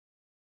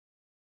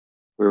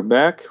We're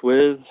back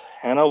with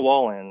Hannah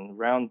Wallen,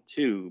 round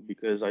two,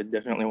 because I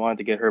definitely wanted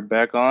to get her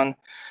back on,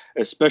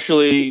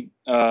 especially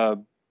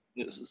the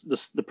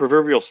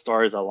proverbial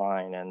stars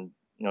align, and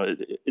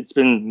it's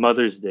been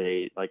Mother's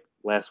Day like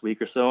last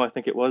week or so, I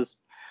think it was.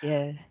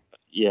 Yeah.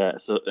 Yeah,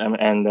 so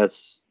and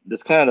that's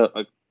kind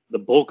of the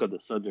bulk of the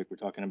subject we're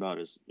talking about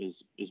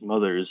is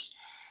mothers.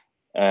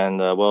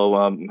 And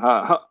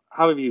how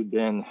have you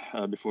been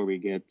before we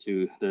get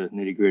to the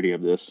nitty gritty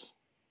of this?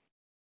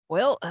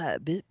 Well,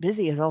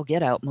 busy as all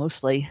get out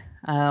mostly.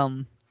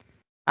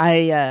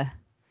 I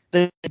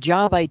the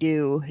job I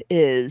do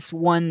is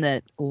one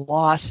that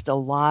lost a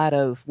lot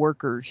of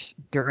workers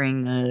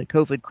during the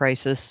COVID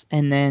crisis,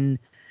 and then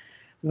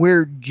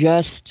we're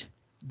just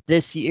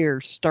this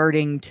year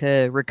starting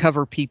to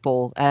recover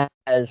people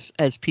as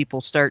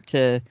people start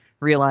to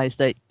realize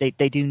that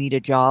they do need a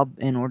job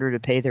in order to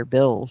pay their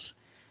bills.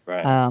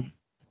 Right, Um,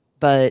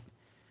 but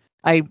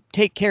I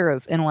take care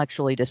of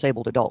intellectually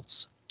disabled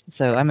adults.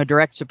 So right. I'm a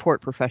direct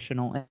support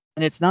professional, and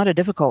it's not a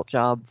difficult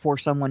job for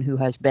someone who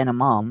has been a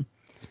mom,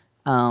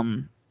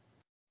 um,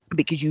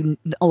 because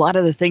a lot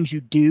of the things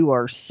you do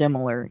are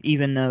similar,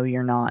 even though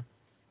you're not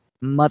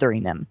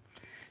mothering them.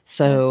 Mm,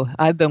 So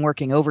I've been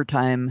working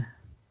overtime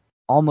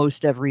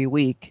almost every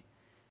week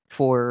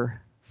for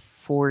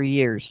 4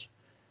 years.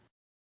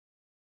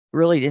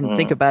 Really didn't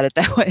think mm. about it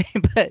that way,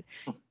 but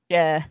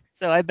yeah.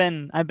 So I've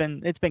been.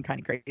 It's been kind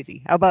of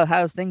crazy. How about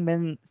how's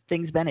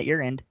things been at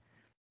your end?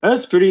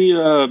 That's pretty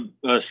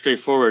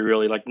straightforward,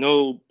 really. Like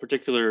no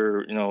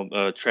particular,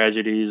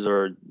 tragedies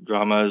or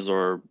dramas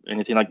or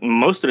anything. Like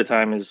most of the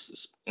time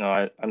is,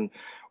 I'm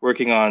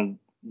working on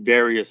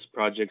various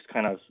projects,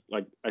 kind of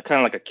like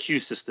a queue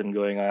system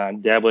going on.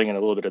 I'm dabbling in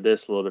a little bit of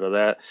this, a little bit of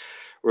that,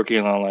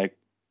 working on like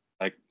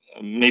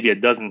maybe a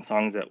dozen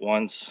songs at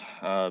once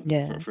for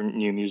Yeah. for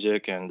new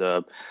music and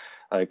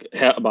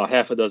about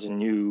half a dozen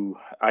new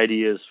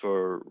ideas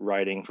for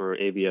writing for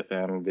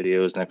AVFM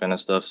videos and that kind of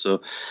stuff.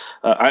 So,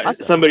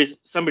 Awesome.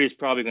 somebody's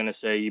probably going to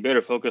say you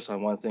better focus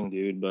on one thing,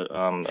 dude. But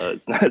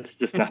it's not. It's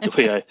just not the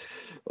way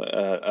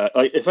I.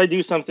 Like if I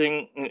do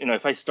something,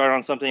 if I start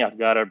on something, I've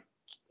got to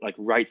like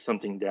write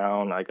something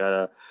down. I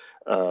gotta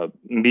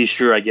be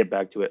sure I get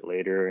back to it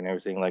later and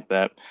everything like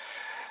that.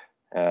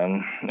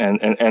 And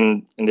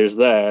there's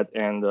that.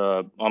 And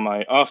on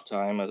my off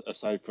time,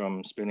 aside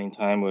from spending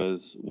time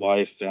with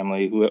wife,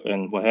 family,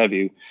 and what have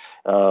you,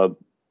 uh,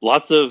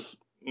 lots of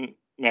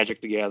Magic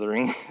the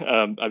Gathering.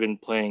 I've been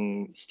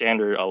playing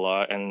Standard a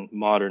lot and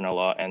Modern a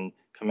lot and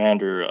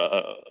Commander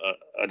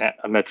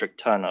a metric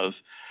ton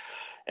of,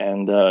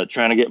 and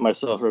trying to get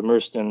myself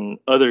immersed in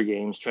other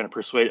games, trying to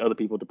persuade other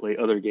people to play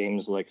other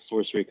games like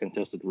Sorcery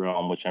Contested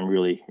Realm, which I'm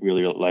really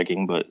really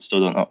liking, but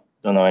still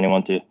don't know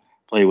anyone to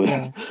play with.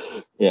 Yeah.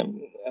 Yeah,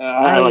 I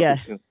I like uh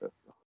this kind of stuff.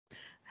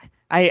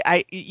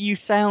 So. you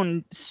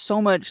sound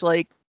so much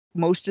like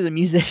most of the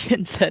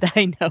musicians that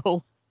I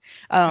know.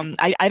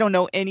 I don't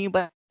know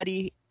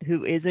anybody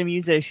who is a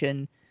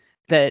musician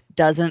that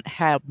doesn't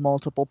have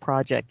multiple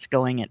projects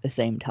going at the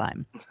same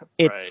time. Right.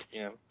 It's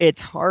Yeah. it's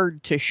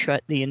hard to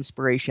shut the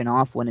inspiration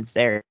off when it's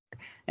there.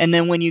 And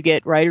then when you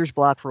get writer's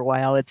block for a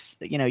while, it's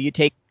you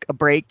take a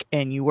break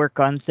and you work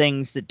on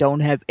things that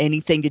don't have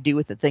anything to do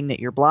with the thing that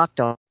you're blocked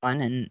on,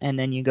 and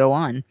then you go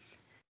on.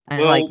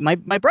 And like Well.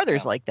 my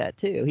brother's Yeah. like that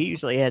too. He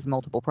usually has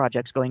multiple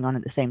projects going on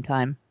at the same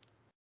time.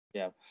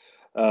 Yeah.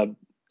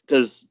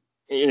 Because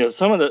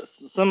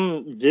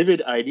some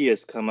vivid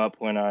ideas come up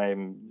when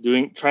I'm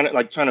trying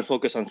to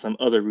focus on some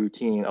other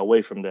routine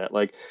away from that.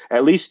 Like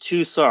at least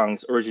two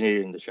songs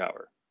originated in the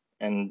shower,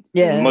 and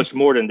Yeah. much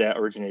more than that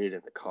originated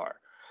in the car.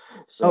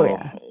 Oh So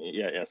yeah.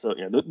 yeah. So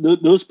yeah,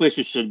 those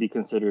places should be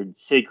considered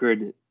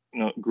sacred,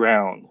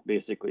 ground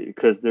basically,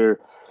 because they're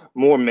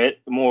more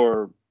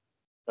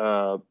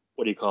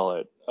what do you call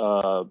it?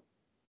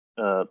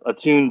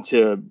 Attuned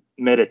to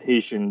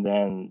meditation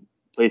than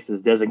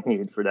places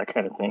designated for that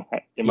kind of thing,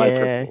 in my Yeah.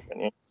 personal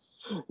opinion.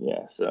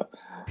 Yeah. So,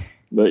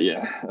 but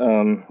yeah,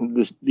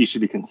 these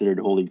should be considered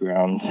holy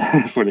grounds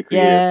for the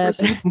creative Yeah.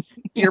 person.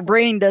 Your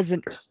brain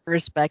doesn't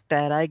respect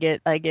that. I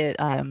get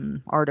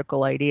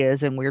article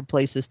ideas in weird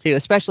places too,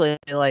 especially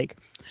like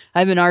I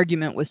have an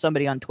argument with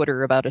somebody on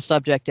Twitter about a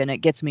subject, and it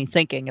gets me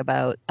thinking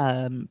about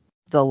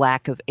the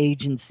lack of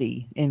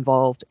agency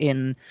involved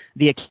in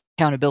the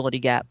accountability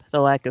gap,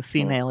 the lack of Mm,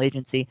 female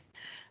agency.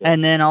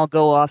 And yes. then I'll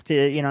go off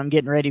to, I'm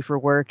getting ready for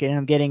work and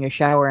I'm getting a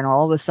shower, and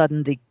all of a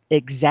sudden the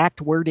exact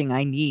wording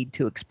I need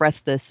to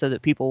express this so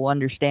that people will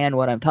understand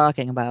what I'm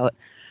talking about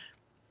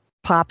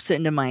pops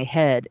into my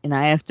head, and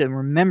I have to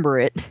remember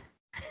it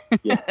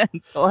Yeah.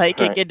 until I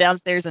can Right. get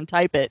downstairs and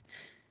type it.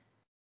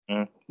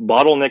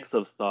 Bottlenecks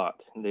of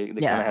thought. They kind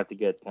of Yeah. have to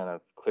get kind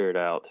of cleared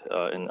out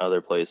in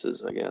other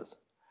places, I guess.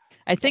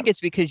 I Yeah. think it's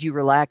because you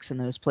relax in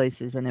those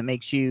places and it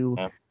makes you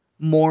Yeah.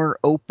 more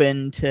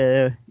open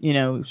to,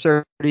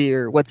 sort of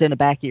your what's in the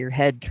back of your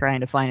head trying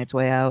to find its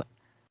way out.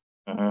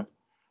 Mhm.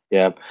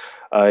 Yeah.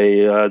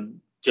 I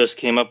just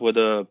came up with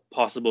a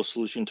possible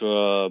solution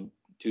to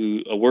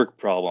to a work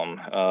problem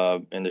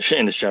in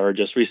the shower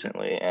just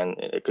recently,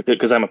 and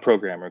because I'm a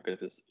programmer,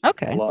 because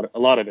Okay. a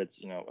lot of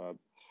it's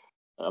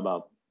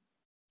about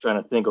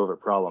trying to think over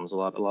problems. A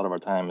lot of our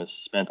time is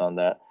spent on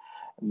that.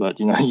 But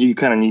you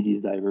kind of need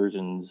these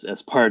diversions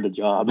as part of the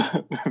job,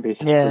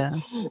 basically. Yeah.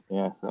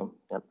 Yeah. So,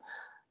 yep.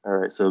 All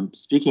right. So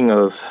speaking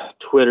of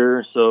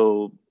Twitter,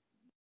 so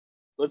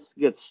let's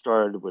get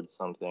started with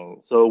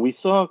something. So we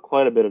saw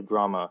quite a bit of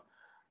drama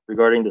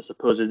regarding the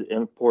supposed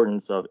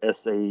importance of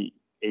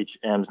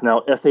SAHMs.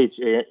 Now,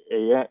 SAHMs,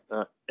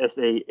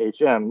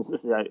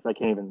 I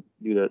can't even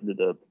do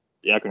the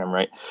acronym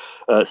right.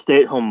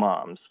 Stay-at-home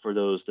moms, for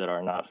those that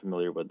are not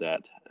familiar with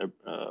that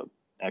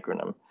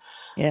acronym.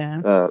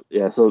 Yeah.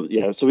 So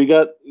we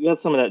got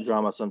some of that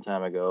drama some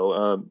time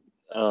ago.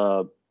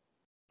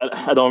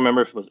 I don't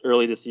remember if it was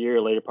early this year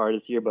or later part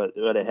of this year, but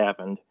it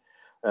happened.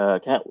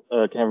 Can't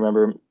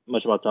remember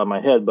much about the top of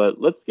my head,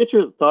 but let's get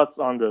your thoughts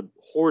on the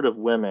horde of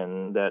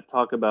women that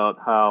talk about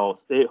how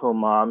stay-at-home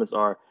moms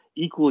are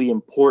equally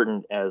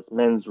important as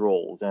men's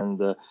roles, and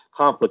the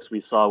conflicts we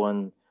saw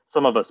when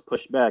some of us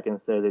pushed back and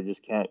said they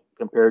just can't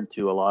compare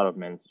to a lot of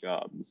men's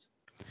jobs.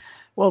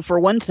 Well, for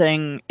one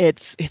thing,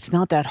 it's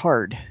not that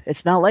hard.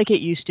 It's not like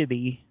it used to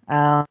be.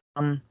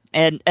 And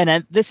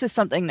this is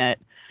something that,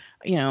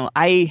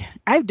 I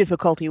have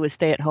difficulty with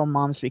stay-at-home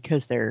moms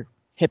because they're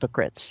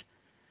hypocrites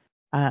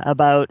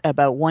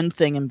about one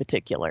thing in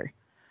particular.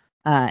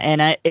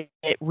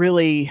 It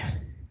really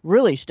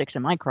sticks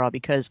in my craw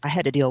because I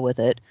had to deal with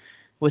it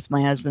with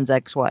my husband's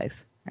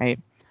ex-wife, right?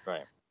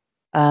 Right.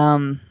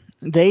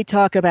 They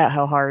talk about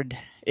how hard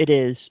it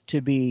is to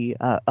be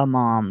a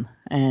mom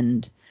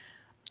and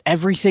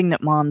everything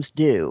that moms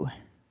do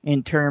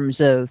in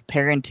terms of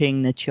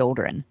parenting the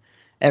children,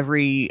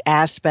 every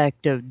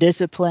aspect of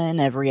discipline,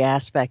 every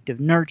aspect of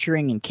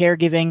nurturing and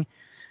caregiving.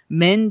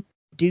 Men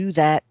do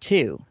that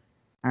too.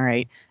 All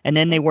right. And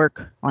then they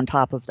work on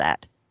top of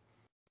that.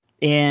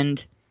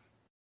 And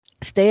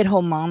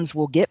stay-at-home moms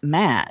will get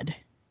mad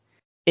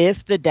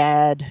if the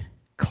dad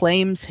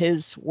claims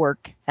his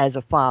work as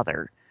a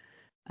father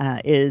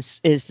is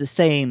the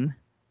same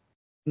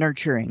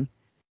nurturing.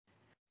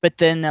 But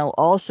then they'll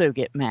also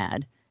get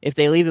mad if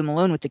they leave him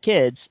alone with the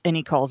kids and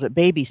he calls it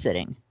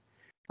babysitting.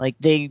 Like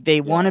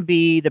they want to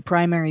be the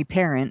primary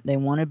parent. They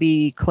want to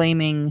be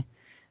claiming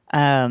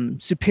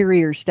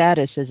superior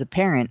status as a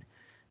parent.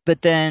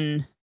 But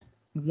then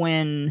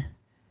when,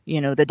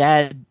 the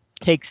dad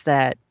takes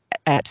that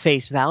at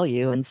face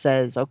value and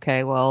says,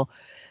 okay, well,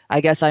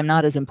 I guess I'm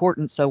not as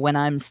important. So when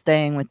I'm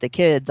staying with the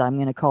kids, I'm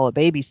going to call it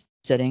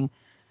babysitting.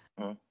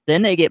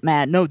 Then they get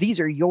mad. No, these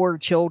are your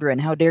children.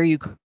 How dare you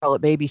call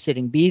it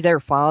babysitting? Be their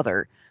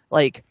father.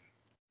 Like,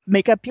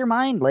 make up your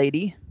mind,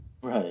 lady.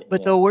 Right.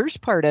 But the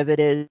worst part of it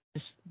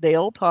is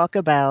they'll talk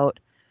about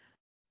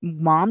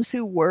moms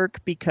who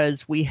work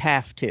because we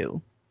have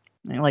to.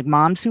 Like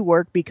moms who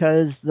work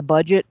because the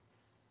budget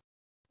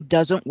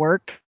doesn't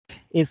work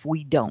if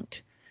we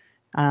don't.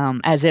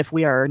 As if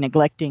we are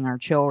neglecting our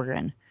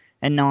children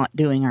and not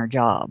doing our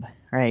job,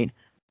 right?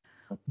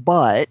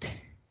 But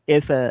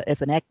if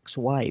an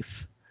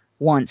ex-wife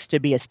wants to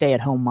be a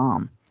stay-at-home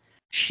mom,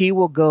 she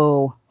will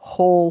go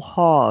whole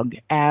hog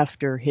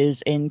after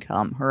his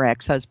income, her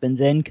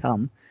ex-husband's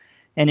income.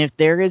 And if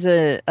there is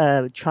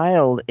a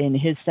child in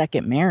his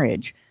second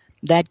marriage,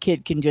 that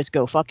kid can just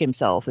go fuck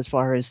himself as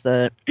far as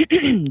the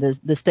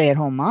the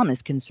stay-at-home mom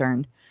is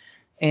concerned.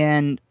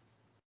 And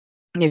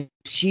if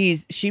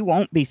she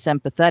won't be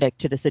sympathetic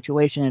to the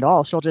situation at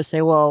all. She'll just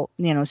say, well,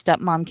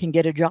 stepmom can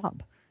get a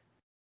job.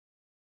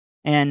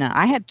 And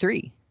I had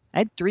three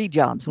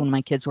jobs when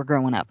my kids were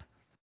growing up.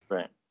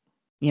 Right.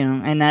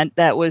 And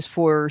that was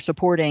for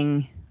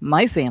supporting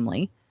my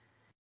family.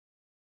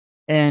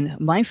 And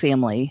my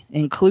family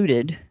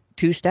included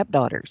two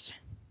stepdaughters.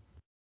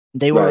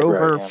 They were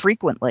over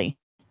frequently,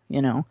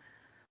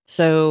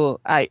 So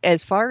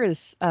as far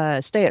as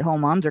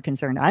stay-at-home moms are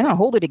concerned, I don't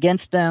hold it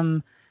against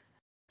them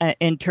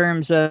in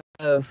terms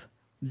of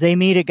they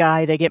meet a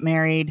guy, they get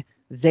married.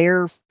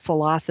 Their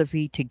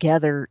philosophy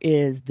together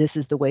is this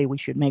is the way we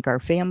should make our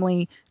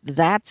family.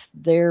 That's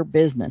their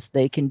business.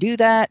 They can do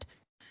that.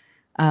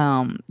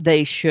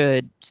 They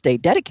should stay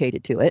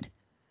dedicated to it.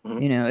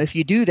 If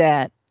you do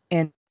that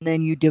and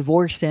then you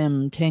divorce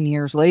him 10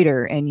 years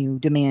later and you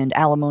demand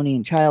alimony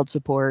and child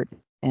support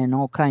and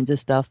all kinds of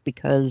stuff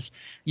because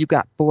you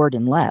got bored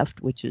and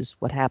left, which is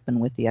what happened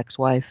with the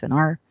ex-wife in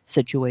our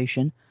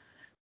situation.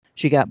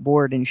 She got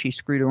bored and she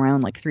screwed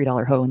around like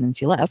 $3 hoe and then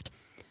she left.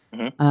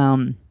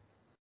 And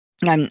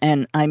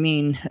I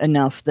mean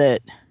enough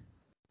that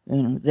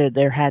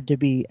there had to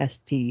be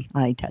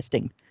STI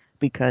testing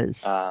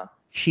because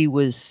she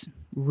was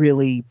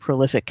really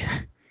prolific.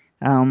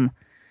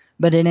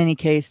 But in any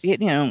case,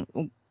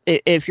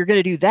 if you're going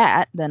to do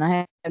that, then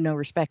I have no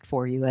respect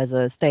for you as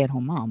a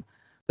stay-at-home mom.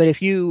 But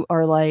if you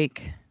are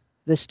like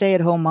the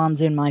stay-at-home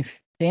moms in my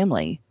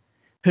family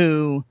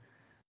who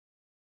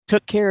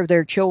took care of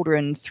their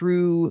children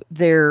through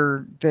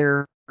their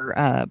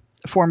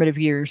formative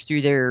years,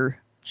 through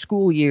their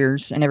school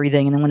years and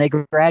everything. And then when they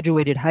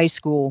graduated high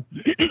school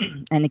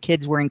and the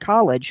kids were in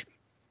college,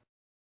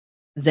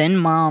 then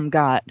mom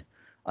got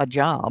a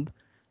job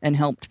and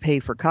helped pay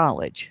for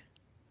college.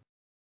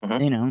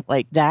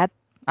 Like that.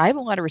 I have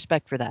a lot of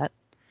respect for that.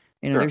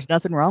 Sure. There's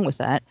nothing wrong with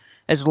that,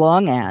 as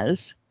long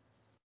as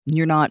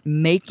you're not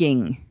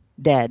making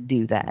dad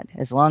do that.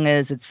 As long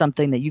as it's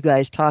something that you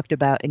guys talked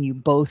about and you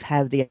both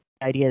have the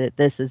idea that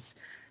this is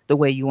the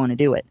way you want to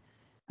do it.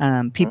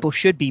 People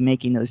should be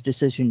making those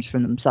decisions for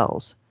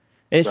themselves.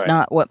 It's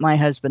not what my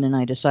husband and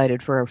I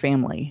decided for our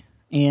family.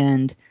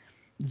 And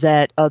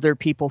that other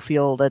people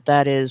feel that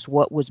that is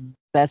what was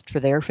best for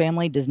their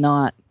family does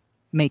not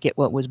make it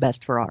what was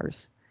best for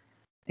ours.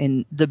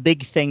 And the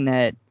big thing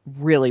that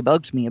really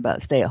bugs me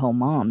about stay-at-home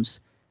moms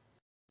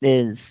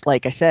is,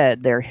 like I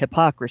said, their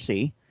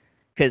hypocrisy.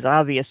 Because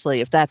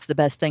obviously, if that's the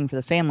best thing for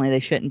the family, they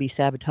shouldn't be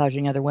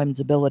sabotaging other women's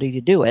ability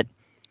to do it.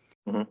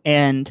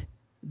 And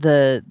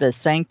the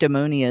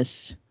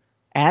sanctimonious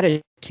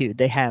attitude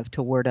they have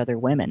toward other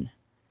women.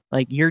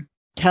 Like, you're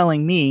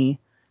telling me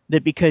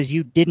that because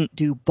you didn't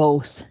do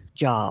both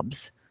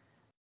jobs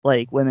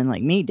like women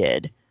like me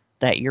did,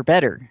 that you're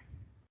better,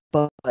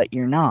 but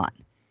you're not.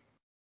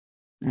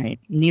 Right?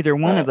 Neither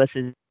one of us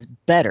is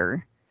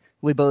better.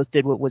 We both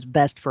did what was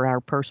best for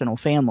our personal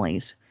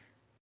families.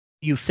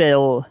 You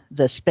fill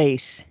the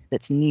space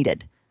that's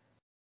needed.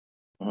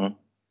 Well,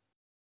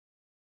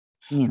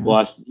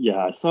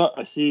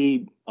 I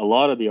see a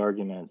lot of the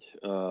argument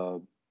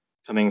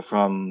coming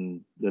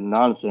from the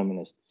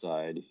non-feminist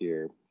side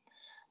here,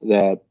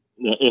 that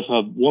if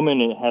a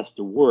woman has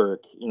to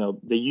work,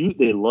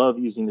 they love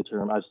using the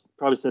term. I've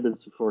probably said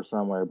this before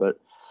somewhere, but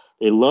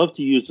they love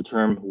to use the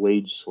term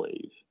wage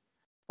slave.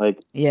 Like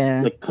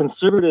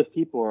conservative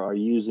people are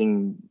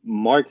using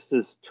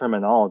Marxist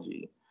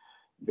terminology,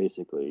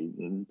 basically,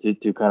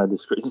 to kind of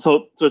describe.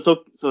 So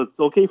it's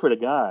okay for the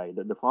guy,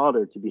 the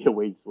father, to be a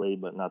wage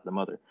slave, but not the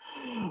mother,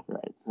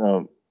 right?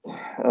 So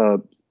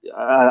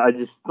I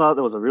just thought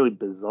that was a really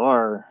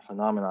bizarre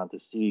phenomenon to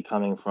see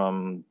coming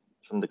from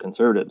the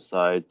conservative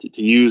side,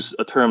 to use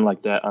a term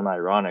like that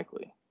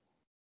unironically.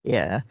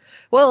 Yeah.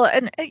 Well,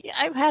 and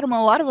I've had them.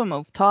 A lot of them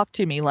have talked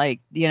to me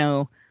like,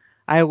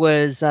 I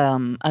was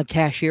a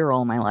cashier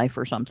all my life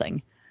or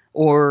something,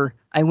 or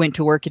I went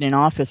to work in an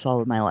office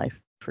all of my life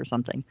or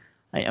something.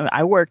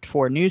 I worked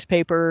for a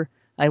newspaper.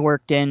 I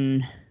worked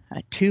in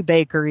 2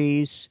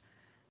 bakeries.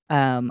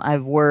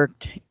 I've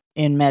worked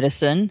in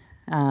medicine,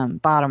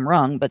 bottom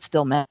rung, but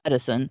still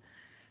medicine,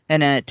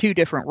 and 2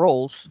 different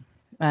roles,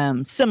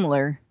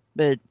 similar,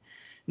 but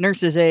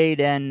nurse's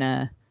aide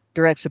and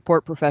direct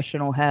support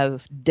professional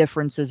have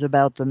differences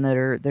about them that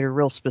are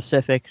real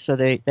specific. So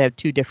they have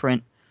 2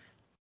 different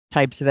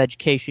types of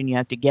education you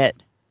have to get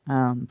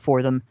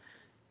for them.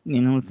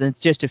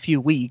 It's just a few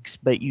weeks,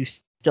 but you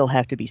still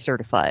have to be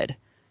certified.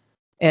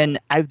 And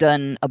I've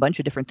done a bunch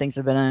of different things.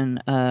 I've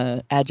been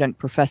an adjunct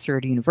professor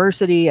at a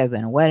university. I've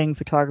been a wedding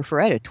photographer.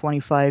 I had a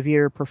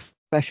 25-year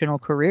professional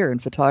career in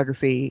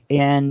photography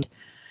and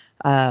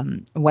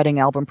wedding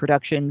album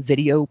production,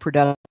 video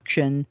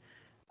production.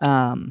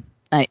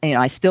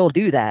 I still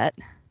do that.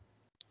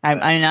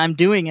 I'm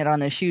doing it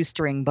on a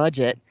shoestring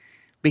budget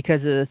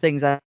because of the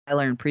things I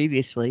learned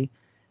previously.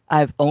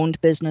 I've owned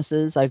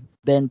businesses. I've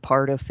been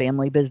part of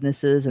family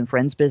businesses and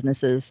friends'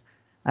 businesses.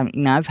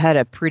 I've had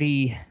a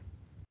pretty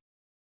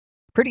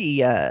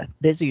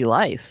busy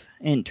life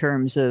in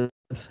terms of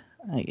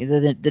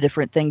the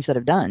different things that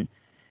I've done.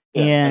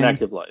 Yeah, an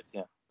active life.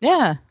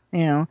 Yeah.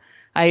 Yeah.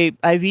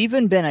 I've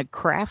even been a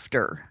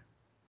crafter.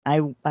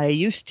 I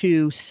used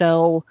to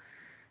sell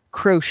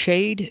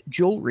crocheted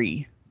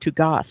jewelry to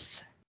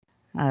goths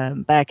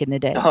back in the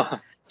day.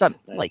 So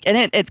nice.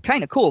 And it's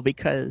kind of cool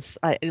because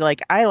I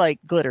like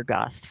glitter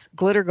goths.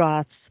 Glitter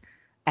goths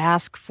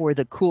ask for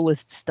the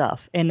coolest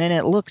stuff, and then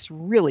it looks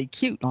really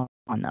cute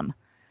on them,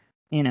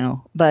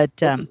 But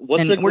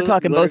what's and we're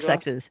talking both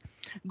sexes.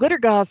 Glitter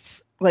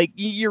goths, like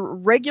your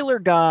regular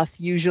goth,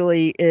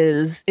 usually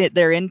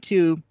they're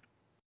into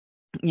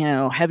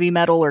heavy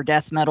metal or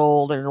death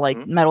metal. They're like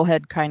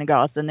metalhead kind of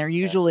goths, and they're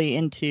usually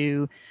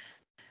into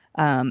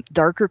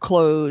darker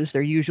clothes.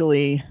 They're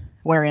usually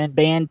wearing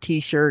band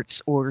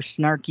T-shirts or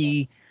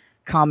snarky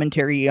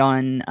commentary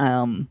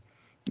on,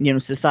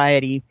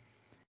 society.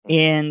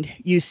 And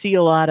you see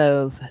a lot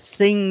of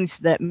things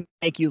that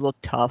make you look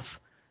tough.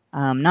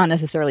 Not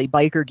necessarily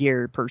biker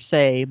gear per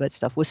se, but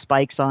stuff with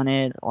spikes on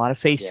it, a lot of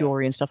face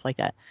jewelry and stuff like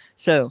that.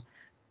 So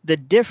the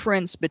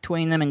difference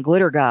between them and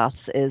glitter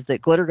goths is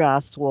that glitter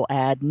goths will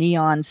add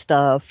neon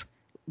stuff,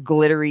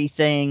 glittery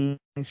things,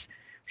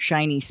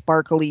 shiny,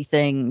 sparkly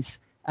things.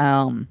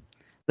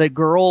 The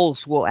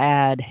girls will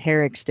add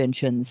hair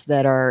extensions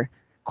that are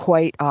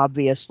quite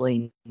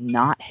obviously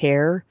not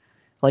hair,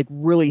 like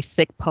really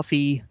thick,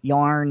 puffy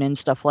yarn and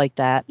stuff like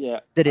that. Yeah,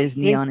 that is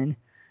neon, and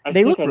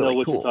they look really cool. I know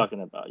what you're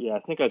talking about. Yeah,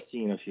 I think I've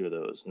seen a few of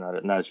those. Now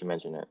that you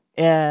mention it.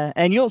 Yeah,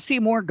 and you'll see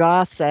more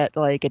goths at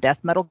like a death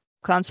metal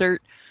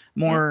concert,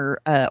 more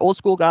old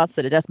school goths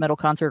at a death metal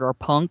concert or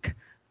punk,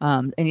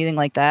 anything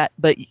like that.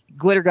 But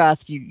glitter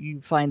goths,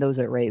 you find those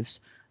at raves.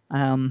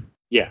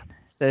 Yeah.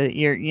 So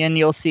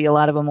you'll see a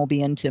lot of them will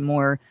be into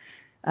more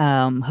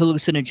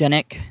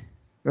hallucinogenic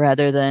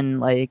rather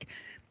than like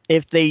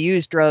if they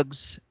use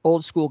drugs,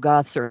 old school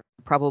goths are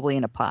probably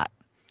in a pot.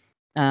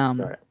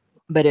 Right.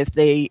 But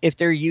if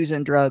they're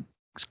using drugs,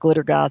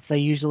 glitter goths, I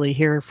usually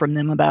hear from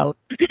them about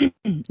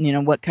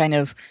what kind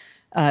of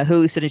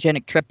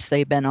hallucinogenic trips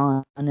they've been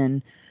on,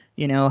 and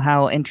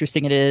how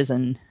interesting it is,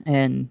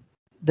 and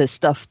the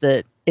stuff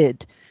that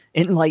it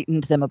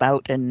enlightened them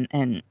about,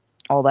 and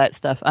all that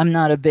stuff. I'm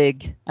not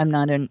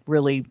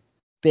really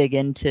big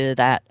into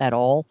that at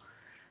all.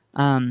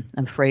 I'm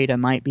afraid I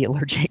might be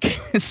allergic.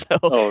 So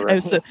Oh,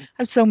 right. I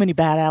have so many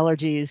bad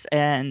allergies,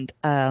 and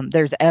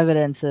there's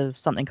evidence of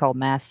something called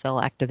mast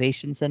cell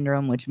activation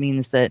syndrome, which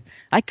means that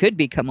I could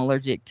become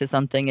allergic to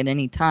something at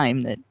any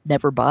time that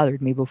never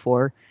bothered me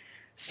before.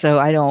 So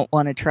I don't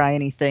want to try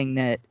anything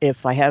that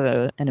if I have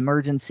an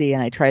emergency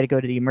and I try to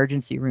go to the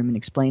emergency room and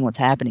explain what's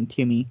happening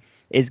to me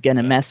is going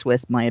to mess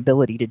with my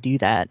ability to do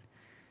that.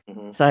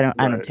 Mm-hmm. So I don't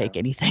Right. take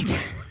anything.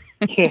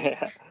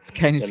 Yeah. It's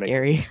kind of That makes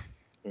scary.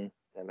 sense.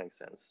 That makes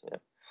sense.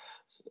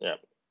 Yeah.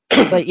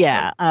 Yeah. But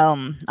yeah,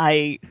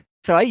 I've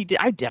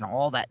done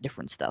all that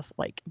different stuff.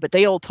 Like, but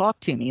they all talk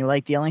to me.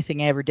 Like the only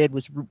thing I ever did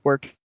was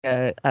work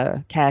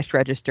a cash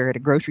register at a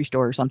grocery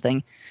store or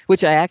something,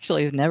 which I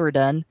actually have never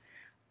done.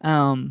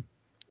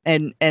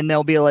 And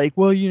they'll be like,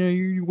 well,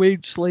 you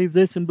wage slave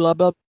this and blah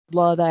blah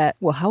blah that.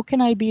 Well, how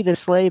can I be the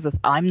slave if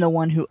I'm the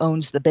one who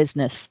owns the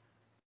business?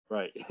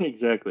 Right.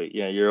 Exactly.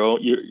 Yeah. Your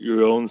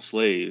own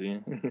slave. Yeah.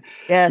 You're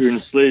Yes,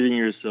 enslaving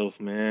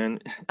yourself, man.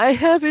 I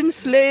have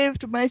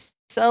enslaved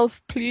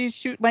myself. Please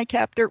shoot my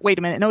captor. Wait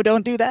a minute. No,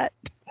 don't do that.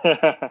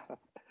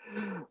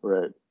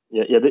 Right.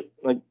 Yeah. Yeah.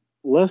 The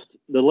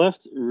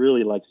left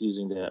really likes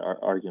using that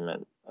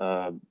argument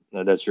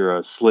that you're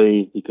a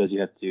slave because you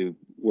have to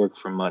work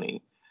for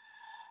money.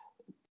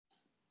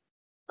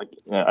 Like,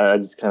 I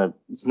just kind of,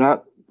 it's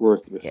not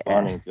worth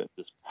responding to at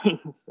this point.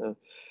 So,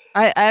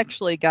 I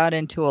actually got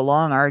into a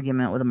long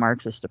argument with a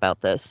Marxist about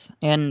this,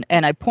 and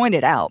I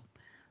pointed out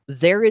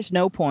there is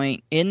no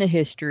point in the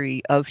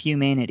history of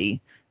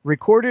humanity,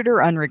 recorded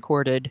or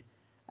unrecorded,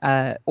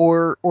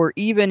 or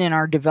even in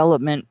our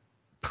development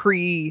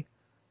pre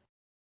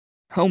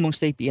Homo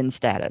sapien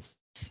status,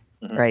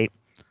 right,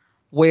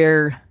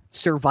 where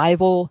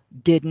survival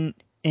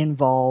didn't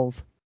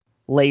involve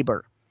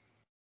labor.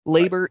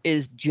 Labor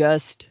is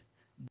just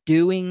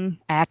doing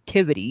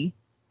activity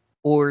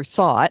or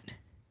thought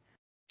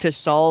to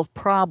solve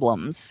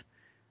problems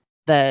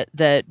that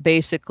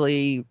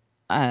basically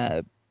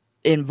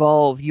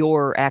involve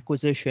your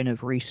acquisition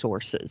of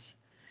resources.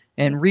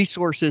 And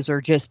resources are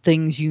just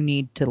things you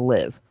need to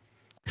live.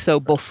 So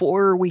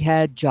before we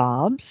had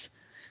jobs,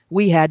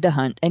 we had to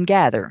hunt and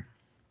gather.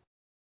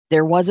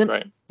 There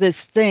wasn't this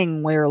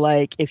thing where,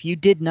 like, if you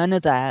did none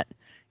of that,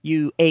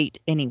 you ate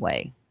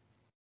anyway,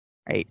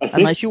 right?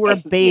 Unless you were a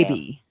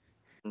baby.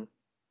 Yeah.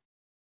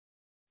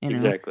 You know?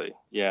 Exactly.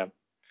 Yeah.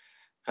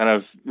 Kind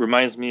of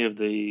reminds me of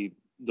the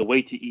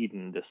Way to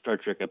Eden, the Star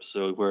Trek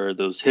episode where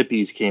those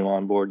hippies came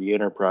on board the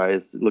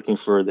Enterprise looking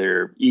for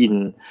their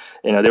Eden.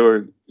 They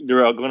were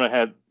all going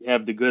to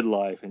have the good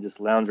life and just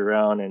lounge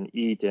around and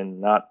eat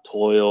and not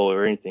toil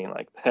or anything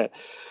like that.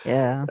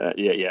 Yeah.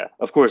 Yeah.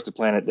 Of course, the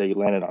planet they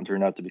landed on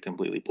turned out to be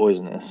completely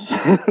poisonous.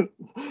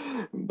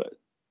 But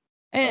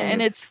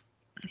and it's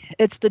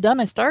the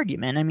dumbest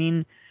argument. I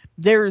mean,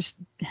 there's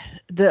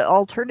the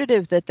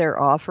alternative that they're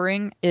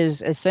offering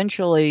is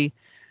essentially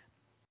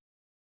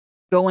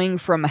going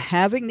from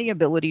having the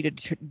ability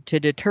to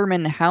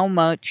determine how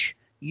much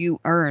you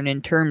earn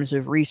in terms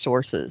of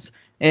resources,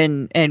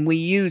 and we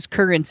use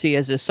currency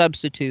as a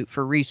substitute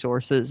for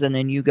resources, and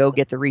then you go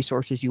get the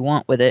resources you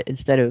want with it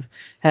instead of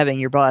having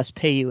your boss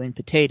pay you in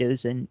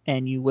potatoes and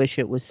you wish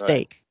it was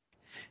steak,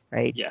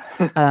 right?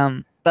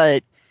 Yeah.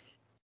 But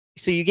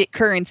so you get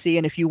currency,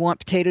 and if you want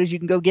potatoes, you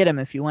can go get them.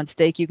 If you want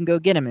steak, you can go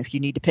get them. If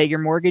you need to pay your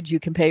mortgage, you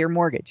can pay your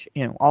mortgage.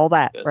 All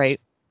that, right?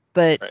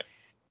 But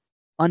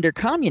under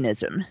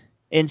communism,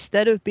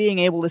 instead of being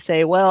able to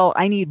say, well,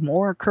 I need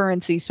more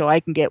currency so I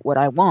can get what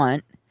I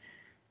want,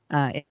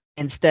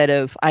 instead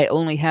of I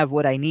only have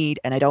what I need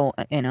and I don't,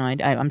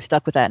 I'm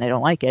stuck with that and I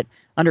don't like it.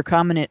 Under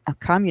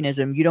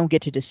communism, you don't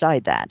get to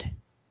decide that.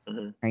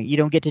 Right? You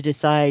don't get to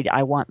decide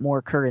I want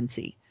more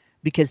currency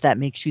because that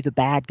makes you the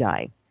bad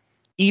guy.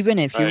 Even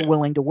if you're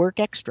willing to work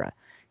extra,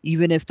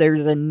 even if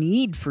there's a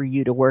need for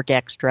you to work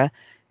extra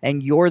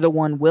and you're the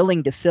one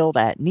willing to fill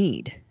that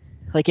need.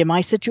 Like in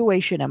my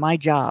situation, at my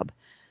job,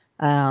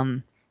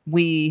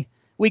 we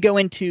go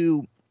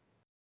into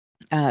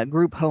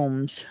group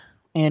homes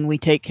and we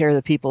take care of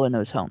the people in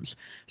those homes.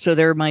 So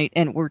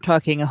and we're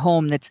talking a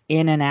home that's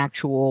in an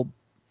actual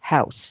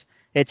house.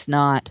 It's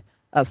not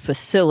a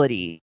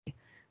facility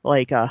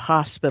like a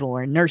hospital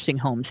or nursing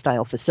home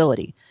style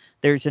facility.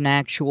 There's an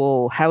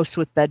actual house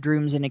with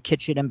bedrooms and a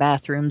kitchen and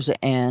bathrooms,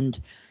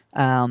 and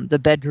the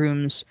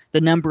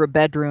number of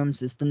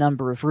bedrooms is the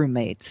number of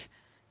roommates.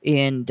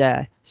 And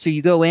so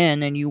you go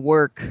in and you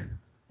work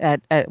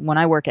when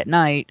I work at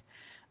night,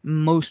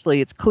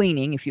 Mostly it's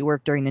cleaning. If you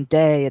work during the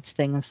day, it's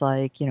things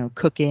like,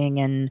 cooking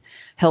and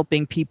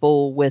helping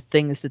people with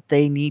things that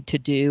they need to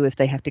do. If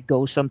they have to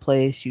go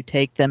someplace, you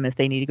take them. If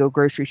they need to go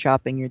grocery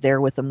shopping, you're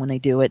there with them when they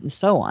do it, and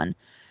so on.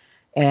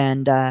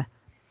 And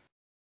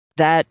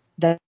that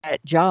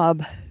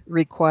job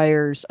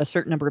requires a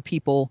certain number of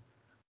people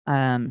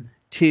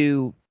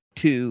to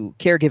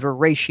caregiver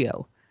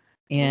ratio.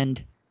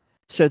 And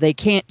so they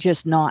can't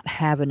just not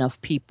have enough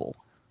people.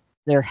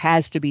 There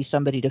has to be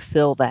somebody to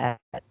fill that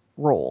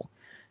role.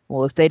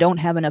 Well, if they don't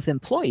have enough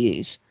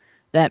employees,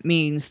 that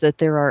means that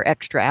there are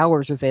extra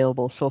hours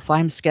available. So if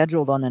I'm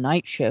scheduled on a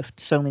night shift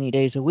so many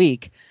days a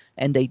week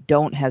and they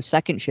don't have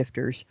second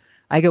shifters,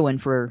 I go in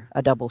for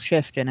a double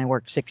shift and I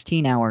work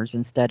 16 hours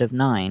instead of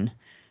 9,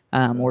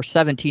 or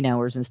 17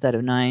 hours instead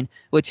of 9,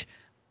 which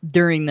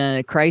during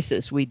the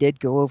crisis, we did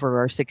go over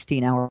our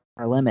 16-hour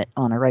limit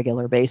on a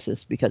regular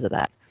basis because of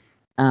that,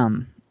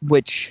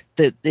 which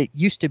it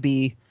used to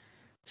be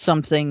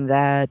something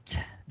that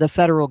the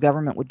federal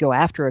government would go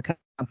after a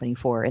company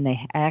for. And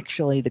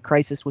the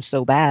crisis was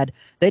so bad,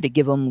 they had to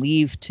give them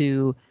leave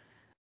to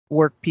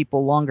work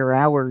people longer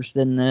hours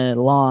than the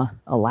law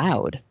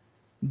allowed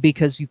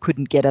because you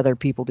couldn't get other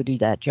people to do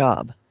that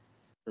job.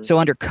 So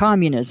under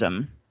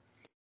communism,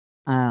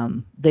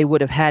 they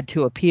would have had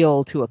to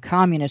appeal to a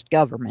communist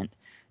government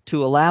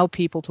to allow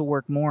people to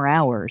work more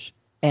hours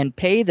and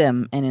pay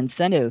them an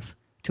incentive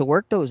to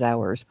work those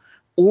hours,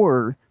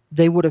 or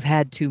they would have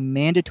had to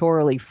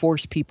mandatorily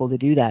force people to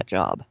do that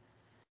job.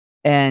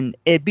 And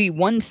it'd be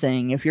one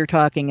thing if you're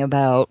talking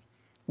about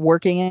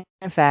working in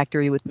a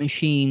factory with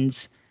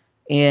machines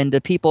and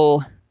the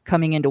people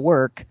coming into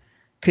work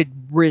could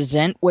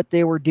resent what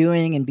they were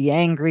doing and be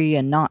angry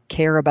and not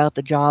care about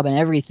the job and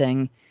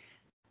everything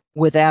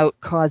without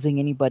causing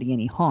anybody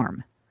any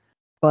harm.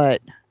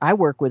 But I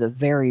work with a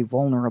very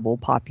vulnerable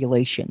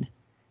population.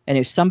 And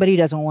if somebody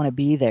doesn't want to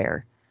be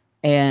there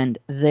and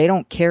they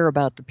don't care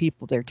about the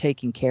people they're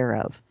taking care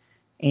of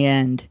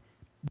and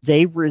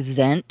they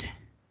resent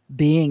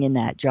being in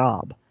that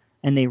job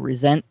and they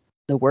resent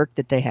the work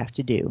that they have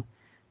to do,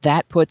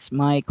 that puts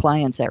my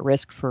clients at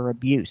risk for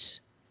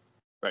abuse.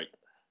 Right.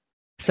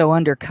 So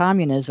under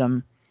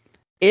communism,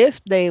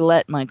 if they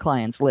let my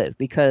clients live,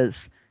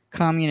 because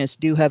communists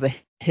do have a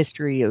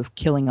history of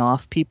killing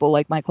off people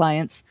like my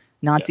clients,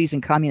 Nazis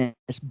and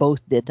communists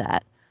both did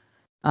that.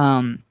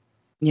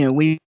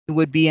 We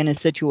would be in a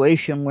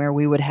situation where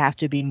we would have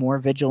to be more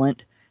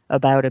vigilant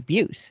about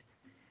abuse.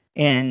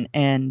 And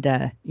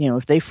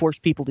if they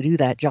forced people to do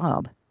that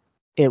job,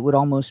 it would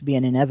almost be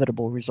an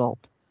inevitable result.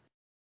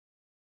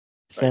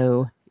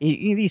 So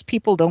these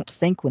people don't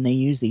think when they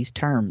use these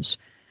terms,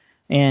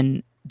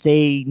 and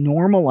they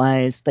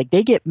normalize, like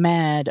they get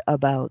mad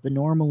about the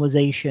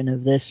normalization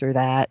of this or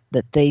that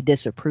they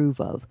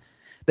disapprove of,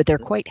 but they're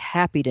quite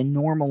happy to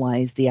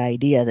normalize the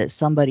idea that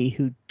somebody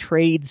who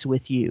trades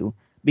with you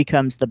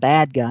becomes the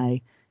bad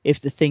guy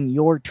if the thing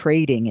you're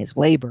trading is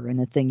labor and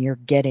the thing you're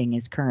getting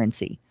is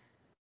currency.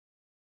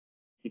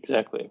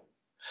 Exactly.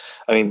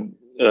 I mean,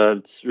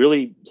 it's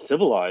really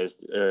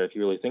civilized if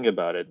you really think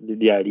about it.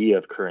 The idea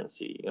of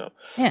currency,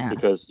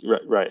 because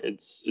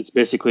it's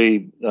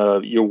basically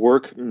your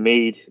work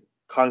made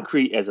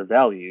concrete as a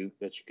value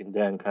that you can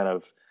then kind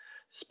of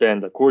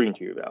spend according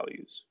to your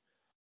values.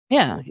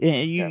 Yeah,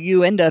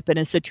 you end up in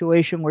a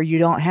situation where you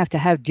don't have to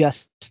have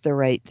just the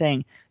right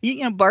thing.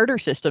 Barter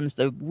systems,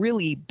 the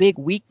really big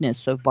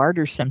weakness of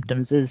barter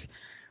systems is,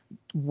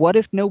 what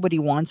if nobody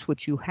wants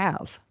what you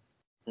have?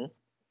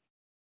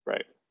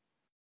 Right.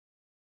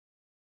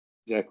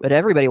 Exactly. But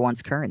everybody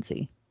wants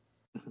currency.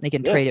 They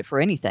can trade it for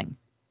anything.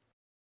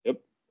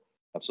 Yep.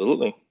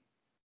 Absolutely.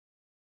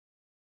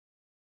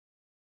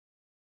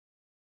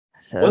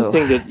 So, one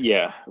thing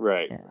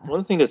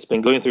one thing that's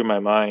been going through my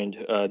mind,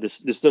 this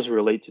does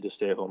relate to the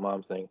stay-at-home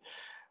mom thing.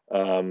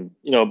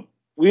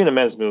 We in the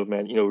men's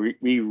movement,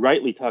 we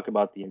rightly talk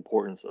about the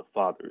importance of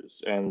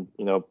fathers, and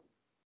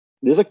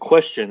there's a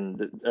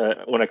question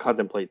that, when I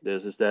contemplate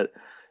this,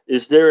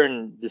 is there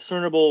a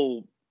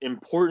discernible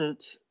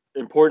importance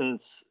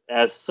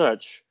as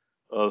such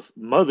of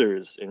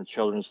mothers in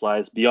children's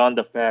lives beyond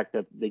the fact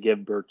that they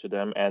give birth to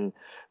them and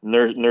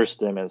nurse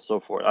them and so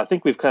forth? I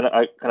think I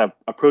kind of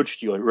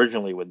approached you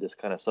originally with this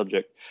kind of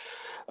subject,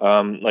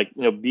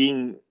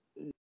 being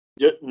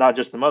not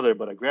just a mother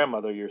but a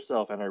grandmother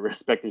yourself and a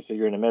respected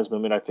figure in the men's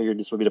movement. I figured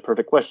this would be the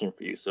perfect question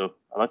for you. So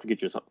I'd like to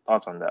get your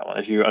thoughts on that one,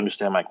 if you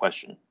understand my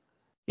question.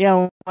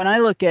 Yeah, when I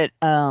look at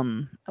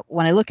my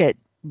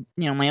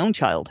own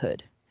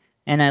childhood,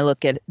 and I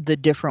look at the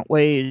different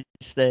ways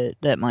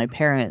that my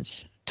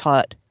parents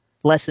taught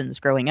lessons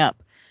growing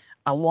up,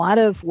 a lot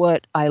of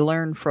what I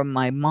learned from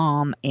my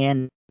mom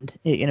and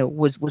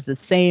was the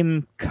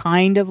same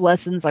kind of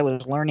lessons I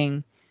was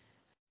learning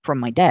from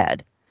my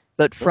dad,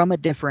 but from a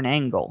different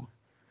angle.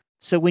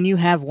 So when you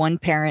have one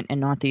parent and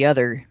not the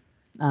other,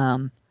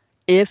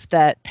 if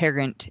that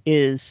parent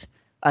is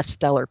a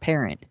stellar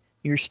parent,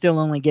 you're still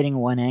only getting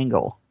one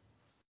angle.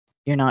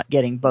 You're not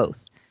getting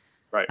both.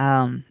 Right.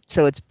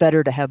 So it's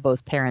better to have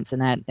both parents in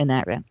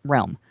that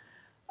realm.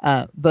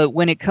 But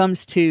when it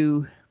comes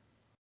to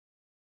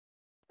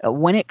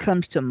when it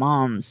comes to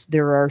moms,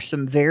 there are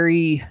some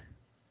very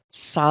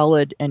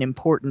solid and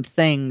important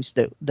things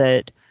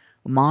that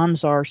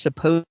moms are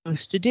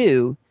supposed to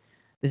do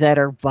that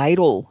are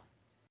vital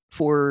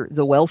for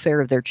the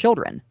welfare of their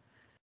children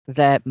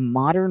that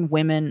modern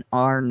women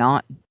are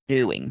not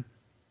doing.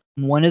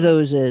 One of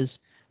those is,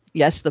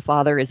 yes, the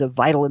father is of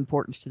vital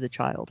importance to the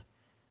child.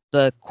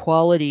 The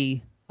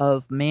quality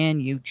of man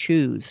you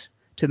choose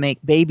to make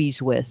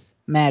babies with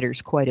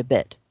matters quite a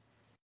bit.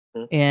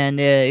 And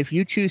if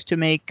you choose to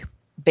make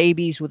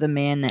babies with a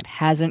man that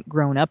hasn't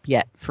grown up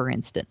yet, for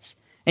instance,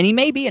 and he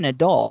may be an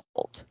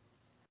adult,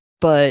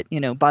 but,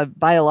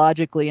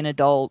 biologically an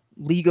adult,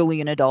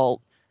 legally an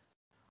adult,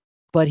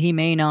 but he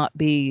may not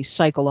be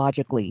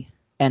psychologically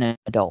an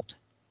adult.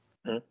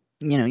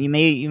 You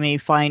may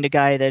find a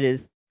guy that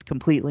is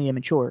completely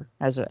immature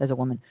as a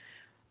woman.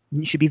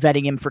 You should be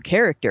vetting him for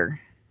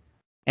character.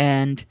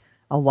 And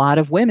a lot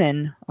of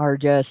women are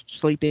just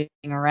sleeping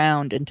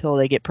around until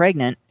they get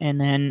pregnant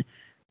and then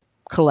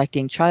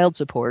collecting child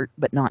support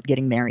but not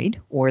getting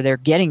married, or they're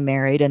getting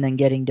married and then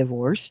getting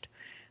divorced.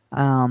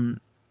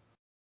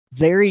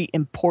 Very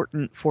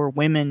important for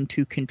women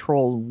to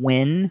control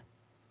when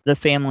the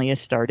family is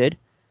started.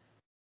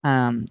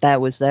 That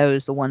was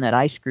the one that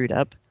I screwed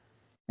up.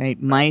 Right,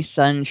 my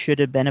son should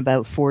have been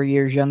about 4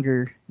 years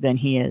younger than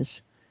he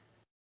is,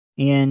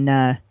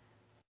 and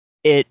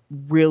it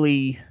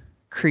really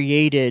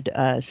created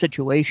a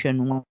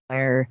situation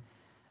where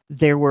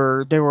there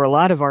were a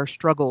lot of our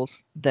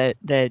struggles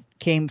that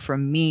came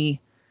from me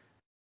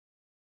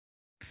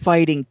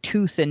fighting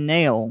tooth and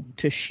nail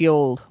to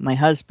shield my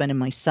husband and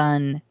my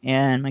son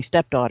and my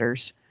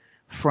stepdaughters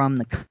from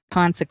the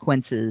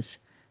consequences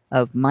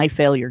of my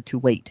failure to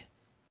wait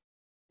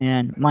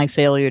and my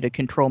failure to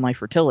control my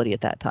fertility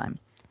at that time.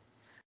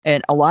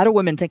 And a lot of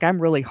women think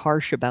I'm really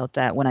harsh about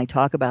that when I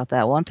talk about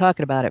that. Well, I'm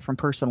talking about it from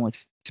personal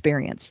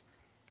experience.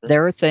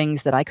 There are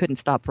things that I couldn't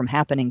stop from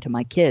happening to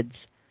my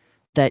kids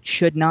that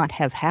should not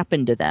have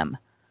happened to them.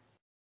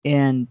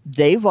 And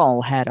they've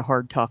all had a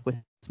hard talk with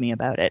me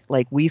about it.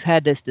 Like, we've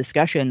had this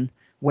discussion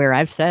where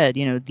I've said,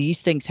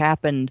 these things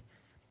happened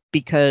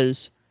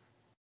because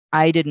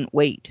I didn't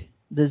wait.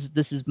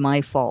 This is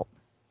my fault.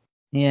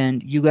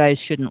 And you guys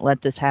shouldn't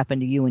let this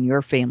happen to you and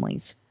your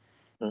families.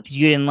 Because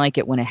you didn't like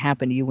it when it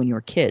happened to you when you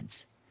were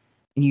kids.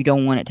 And you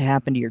don't want it to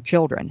happen to your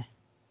children.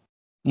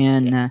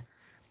 And,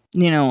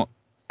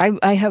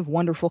 I have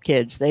wonderful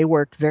kids. They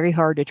worked very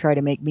hard to try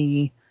to make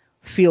me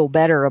feel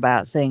better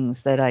about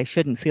things that I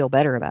shouldn't feel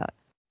better about.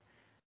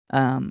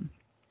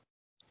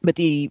 But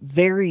the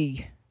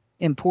very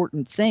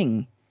important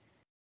thing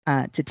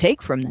to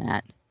take from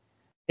that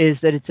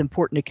is that it's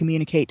important to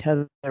communicate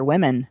to other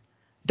women,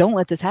 don't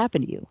let this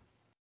happen to you.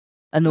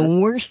 And the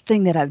worst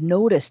thing that I've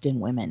noticed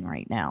in women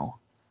right now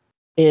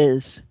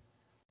is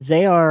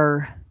they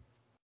are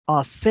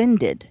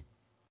offended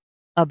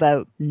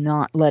about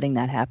not letting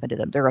that happen to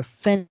them. They're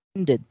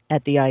offended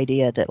at the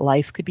idea that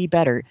life could be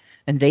better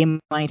and they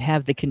might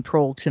have the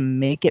control to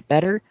make it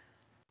better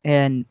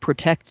and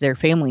protect their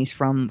families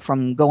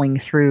from going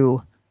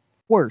through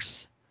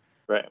worse.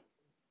 Right.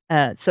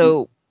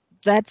 So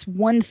that's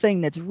one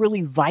thing that's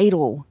really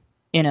vital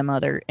in a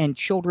mother, and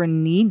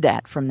children need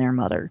that from their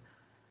mother.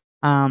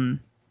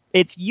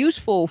 It's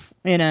useful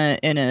in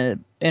a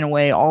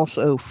way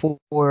also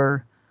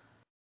for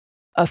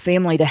a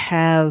family to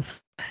have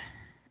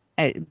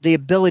the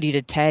ability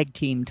to tag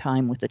team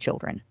time with the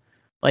children.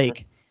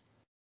 Like,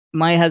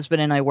 my husband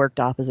and I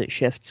worked opposite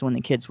shifts when the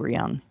kids were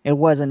young. It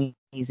wasn't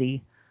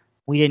easy.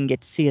 We didn't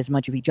get to see as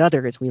much of each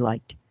other as we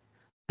liked,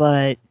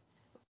 but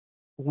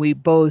we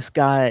both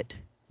got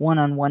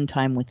one-on-one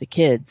time with the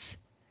kids,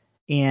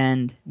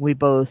 and we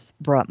both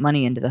brought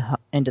money into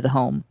the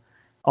home.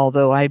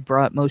 Although I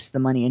brought most of the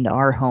money into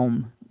our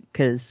home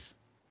because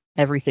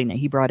everything that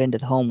he brought into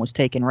the home was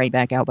taken right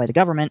back out by the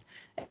government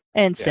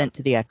and sent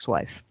to the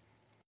ex-wife.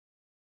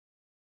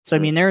 So, I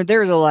mean,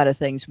 there's a lot of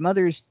things.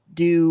 Mothers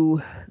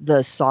do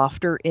the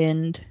softer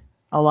end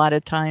a lot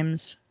of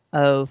times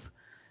of,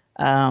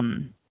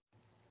 I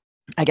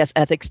guess,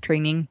 ethics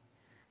training.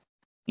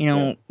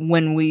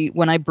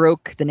 When I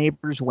broke the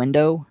neighbor's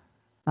window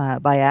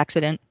by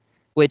accident,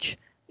 which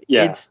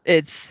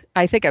it's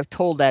I think I've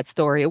told that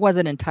story. It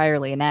wasn't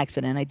entirely an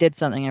accident. I did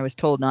something I was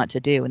told not to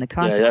do, and the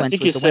consequence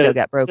was the window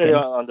got broken. You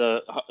said on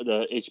the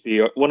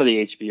HBR, one of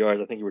the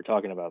HBRs, I think you were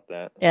talking about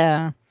that.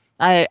 Yeah.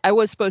 I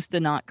was supposed to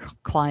not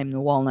climb the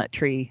walnut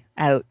tree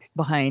out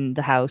behind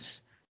the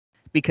house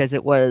because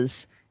it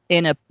was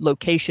in a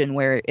location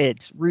where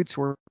its roots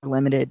were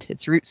limited,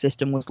 its root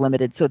system was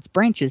limited, so its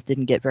branches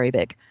didn't get very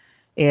big.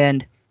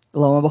 And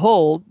lo and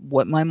behold,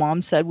 what my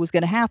mom said was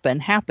going to happen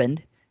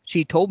happened.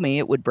 She told me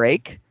it would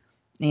break,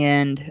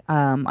 and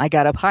I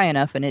got up high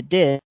enough, and it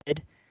did.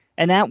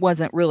 And that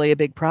wasn't really a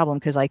big problem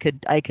because I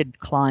could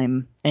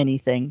climb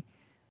anything,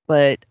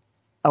 but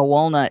a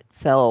walnut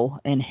fell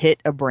and hit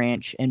a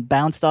branch and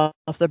bounced off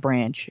the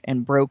branch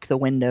and broke the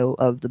window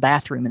of the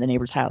bathroom in the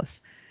neighbor's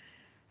house.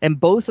 And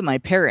both of my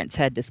parents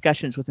had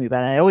discussions with me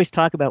about it. I always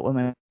talk about what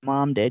my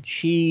mom did.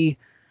 She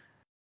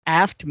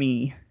asked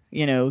me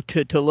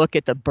to look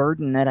at the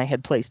burden that I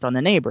had placed on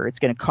the neighbor. It's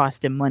going to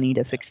cost him money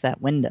to fix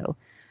that window.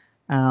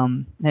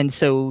 And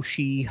so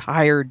she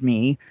hired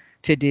me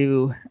to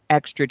do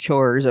extra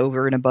chores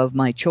over and above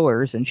my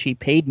chores, and she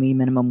paid me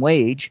minimum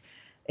wage.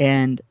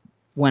 And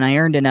when I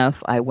earned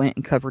enough, I went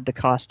and covered the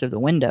cost of the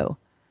window.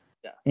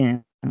 Yeah.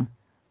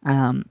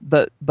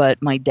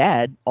 But my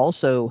dad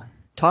also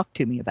talked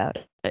to me about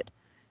it,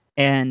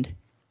 and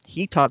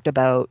he talked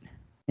about,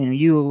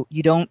 you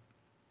don't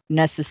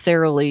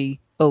necessarily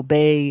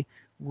obey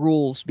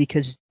rules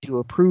because you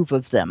approve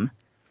of them.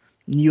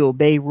 You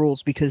obey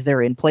rules because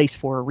they're in place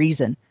for a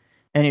reason.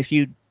 And if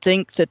you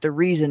think that the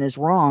reason is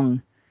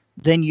wrong,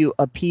 then you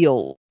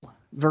appeal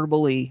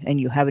verbally and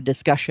you have a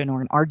discussion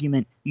or an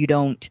argument. You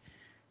don't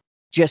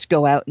just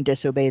go out and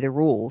disobey the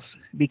rules,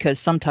 because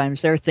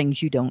sometimes there are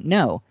things you don't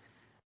know.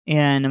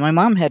 And my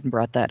mom hadn't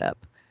brought that up,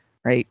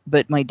 right?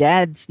 But my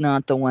dad's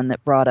not the one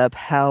that brought up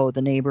how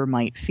the neighbor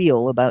might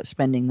feel about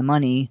spending the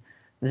money,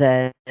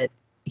 that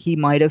he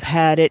might have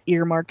had it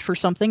earmarked for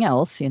something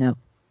else, and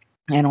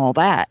all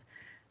that.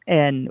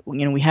 And,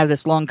 we have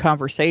this long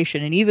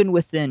conversation, and even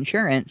with the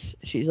insurance,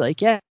 she's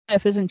like, yeah,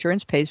 if his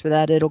insurance pays for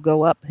that, it'll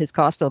go up. His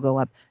cost will go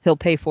up. He'll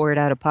pay for it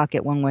out of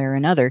pocket one way or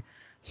another.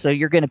 So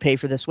you're going to pay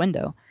for this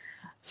window.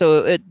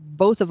 So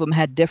both of them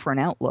had different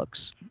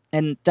outlooks.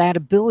 And that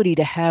ability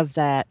to have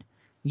that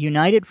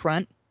united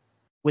front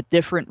with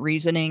different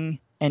reasoning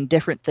and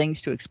different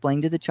things to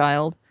explain to the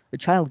child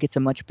gets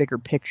a much bigger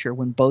picture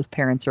when both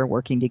parents are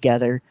working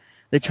together.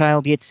 The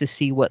child gets to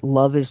see what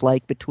love is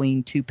like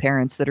between two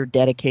parents that are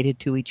dedicated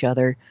to each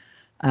other.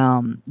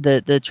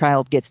 The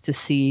child gets to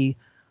see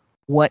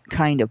what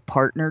kind of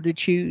partner to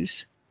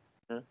choose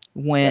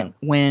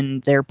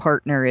when their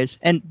partner is,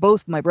 and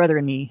both my brother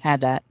and me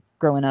had that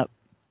growing up,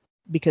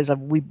 because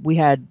we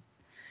had,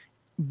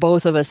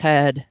 both of us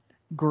had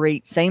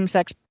great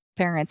same-sex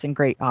parents and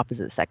great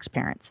opposite-sex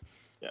parents.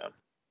 Yeah.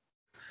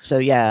 So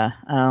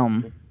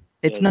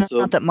it's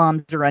not that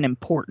moms are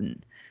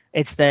unimportant.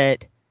 It's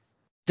that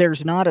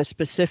there's not a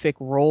specific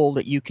role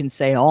that you can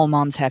say all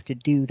moms have to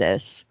do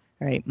this,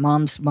 right?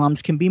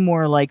 Moms can be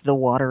more like the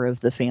water of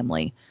the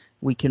family.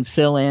 We can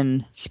fill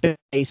in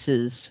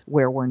spaces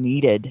where we're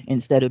needed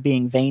instead of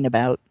being vain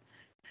about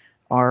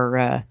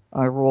our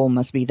role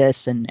must be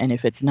this, and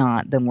if it's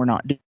not, then we're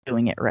not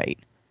doing it right.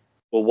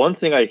 Well, one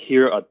thing I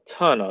hear a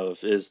ton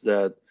of is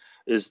the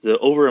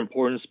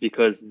overimportance,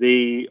 because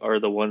they are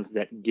the ones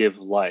that give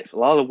life. A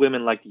lot of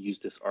women like to use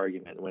this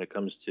argument when it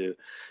comes to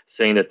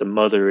saying that the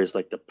mother is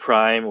like the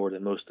prime or the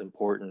most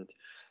important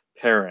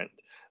parent.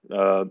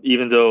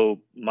 Even though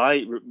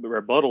my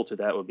rebuttal to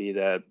that would be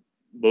that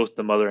both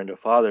the mother and the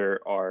father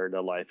are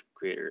the life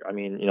creator. I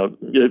mean,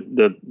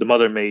 the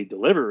mother may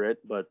deliver it,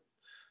 but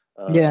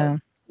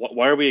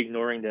why are we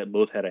ignoring that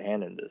both had a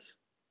hand in this?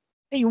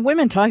 Hey,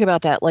 women talk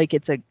about that like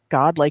it's a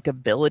godlike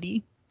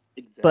ability.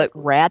 Exactly. But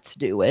rats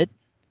do it.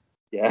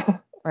 Yeah.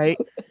 Right?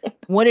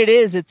 What it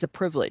is, it's a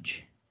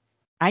privilege.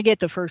 I get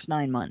the first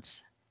 9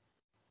 months,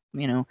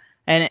 and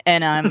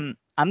I'm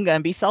going to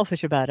be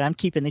selfish about it. I'm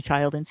keeping the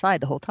child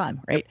inside the whole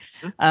time, right?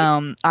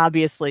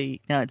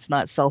 Obviously, it's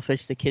not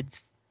selfish. The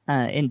kid's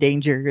in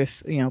danger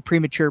if,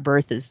 premature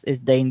birth is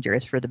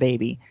dangerous for the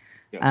baby.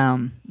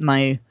 Yes.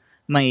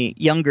 My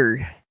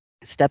younger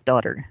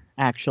stepdaughter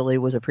actually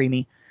was a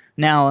preemie.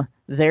 Now,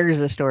 there's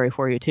a story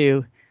for you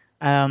too.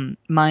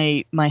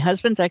 My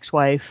husband's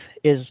ex-wife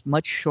is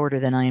much shorter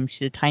than I am.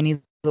 She's a tiny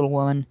little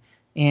woman,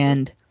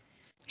 and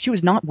she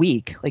was not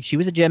weak. Like, she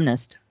was a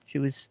gymnast. She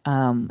was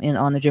on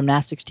the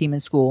gymnastics team in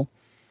school,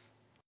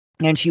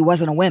 and she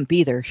wasn't a wimp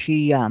either.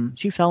 She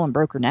fell and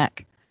broke her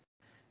neck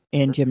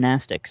in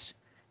gymnastics,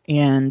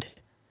 and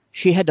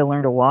she had to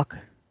learn to walk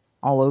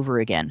all over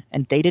again.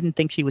 And they didn't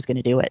think she was going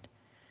to do it,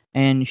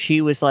 and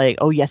she was like,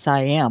 "Oh yes,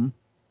 I am,"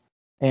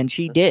 and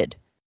she did.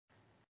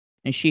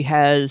 And she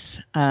has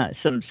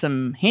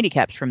some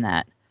handicaps from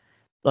that.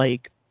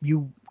 Like,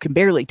 you can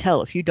barely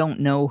tell if you don't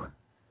know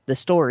the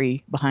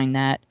story behind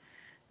that,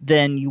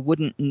 then you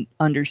wouldn't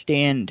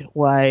understand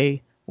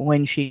why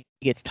when she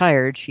gets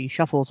tired, she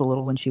shuffles a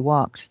little when she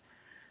walks.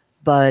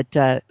 But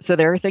so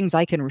there are things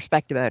I can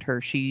respect about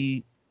her.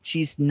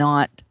 She's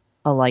not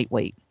a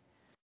lightweight,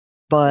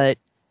 but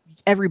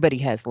everybody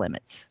has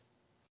limits.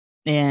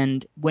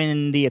 And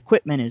when the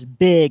equipment is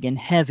big and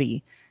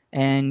heavy,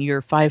 and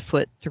you're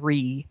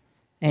 5'3"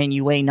 and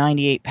you weigh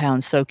 98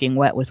 pounds soaking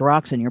wet with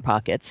rocks in your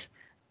pockets,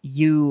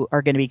 you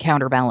are going to be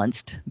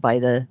counterbalanced by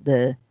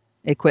the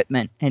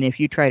equipment. And if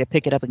you try to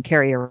pick it up and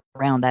carry it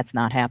around, that's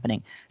not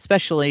happening,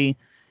 especially,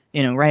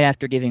 right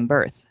after giving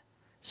birth.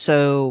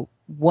 So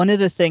one of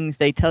the things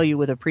they tell you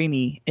with a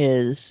preemie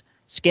is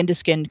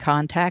skin-to-skin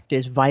contact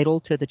is vital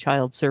to the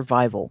child's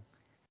survival.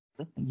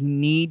 You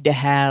need to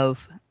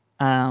have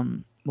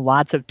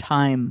lots of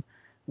time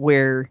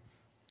where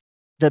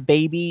the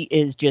baby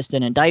is just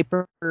in a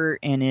diaper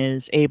and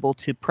is able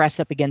to press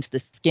up against the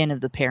skin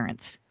of the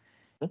parents.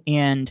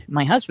 And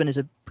my husband is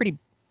a pretty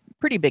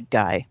big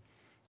guy.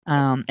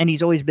 And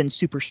he's always been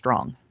super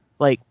strong,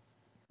 like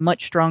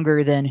much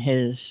stronger than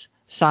his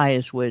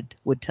size would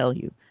tell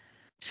you.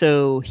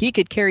 So he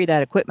could carry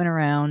that equipment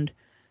around,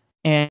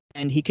 and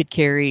he could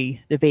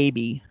carry the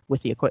baby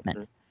with the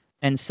equipment.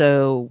 And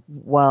so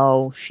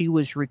while she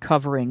was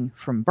recovering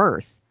from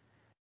birth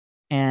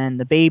and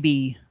the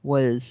baby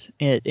was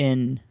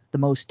in the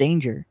most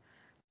danger,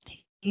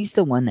 he's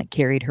the one that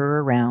carried her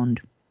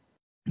around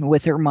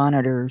with her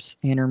monitors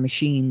and her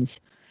machines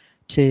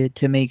to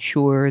make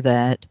sure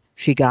that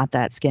she got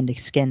that skin to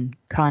skin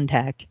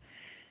contact.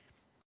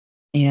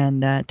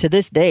 And to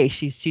this day,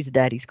 she's a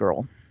daddy's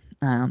girl,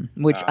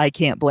 which I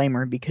can't blame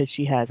her because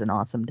she has an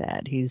awesome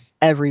dad. He's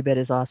every bit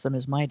as awesome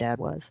as my dad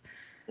was.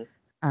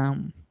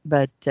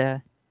 But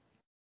so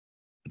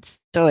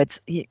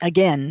it's,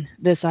 again,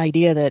 this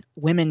idea that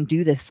women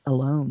do this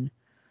alone.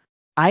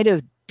 I'd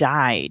have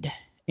died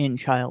in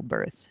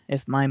childbirth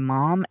if my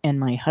mom and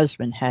my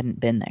husband hadn't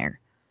been there.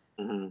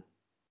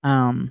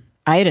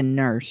 I had a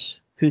nurse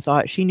who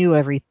thought she knew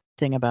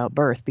everything about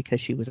birth because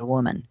she was a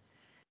woman.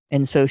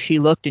 And so she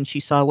looked and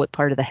she saw what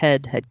part of the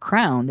head had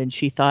crowned, and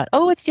she thought,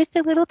 oh, it's just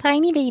a little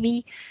tiny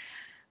baby.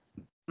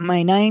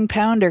 My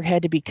 9-pounder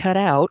had to be cut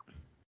out.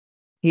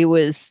 He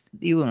was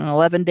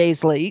 11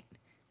 days late.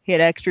 He had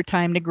extra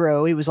time to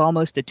grow. He was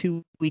almost a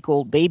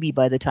 2-week-old baby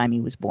by the time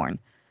he was born.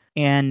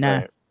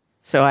 And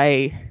so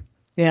I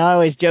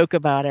always joke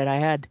about it. I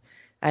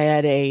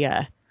had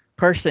a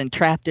person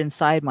trapped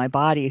inside my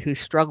body whose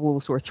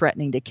struggles were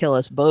threatening to kill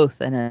us both,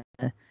 and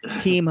a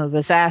team of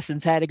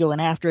assassins had to go in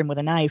after him with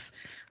a knife.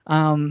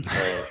 But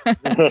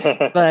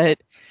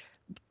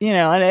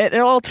and it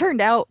all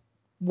turned out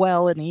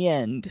well in the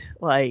end.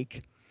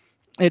 Like,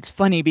 it's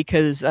funny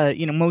because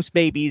most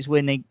babies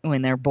when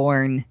they're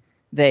born,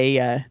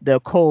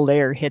 the cold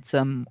air hits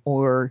them,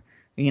 or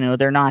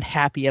they're not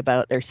happy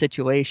about their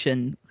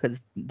situation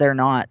because they're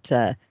not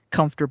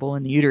comfortable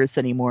in the uterus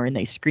anymore, and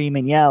they scream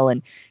and yell,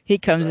 and he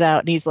comes out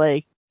and he's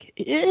like,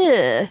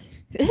 ugh,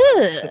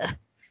 ugh,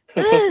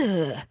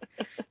 ugh.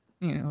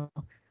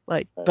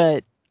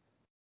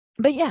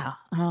 But yeah,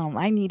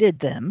 I needed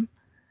them,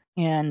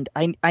 and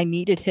I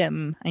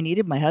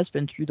needed my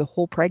husband through the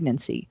whole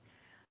pregnancy.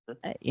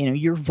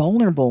 You're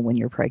vulnerable when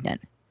you're pregnant.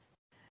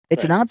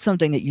 It's not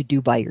something that you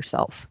do by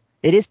yourself.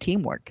 It is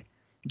teamwork.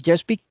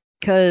 Just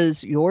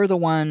because you're the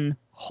one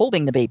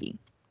holding the baby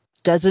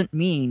doesn't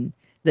mean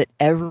that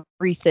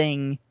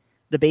everything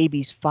the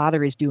baby's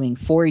father is doing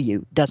for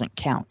you doesn't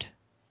count.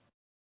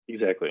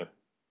 Exactly.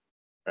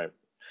 Right.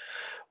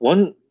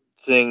 One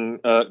thing,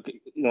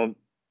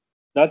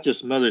 not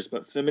just mothers,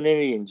 but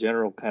femininity in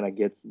general kind of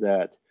gets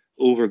that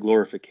over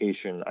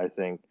glorification, I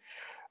think.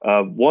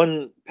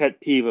 One pet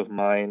peeve of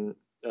mine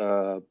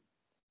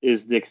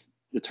is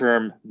the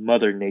term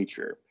Mother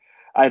Nature.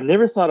 I've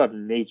never thought of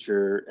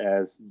nature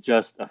as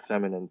just a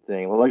feminine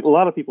thing. Well, like, a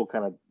lot of people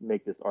kind of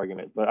make this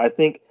argument, but I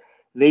think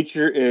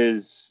nature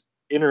is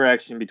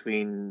interaction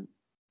between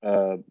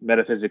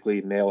metaphysically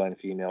male and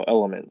female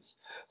elements.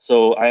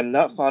 So I'm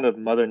not fond of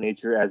Mother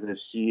Nature as if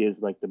she is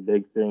like the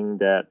big thing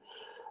that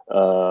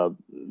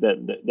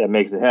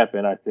makes it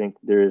happen. I think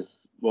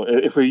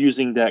if we're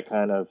using that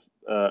kind of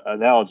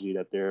analogy,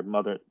 that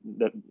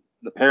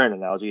the parent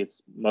analogy,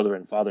 it's mother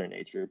and father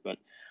nature, but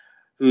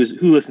who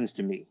listens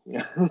to me?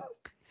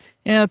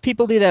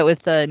 People do that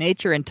with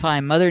nature and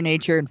time, Mother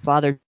Nature and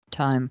Father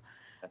Time.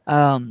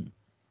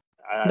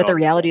 But the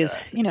reality is,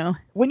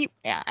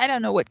 I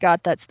don't know what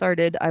got that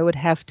started. I would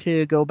have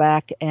to go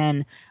back,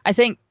 and I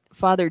think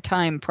Father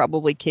Time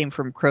probably came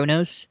from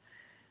Kronos.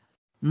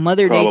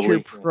 Mother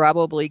Nature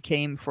probably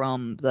came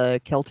from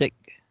the Celtic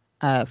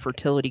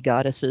fertility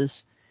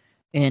goddesses.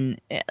 And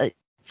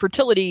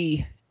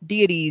fertility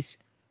deities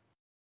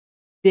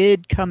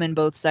did come in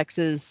both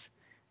sexes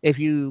if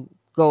you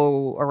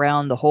go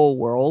around the whole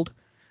world.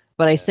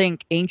 But I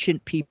think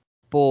ancient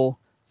people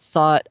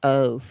thought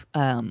of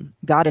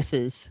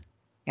goddesses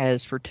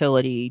as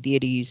fertility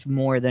deities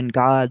more than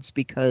gods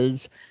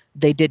because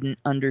they didn't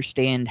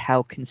understand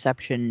how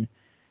conception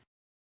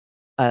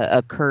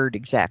occurred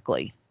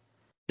exactly.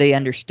 They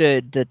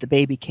understood that the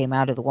baby came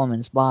out of the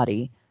woman's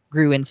body,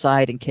 grew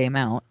inside, and came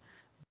out.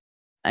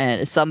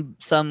 And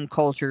some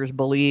cultures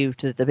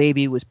believed that the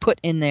baby was put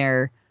in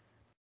there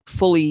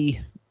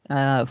fully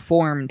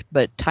formed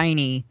but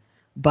tiny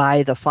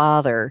by the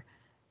father,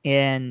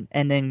 and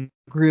then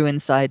grew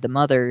inside the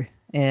mother,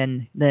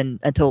 and then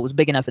until it was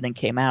big enough and then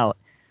came out.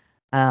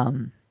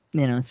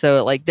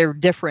 So like there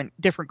different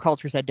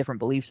cultures had different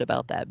beliefs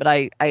about that. But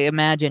I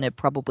imagine it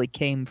probably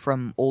came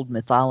from old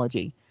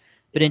mythology.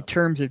 But in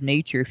terms of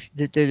nature,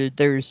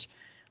 there's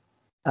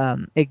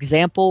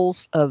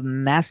examples of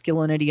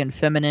masculinity and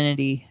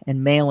femininity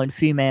and male and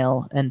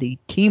female and the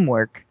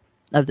teamwork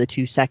of the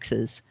two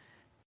sexes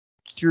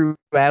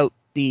throughout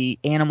the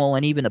animal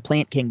and even the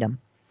plant kingdom.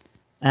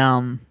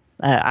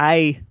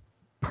 I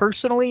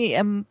personally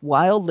am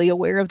wildly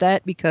aware of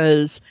that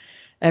because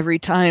every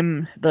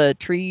time the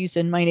trees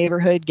in my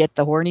neighborhood get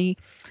the horny,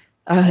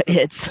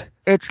 it's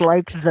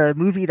like the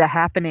movie The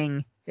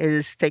Happening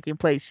is taking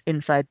place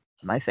inside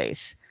my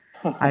face.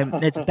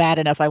 It's bad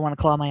enough I want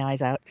to claw my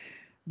eyes out,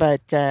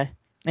 but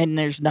and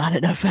there's not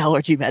enough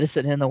allergy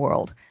medicine in the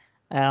world.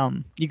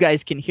 You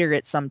guys can hear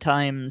it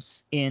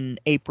sometimes in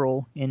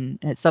April,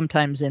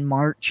 sometimes in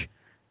March.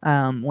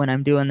 When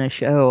I'm doing the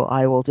show,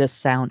 I will just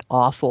sound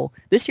awful.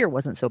 This year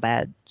wasn't so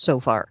bad so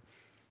far,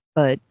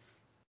 but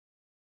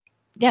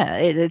yeah,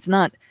 it's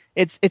not.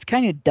 It's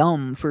kind of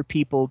dumb for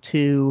people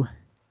to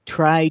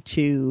try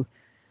to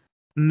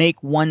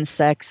make one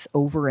sex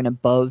over and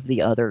above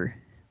the other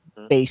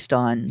based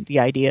on the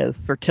idea of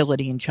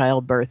fertility and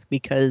childbirth,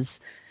 because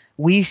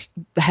we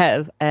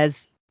have,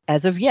 as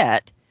of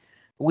yet,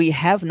 we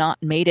have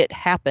not made it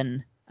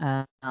happen,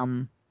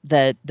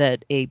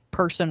 that a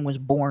person was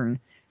born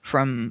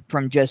from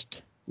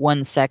just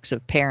one sex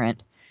of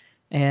parent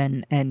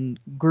and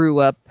grew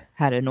up,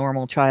 had a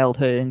normal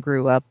childhood, and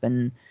grew up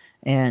and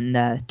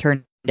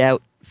turned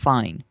out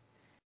fine.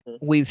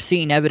 We've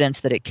seen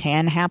evidence that it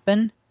can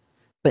happen,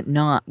 but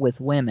not with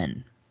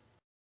women.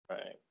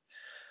 Right.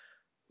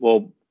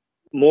 Well,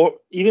 more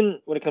even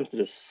when it comes to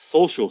the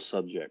social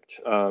subject,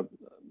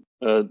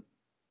 in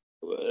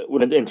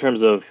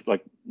terms of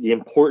like the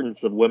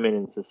importance of women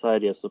in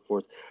society and so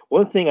forth,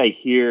 one thing I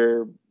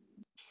hear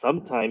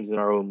sometimes in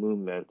our own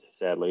movement,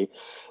 sadly,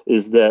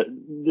 is that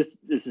this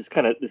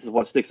is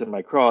what sticks in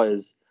my craw,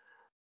 is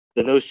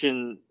the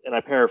notion, and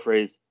I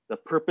paraphrase, the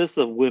purpose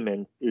of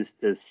women is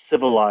to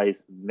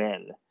civilize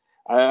men.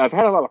 I've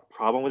had a lot of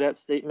problem with that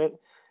statement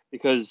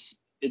because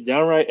it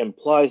downright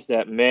implies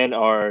that men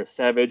are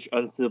savage,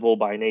 uncivil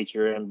by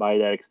nature, and by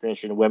that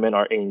extension, women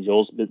are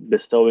angels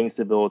bestowing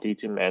civility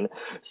to men.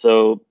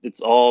 So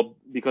it's all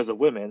because of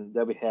women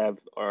that we have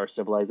our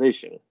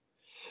civilization.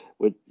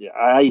 Which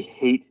I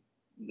hate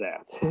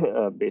that,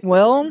 basically.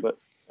 Well, but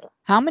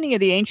how many of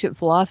the ancient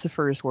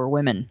philosophers were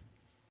women?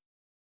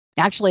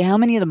 Actually, how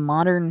many of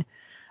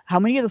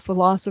the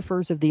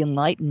philosophers of the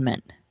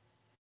Enlightenment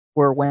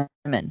were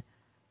women?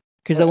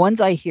 Because the ones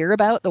I hear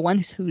about, the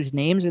ones whose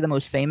names are the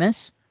most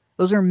famous,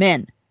 those are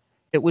men.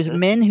 It was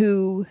men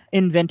who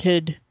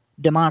invented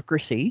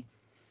democracy.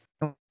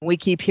 We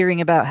keep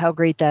hearing about how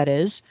great that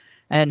is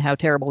and how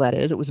terrible that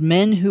is. It was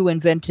men who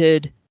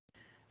invented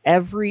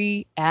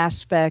every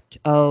aspect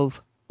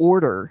of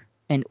order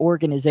and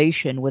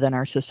organization within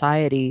our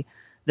society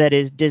that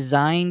is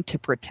designed to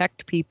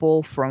protect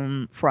people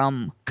from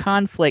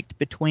conflict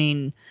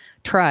between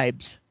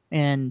tribes.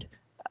 And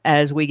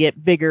as we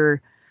get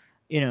bigger,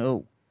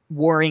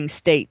 warring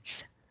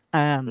states,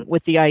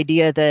 with the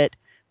idea that,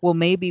 well,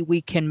 maybe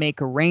we can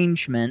make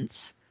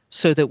arrangements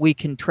so that we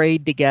can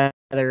trade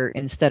together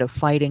instead of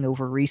fighting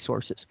over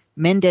resources.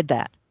 Men did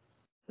that.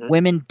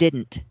 Women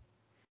didn't.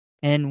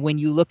 And when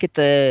you look at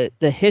the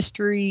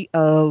history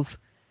of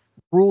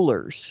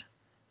rulers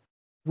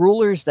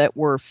that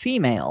were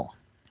female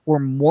were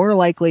more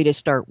likely to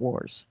start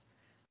wars.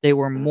 They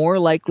were more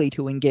likely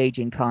to engage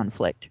in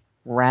conflict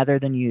rather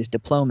than use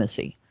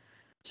diplomacy.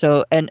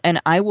 So, and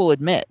I will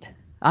admit,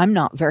 I'm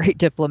not very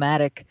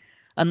diplomatic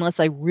unless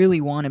I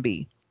really want to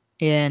be.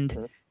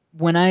 And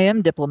when I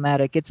am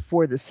diplomatic, it's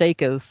for the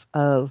sake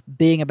of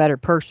being a better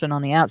person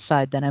on the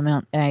outside than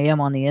I am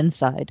on the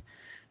inside.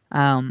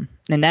 And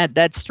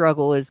that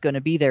struggle is going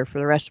to be there for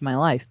the rest of my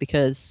life,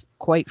 because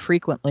quite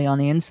frequently on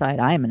the inside,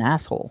 I am an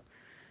asshole.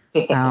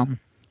 And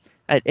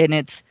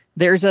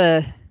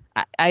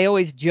I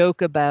always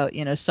joke about,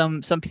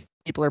 some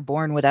people are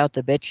born without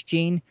the bitch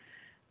gene.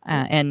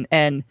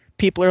 And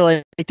people are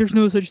like, there's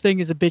no such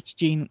thing as a bitch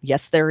gene.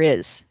 Yes, there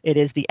is. It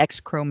is the X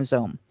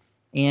chromosome.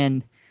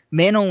 And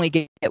men only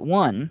get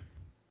one.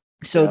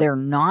 So they're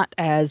not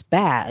as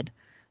bad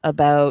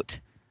about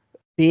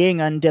being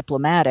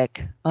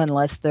undiplomatic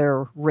unless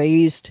they're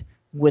raised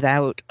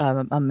without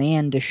a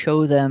man to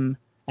show them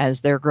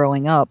as they're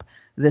growing up,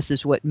 this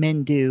is what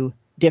men do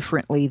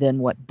differently than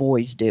what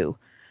boys do.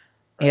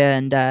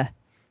 And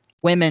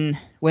women,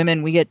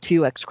 we get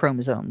two X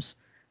chromosomes,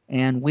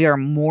 and we are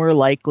more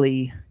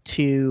likely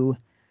to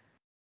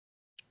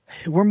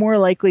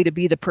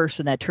be the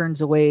person that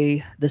turns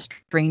away the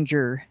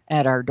stranger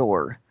at our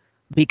door,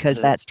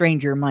 because that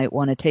stranger might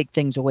want to take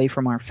things away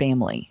from our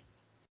family.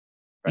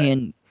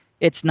 And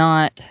it's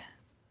not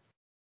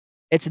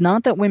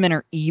that women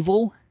are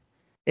evil.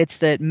 It's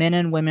that men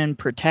and women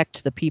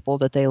protect the people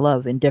that they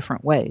love in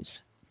different ways.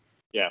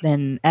 Yeah.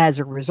 And as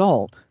a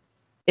result,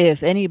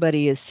 if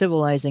anybody is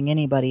civilizing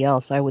anybody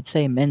else, I would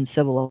say men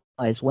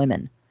civilize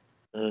women.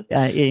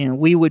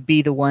 We would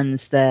be the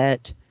ones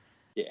that,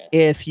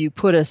 if you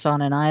put us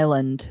on an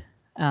island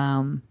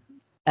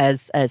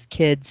as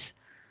kids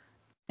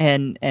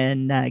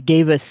and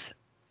gave us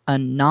a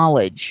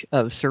knowledge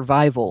of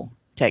survival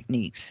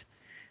techniques,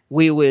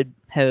 we would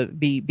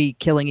be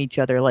killing each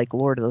other like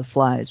Lord of the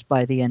Flies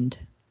by the end,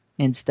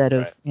 instead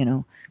of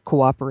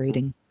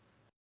cooperating.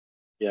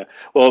 Yeah.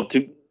 Well,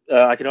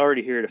 I can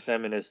already hear the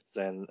feminists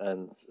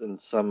and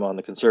some on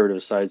the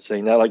conservative side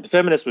saying that. Like, the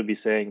feminists would be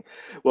saying,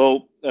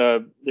 well,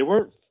 they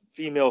weren't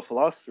female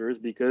philosophers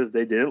because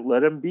they didn't let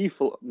them be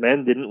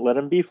men didn't let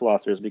them be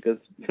philosophers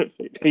because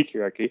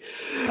patriarchy.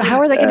 But how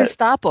are they going to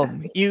stop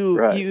them?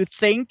 You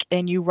think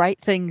and you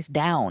write things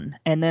down,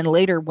 and then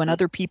later when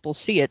other people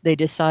see it, they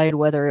decide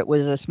whether it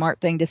was a smart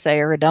thing to say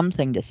or a dumb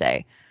thing to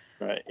say.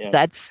 Right. Yeah.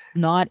 That's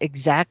not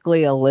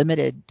exactly a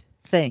limited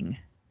thing.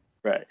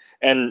 Right.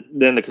 And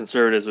then the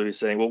conservatives will be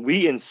saying, well,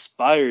 we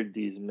inspired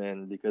these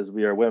men because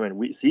we are women.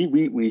 We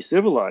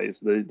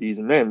civilized these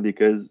men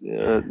because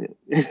I,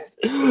 it's just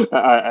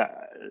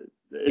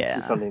Yeah.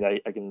 something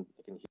that I can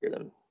hear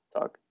them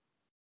talk.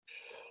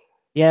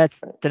 Yeah, it's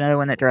Right. another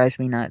one that drives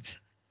me nuts.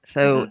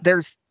 So Hmm.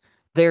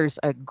 there's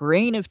a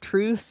grain of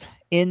truth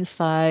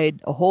inside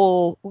a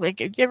whole,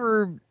 like, you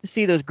ever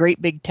see those great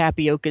big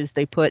tapiocas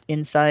they put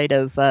inside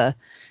of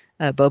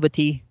boba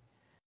tea?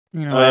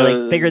 You know,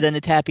 like bigger Uh, than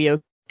the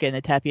tapioca and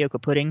the tapioca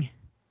pudding.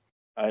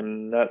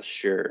 I'm not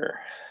sure.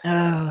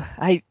 Oh,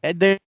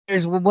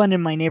 there's one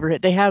in my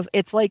neighborhood. They have,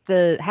 it's like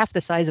the half the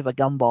size of a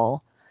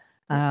gumball.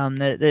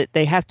 That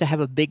they have to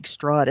have a big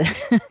straw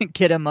to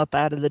get them up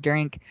out of the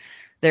drink.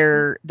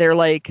 They're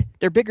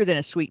bigger than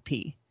a sweet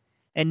pea.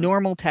 And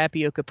normal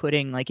tapioca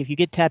pudding, like if you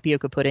get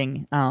tapioca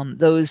pudding,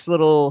 those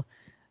little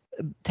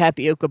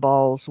tapioca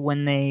balls,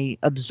 when they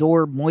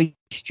absorb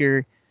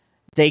moisture,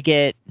 they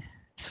get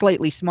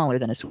slightly smaller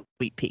than a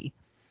sweet pea.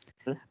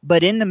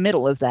 But in the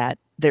middle of that,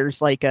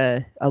 there's like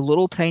a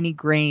little tiny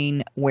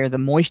grain where the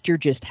moisture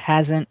just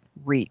hasn't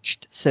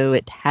reached. So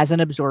it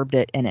hasn't absorbed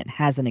it and it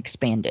hasn't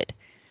expanded.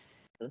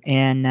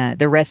 And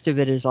the rest of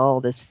it is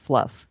all this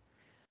fluff.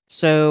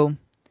 So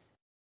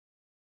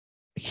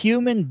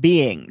human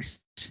beings,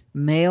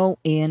 male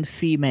and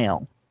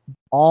female,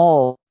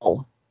 all,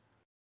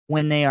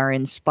 when they are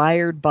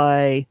inspired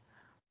by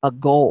a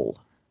goal,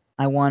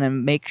 I want to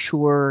make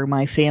sure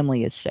my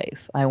family is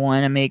safe. I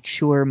want to make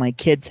sure my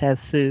kids have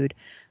food.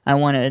 I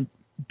want to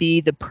be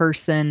the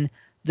person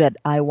that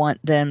I want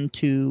them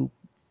to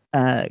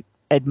uh,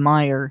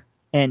 admire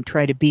and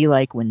try to be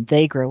like when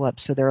they grow up,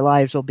 so their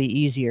lives will be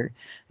easier.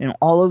 And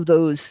all of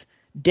those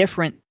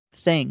different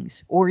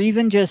things, or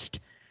even just,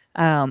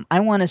 I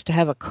want us to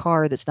have a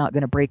car that's not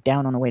going to break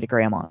down on the way to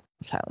grandma's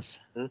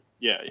house. Yeah.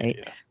 Yeah. Right?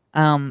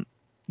 Yeah.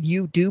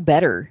 You do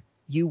better.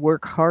 You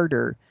work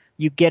harder.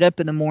 You get up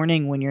in the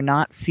morning when you're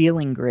not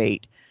feeling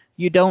great.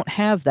 You don't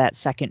have that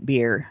second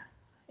beer,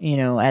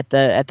 at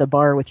the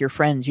bar with your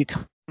friends. You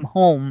come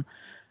home.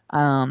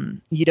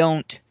 You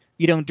don't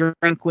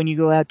drink when you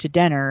go out to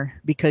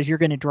dinner because you're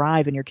going to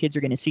drive and your kids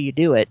are going to see you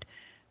do it.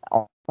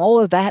 All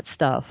of that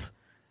stuff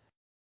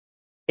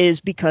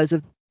is because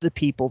of the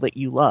people that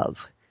you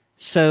love.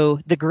 So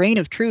the grain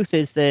of truth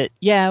is that,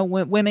 yeah,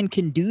 women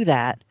can do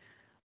that,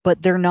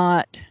 but they're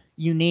not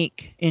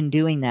unique in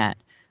doing that.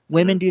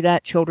 Women do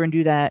that, children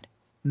do that,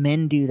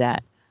 men do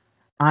that.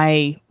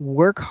 I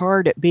work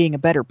hard at being a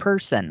better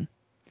person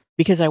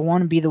because I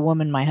want to be the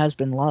woman my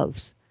husband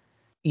loves.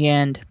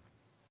 And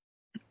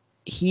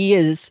he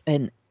is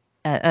an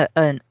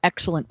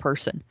excellent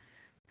person.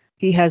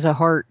 He has a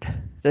heart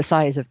the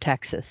size of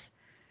Texas.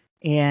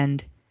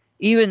 And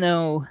even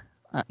though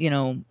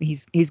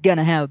he's going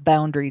to have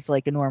boundaries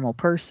like a normal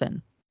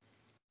person,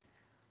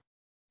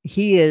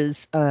 he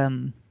is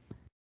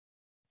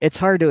it's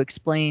hard to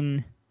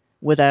explain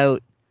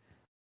without,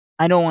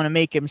 I don't want to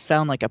make him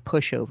sound like a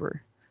pushover,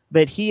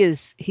 but he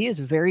is a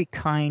very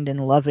kind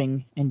and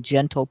loving and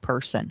gentle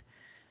person.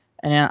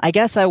 And I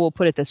guess I will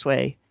put it this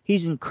way.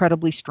 He's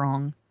incredibly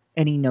strong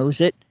and he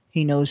knows it.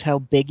 He knows how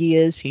big he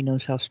is. He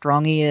knows how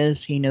strong he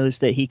is. He knows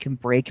that he can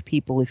break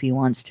people if he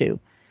wants to.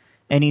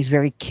 And he's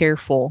very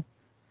careful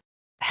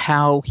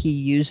how he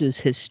uses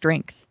his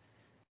strength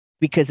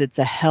because it's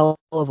a hell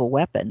of a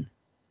weapon.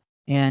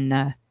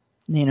 And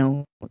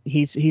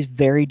he's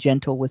very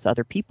gentle with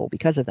other people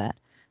because of that.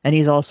 And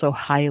he's also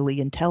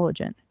highly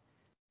intelligent,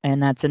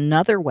 and that's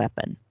another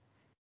weapon.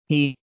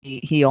 He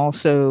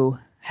also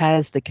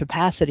has the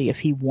capacity, if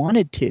he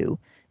wanted to,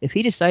 if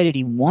he decided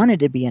he wanted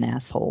to be an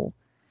asshole,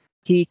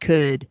 he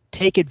could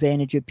take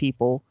advantage of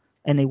people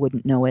and they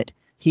wouldn't know it.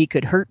 He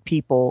could hurt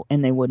people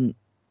and they wouldn't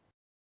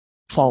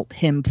fault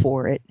him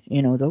for it,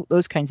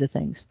 those kinds of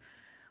things.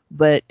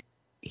 But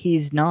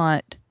he's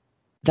not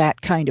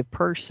that kind of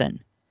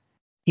person.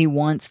 He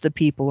wants the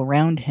people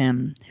around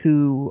him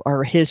who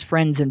are his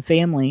friends and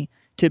family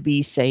to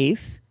be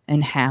safe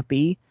and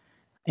happy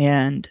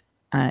and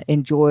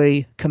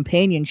enjoy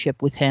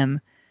companionship with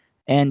him,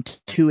 and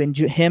to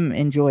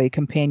enjoy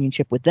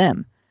companionship with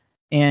them.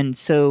 And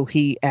so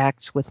he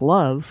acts with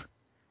love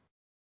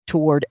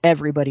toward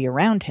everybody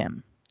around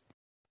him.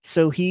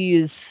 So he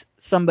is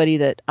somebody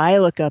that I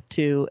look up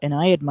to and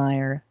I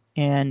admire,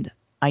 and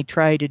I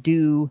try to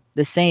do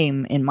the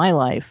same in my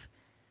life.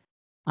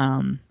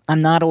 I'm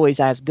not always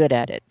as good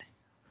at it.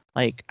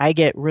 Like, I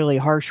get really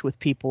harsh with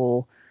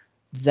people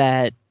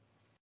that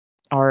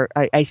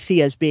I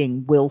see as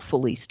being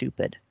willfully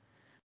stupid.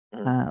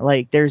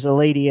 Like, there's a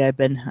lady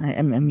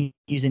I'm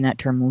using that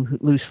term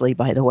loosely,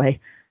 by the way.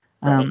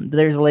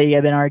 There's a lady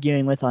I've been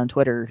arguing with on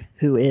Twitter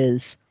who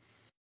is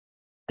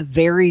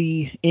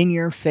very in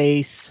your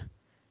face.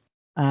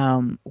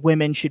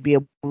 Women should be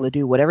able to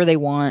do whatever they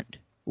want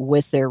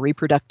with their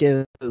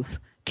reproductive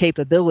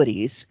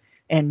capabilities,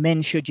 and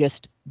men should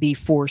just be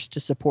forced to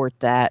support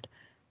that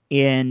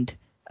and,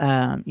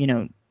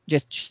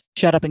 just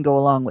shut up and go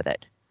along with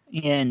it.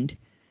 And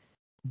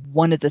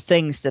one of the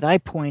things that I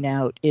point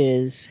out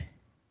is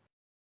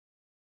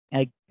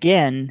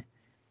Again,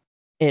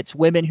 it's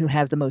women who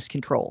have the most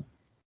control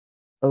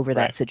over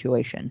that Right.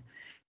 situation.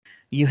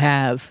 You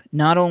have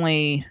not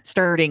only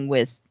starting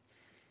with,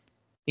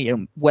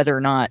 whether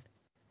or not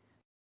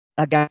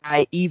a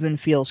guy even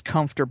feels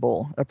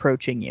comfortable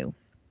approaching you.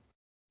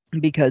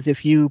 Because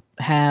if you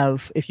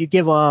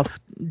give off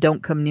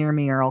 "don't come near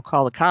me or I'll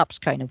call the cops"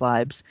 kind of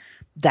vibes,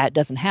 that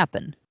doesn't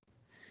happen,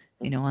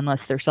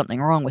 unless there's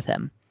something wrong with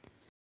him.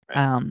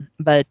 Right.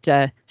 But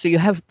so you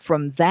have,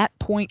 from that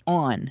point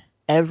on,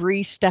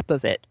 every step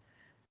of it,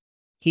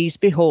 he's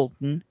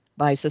beholden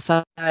by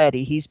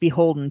society. He's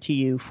beholden to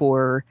you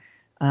for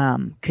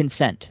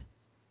consent.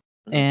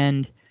 Mhm.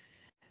 And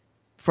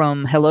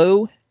from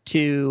hello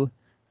to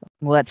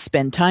let's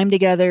spend time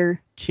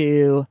together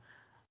to,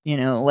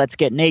 let's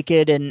get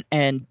naked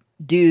and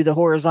do the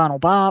horizontal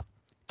bop,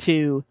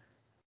 to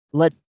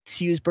let's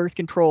use birth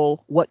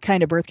control. What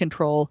kind of birth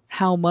control?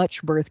 How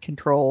much birth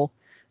control?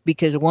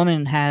 Because a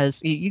woman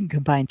you can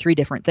combine 3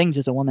 different things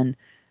as a woman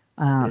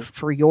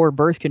for your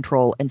birth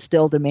control and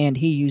still demand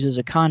he uses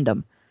a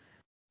condom.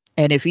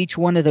 And if each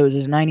one of those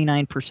is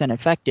 99%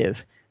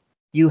 effective,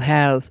 you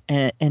have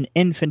an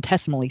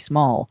infinitesimally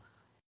small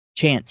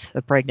chance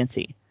of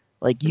pregnancy.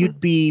 Like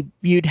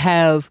you'd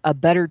have a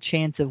better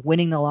chance of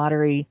winning the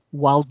lottery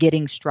while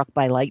getting struck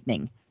by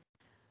lightning,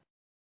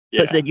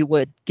 but than you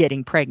would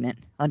getting pregnant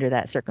under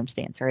that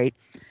circumstance, right?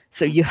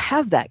 So you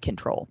have that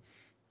control.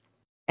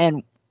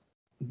 And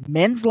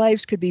men's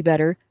lives could be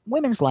better,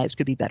 women's lives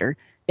could be better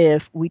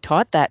if we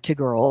taught that to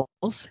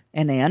girls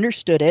and they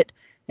understood it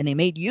and they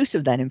made use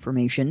of that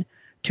information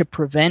to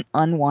prevent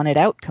unwanted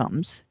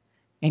outcomes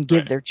and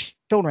give their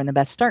children the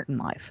best start in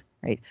life,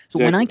 right? So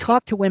when I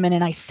talk to women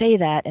and I say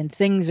that, and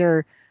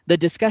the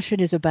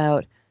discussion is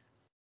about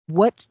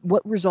what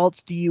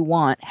results do you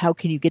want? How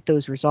can you get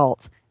those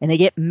results? And they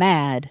get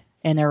mad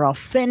and they're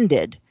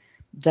offended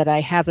that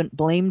I haven't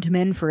blamed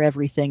men for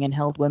everything and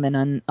held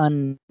women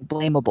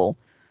unblameable.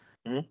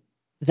 Mm-hmm.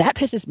 That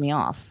pisses me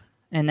off.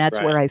 And that's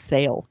where I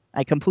fail.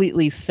 I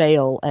completely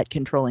fail at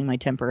controlling my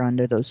temper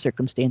under those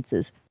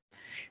circumstances.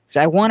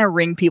 I want to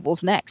wring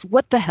people's necks.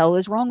 What the hell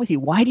is wrong with you?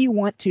 Why do you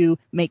want to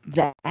make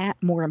that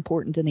more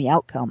important than the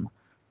outcome?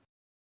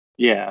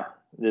 Yeah,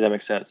 that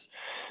makes sense.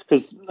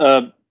 Because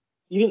I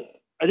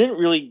didn't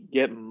really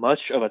get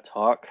much of a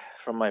talk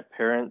from my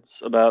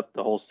parents about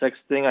the whole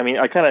sex thing. I mean,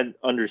 I kind of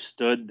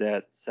understood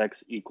that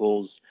sex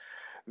equals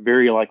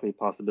very likely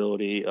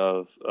possibility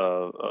of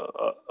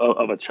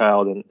a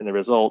child in the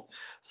result.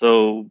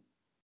 So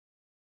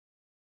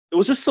it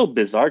was just so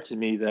bizarre to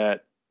me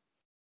that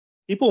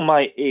people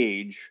my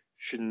age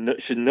should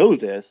know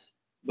this,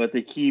 but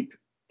they keep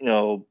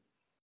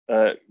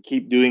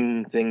keep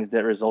doing things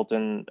that result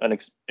in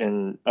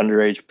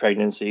underage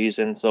pregnancies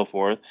and so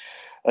forth.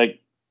 Like,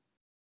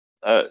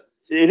 uh,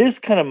 it was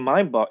kind of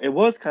mind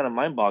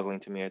boggling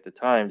to me at the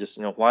time. Just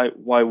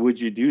why would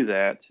you do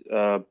that?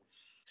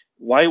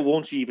 Why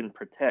won't you even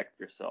protect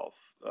yourself?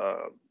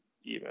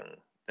 Even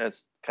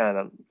that's kind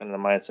of the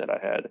mindset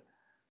I had.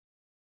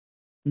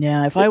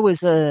 Yeah, if I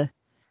was a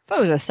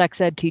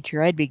sex ed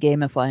teacher, I'd be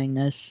gamifying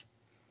this.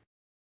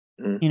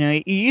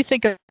 Mm. You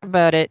think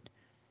about it.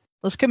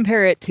 Let's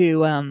compare it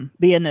to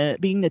being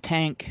the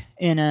tank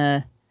in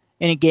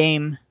a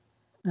game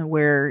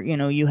where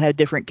you have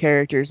different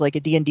characters, like a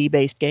D&D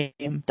based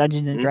game,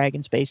 Dungeons and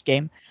Dragons based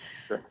game.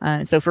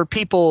 Sure. So for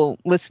people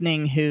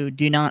listening who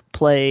do not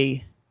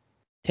play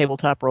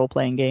tabletop role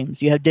playing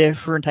games, you have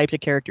different types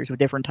of characters with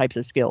different types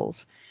of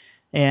skills,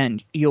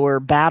 and your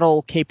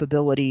battle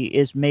capability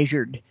is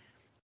measured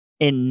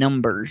in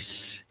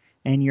numbers,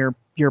 and your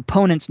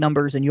opponent's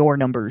numbers and your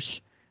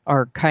numbers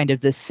are kind of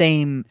the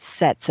same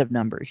sets of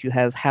numbers. You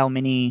have how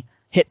many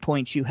hit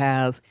points you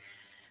have,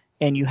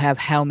 and you have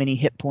how many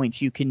hit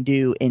points you can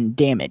do in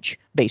damage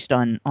based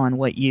on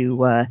what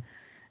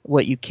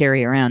you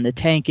carry around. The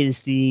tank is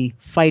the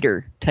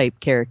fighter type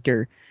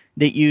character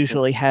that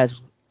usually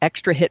has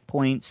extra hit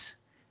points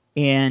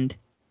and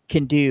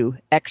can do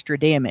extra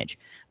damage.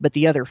 But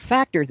the other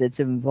factor that's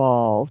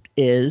involved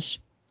is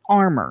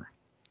armor.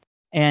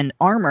 And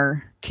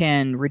armor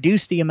can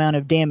reduce the amount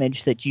of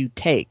damage that you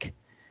take,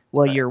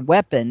 while your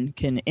weapon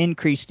can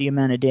increase the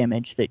amount of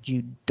damage that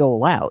you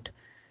dole out.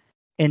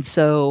 And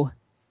so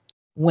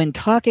when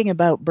talking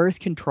about birth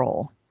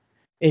control,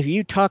 if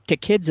you talk to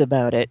kids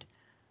about it,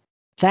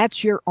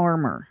 that's your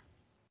armor.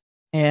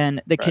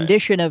 And the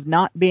condition of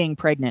not being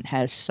pregnant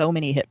has so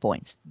many hit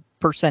points,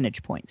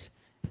 percentage points.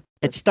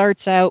 It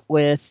starts out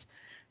with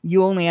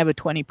you only have a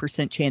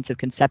 20% chance of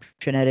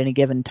conception at any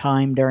given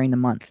time during the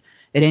month.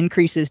 It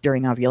increases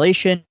during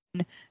ovulation.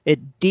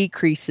 It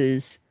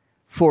decreases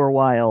for a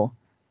while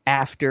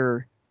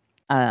after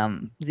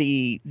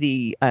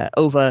the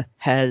ova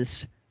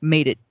has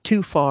made it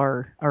too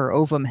far, or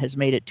ovum has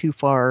made it too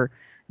far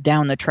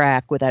down the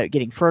track without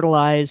getting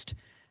fertilized.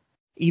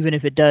 Even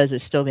if it does,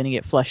 it's still going to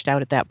get flushed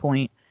out at that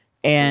point.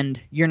 And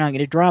you're not going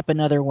to drop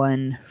another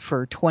one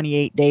for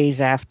 28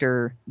 days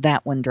after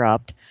that one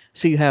dropped.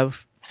 So you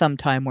have some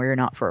time where you're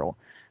not fertile.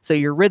 So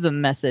your rhythm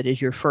method is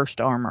your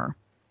first armor.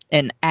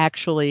 and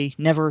actually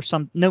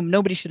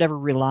nobody should ever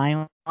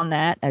rely on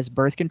that as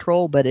birth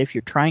control. But if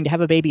you're trying to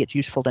have a baby, it's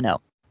useful to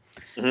know.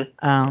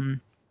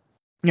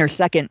 Your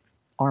second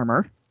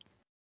armor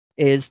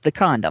is the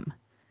condom.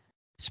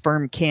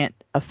 Sperm can't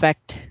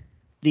affect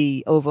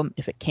the ovum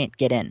if it can't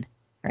get in,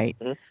 right?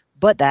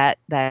 But that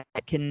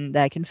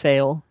can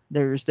fail.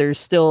 There's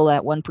still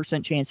that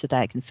 1% chance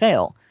that can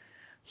fail.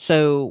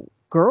 So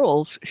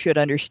girls should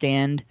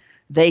understand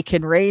they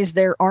can raise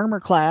their armor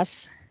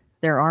class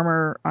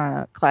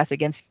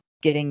against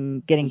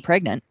getting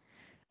pregnant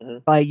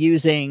by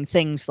using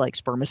things like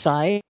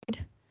spermicide,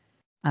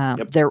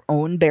 their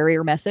own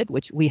barrier method,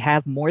 which we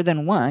have more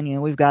than one. You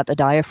know, we've got the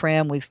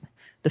diaphragm.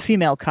 The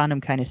female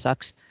condom kind of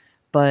sucks,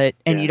 but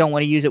you don't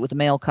want to use it with the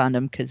male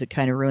condom because it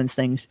kind of ruins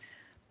things.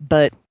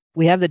 But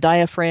we have the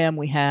diaphragm.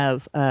 We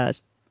have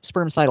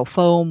spermicidal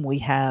foam. We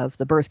have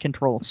the birth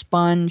control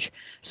sponge.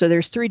 So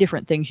there's 3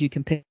 different things you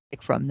can pick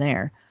from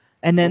there.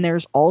 And then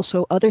there's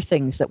also other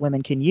things that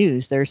women can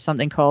use. There's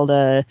something called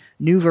a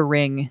Nuva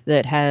ring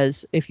that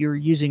has, if you're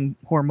using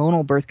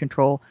hormonal birth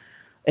control,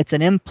 it's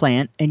an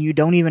implant, and you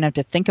don't even have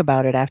to think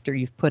about it after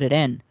you've put it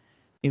in.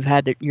 You've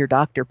had your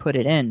doctor put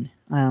it in.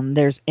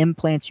 There's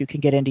implants you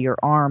can get into your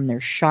arm.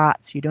 There's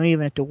shots. You don't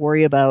even have to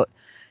worry about,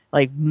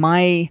 like,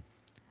 my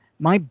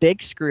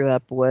big screw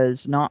up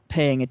was not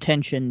paying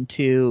attention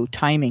to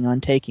timing on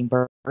taking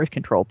birth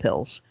control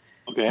pills.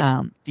 Okay.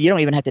 You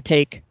don't even have to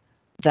take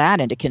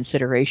that into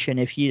consideration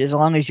as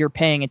long as you're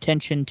paying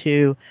attention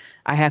to,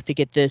 I have to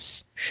get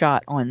this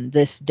shot on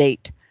this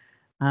date,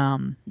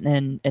 and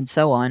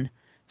so on.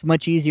 It's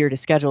much easier to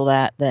schedule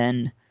that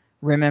than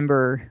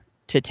remember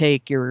to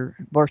take your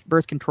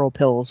birth control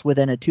pills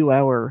within a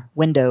 2-hour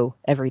window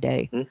every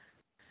day.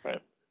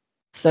 Right.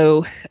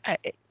 So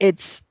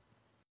it's,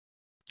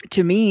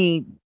 to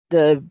me,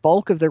 the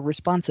bulk of the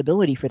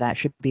responsibility for that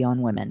should be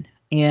on women,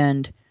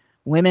 and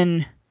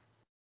women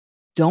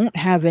don't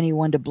have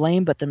anyone to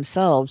blame but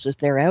themselves if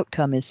their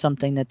outcome is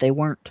something that they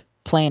weren't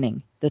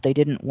planning, that they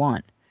didn't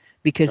want,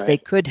 because they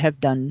could have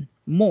done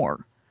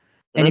more.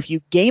 And if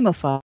you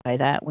gamify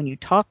that, when you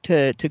talk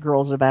to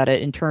girls about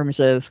it in terms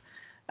of,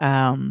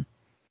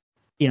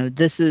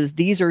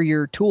 these are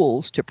your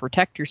tools to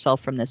protect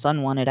yourself from this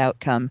unwanted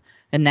outcome.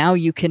 And now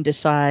you can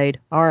decide,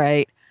 all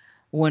right,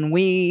 when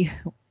we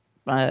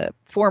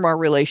form our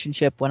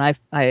relationship, when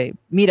I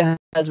meet a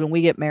husband,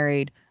 we get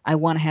married, I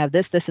want to have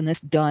this, and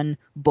this done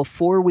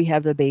before we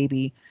have the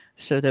baby,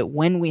 so that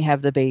when we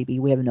have the baby,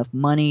 we have enough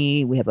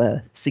money, we have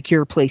a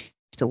secure place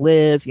to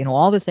live,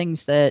 all the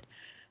things that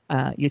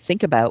you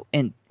think about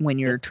and when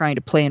you're trying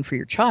to plan for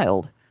your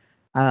child,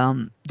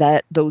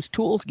 that those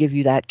tools give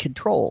you that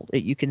control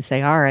that you can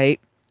say, all right,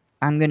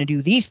 I'm going to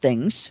do these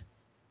things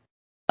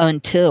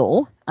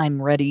until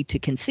I'm ready to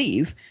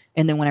conceive.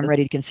 And then when I'm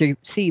ready to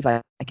conceive,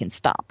 I can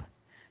stop.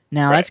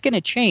 Now that's going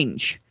to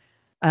change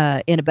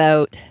in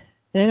about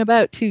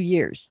 2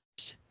 years.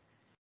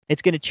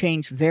 It's going to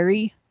change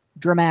very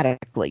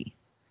dramatically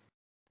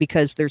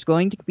because there's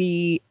going to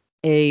be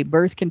a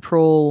birth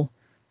control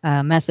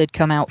method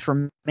come out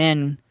for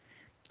men.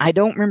 I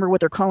don't remember what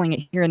they're calling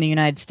it here in the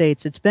United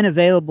States. It's been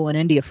available in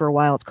India for a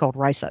while. It's called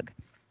Rysug.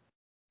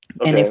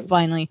 Okay. And they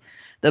finally,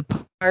 the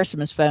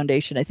Parsimus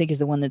Foundation, I think, is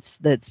the one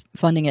that's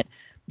funding it.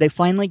 They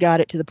finally got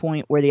it to the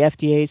point where the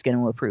FDA is going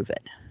to approve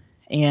it.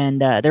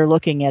 And they're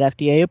looking at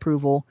FDA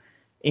approval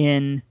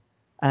in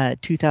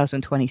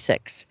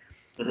 2026.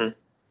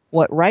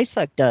 What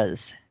Rysug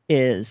does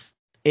is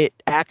it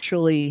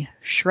actually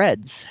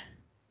shreds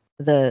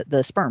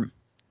the sperm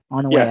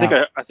on the way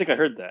out. I think I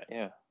heard that.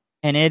 Yeah.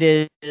 And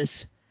it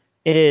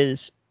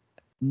is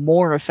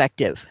more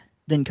effective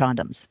than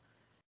condoms.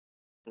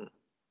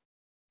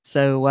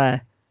 So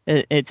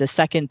it's a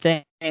second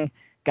thing.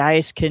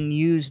 Guys can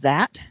use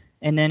that,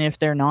 and then if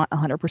they're not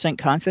 100%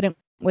 confident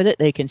with it,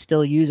 they can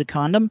still use a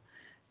condom,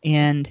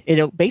 and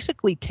it'll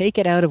basically take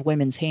it out of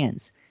women's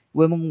hands.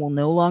 Women will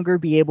no longer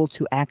be able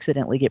to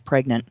accidentally get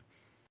pregnant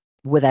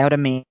without a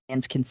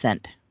man's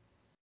consent.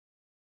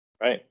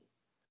 Right.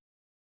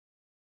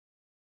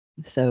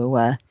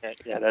 So,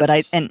 that's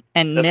men,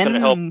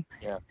 help.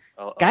 Yeah,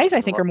 guys,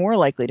 I think are more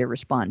likely to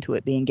respond to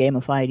it being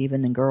gamified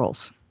even than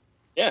girls.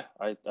 Yeah,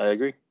 I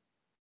agree.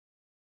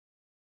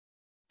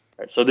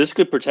 Right, so this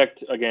could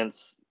protect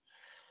against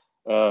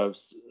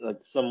like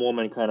some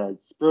woman kind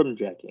of sperm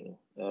jacking.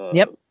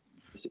 Yep.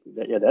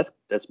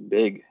 That's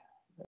big.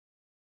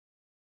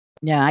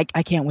 Yeah,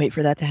 I can't wait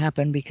for that to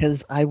happen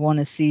because I want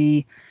to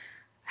see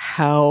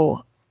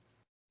how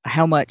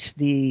much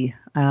the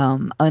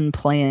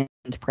unplanned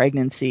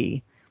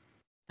pregnancy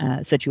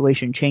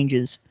situation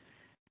changes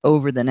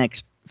over the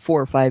next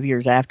 4 or 5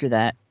 years after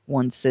that,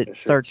 once it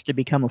starts to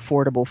become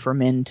affordable for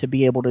men to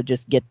be able to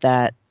just get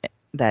that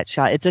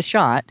shot. It's a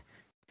shot,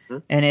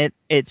 and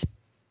it's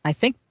I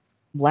think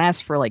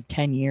lasts for like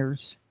 10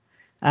 years.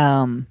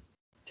 10?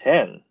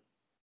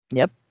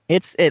 Yep.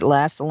 It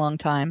lasts a long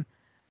time.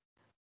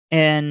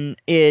 And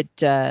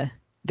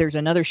there's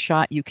another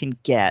shot you can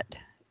get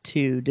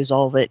to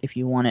dissolve it if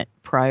you want it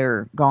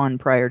prior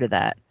to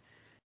that.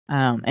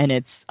 and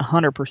it's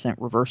 100%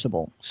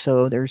 reversible.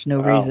 So there's no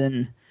Wow.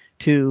 reason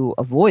to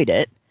avoid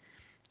it.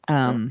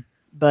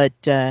 But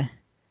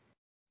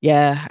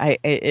yeah,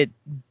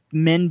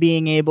 men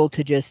being able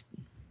to just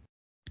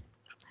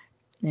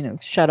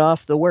shut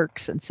off the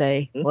works and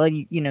say, well,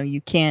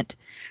 you can't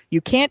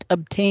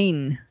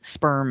obtain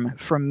sperm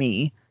from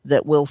me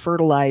that will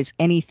fertilize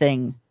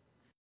anything.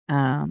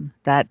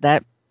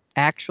 That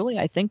actually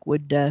I think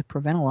would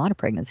prevent a lot of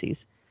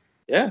pregnancies.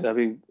 Yeah, that'd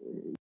be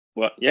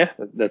well. Yeah,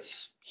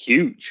 that's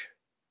huge.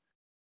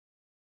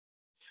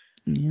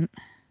 Yeah.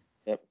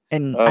 Yep.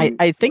 And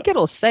I think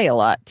it'll say a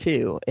lot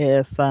too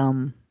if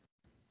all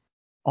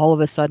of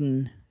a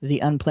sudden the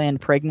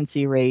unplanned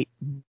pregnancy rate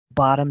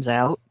bottoms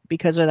out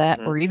because of that,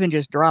 or even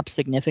just drops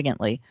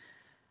significantly.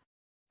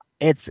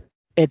 It's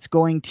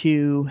going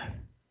to,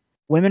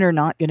 women are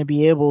not going to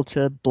be able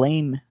to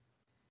blame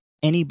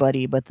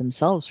anybody but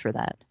themselves for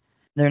that.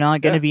 They're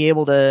not going to be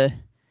able to,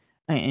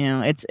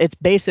 it's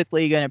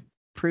basically going to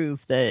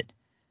prove that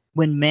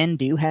when men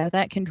do have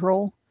that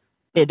control,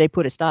 they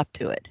put a stop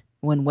to it.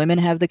 When women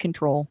have the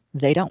control,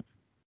 they don't.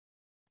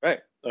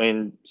 Right. I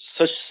mean,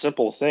 such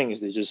simple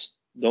things they just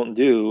don't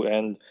do,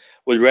 and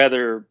would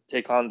rather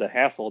take on the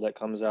hassle that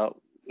comes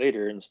out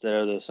later instead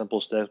of the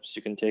simple steps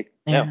you can take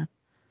now.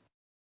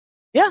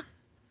 Yeah.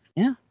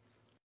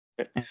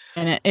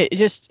 And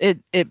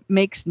it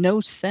makes no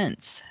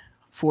sense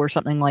for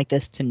something like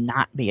this to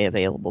not be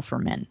available for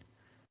men.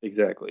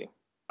 Exactly.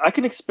 I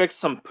can expect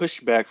some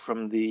pushback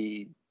from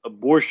the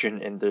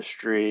abortion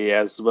industry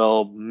as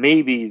well,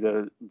 maybe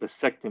the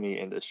vasectomy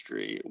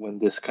industry when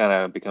this kind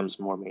of becomes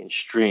more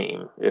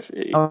mainstream.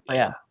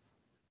 Yeah.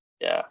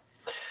 Yeah.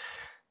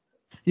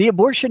 The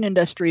abortion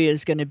industry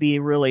is going to be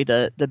really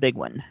the big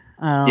one.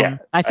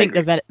 I think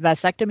the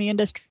vasectomy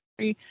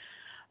industry,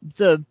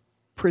 the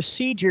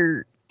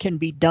procedure can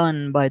be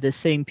done by the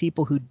same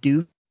people who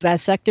do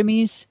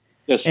vasectomies.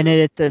 And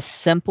it's a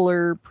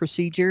simpler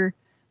procedure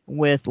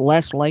with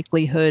less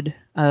likelihood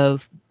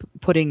of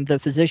putting the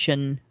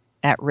physician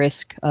at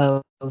risk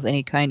of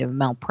any kind of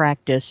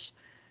malpractice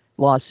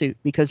lawsuit,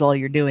 because all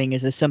you're doing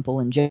is a simple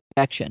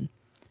injection.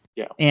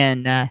 Yeah.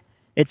 And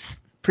it's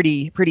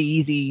pretty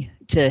easy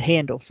to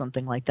handle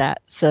something like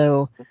that.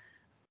 So,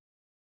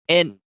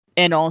 and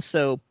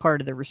also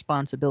part of the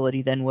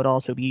responsibility then would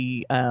also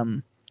be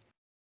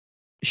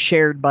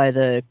shared by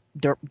the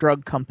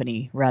drug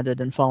company rather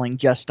than falling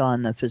just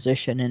on the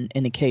physician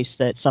in the case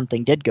that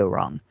something did go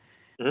wrong.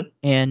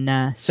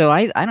 And so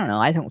I don't know.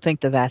 I don't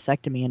think the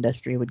vasectomy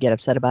industry would get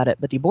upset about it,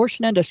 but the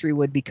abortion industry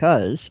would,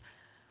 because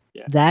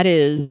that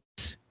is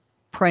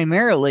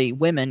primarily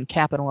women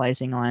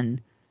capitalizing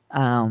on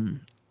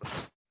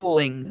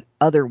fooling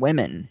other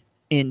women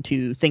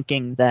into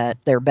thinking that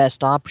their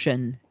best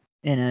option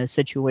in a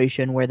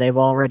situation where they've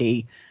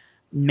already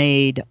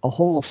made a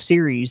whole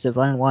series of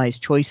unwise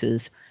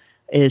choices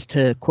is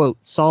to, quote,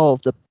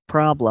 solve the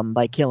problem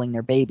by killing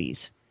their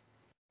babies.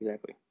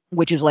 Exactly.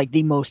 Which is like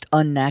the most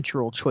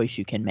unnatural choice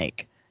you can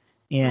make.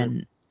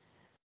 And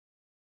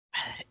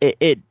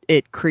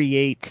it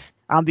creates,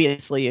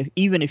 obviously,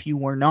 even if you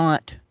were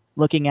not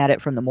looking at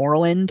it from the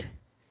moral end,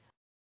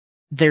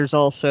 there's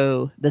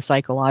also the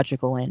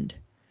psychological end.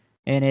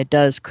 And it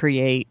does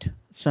create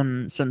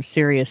some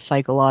serious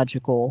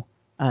psychological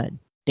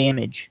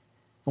damage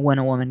when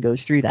a woman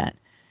goes through that.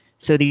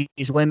 So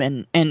these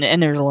women, and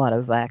there's a lot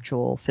of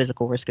actual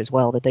physical risk as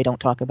well that they don't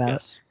talk about.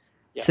 Yes.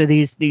 Yeah. So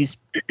these these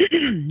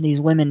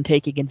women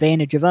taking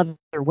advantage of other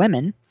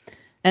women,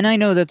 and I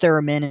know that there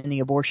are men in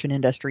the abortion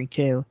industry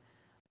too,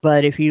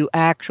 but if you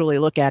actually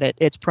look at it,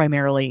 it's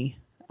primarily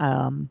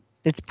run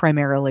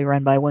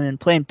by women.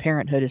 Planned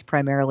Parenthood is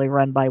primarily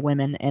run by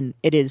women, and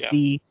it is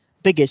the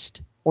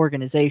biggest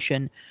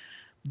organization.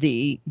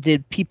 The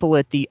people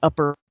at the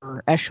upper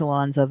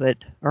echelons of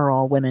it are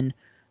all women.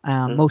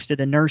 Most of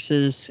the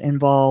nurses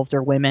involved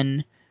are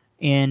women,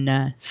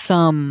 and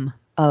some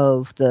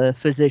of the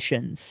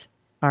physicians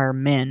are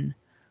men,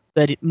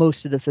 but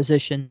most of the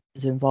physicians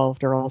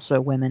involved are also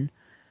women.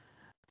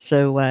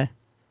 So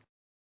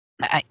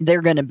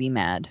they're going to be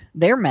mad.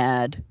 They're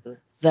mad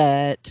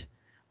that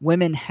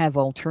women have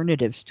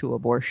alternatives to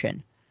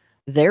abortion.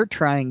 They're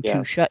trying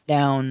to shut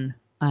down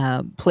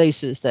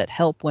places that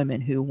help women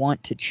who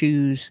want to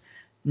choose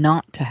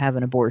not to have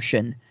an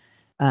abortion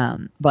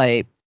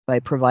by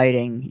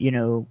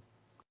providing,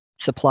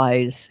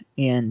 supplies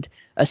and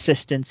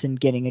assistance in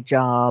getting a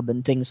job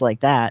and things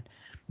like that.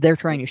 They're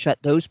trying to shut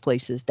those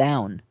places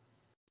down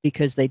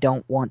because they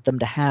don't want them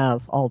to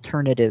have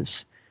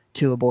alternatives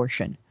to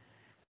abortion.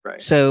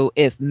 Right. So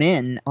if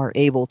men are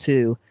able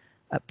to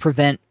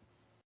prevent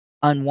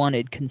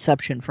unwanted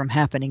conception from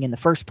happening in the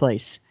first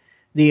place,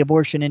 the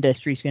abortion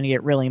industry is going to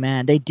get really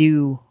mad. They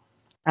do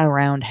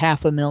around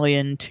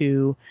 500,000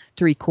 to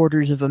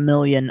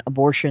 750,000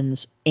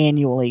 abortions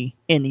annually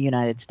in the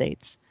United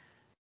States.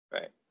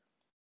 Right.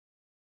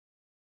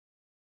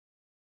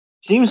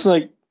 Seems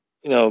like,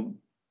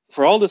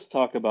 for all this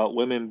talk about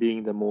women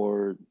being the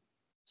more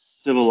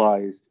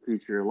civilized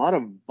creature, a lot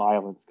of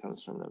violence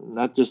comes from them.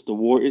 Not just the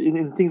war,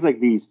 and things like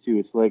these too.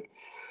 It's like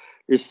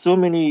there's so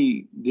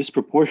many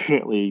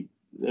disproportionately,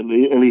 at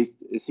least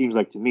it seems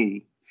like to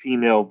me,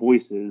 female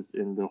voices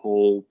in the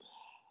whole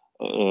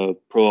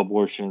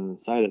pro-abortion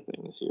side of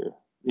things here.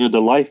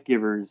 The life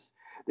givers,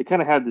 they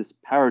kind of have this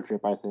power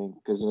trip, I think,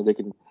 because they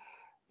can,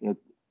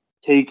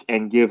 take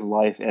and give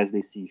life as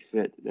they see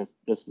fit. That's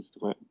just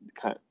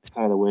kind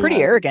of the way Pretty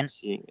I'm arrogant.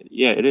 seeing it.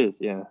 Yeah, it is.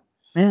 Yeah.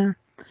 Yeah.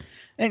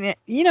 And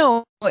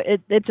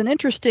it's an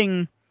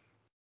interesting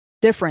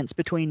difference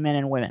between men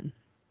and women.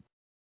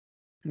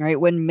 Right?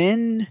 When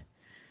men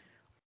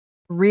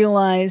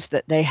realize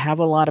that they have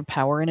a lot of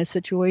power in a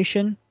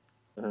situation,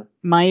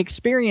 my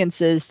experience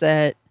is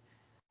that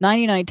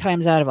 99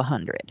 times out of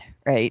 100,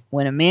 right?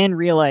 When a man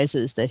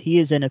realizes that he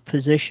is in a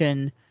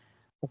position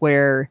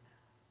where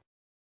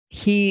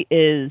he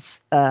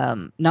is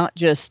not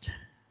just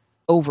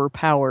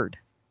overpowered,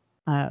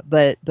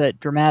 but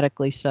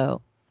dramatically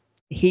so,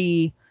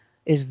 he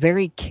is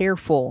very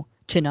careful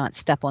to not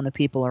step on the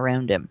people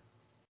around him.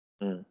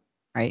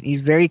 Right?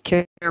 He's very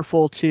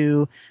careful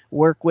to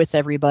work with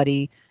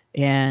everybody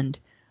and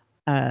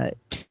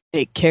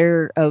take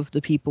care of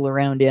the people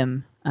around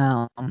him.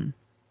 I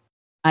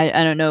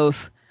don't know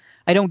if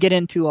I don't get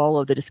into all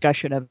of the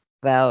discussion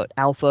about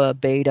alpha,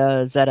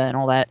 beta, zeta, and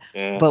all that.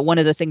 Yeah. But one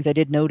of the things I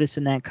did notice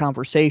in that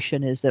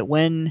conversation is that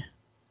when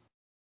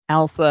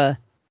alpha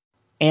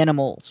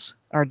animals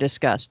are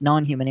discussed,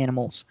 non-human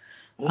animals,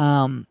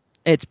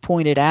 it's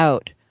pointed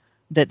out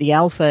that the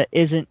alpha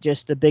isn't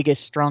just the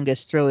biggest,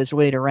 strongest, throw his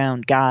weight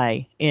around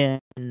guy in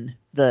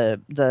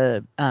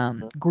the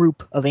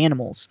group of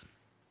animals.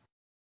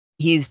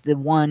 He's the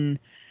one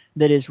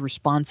that is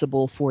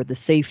responsible for the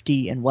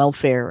safety and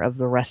welfare of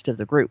the rest of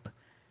the group.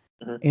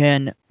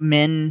 And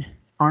men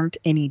aren't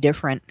any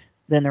different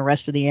than the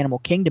rest of the animal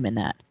kingdom in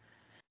that.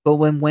 But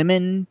when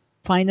women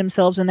find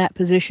themselves in that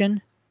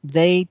position,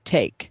 they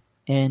take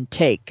and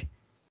take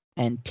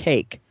and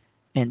take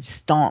and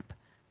stomp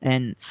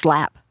and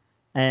slap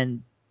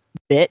and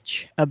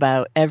bitch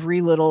about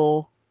every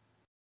little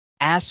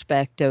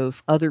aspect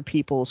of other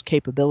people's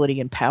capability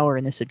and power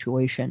in the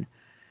situation.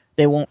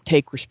 They won't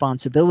take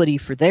responsibility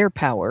for their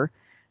power,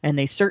 and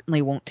they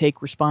certainly won't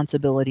take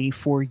responsibility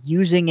for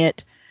using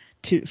it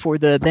for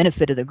the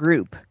benefit of the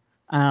group,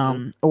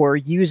 or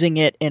using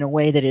it in a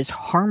way that is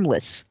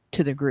harmless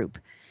to the group.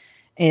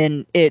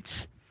 And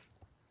it's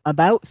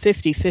about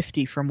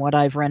 50-50 from what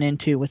I've run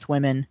into with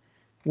women,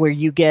 where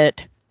you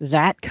get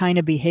that kind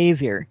of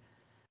behavior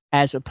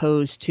as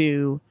opposed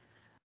to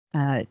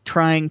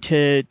trying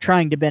to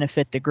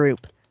benefit the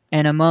group.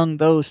 And among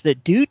those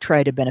that do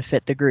try to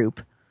benefit the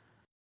group,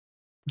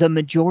 the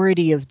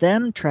majority of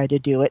them try to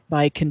do it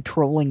by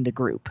controlling the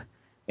group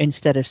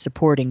instead of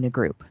supporting the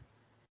group.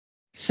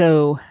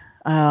 So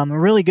a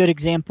really good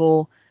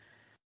example,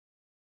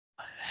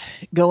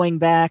 going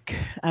back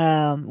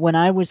when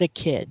I was a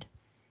kid,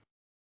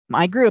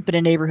 I grew up in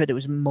a neighborhood that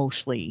was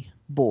mostly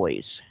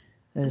boys.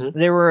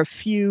 There were a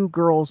few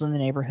girls in the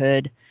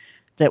neighborhood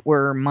that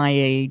were my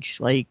age,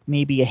 like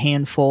maybe a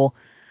handful,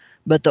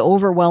 but the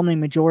overwhelming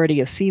majority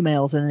of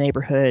females in the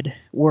neighborhood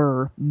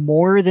were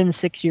more than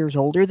 6 years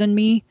older than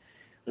me,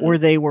 or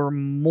they were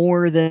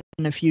more than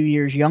a few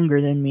years younger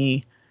than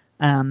me.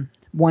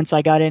 Once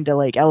I got into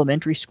like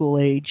elementary school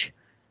age,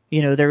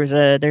 there's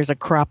a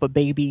crop of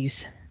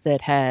babies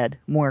that had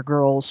more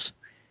girls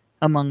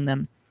among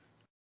them.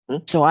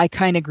 So I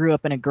kind of grew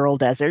up in a girl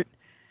desert,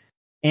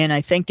 and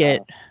I think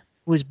it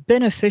was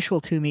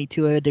beneficial to me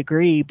to a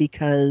degree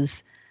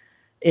because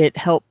it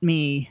helped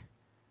me.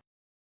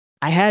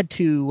 I had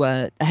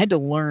to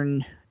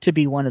learn to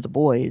be one of the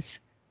boys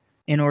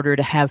in order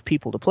to have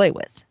people to play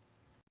with,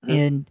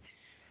 and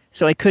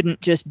so I couldn't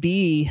just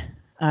be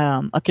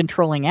a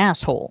controlling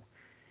asshole.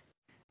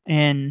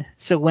 And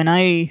so when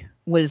I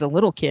was a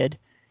little kid,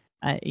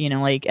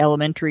 like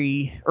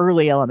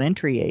early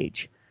elementary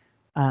age,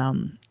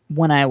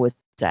 when I was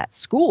at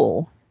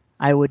school,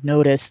 I would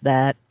notice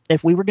that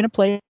if we were going to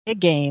play a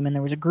game and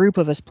there was a group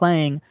of us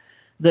playing,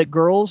 the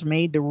girls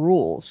made the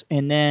rules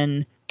and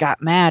then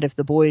got mad if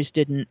the boys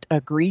didn't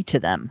agree to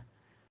them.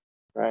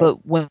 Right.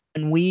 But when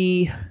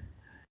we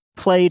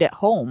played at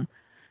home,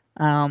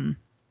 and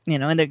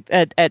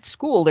at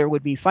school there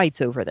would be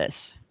fights over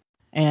this.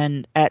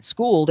 And at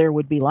school there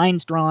would be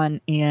lines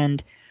drawn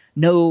and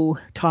no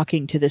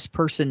talking to this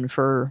person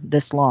for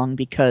this long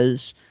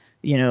because,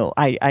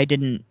 I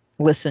didn't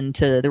listen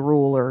to the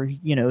rule, or,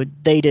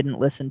 they didn't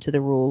listen to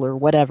the rule or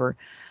whatever.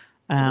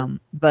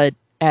 But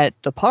at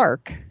the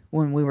park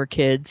when we were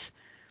kids,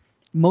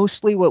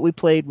 mostly what we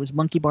played was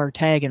monkey bar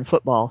tag and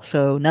football.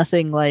 So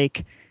nothing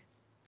that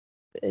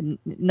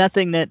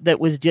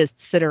was just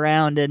sit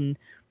around and,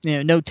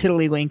 no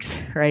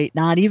tiddlywinks, right?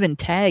 Not even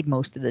tag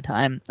most of the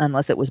time,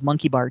 unless it was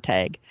monkey bar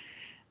tag.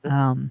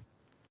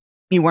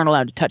 You weren't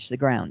allowed to touch the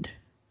ground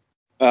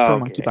for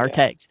monkey bar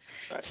tags.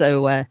 Right.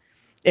 So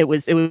it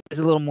was a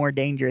little more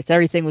dangerous.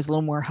 Everything was a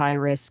little more high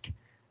risk.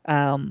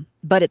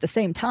 But at the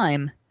same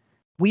time,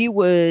 we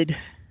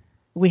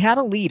had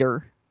a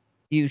leader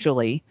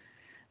usually,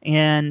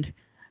 and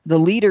the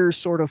leader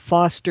sort of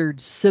fostered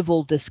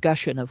civil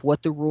discussion of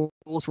what the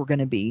rules were going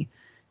to be.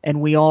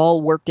 and we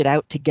all worked it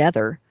out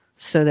together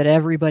so that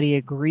everybody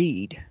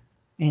agreed,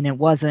 and it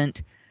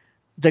wasn't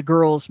the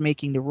girls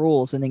making the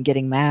rules and then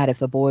getting mad if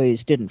the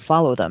boys didn't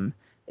follow them.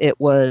 It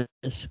was,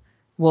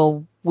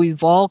 well,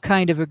 we've all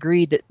kind of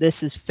agreed that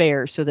this is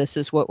fair, so this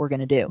is what we're going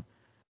to do.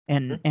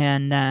 And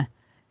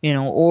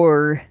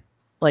or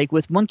like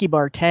with monkey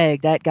bar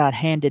tag, that got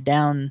handed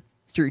down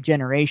through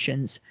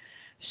generations.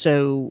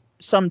 So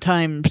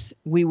sometimes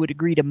we would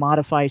agree to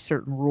modify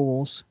certain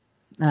rules,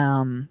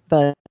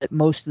 but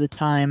most of the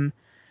time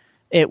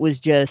it was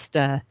just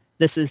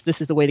this is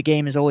the way the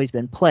game has always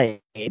been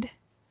played.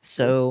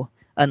 So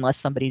unless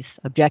somebody's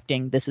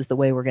objecting, this is the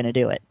way we're going to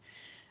do it.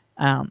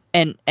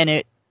 And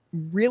it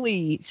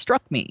really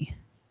struck me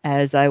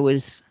as I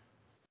was,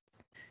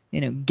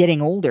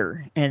 getting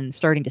older and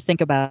starting to think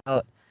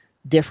about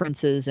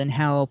differences in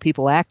how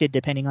people acted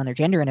depending on their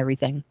gender and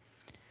everything.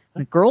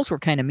 The girls were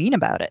kind of mean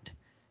about it.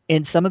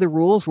 And some of the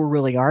rules were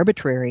really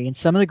arbitrary, and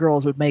some of the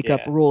girls would make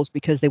up rules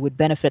because they would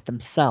benefit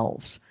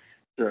themselves.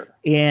 Sure.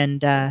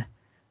 And,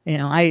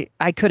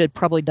 I could have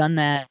probably done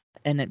that,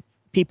 and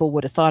people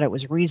would have thought it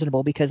was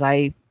reasonable because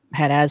I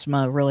had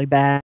asthma really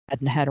bad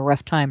and had a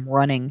rough time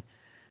running.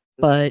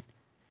 But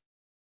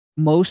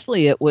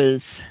mostly it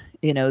was,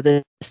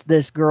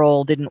 this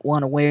girl didn't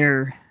want to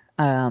wear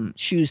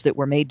shoes that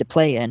were made to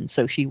play in,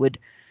 so she would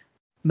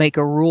make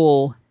a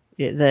rule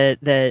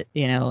that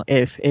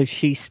if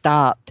she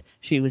stopped,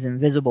 she was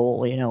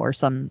invisible, or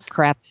some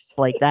crap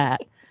like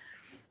that.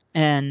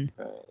 And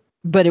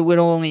but it would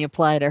only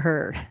apply to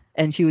her,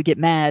 and she would get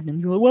mad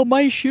and be like, well,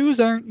 my shoes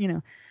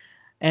aren't,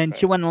 and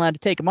she wasn't allowed to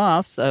take them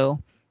off, so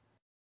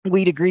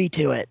we'd agree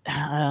to it.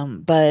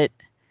 But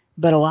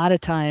a lot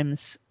of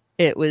times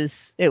it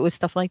was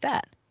stuff like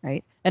that,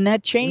 right? And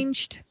that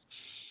changed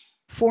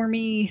for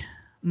me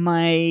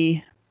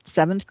my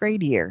 7th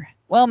grade year.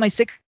 Well, my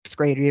 6th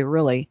grade year,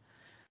 really,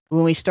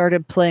 when we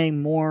started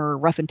playing more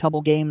rough and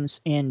tumble games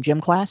in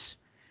gym class.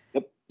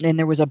 Yep. And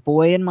there was a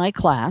boy in my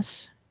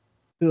class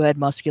who had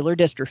muscular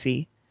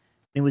dystrophy.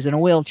 He was in a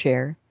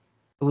wheelchair.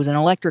 It was an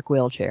electric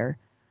wheelchair.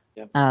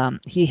 Yep.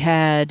 He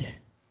had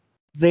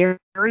very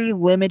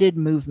limited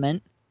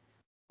movement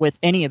with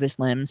any of his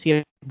limbs. He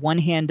had one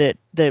hand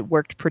that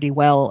worked pretty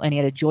well, and he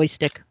had a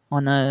joystick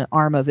on the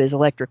arm of his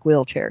electric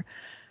wheelchair.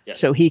 Yes.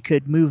 So he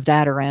could move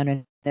that around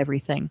and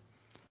everything.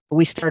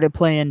 We started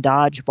playing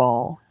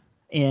dodgeball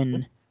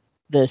in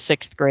the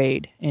 6th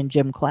grade in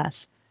gym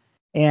class,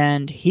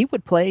 and he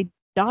would play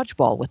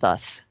dodgeball with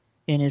us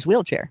in his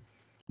wheelchair.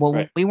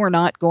 Well, we were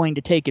not going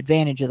to take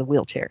advantage of the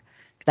wheelchair.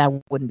 That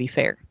wouldn't be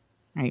fair.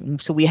 Right?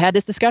 So we had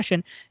this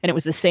discussion, and it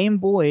was the same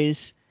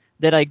boys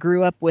that I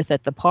grew up with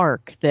at the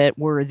park that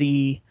were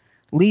the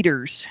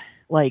leaders.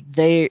 Like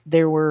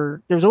there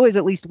was always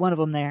at least one of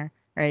them there,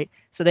 right?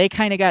 So they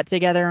kind of got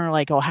together and were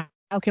like, oh,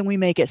 how can we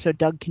make it so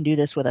Doug can do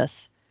this with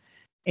us?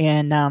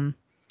 And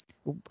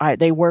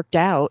they worked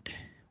out,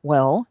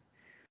 well,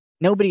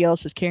 nobody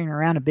else is carrying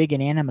around a big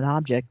inanimate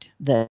object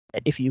that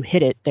if you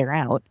hit it, they're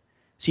out.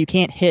 So you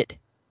can't hit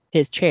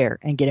his chair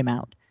and get him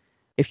out.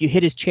 If you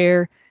hit his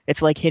chair,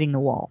 it's like hitting the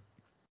wall.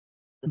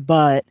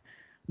 But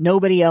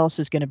nobody else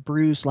is going to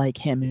bruise like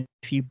him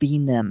if you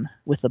bean them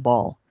with the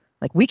ball.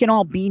 Like, we can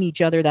all bean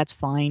each other, that's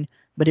fine,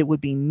 but it would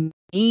be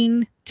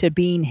mean to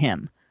bean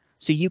him.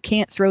 So you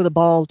can't throw the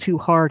ball too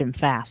hard and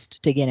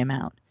fast to get him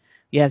out.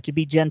 You have to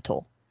be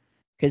gentle,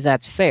 because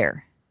that's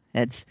fair.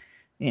 It's,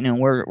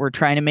 we're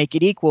trying to make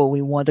it equal.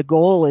 The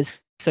goal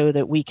is so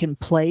that we can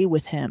play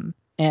with him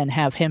and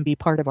have him be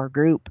part of our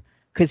group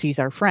because he's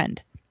our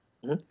friend,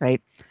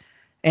 right?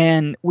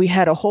 And we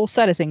had a whole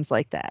set of things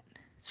like that.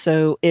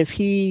 So if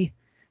he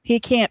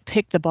can't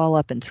pick the ball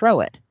up and throw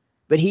it,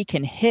 but he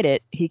can hit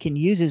it, he can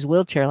use his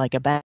wheelchair like a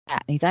bat.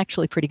 He's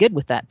actually pretty good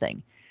with that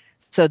thing.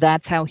 So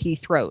that's how he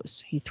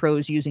throws. He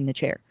throws using the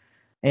chair.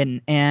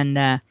 And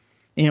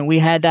we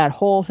had that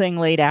whole thing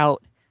laid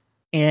out,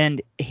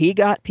 and he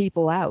got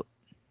people out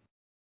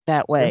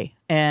that way.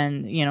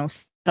 And,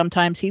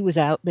 sometimes he was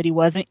out, but he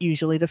wasn't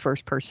usually the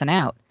first person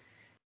out.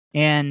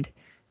 And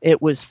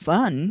it was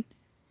fun,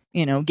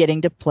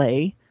 getting to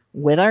play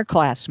with our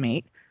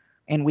classmate.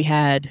 And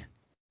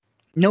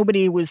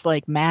nobody was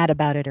like mad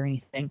about it or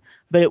anything,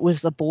 but it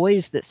was the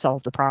boys that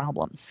solved the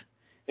problems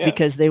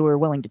because they were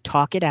willing to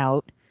talk it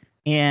out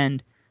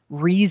and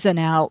reason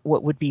out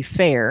what would be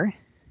fair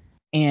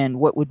and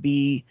what would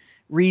be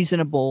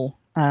reasonable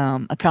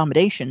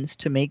accommodations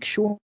to make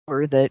sure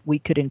that we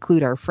could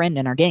include our friend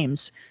in our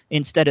games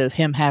instead of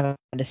him having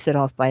to sit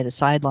off by the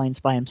sidelines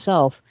by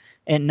himself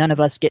and none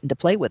of us getting to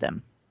play with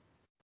him.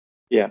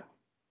 Yeah,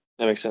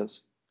 that makes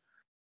sense.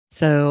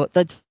 So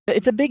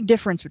it's a big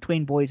difference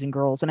between boys and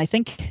girls, and I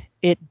think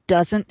it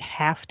doesn't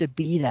have to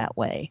be that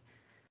way.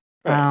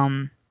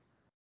 Right.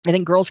 I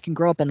think girls can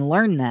grow up and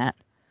learn that,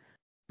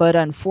 but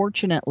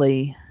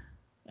unfortunately,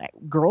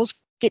 girls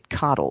get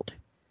coddled.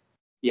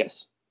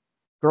 Yes.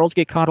 Girls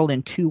get coddled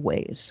in 2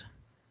 ways.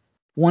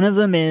 One of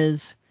them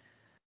is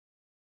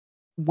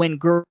when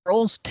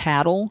girls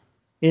tattle,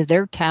 if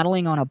they're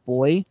tattling on a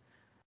boy,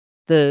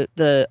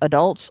 the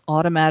adults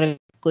automatically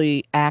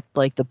automatically act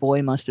like the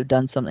boy must have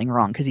done something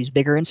wrong because he's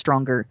bigger and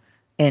stronger,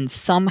 and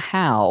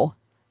somehow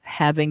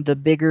having the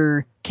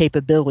bigger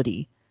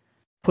capability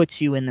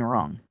puts you in the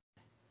wrong,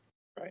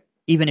 Right.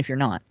 even if you're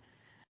not.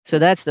 So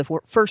that's the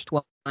first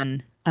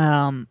one.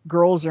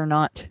 Girls are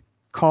not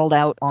called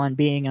out on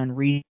being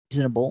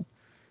unreasonable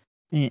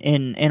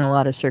in a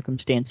lot of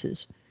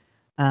circumstances.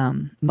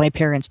 My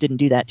parents didn't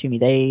do that to me.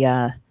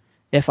 They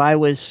if I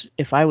was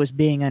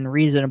being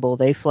unreasonable,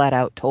 they flat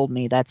out told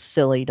me that's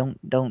silly. Don't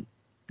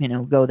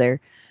go there.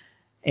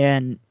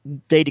 And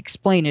they'd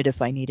explain it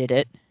if I needed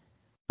it,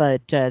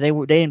 but they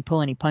didn't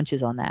pull any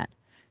punches on that.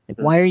 Like,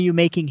 why are you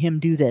making him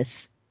do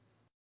this?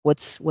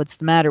 What's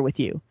the matter with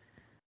you?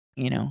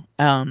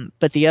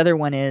 But the other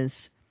one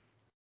is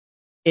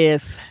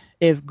if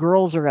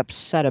girls are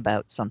upset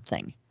about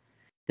something,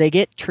 they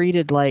get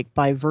treated like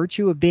by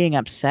virtue of being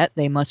upset,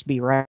 they must be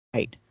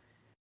right.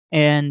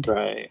 And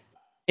Right.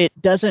 it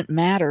doesn't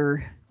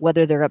matter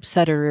whether they're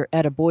upset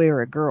at a boy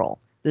or a girl.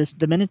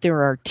 The minute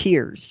there are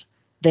tears,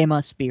 they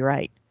must be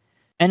right.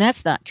 And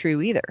that's not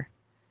true either.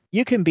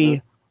 You can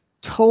be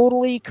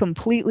totally,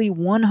 completely,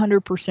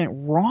 100%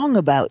 wrong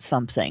about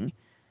something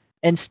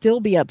and still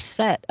be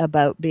upset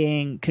about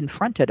being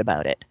confronted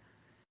about it.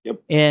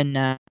 Yep.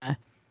 And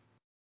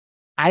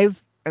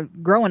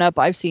growing up,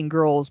 I've seen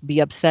girls be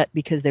upset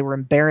because they were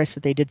embarrassed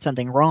that they did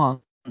something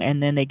wrong,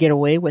 and then they get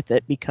away with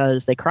it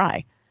because they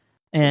cry.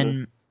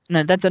 And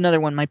that's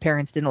another one my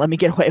parents didn't let me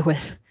get away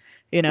with.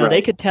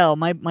 They could tell,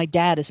 my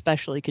dad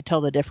especially could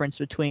tell the difference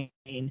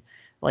between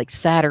like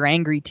sad or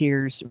angry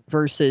tears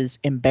versus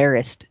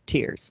embarrassed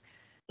tears.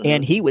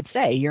 And he would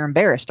say, "You're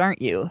embarrassed,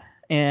 aren't you?"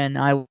 And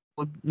I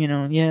would,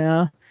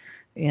 yeah.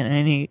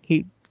 And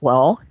he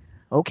well,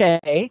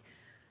 okay.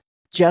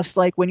 Just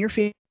like when your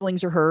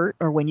feelings are hurt,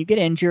 or when you get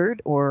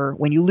injured, or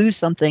when you lose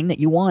something that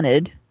you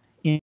wanted,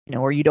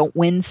 or you don't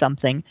win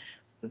something,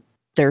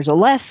 there's a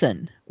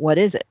lesson. What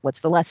is it?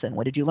 What's the lesson?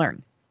 What did you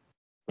learn?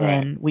 Right.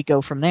 And we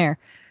go from there.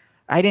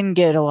 I didn't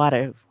get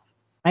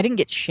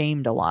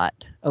shamed a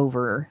lot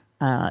over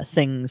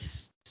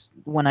things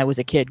when I was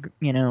a kid,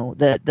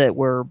 that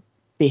were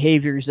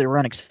behaviors that were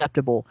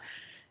unacceptable.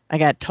 I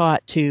got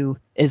taught to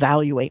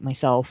evaluate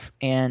myself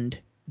and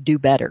do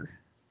better.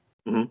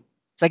 So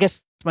I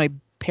guess my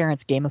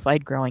parents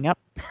gamified growing up.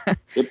 But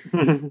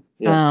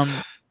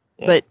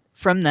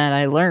from that,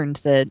 I learned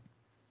that,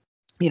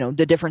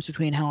 the difference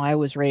between how I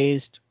was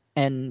raised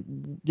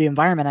and the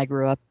environment I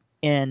grew up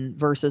in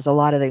versus a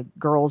lot of the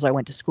girls I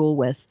went to school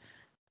with,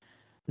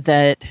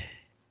 that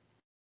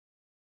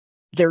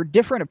there are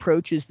different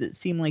approaches that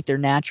seem like they're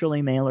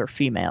naturally male or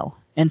female.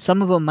 And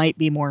some of them might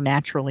be more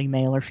naturally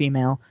male or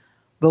female.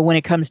 But when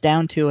it comes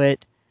down to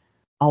it,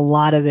 a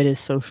lot of it is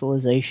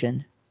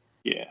socialization.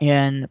 Yeah.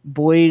 And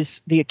boys,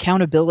 the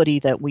accountability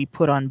that we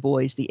put on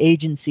boys, the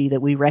agency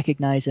that we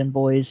recognize in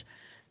boys,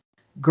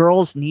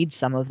 girls need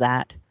some of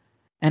that.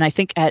 And I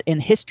think in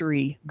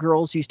history,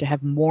 girls used to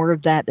have more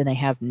of that than they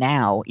have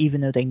now,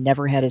 even though they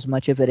never had as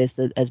much of it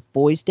as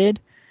boys did.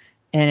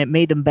 And it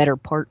made them better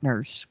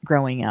partners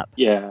growing up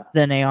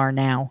than they are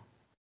now.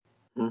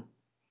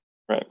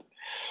 Right.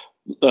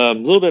 A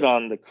little bit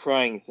on the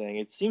crying thing.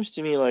 It seems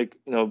to me like,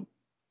 the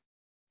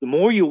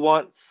more you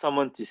want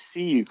someone to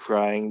see you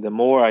crying, the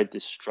more I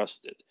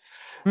distrust it.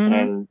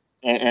 And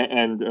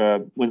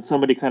when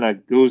somebody kind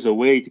of goes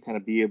away to kind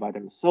of be by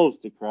themselves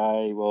to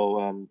cry,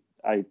 well,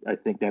 I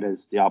think that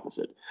is the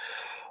opposite.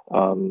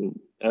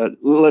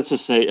 Let's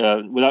just say,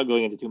 without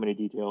going into too many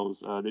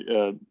details,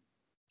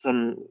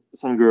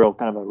 some girl,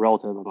 kind of a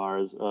relative of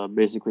ours,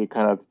 basically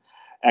kind of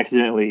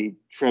accidentally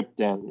tripped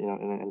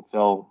and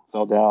fell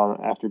down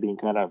after being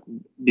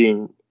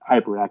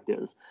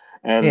hyperactive,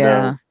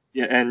 and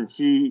and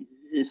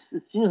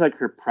it seems like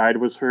her pride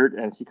was hurt,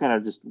 and she kind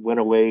of just went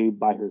away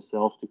by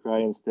herself to cry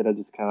instead of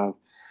just kind of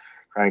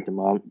crying to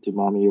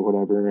mommy or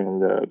whatever.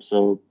 And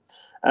so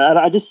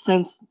I just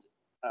sense,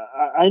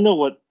 I know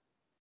what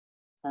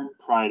her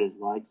pride is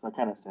like, so I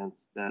kind of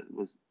sense that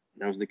was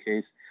the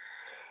case.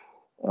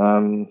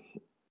 So,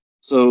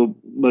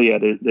 but yeah,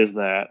 there's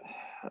that.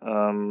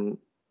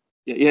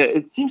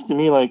 It seems to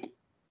me like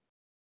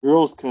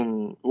girls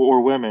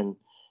or women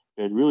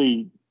could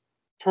really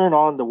turn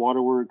on the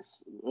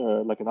waterworks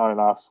like an on and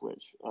off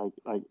switch,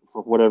 like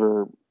for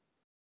whatever.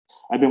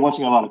 I've been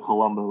watching a lot of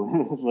Columbo,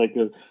 and it's like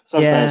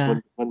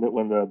sometimes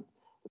when the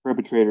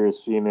perpetrator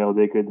is female,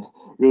 they could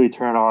really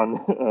turn on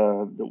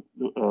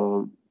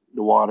the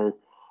water,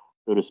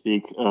 so to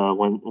speak,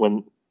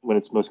 when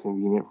it's most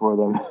convenient for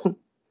them.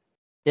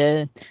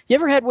 Yeah. You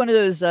ever had one of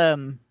those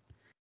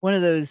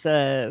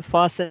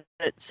faucet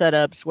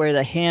setups where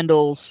the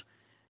handles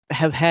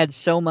have had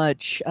so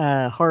much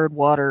hard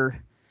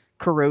water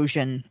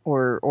corrosion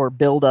or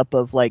buildup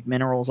of like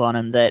minerals on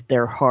them that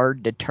they're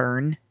hard to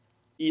turn?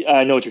 Yeah,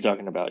 I know what you're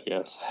talking about.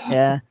 Yes.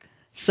 Yeah.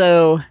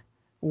 So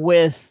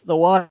with the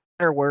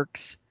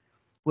waterworks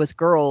with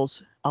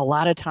girls, a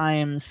lot of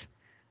times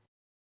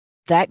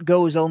that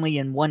goes only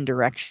in one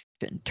direction.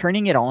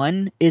 Turning it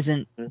on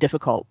isn't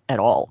difficult at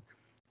all.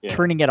 Yeah.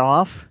 Turning it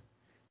off,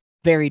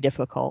 very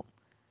difficult.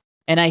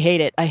 And I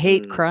hate it. I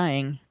hate Mm.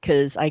 crying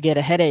because I get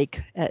a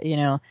headache,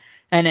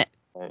 and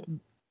Right.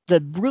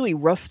 the really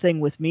rough thing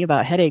with me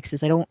about headaches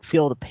is I don't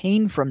feel the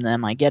pain from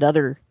them.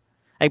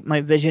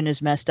 My vision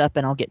is messed up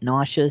and I'll get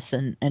nauseous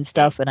and Yeah.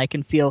 stuff. And I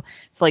can feel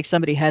it's like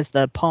somebody has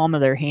the palm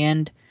of their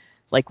hand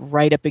like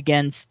right up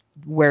against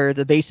where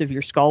the base of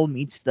your skull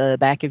meets the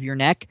back of your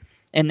neck.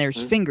 And there's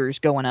Mm. fingers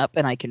going up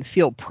and I can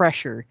feel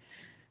pressure.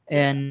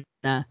 Yeah.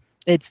 And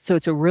it's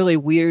a really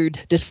weird,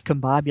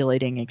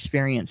 discombobulating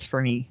experience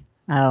for me.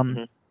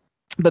 Mm-hmm.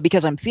 But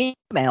because I'm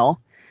female,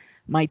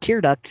 my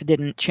tear ducts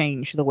didn't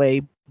change the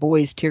way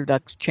boys' tear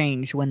ducts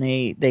change when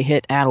they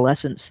hit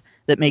adolescence.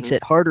 That makes Mm-hmm.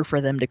 it harder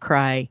for them to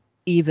cry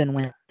even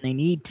when they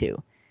need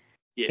to.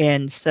 Yeah.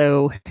 And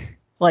so,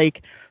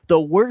 like, the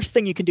worst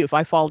thing you can do if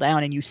I fall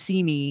down and you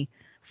see me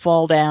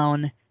fall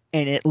down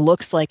and it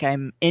looks like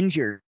I'm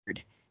injured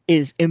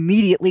is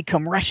immediately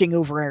come rushing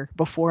over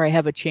before I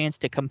have a chance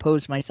to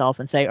compose myself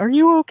and say, "Are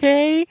you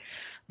okay?"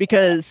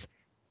 Because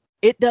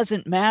it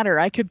doesn't matter.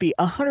 I could be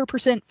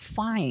 100%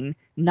 fine,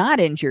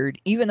 not injured,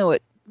 even though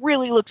it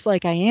really looks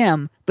like I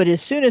am. But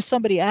as soon as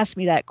somebody asks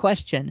me that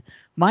question,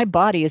 my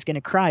body is going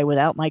to cry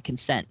without my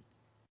consent.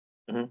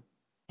 Mm-hmm.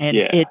 And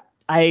Yeah.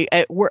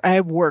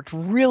 I've worked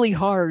really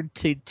hard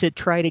to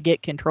try to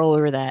get control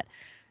over that,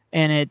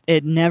 and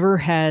it never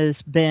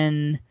has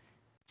been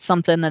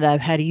something that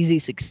I've had easy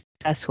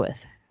success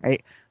with.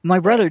 Right. My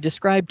Right. brother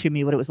described to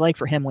me what it was like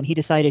for him when he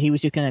decided he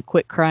was just going to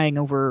quit crying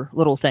over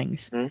little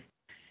things. Mm-hmm.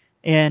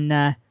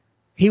 And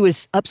he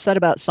was upset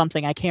about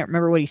something. I can't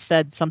remember what he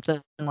said.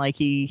 Something like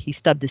he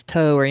stubbed his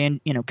toe or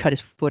cut his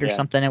foot or Yeah.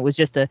 something. It was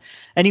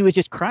and he was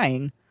just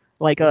crying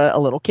like a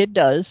little kid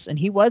does. And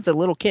he was a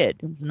little kid,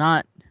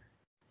 not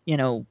he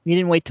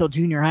didn't wait till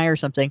junior high or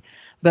something.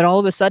 But all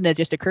of a sudden, it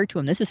just occurred to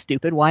him, this is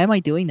stupid. Why am I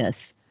doing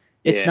this?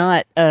 It's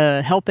Yeah.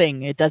 not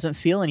helping. It doesn't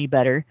feel any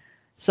better.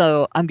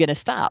 So I'm gonna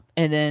stop.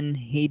 And then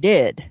he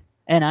did.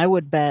 And I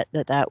would bet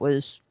that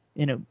was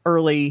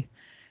early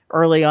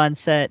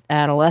onset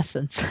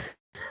adolescence.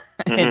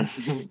 And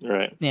Mm-hmm.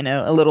 Right.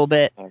 a little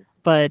bit. Um,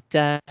 But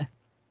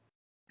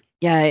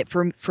yeah,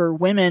 for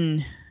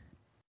women,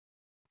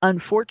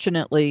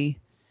 unfortunately,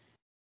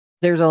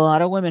 there's a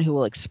lot of women who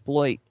will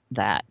exploit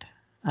that.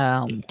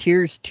 yeah.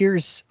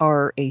 Tears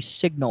are a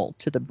signal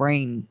to the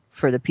brain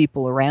for the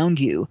people around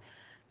you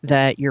Mm-hmm.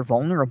 that you're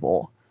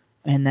vulnerable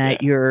and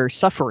that Yeah. you're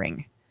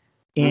suffering.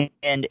 Mm-hmm.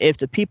 And if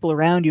the people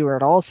around you are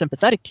at all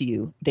sympathetic to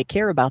you, they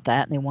care about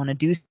that and they want to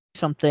do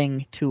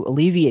something to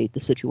alleviate the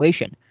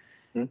situation.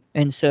 Mm-hmm.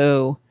 And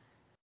so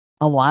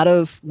a lot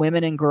of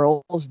women and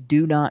girls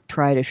do not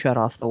try to shut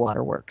off the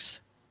waterworks.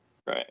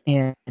 Right.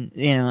 And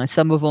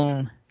some of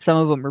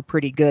them are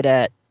pretty good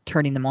at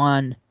turning them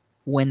on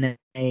when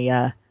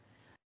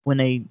when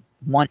they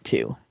want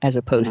to, as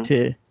opposed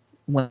Mm-hmm. to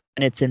when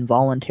it's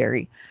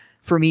involuntary.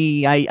 For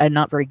me, I'm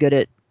not very good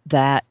at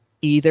that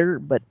either,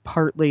 but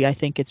partly I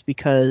think it's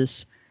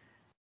because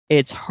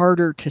it's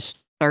harder to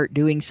start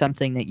doing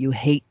something that you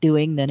hate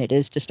doing than it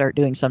is to start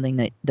doing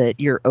something that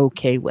you're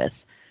okay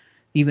with,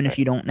 even if Right.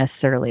 you don't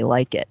necessarily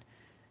like it.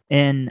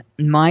 And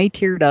my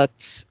tear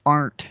ducts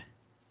aren't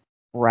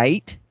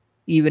right,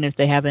 even if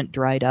they haven't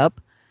dried up.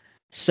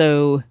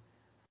 So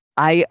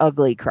I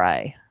ugly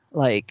cry,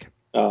 like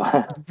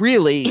Oh.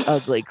 really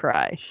ugly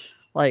cry.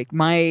 Like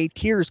my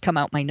tears come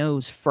out my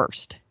nose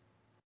first.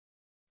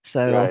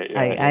 So Right.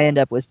 I, Yeah. I Yeah. end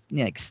up with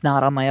like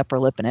snot on my upper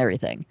lip and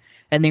everything.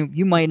 And then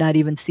you might not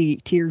even see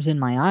tears in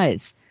my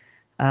eyes.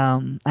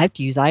 I have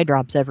to use eye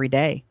drops every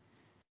day.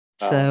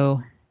 Oh.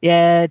 So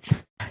yeah, it's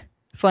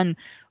fun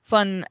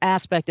fun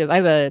aspect of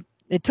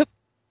it took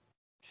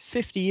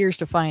 50 years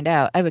to find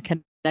out. I have a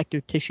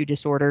connective tissue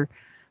disorder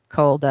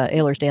called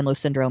Ehlers-Danlos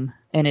syndrome,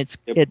 and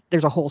Yep.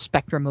 there's a whole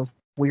spectrum of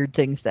weird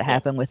things that Yeah.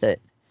 happen with it.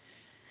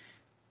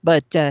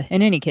 But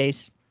in any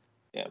case,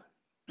 Yeah.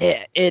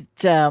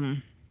 it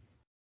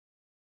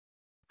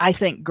I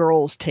think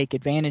girls take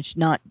advantage,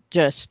 not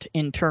just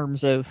in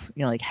terms of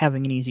like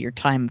having an easier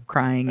time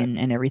crying Right.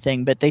 and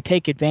everything, but they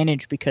take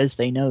advantage because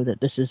they know that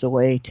this is a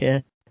way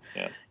to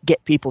Yeah.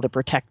 get people to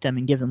protect them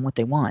and give them what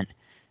they want.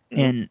 Mm-hmm.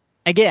 And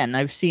again,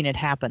 I've seen it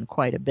happen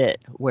quite a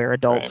bit where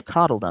adults Right.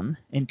 coddle them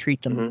and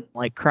treat them Mm-hmm.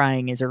 like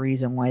crying is a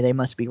reason why they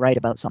must be right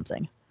about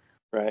something.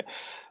 Right.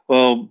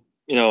 Well,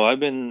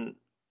 I've been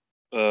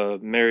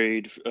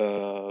married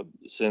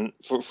since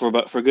for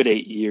a good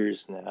 8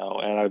 years now,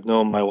 and I've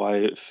known my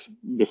wife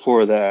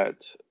before that,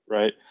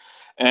 right?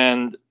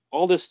 And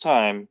all this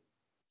time,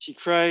 she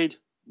cried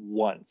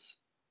once.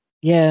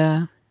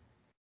 Yeah.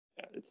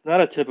 Yeah, it's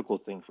not a typical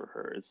thing for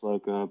her. It's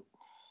like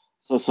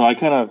so I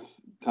kind of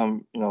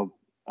come,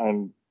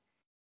 I'm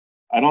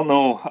I don't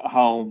know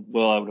how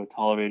well I would have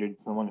tolerated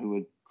someone who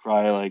would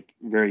cry like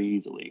very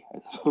easily, I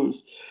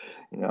suppose.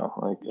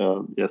 Like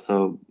yeah.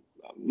 So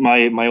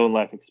my own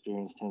life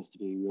experience tends to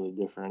be really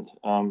different.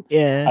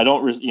 Yeah. I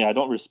don't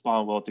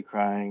respond well to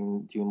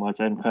crying too much.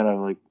 I'm kind of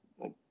like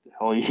the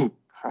hell are you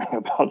crying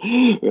about?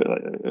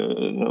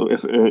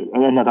 If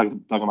I'm not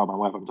talking about my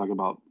wife, I'm talking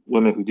about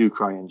women who do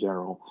cry in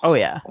general. Oh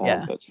yeah.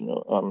 Yeah. But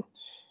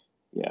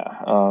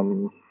yeah.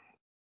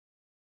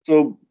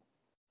 So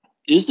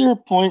Is there a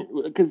point?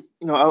 Because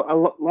a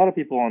lot of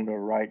people on the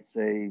right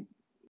say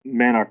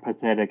men are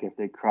pathetic if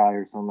they cry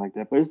or something like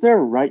that. But is there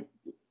a right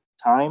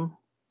time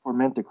for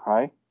men to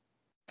cry?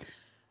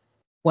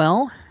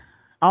 Well,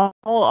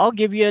 I'll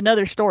give you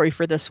another story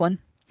for this one.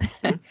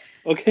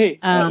 Okay,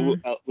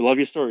 Um, we love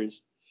your stories.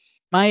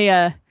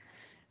 my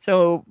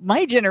so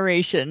my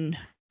generation,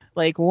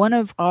 like one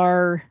of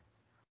our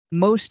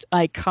most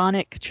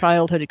iconic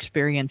childhood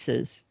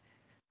experiences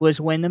was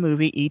when the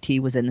movie E.T.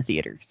 was in the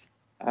theaters.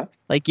 Uh-huh.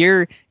 Like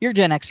you're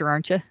Gen Xer,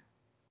 aren't you?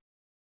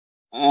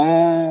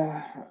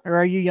 Uh, Or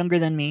are you younger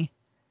than me?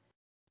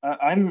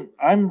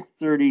 I'm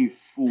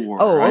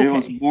 34. Oh, I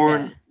was okay.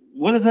 born. Yeah.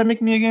 What does that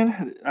make me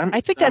again?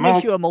 I think that Am I makes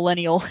like you a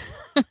millennial.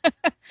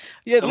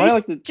 Yeah, at am I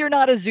like least the you're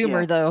not a yeah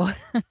Zoomer though.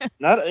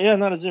 not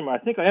a Zoomer. I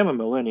think I am a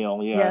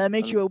millennial. Yeah, Yeah. that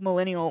makes you a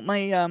millennial.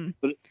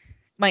 But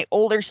My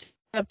older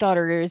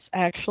stepdaughter is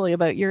actually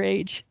about your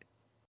age.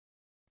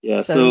 yeah.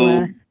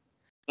 So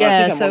I think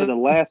yeah, I'm one of so the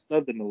last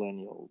of the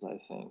millennials. I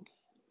think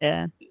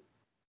yeah,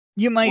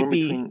 you we're might in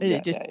be. between. It Yeah,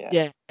 just yeah,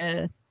 yeah,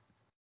 yeah.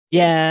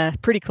 yeah,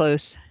 pretty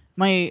close.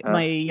 My Uh,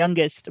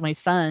 youngest, my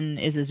son,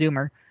 is a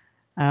Zoomer,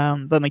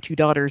 but my two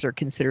daughters are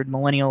considered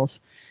millennials,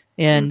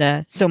 mm,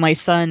 and so my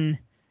son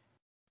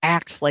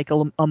acts like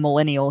a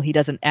millennial. He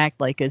doesn't act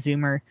like a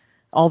Zoomer,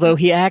 although mm,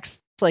 he acts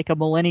like a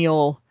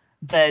millennial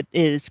that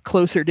is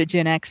closer to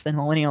Gen X than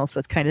millennials. So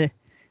it's kind of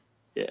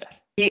yeah.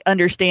 he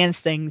understands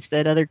things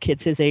that other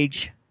kids his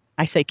age.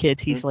 I say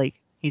kids. Mm,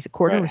 He's a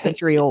quarter of a right.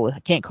 century old. I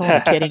can't call him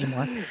a kid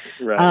anymore.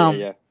 Right. Yeah. Um,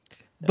 Yeah.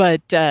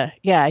 but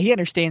yeah, he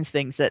understands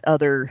things that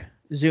other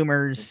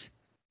Zoomers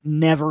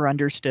never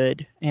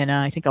understood, and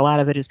I think a lot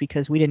of it is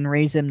because we didn't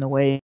raise him the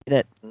way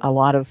that Mm, a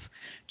lot of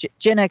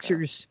Gen yeah.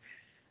 Xers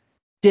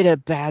did a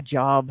bad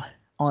job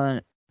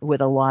on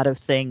with a lot of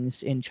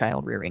things in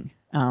child rearing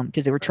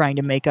because they were Right. trying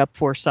to make up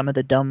for some of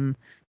the dumb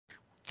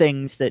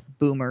things that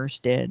boomers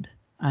did.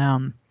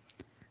 Um,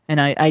 and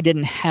I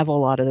didn't have a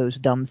lot of those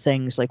dumb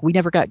things. Like we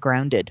never got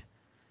grounded,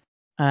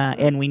 Mm,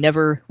 and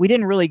we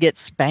didn't really get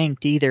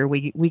spanked either. We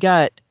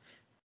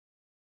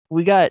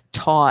got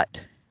taught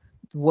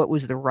what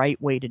was the right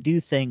way to do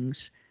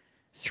things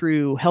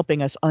through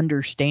helping us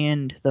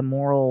understand the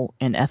moral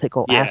and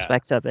ethical yeah.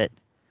 aspects of it.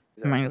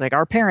 I mean, Exactly. like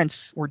our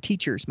parents were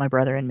teachers, my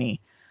brother and me.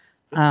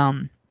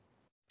 Um,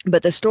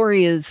 but the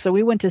story is, so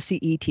we went to see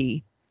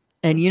E.T.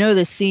 And Mm, you know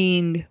the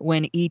scene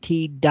when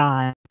E.T.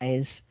 dies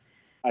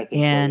I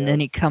think so. and Yeah. then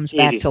he It's comes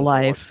back ages to since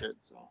I watched life. it.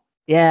 So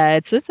Yeah,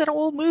 it's an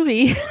old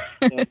movie.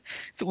 yeah.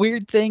 It's a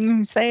weird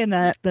thing saying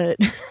that, but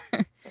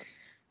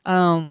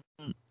um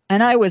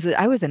and I was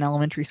in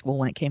elementary school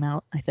when it came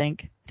out, I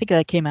think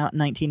that came out in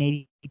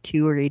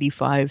 1982 or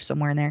 85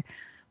 somewhere in there.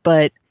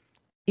 But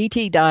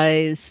E.T.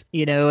 dies,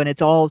 and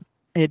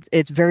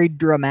it's very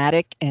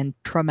dramatic and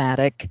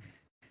traumatic,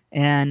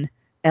 and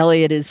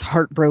Elliot is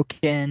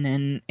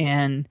heartbroken,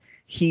 and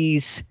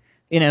he's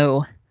you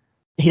know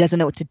he doesn't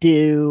know what to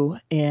do,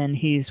 and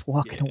he's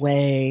walking Yeah.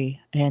 away,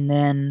 and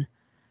then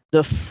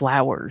the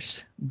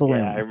flowers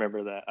Yeah. I bloom,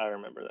 remember that. I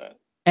remember that.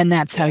 and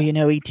that's how Yeah. you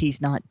know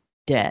ET's not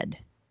dead.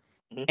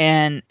 Mhm.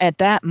 And at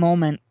that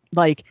moment,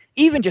 like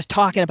even just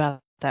talking about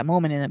that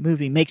moment in that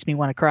movie makes me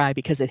want to cry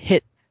because it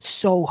hit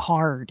so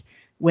hard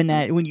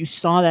Mm, when you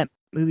saw that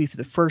movie for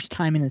the first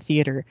time in the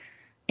theater.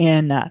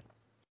 And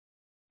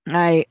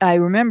I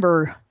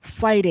remember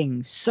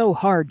fighting so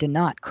hard to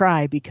not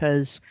cry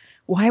because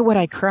why would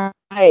I cry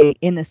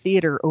in the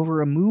theater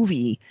over a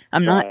movie?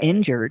 I'm not right.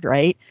 injured,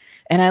 right?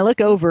 And I look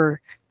Mm.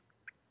 over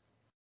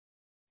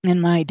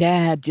and my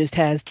dad just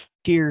has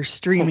tears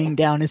streaming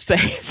down his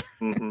face.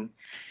 Mm-hmm.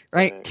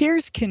 Right? Right.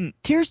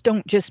 Tears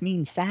don't just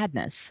mean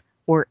sadness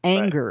or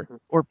Right. anger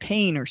or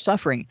pain or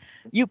suffering.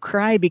 You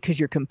cry because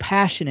you're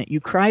compassionate. You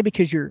cry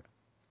because you're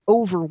Yeah.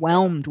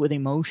 overwhelmed with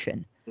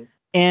emotion. Mhm.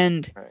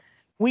 And Right.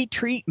 we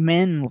treat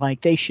men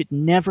like they should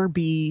never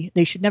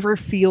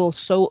feel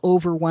so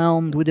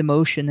overwhelmed with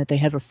emotion that they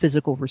have a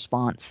physical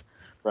response.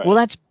 Well, Right.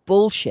 that's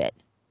bullshit.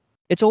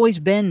 It's always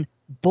been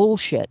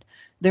bullshit.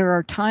 There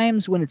are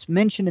times when it's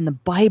mentioned in the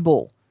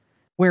Bible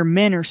where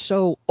men are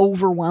so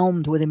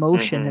overwhelmed with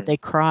emotion that Mm-hmm. they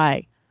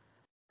cry,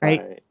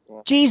 right? Right.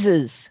 Yeah.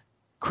 Jesus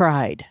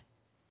cried.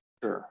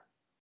 Sure.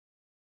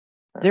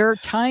 Right. There are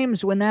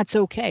times when that's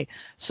okay.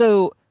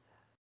 So,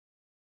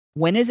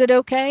 when is it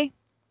okay?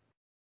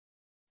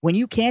 When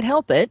you can't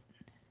help it.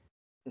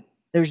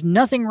 There's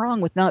nothing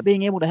wrong with not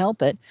being able to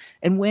help it.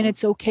 And when Mm-hmm.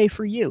 it's okay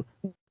for you,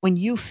 when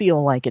you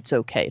feel like it's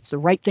okay, it's the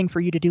right thing for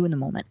you to do in the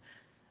moment.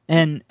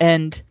 And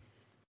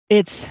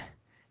it's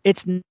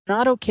it's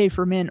not okay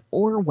for men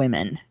or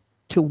women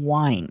to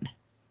whine,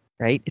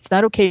 right? It's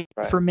not okay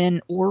Right. for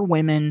men or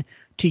women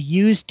to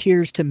use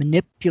tears to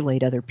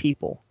manipulate other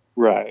people.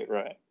 Right.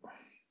 Right.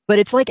 But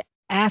it's like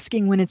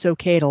asking when it's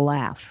okay to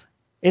laugh.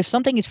 If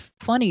something is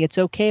funny, it's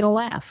okay to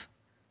laugh.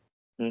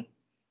 Mm.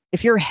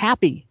 If you're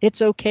happy,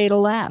 it's okay to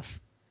laugh.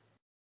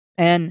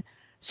 And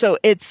so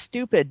it's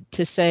stupid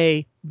to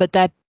say, but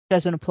that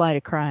doesn't apply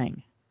to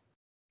crying.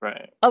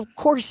 Right. Of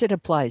course it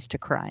applies to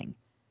crying.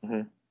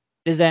 Mm-hmm.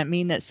 Does that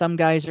mean that some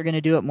guys are going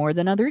to do it more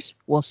than others?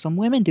 Well, some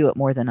women do it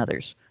more than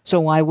others. So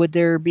why would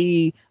there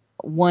be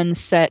one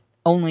set,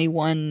 only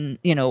one,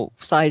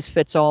 size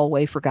fits all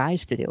way for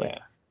guys to do it?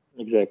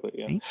 Yeah, exactly.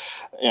 Yeah, Right?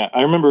 yeah.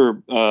 I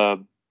remember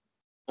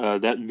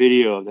that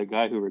video of the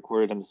guy who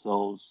recorded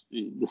themselves,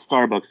 the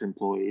Starbucks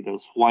employee that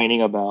was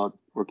whining about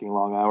working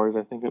long hours.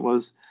 I think it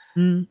was.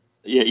 Mm,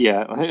 Yeah,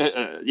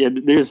 yeah, yeah.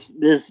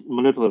 There's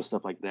manipulative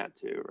stuff like that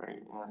too,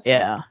 right? So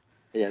yeah.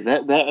 yeah,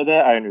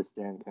 that I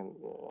understand. Kind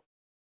of,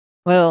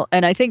 Well,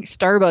 and I think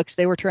Starbucks,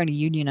 they were trying to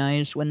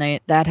unionize when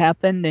that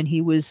happened, and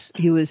he was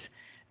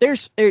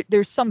there's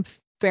some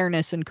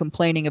fairness in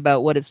complaining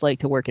about what it's like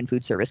to work in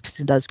food service because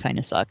it does kind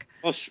of suck.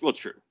 well,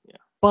 true. Yeah.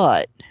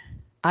 But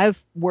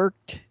I've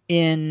worked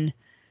in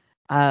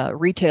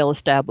retail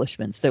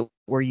establishments that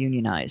were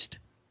unionized,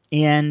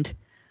 and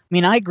I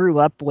mean I grew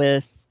up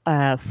with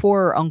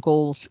four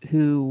uncles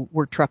who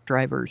were truck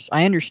drivers.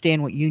 I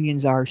understand what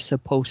unions are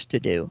supposed to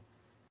do.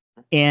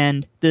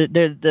 And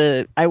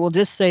the I will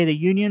just say the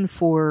union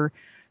for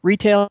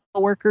retail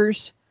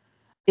workers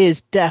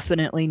is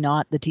definitely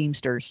not the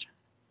Teamsters.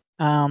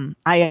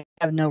 I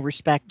have no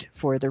respect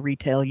for the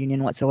retail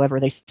union whatsoever.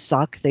 They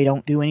suck. They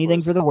don't do Of anything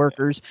course. for the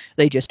workers.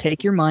 They just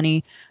take your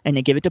money and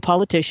they give it to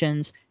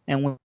politicians.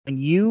 And when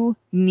you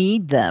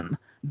need them,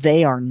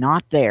 they are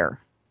not there.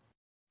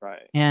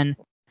 Right. And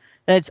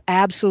that's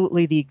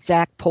absolutely the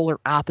exact polar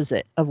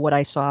opposite of what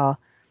I saw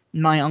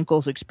my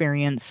uncle's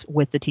experience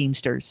with the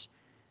Teamsters.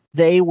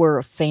 They were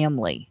a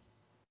family.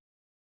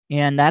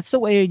 And that's the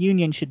way a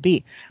union should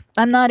be.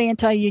 I'm not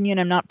anti-union,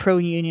 I'm not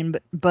pro-union,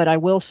 but I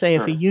will say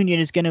if a Sure. union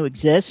is going to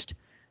exist,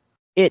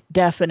 it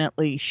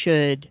definitely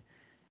should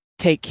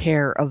take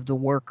care of the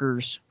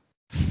workers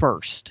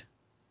first.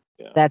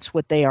 Yeah. That's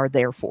what they are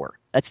there for.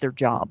 That's their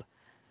job.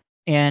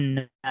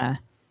 And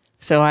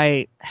so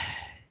I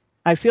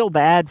feel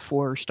bad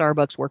for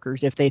Starbucks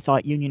workers if they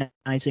thought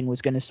unionizing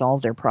was going to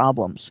solve their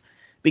problems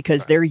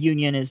because Right. their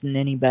union isn't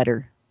any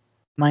better.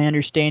 My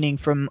understanding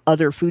from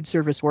other food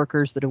service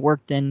workers that have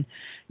worked in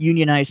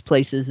unionized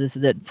places is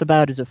that it's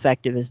about as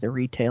effective as the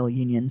retail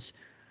unions.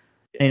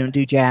 They Yeah. don't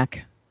do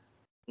jack.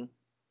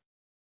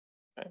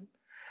 Okay.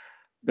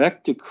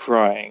 Back to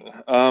crying.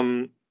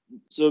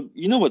 So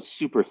you know what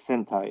Super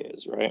Sentai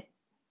is, right?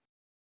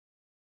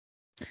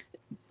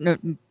 No,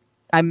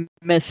 I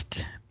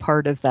missed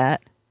part of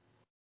that.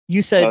 You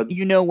Uh, said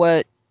you know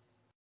what?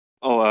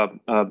 oh,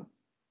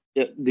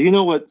 yeah. Do you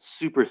know what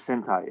Super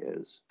Sentai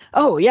is?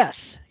 Oh,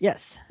 yes,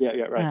 yes. Yeah,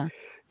 yeah, right. Uh,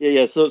 Yeah,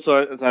 yeah. So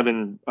I've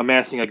been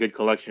amassing a good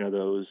collection of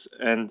those,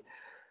 and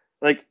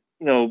like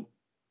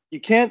you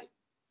can't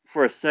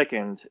for a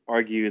second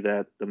argue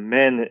that the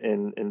men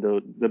in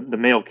the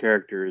male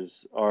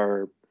characters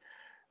are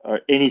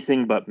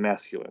anything but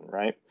masculine,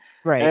 right?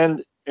 right.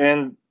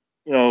 And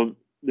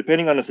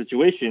depending on the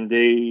situation,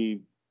 they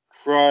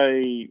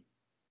cry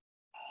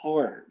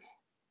hard.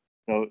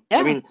 I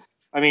Yeah,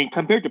 mean,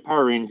 compared to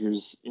Power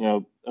Rangers,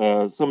 some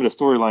of the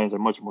storylines are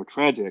much more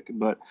tragic.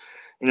 But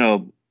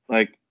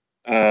like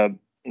uh,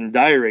 in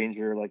Die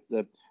Ranger, like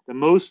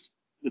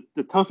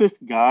the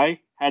toughest guy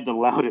had the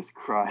loudest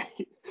cry.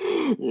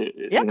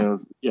 yeah,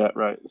 Yeah,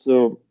 right.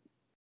 So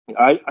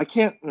I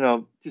can't,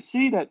 to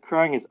see that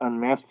crying is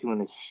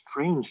unmasculine is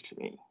strange to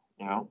me.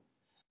 You know, like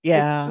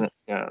yeah.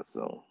 yeah.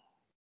 So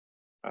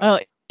uh, Well,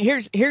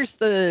 here's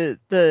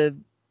the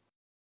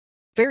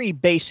very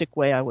basic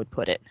way I would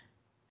put it.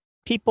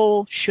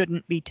 People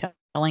shouldn't be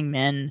telling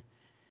men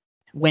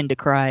when to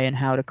cry and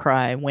how to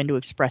cry, when to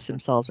express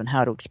themselves and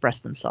how to express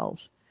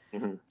themselves.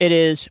 mhm, It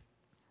is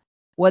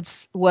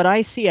what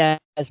I see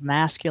as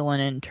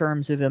masculine in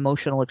terms of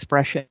emotional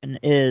expression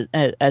is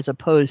as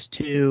opposed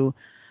to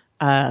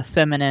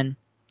feminine.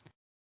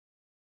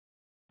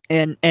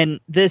 And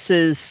this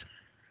is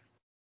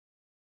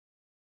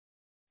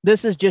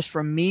just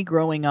from me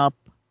growing up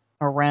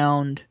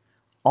around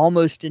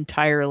almost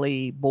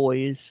entirely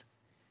boys,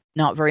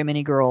 not very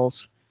many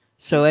girls.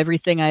 So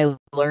everything I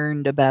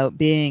learned about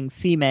being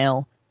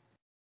female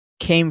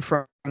came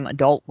from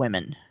adult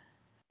women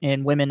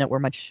and women that were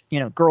much,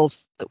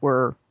 girls that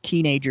were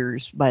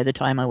teenagers by the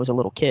time I was a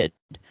little kid.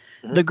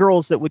 mhm, The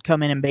girls that would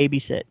come in and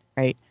babysit,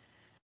 right?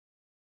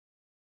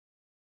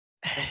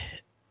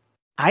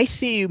 I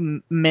see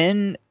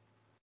men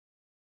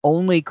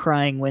only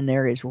crying when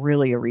there is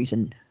really a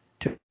reason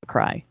to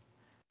cry.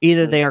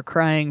 Either mhm, they are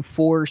crying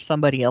for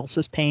somebody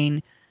else's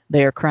pain,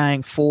 they are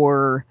crying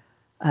for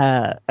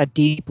a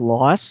deep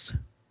loss,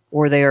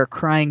 or they are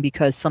crying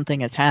because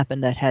something has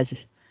happened that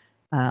has,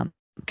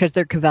 because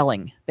they're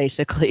cavelling,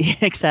 basically,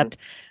 mhm. except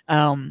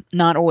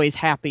not always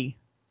happy.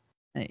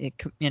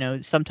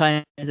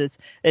 Sometimes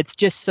it's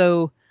just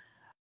so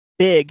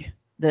big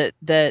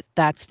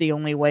that's the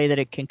only way that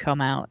it can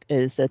come out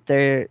is that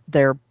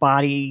their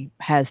body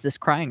has this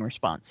crying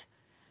response,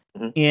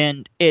 Mhm.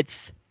 and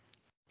it's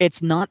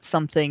not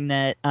something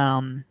that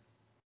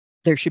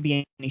there should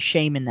be any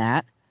shame in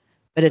that,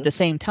 but at Mhm. the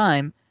same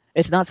time,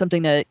 it's not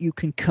something that you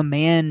can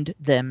command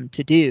them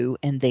to do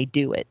and they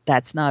do it.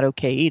 That's not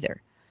okay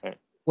either. Right.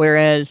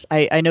 Whereas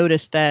I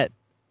noticed that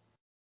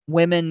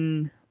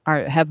women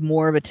have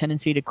more of a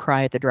tendency to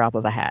cry at the drop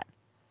of a hat,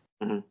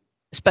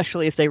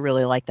 especially if they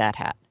really like that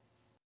hat.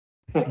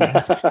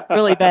 It's a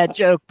really bad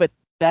joke, but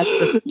that's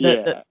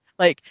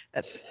like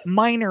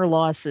minor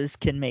losses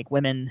can make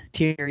women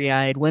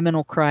teary-eyed. Women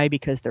will cry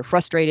because they're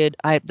frustrated.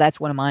 That's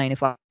one of mine.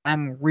 If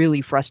I'm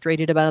really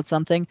frustrated about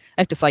something,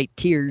 I have to fight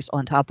tears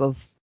on top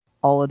of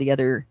all of the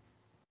other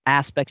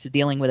aspects of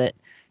dealing with it.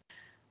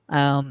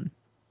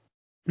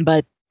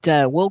 But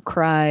we'll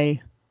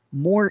cry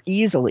more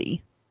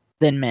easily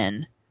than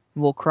men.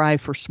 We'll cry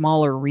for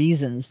smaller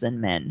reasons than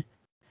men,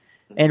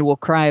 and we'll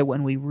cry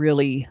when we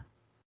really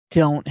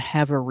don't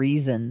have a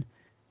reason,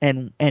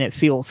 and it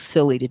feels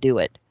silly to do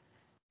it.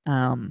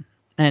 And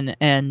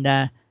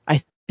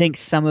I think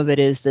some of it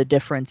is the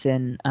difference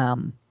in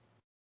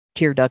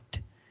tear duct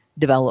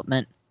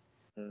development.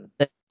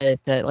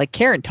 Like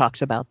Karen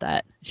talks about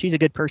that. She's a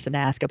good person to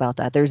ask about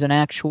that. There's an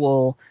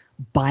actual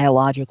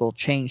biological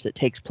change that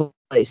takes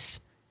place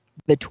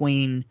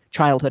between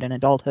childhood and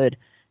adulthood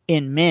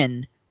in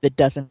men that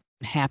doesn't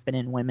happen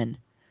in women.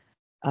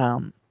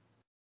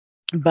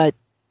 But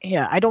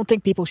yeah, I don't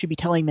think people should be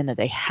telling men that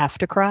they have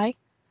to cry.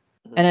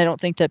 And I don't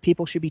think that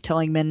people should be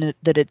telling men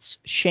that it's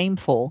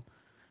shameful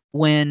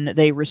when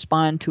they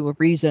respond to a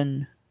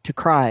reason to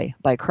cry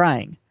by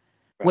crying.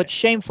 Right. What's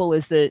shameful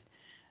is that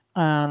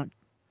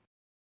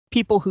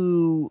people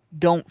who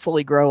don't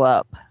fully grow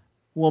up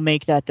will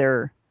make that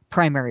their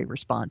primary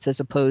response, as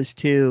opposed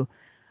to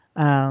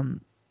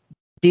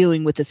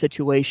dealing with the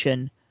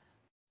situation,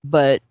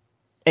 but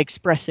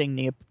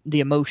expressing the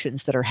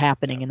emotions that are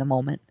happening in the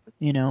moment,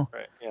 you know?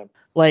 Right, yeah.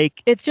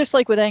 Like, it's just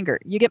like with anger.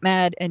 You get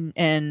mad,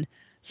 and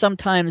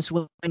sometimes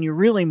when you're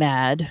really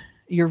mad,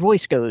 your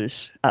voice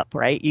goes up,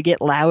 right? You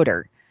get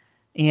louder.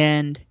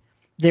 And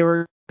there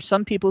are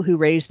some people who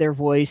raise their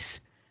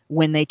voice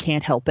when they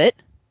can't help it,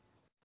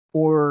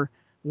 or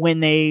when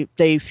they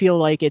feel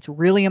like it's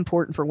really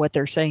important for what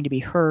they're saying to be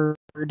heard,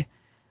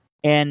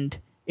 and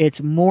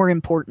it's more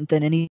important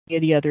than any of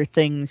the other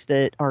things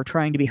that are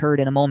trying to be heard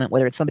in a moment,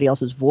 whether it's somebody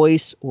else's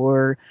voice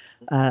or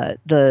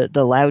the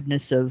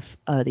loudness of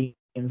the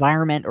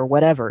environment or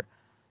whatever.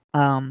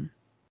 And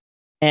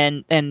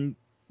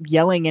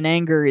yelling in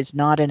anger is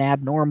not an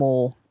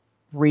abnormal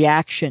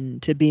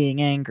reaction to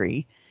being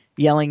angry.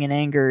 Yelling in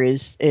anger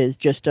is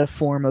just a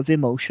form of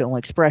emotional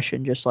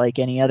expression, just like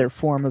any other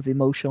form of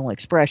emotional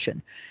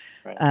expression.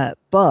 Right.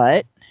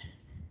 But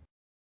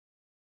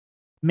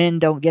men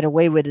don't get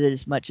away with it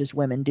as much as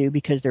women do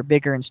because they're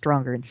bigger and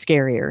stronger and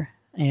scarier.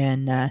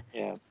 And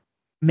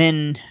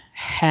men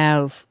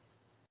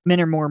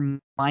are more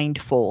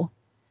mindful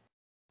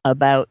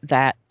about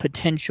that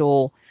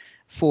potential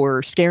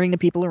for scaring the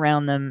people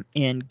around them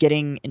and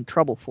getting in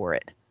trouble for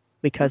it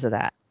because of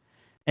that.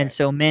 And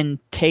so men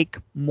take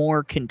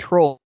more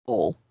control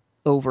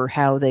over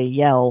how they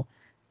yell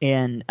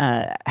and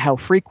how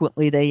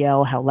frequently they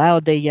yell, how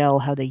loud they yell,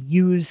 how they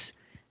use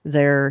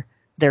their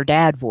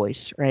dad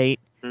voice, right?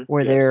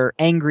 Or their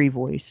angry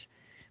voice,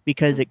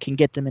 because it can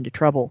get them into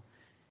trouble.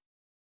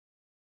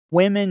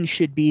 Women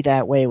should be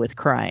that way with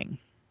crying.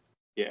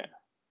 Yeah.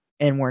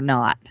 And we're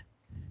not.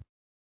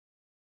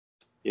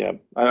 Yeah.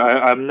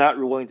 I'm not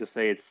willing to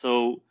say it's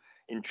so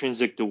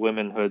intrinsic to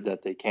womanhood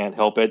that they can't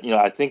help it. You know,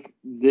 I think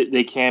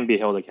they can be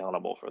held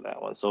accountable for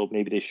that one. So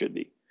maybe they should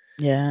be.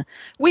 Yeah.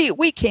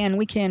 We can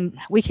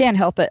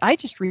help it. I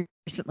just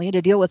recently had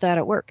to deal with that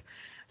at work.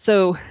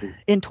 So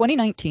in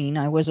 2019,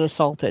 I was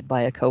assaulted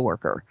by a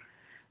coworker.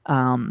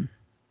 Now,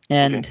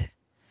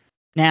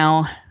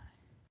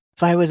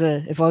 if I was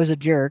a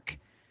jerk,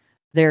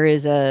 there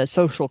is a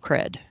social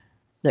cred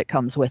that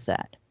comes with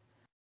that.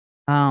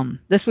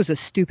 This was a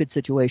stupid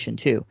situation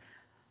too.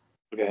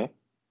 Okay.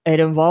 It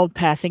involved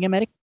passing a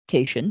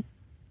medication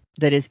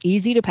that is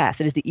easy to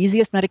pass. It is the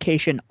easiest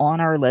medication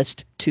on our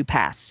list to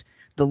pass.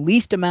 The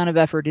least amount of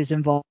effort is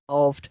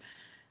involved.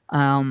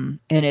 And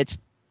it's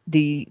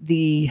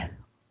the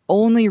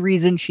only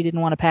reason she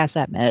didn't want to pass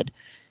that med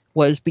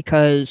was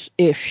because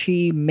if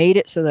she made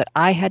it so that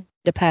I had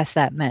to pass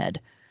that med,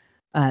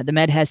 the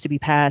med has to be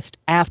passed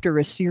after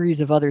a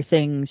series of other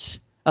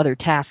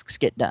tasks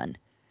get done.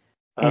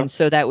 And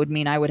so that would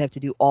mean I would have to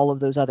do all of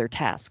those other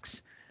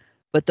tasks.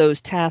 But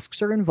those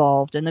tasks are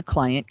involved in the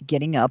client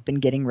getting up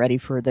and getting ready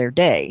for their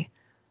day.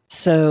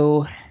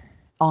 So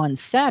on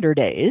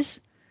Saturdays,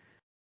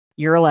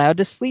 you're allowed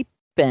to sleep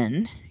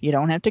in. You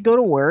don't have to go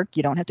to work.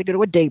 You don't have to go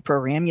to a day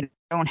program. You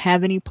don't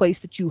have any place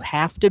that you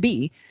have to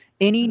be.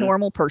 Any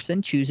normal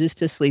person chooses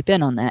to sleep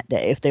in on that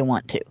day if they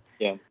want to.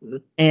 Yeah.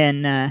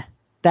 And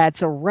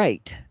that's a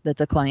right that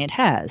the client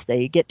has.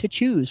 They get to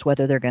choose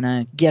whether they're going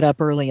to get up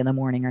early in the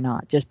morning or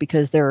not. Just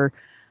because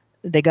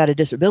they got a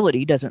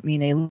disability doesn't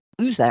mean they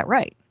lose that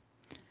right.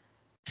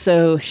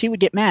 So she would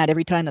get mad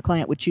every time the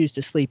client would choose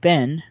to sleep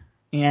in,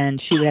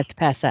 and she would have to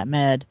pass that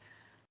med.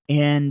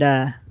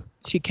 And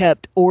she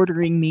kept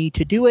ordering me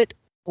to do it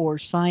or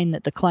sign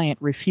that the client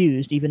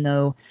refused, even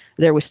though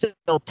there was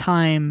still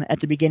time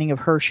at the beginning of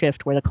her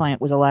shift where the client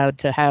was allowed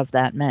to have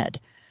that med.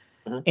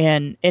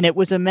 And it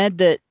was a med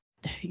that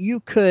you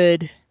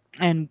could,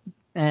 and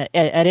at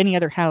any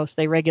other house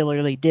they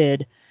regularly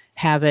did,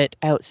 have it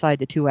outside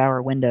the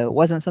 2-hour window. It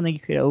wasn't something you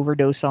could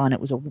overdose on.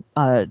 It was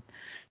a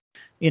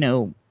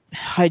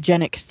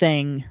hygienic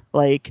thing.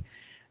 Like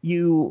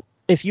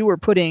if you were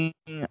putting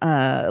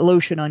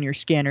lotion on your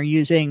skin or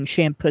using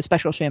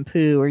special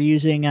shampoo or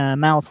using a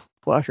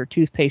mouthwash or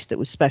toothpaste that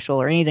was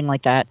special or anything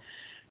like that,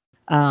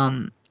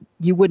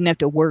 you wouldn't have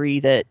to worry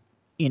that,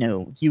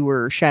 you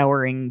were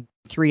showering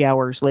 3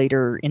 hours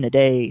later in a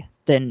day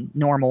than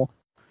normal.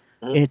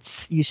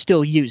 Mm-hmm. You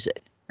still use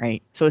it,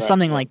 right? So it's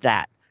something like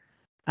that.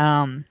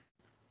 And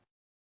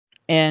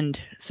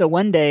so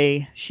one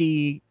day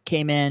she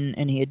came in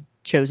and he had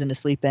chosen to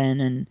sleep in,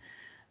 and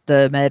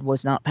the med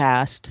was not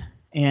passed,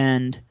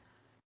 and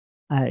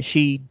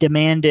she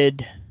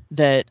demanded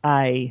that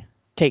I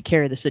take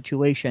care of the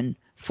situation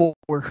for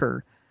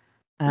her.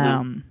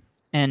 And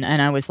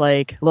I was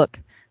like, look,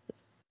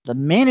 the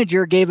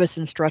manager gave us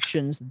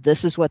instructions.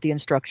 This is what the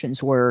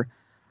instructions were.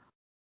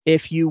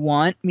 If you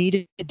want me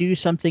to do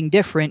something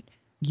different,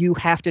 you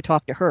have to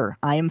talk to her.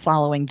 I am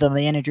following the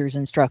manager's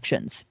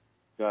instructions.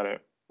 Got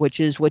it. Which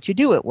is what you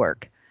do at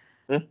work.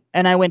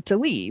 And I went to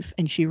leave,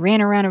 and she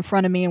ran around in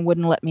front of me and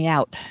wouldn't let me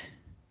out.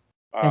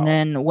 Wow. And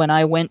then when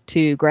I went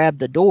to grab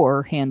the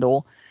door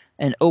handle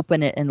and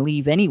open it and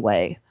leave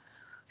anyway,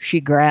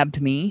 she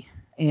grabbed me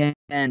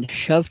and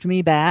shoved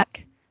me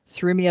back,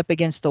 threw me up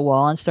against the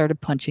wall, and started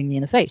punching me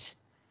in the face.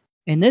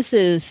 And this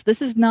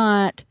is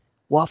not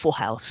Waffle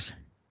House.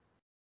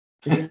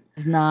 This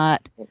is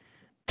not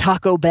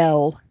Taco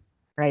Bell,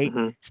 right?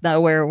 Mm-hmm. It's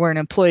not where an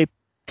employee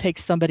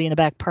takes somebody in the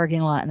back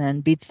parking lot and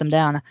then beats them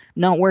down. I'm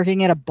not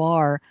working at a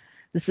bar.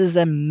 This is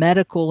a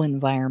medical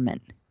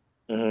environment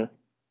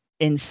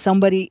in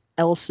somebody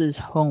else's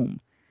home.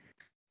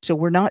 So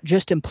we're not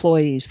just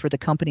employees for the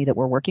company that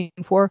we're working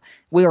for.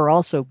 We are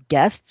also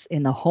guests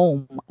in the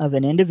home of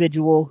an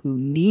individual who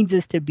needs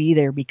us to be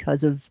there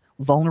because of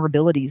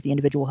vulnerabilities the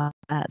individual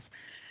has.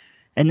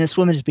 And this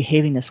woman is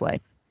behaving this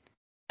way.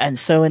 And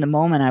so in the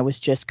moment, I was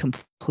just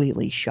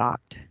completely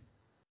shocked.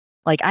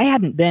 Like, I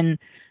hadn't been,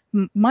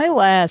 my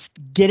last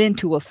get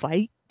into a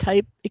fight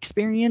type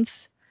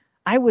experience,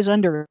 I was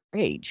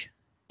underage.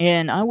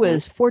 And I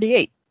was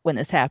 48 when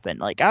this happened.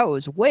 Like, I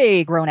was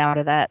way grown out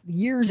of that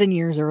years and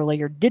years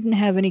earlier, didn't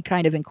have any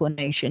kind of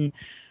inclination.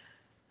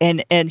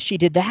 And she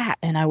did that.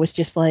 And I was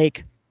just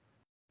like,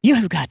 you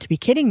have got to be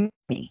kidding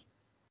me.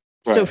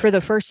 Right. So for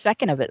the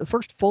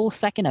first full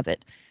second of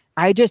it,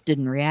 I just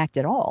didn't react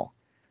at all.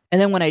 And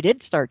then when I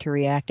did start to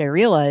react, I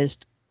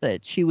realized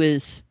that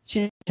she's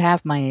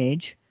half my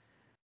age.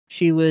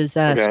 She was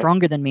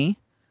stronger than me.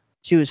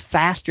 She was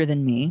faster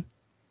than me.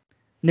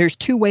 And there's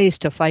two ways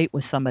to fight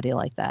with somebody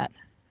like that,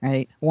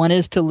 right? One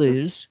is to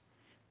lose,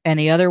 and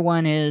the other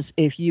one is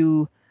if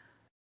you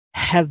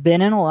have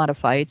been in a lot of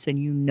fights and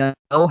you know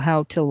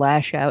how to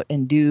lash out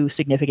and do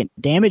significant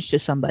damage to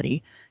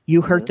somebody,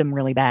 you hurt them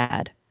really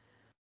bad.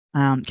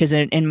 Because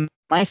in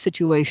my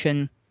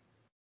situation,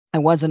 I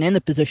wasn't in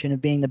the position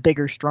of being the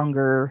bigger,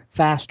 stronger,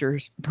 faster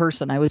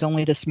person. I was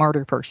only the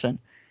smarter person.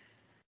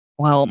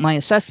 Well, my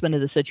assessment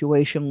of the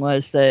situation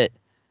was that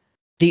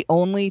the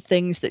only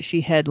things that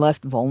she had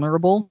left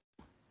vulnerable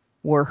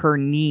were her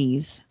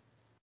knees.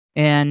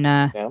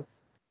 And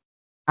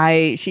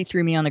she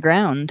threw me on the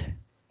ground.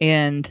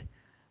 And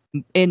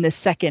in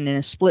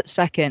a split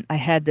second, I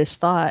had this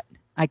thought.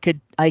 I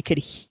could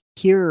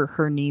hear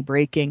her knee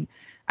breaking.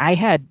 I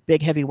had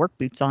big, heavy work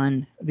boots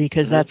on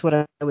because that's what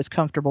I was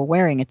comfortable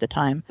wearing at the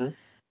time.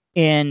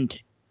 And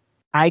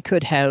I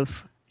could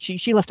have,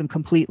 she left them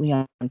completely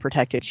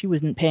unprotected. She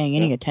wasn't paying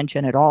any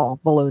attention at all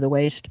below the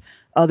waist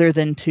other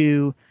than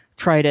to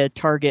try to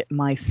target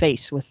my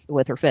face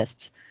with her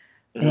fists.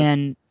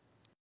 And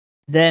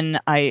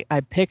then I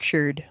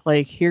pictured,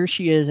 like, here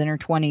she is in her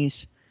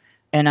 20s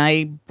and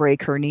I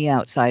break her knee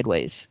out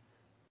sideways.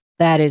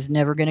 That is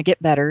never going to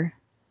get better.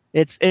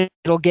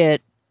 It'll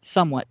get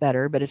somewhat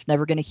better, but it's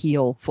never going to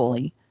heal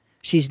fully.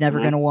 She's never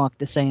going to walk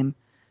the same.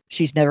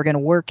 She's never going to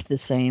work the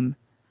same.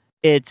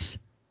 It's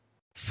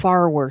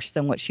far worse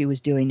than what she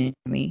was doing to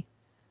me.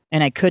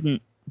 And I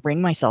couldn't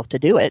bring myself to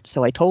do it.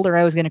 So I told her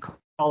I was going to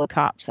call the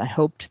cops. I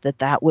hoped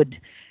that would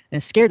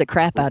scare the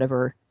crap out of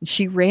her.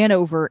 She ran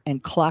over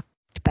and clocked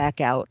back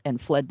out and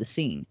fled the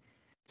scene.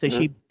 So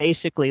she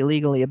basically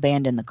legally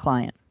abandoned the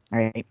client.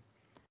 Right.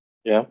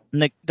 Yeah.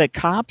 And the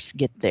cops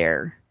get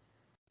there,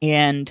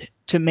 and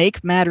to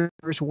make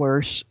matters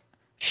worse,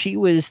 she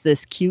was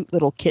this cute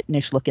little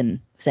kittenish looking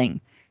thing.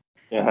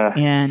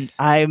 And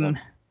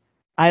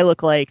I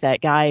look like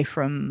that guy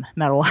from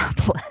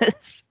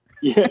Metalopolis.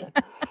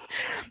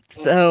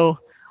 So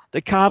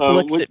the cop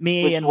looks at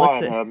me and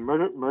looks at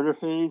Murder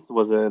Face.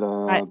 Was it?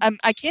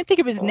 I can't think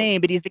of his name,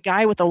 but he's the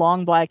guy with the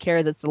long black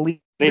hair that's the leader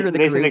of the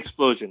group. Nathan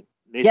Explosion.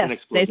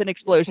 Nathan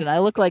Explosion. I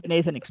look like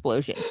Nathan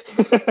Explosion.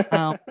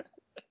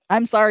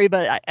 I'm sorry,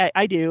 but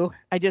I do.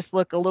 I just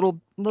look a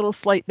little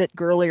slight bit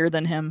girlier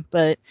than him,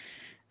 but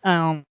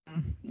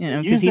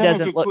because he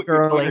doesn't look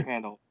girly.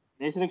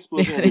 Nathan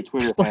Explosion is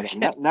your Twitter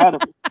handle, not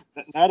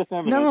a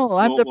feminist. No,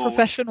 I'm the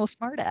professional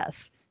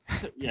smartass.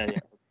 Yeah.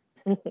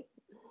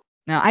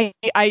 Now,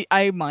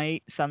 I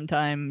might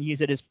sometime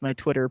use it as my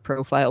Twitter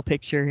profile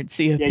picture and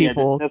see if Yeah.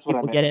 people That's what I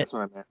meant. get it. That's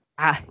what I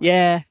meant.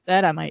 Yeah,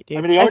 that I might I do.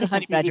 mean, they As a already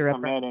honey confuse you badger for up a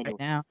right man anyway.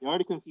 now. They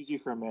already confuse you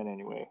for a man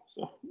anyway.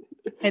 So.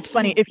 It's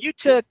funny if you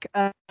took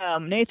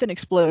Nathan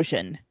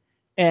Explosion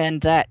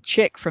and that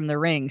chick from The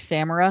Ring,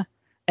 Samara,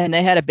 and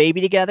they had a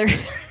baby together.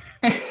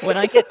 When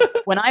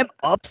I'm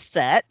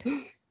upset,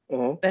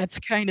 Uh-huh. that's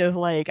kind of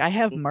like I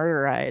have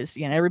murder eyes.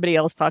 Everybody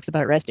else talks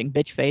about resting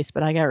bitch face,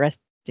 but I got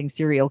resting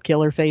serial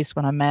killer face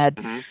when I'm mad.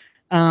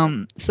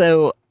 Mm-hmm.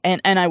 So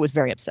and I was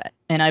very upset,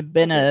 and I've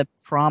been Okay. a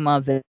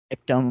trauma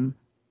victim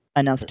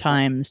enough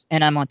times,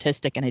 and I'm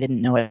autistic, and I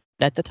didn't know it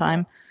at the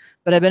time,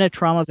 but I've been a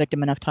trauma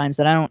victim enough times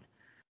that I don't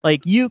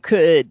like. You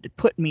could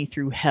put me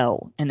through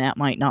hell, and that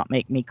might not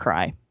make me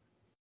cry.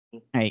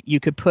 Right?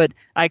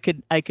 I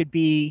could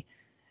be.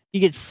 You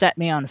could set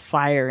me on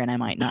fire, and I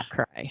might not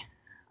cry.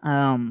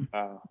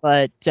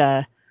 But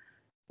well,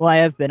 I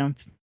have been.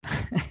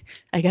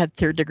 I got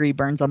third-degree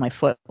burns on my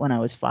foot when I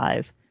was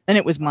 5, and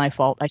it was my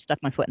fault. I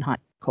stuck my foot in hot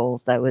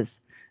coals. That was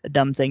a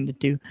dumb thing to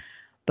do.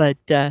 But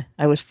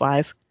I was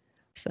 5,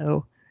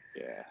 so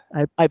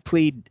Yeah. I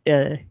plead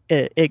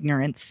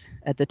ignorance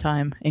at the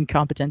time,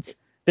 incompetence.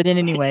 But in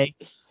any way,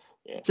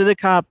 Yeah. so the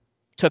cop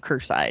took her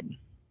side,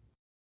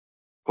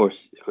 Of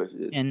course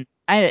it is. and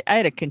I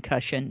had a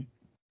concussion,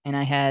 and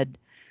I had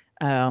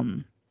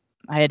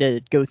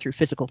to go through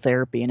physical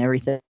therapy and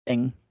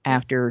everything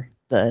after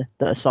the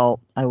assault.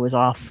 I was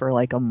off for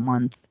like a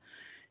month.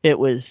 It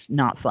was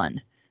not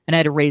fun. And I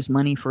had to raise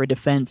money for a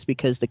defense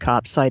because the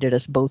cops cited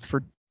us both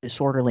for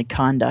disorderly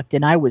conduct,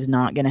 and I was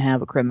not going to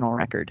have a criminal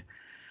record.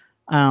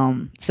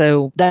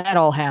 So that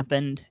all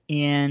happened,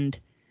 and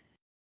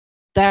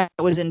that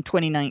was in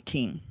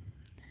 2019.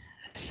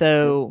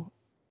 So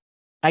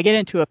I get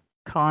into a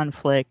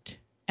conflict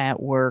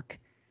at work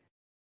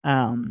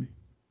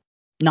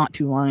not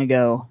too long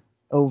ago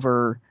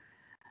over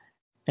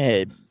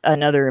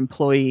another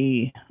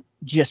employee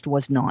just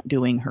was not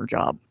doing her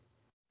job.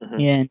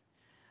 And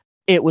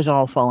it was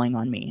all falling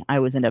on me. I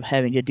was end up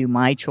having to do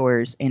my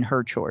chores and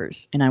her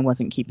chores, and I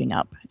wasn't keeping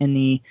up.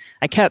 And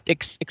I kept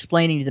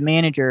explaining to the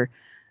manager,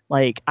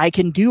 like, I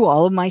can do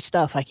all of my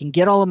stuff. I can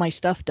get all of my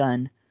stuff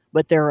done,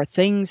 but there are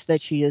things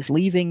that she is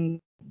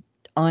leaving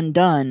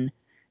undone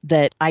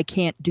that I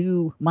can't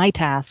do my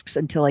tasks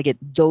until I get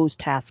those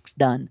tasks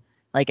done.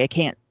 Like, I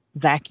can't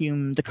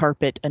vacuum the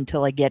carpet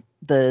until I get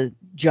the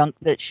junk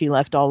that she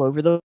left all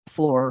over the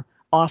floor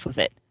off of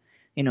it.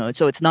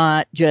 So it's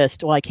not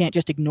just, well, I can't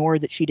just ignore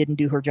that she didn't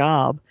do her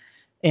job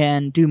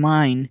and do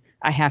mine.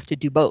 I have to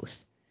do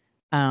both.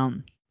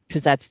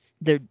 Because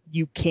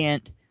you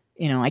can't,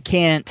 I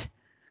can't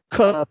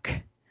cook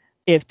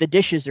if the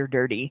dishes are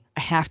dirty.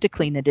 I have to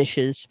clean the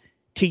dishes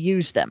to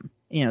use them,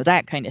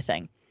 that kind of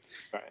thing.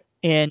 Right.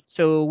 And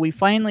so we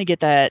finally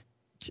get that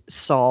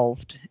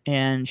solved,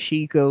 and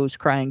she goes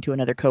crying to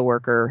another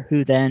coworker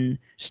who then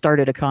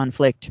started a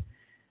conflict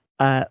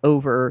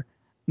over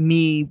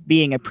me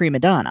being a prima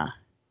donna.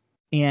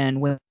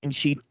 And when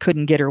she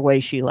couldn't get her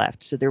way, she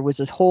left. So there was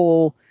this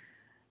whole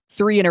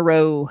 3 in a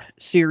row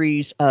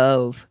series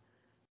of,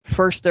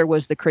 first there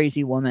was the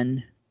crazy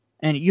woman,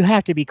 and you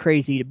have to be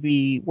crazy to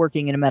be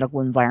working in a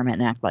medical environment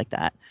and act like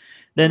that.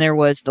 Then there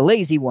was the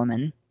lazy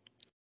woman,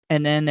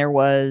 and then there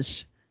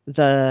was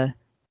the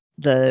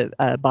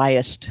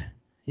biased,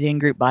 the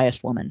in-group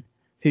biased woman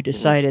who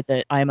decided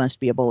that I must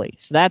be a bully.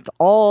 So that's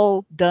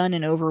all done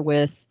and over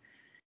with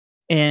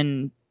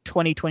in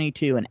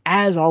 2022. And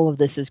as all of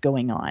this is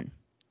going on,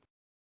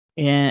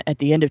 and at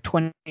the end of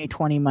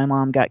 2020, my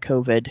mom got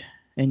COVID,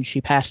 and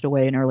she passed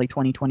away in early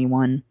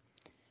 2021.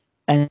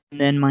 And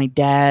then my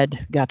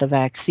dad got the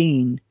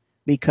vaccine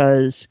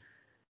because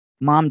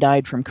mom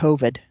died from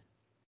COVID,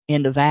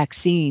 and the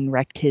vaccine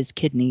wrecked his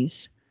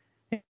kidneys,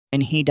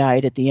 and he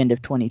died at the end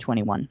of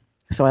 2021.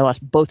 So I lost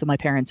both of my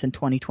parents in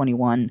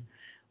 2021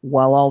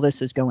 while all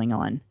this is going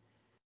on.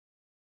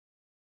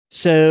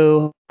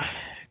 So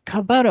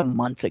about a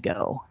month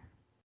ago,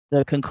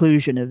 the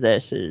conclusion of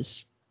this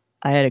is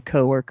I had a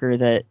coworker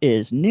that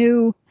is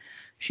new.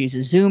 She's a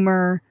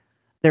Zoomer.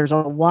 There's a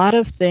lot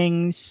of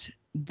things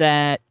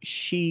that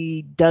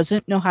she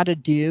doesn't know how to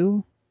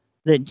do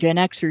that Gen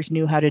Xers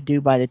knew how to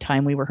do by the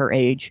time we were her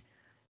age.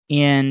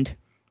 And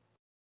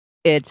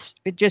it's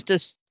just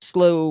a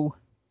slow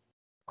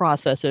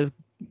process of,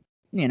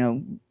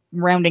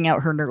 rounding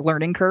out her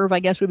learning curve, I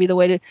guess would be the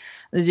way to.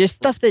 There's just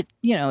stuff that,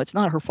 it's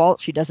not her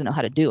fault. She doesn't know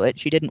how to do it.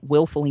 She didn't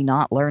willfully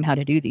not learn how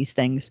to do these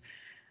things.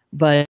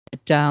 But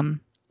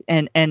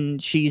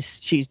and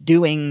she's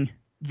doing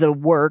the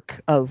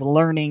work of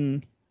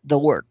learning the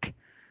work.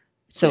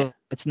 So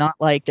it's not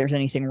like there's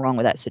anything wrong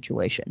with that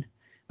situation.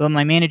 But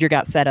my manager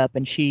got fed up,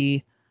 and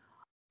she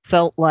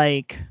felt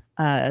like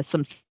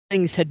some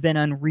things had been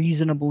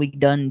unreasonably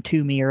done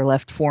to me or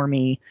left for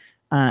me,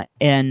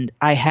 and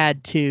I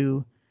had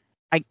to,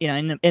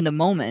 in the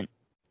moment,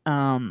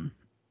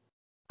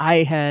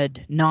 I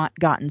had not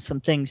gotten some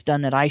things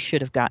done that I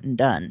should have gotten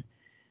done.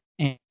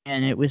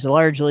 And it was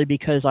largely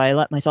because I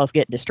let myself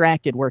get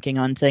distracted working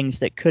on things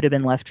that could have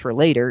been left for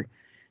later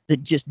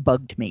that just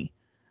bugged me.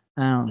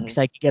 because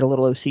I could get a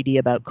little OCD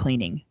about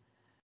cleaning.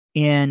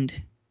 And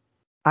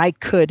I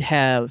could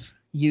have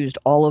used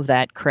all of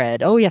that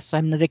cred. Oh, yes,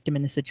 I'm the victim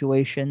in the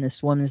situation.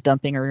 This woman's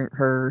dumping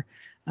her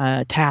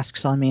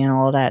tasks on me and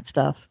all of that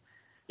stuff.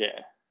 Yeah.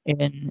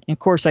 And of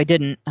course, I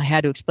didn't. I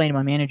had to explain to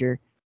my manager,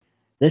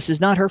 this is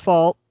not her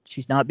fault.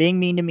 She's not being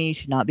mean to me.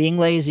 She's not being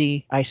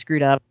lazy. I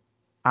screwed up.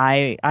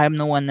 I'm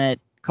the one that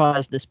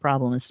caused this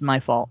problem. This is my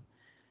fault.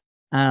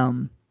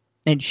 And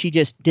she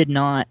just did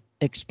not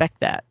expect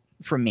that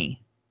from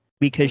me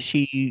because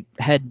she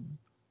had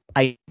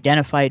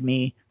identified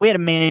me. We had a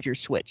manager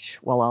switch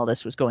while all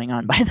this was going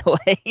on, by the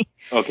way.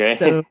 Okay.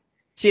 So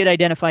she had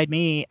identified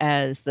me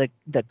as the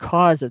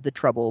cause of the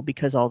trouble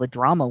because all the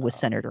drama was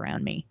centered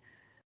around me.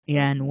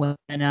 And when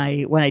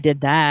I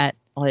did that,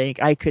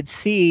 like I could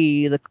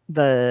see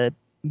the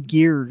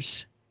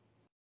gears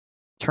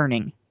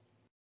turning.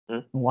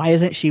 Why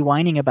isn't she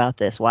whining about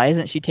this? Why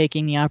isn't she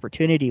taking the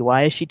opportunity?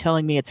 Why is she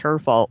telling me it's her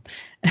fault?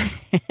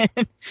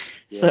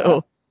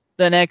 So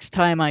the next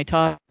time I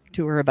talked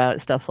to her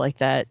about stuff like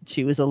that,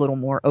 she was a little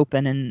more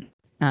open,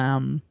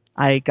 and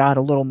I got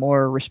a little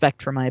more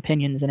respect for my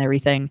opinions and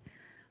everything.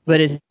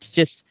 But it's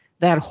just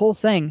that whole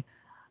thing.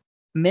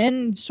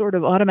 Men sort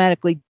of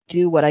automatically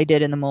do what I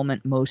did in the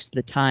moment most of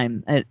the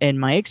time. In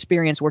my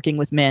experience working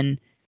with men,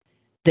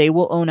 they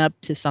will own up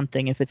to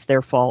something if it's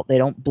their fault. They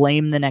don't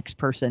blame the next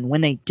person.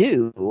 When they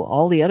do,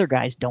 all the other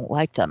guys don't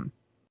like them.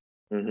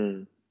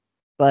 Mm-hmm.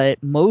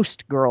 But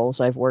most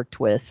girls I've worked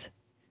with,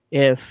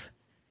 if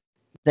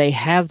they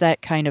have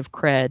that kind of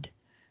cred,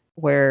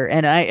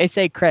 and I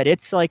say cred,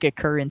 it's like a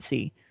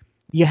currency.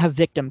 You have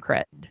victim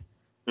cred.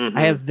 Mm-hmm.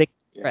 I have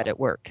victim cred at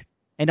work.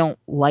 I don't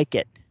like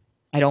it.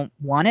 I don't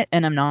want it,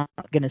 and I'm not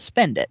going to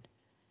spend it.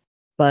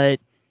 But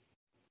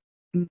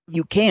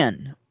you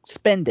can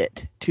spend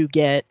it to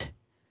get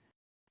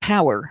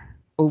power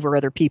over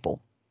other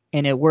people,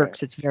 and it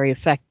works. Right. It's very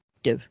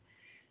effective.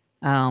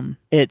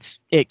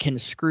 It can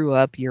screw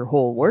up your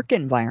whole work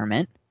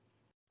environment,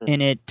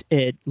 and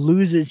it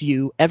loses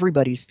you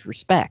everybody's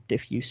respect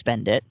if you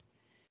spend it.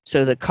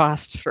 So the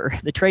cost for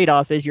the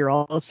trade-off is you're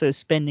also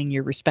spending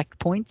your respect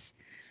points.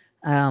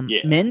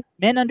 Men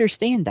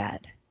understand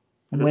that,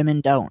 and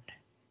women don't.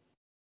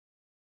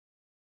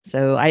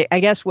 So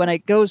I guess when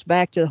it goes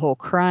back to the whole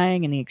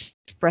crying and the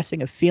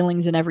expressing of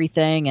feelings and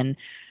everything, and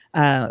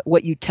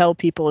what you tell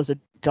people as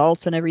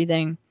adults and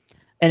everything,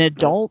 an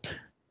adult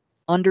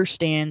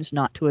understands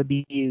not to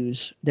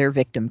abuse their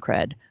victim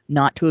cred,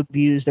 not to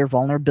abuse their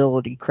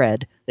vulnerability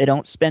cred. They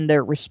don't spend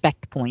their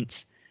respect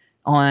points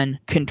on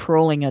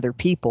controlling other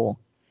people.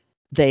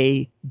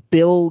 They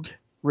build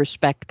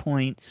respect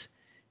points,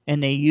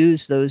 and they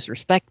use those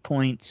respect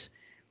points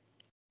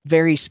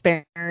very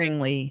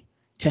sparingly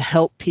to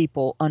help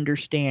people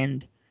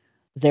understand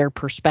their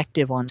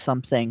perspective on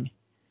something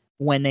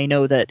when they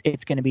know that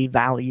it's going to be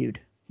valued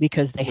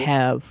because they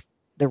have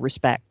the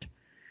respect.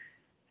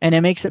 And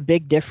it makes a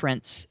big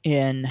difference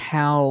in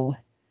how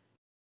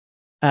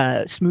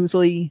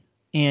smoothly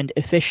and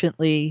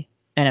efficiently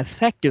and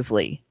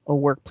effectively a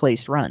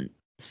workplace runs.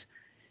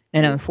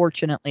 And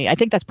unfortunately, I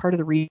think that's part of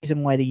the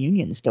reason why the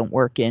unions don't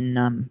work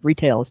in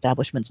retail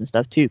establishments and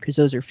stuff too, because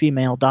those are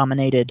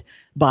female-dominated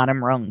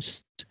bottom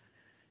rungs.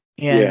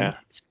 And,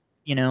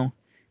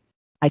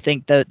 I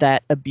think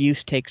that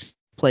abuse takes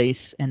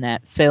place and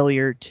that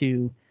failure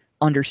to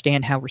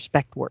understand how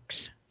respect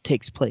works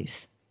takes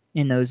place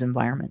in those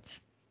environments.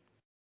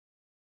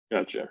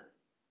 Gotcha.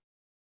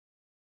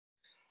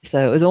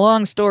 So it was a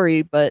long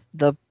story, but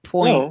the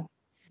point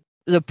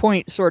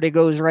sort of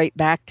goes right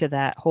back to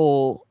that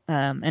whole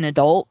an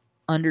adult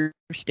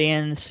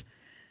understands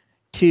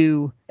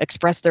to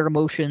express their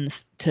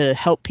emotions to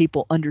help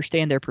people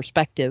understand their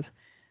perspective.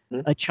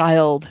 A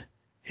child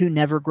who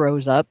never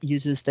grows up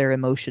uses their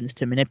emotions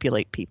to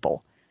manipulate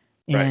people.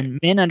 And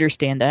men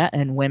understand that,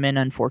 and women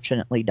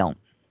unfortunately don't.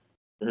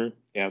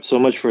 Yeah, so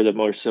much for the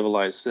more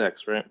civilized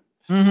sex, right?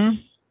 Yeah.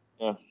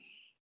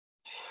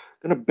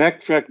 Gonna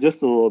backtrack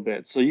just a little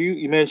bit. So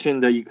you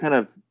mentioned that you kind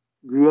of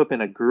grew up in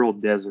a girl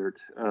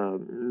desert,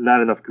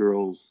 not enough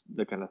girls,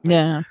 that kind of thing.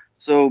 Yeah.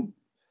 So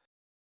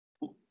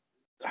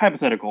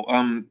hypothetical,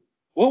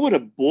 what would a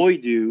boy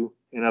do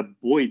in a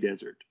boy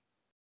desert?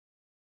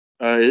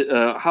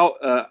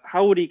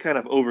 How would he kind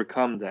of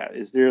overcome that?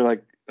 Is there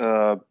like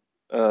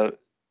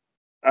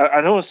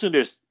I don't assume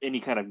there's any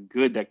kind of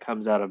good that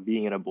comes out of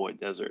being in a boy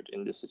desert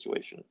in this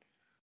situation.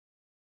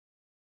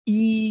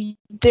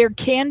 There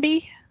can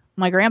be.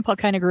 My grandpa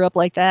kind of grew up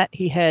like that.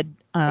 He had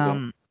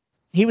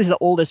he was the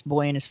oldest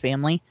boy in his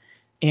family,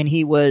 and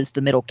he was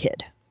the middle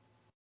kid.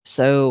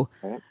 So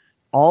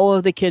all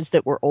of the kids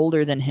that were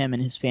older than him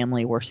and his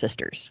family were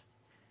sisters.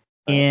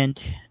 And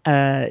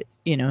his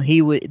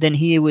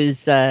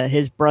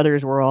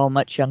brothers were all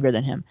much younger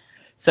than him.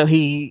 So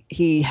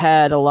he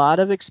had a lot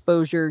of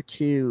exposure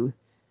to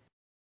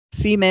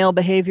female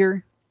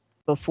behavior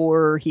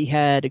before he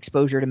had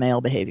exposure to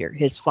male behavior.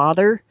 His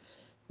father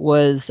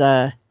was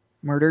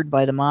murdered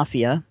by the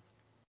mafia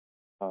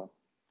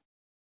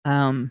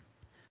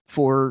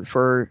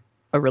for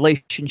a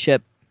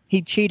relationship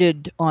he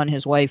cheated on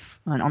his wife,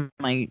 on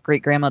my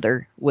great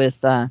grandmother,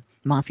 with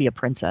mafia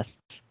princess,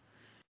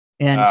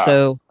 and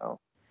so Oh.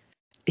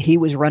 he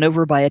was run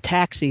over by a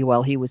taxi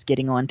while he was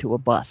getting onto a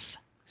bus.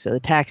 So the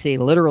taxi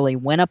literally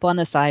went up on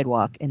the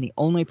sidewalk, and the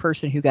only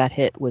person who got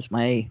hit was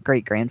my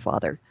great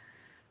grandfather.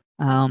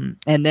 And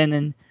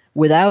then,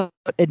 without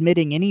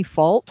admitting any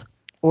fault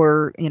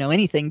or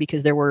anything,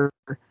 because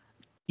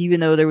even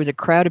though there was a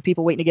crowd of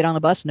people waiting to get on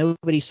the bus,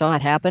 nobody saw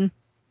it happen.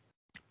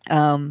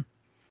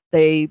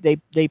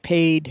 They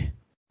paid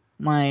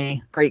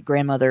my great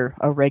grandmother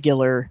a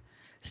regular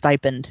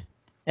stipend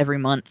every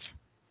month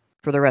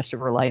for the rest of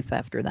her life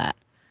after that.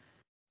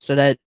 So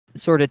that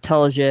sort of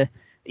tells you,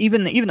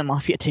 even the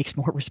mafia takes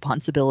more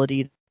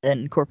responsibility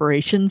than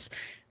corporations,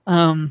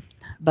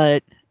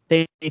 but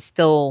they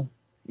still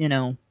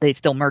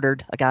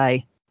murdered a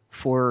guy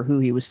for who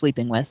he was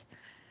sleeping with.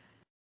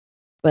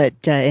 But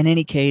in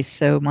any case,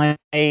 so my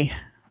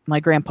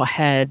grandpa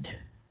had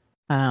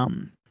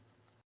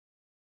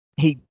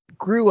he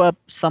grew up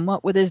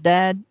somewhat with his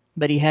dad,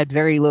 but he had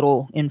very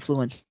little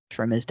influence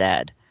from his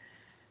dad.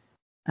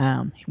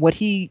 What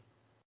he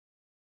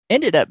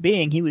ended up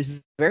being, he was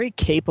very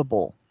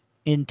capable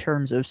in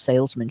terms of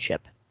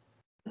salesmanship.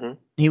 Mm-hmm.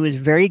 He was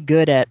very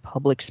good at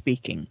public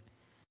speaking.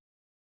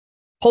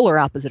 Polar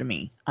opposite of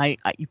me.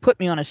 You put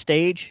me on a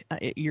stage,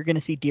 you're going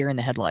to see deer in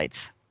the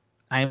headlights.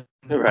 I'm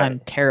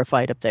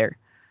terrified up there.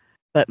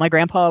 But my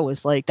grandpa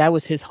was like, that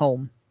was his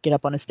home. Get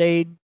up on a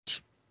stage,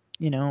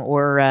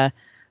 or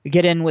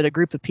get in with a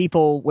group of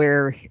people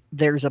where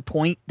there's a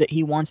point that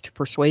he wants to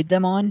persuade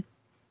them on.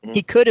 Mm-hmm.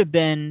 He could have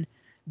been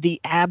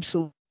the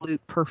absolute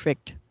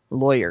perfect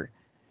lawyer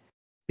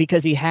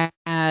because he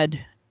had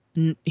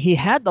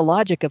the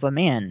logic of a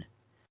man,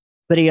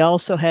 but he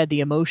also had the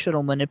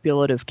emotional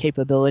manipulative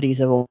capabilities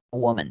of a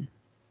woman.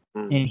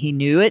 Mm-hmm. And he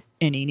knew it,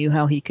 and he knew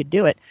how he could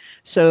do it.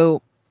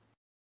 So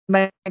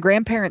my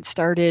grandparents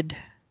started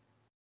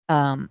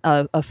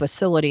a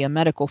facility, a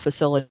medical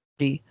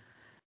facility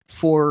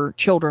for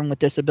children with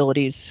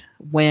disabilities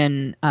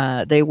when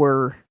they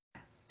were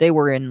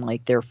in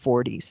like their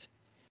 40s,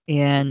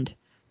 and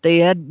they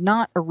had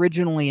not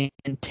originally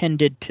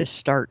intended to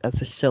start a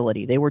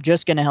facility. They were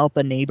just going to help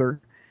a neighbor,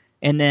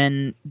 and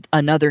then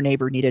another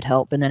neighbor needed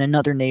help, and then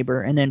another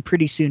neighbor, and then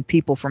pretty soon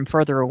people from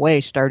further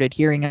away started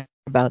hearing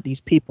about these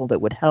people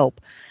that would help,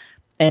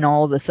 and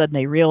all of a sudden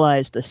they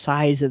realized the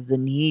size of the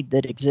need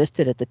that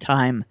existed at the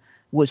time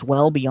was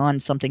well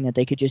beyond something that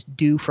they could just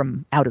do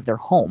from out of their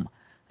home.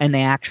 And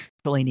they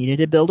actually needed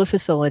to build a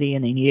facility,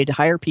 and they needed to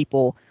hire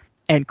people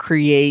and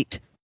create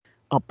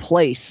a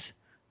place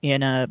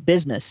in a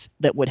business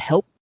that would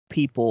help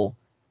people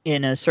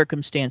in a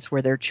circumstance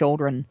where their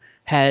children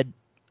had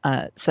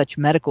such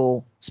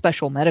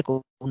special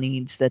medical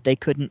needs that they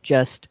couldn't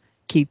just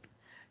keep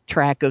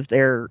track of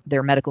their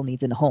medical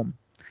needs in the home.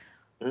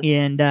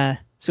 Mm-hmm. And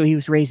so he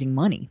was raising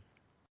money,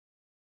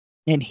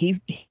 and he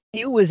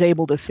was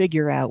able to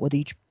figure out with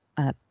each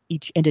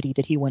entity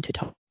that he went to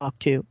talk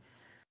to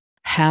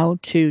how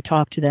to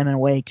talk to them in a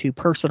way to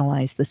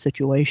personalize the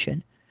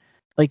situation.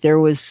 Like, there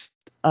was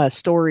a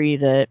story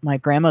that my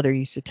grandmother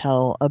used to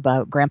tell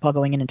about grandpa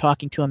going in and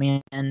talking to a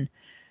man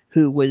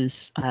who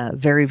was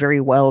very,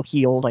 very well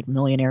heeled, like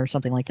millionaire or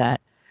something like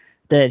that,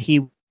 that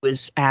he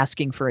was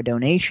asking for a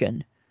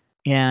donation,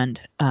 and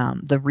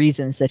the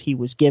reasons that he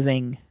was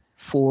giving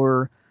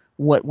for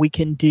what we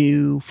can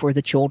do for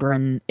the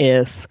children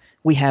if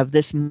we have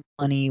this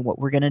money, what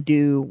we're going to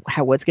do,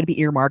 what's going to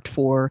be earmarked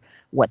for,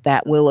 what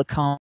that will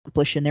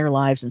accomplish in their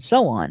lives, and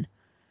so on.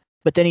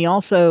 But then he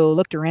also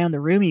looked around the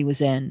room he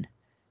was in,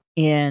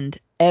 and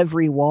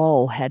every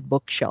wall had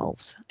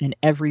bookshelves, and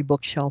every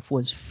bookshelf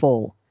was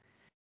full.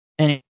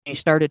 And he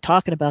started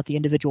talking about the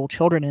individual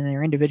children and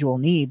their individual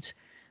needs.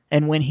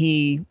 And when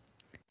he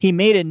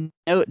made a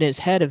note in his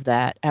head of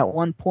that, at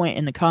one point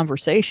in the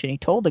conversation, he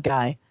told the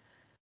guy,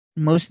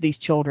 most of these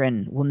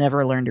children will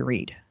never learn to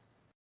read.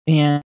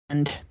 And,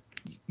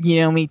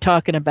 me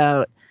talking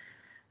about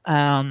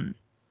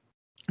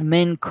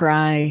men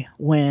cry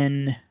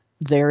when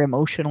they're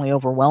emotionally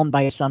overwhelmed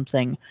by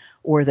something,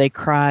 or they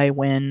cry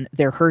when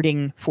they're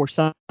hurting for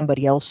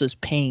somebody else's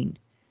pain.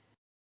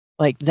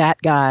 Like,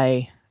 that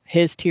guy,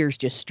 his tears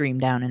just streamed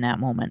down in that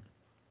moment.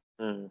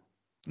 Mm.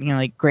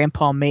 Like,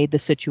 grandpa made the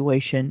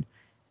situation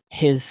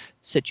his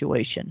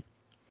situation.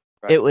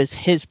 Right. It was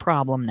his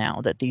problem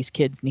now that these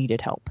kids needed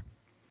help.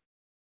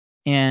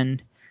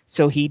 And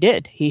so he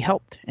did. He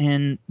helped,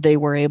 and they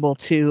were able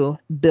to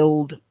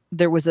build.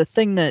 There was a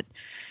thing that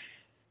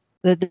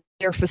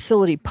their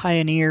facility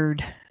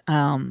pioneered.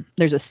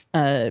 There's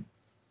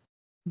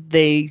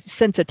they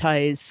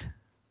sensitize.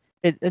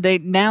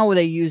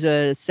 They use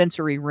a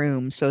sensory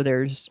room, so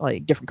there's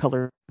like different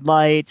colored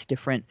lights,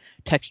 different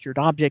textured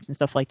objects, and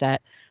stuff like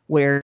that,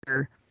 where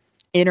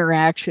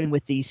interaction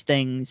with these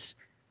things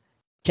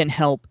can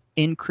help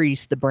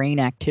increase the brain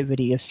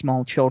activity of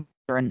small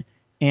children.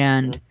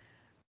 And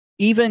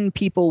even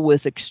people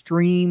with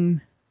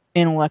extreme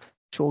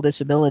intellectual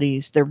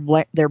disabilities,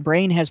 their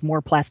brain has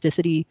more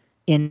plasticity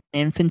in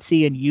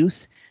infancy and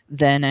youth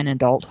than in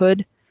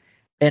adulthood.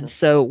 And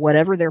so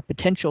whatever their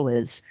potential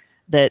is,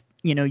 that,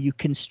 you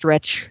can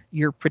stretch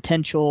your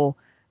potential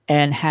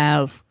and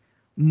have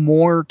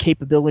more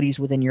capabilities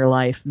within your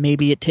life.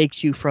 Maybe it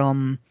takes you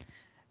from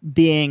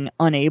being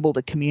unable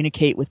to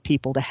communicate with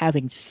people to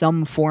having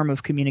some form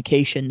of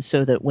communication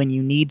so that when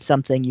you need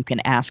something, you can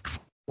ask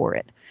for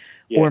it.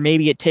 Yeah. Or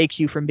maybe it takes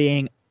you from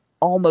being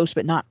almost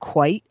but not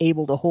quite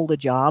able to hold a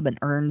job and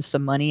earn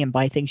some money and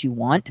buy things you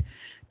want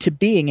to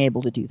being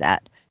able to do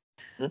that.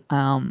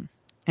 And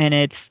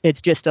it's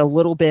just a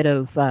little bit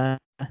of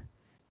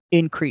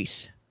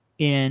increase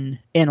in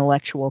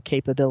intellectual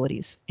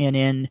capabilities and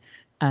in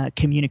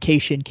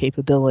communication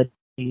capabilities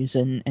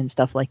and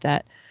stuff like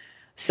that.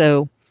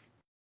 So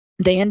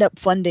they end up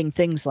funding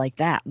things like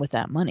that with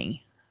that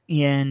money,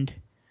 and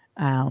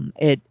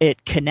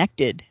it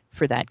connected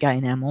for that guy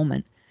in that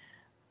moment.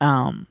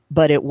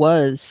 But it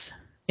was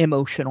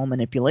emotional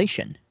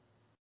manipulation,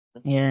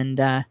 and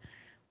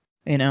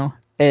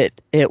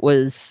it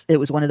was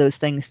one of those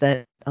things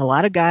that a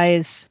lot of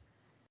guys,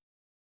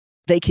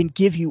 they can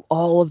give you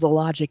all of the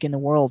logic in the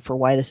world for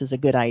why this is a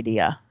good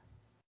idea,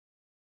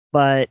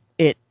 but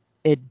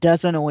it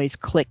doesn't always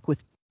click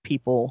with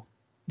people,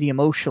 the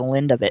emotional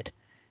end of it,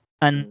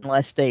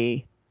 unless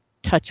they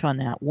touch on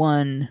that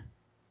one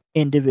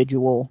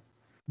individual.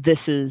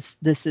 This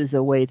is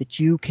a way that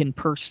you can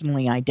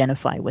personally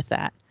identify with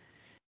that.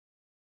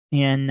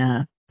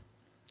 And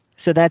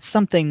so that's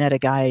something that a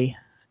guy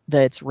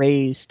that's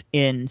raised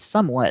in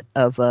somewhat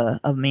of a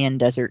man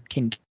desert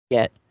can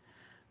get,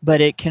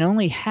 but it can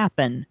only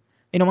happen.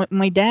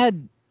 My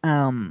dad,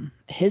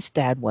 his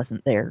dad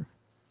wasn't there,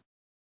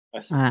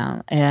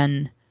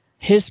 and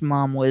his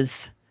mom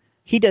was.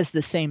 He does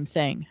the same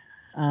thing.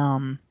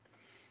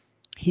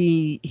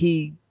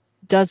 He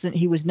doesn't.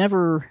 He was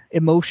never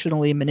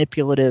emotionally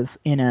manipulative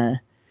in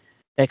a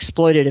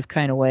exploitative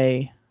kind of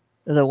way,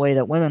 the way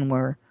that women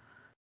were,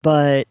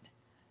 but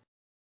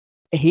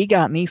he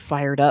got me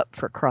fired up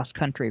for cross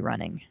country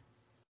running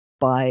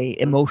by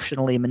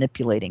emotionally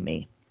manipulating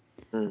me.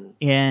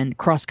 And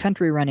cross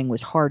country running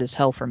was hard as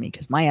hell for me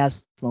because my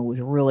asthma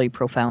was really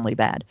profoundly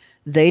bad.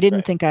 They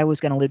didn't think I was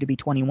going to live to be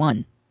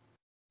 21.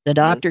 The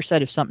doctor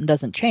said if something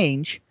doesn't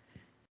change,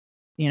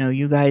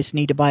 you guys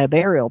need to buy a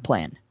burial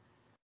plan.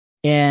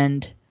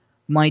 And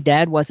my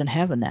dad wasn't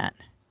having that.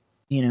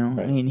 I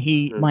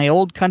mean, my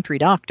old country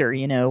doctor,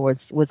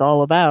 was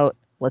all about,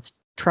 let's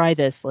try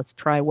this, let's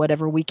try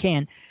whatever we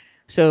can.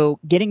 So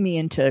getting me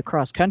into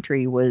cross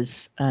country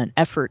was an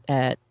effort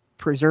at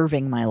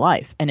preserving my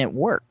life, and it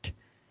worked.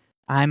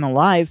 I'm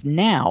alive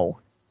now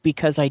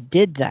because I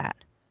did that.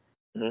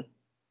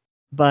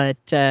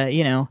 But,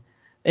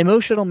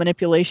 emotional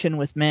manipulation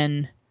with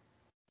men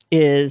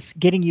is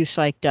getting you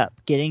psyched up,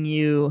 getting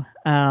you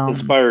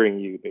inspiring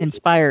you, basically.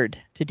 Inspired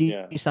to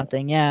do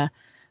something. Yeah.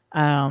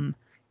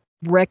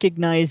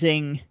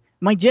 Recognizing,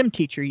 my gym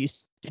teacher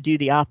used to do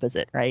the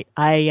opposite, right?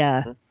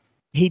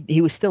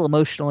 He was still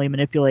emotionally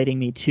manipulating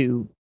me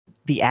to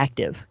be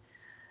active.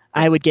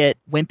 I would get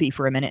wimpy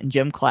for a minute in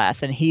gym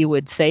class, and he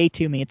would say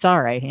to me, "It's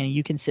all right,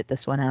 you can sit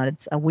this one out.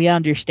 It's we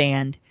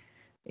understand,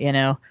 and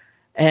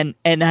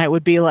I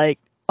would be like,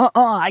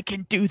 I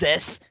can do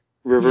this."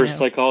 Reverse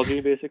psychology,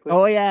 basically.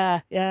 Oh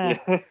yeah.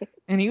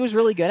 And he was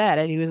really good at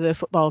it. He was a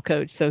football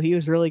coach, so he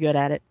was really good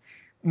at it,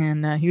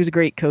 and he was a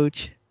great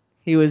coach.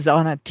 He was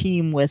on a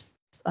team with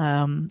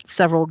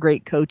several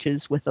great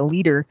coaches, with a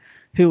leader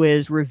who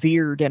is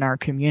revered in our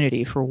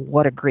community for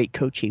what a great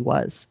coach he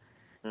was.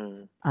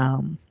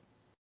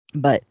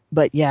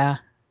 But yeah,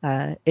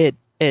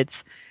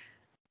 it's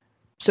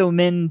so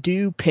men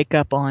do pick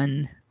up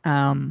on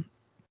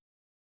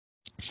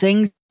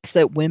things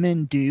that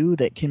women do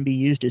that can be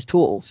used as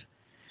tools.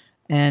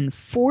 And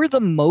for the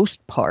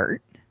most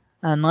part,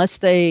 unless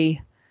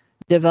they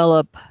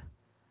develop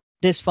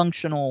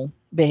dysfunctional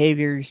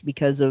behaviors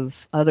because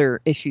of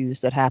other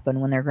issues that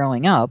happen when they're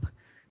growing up,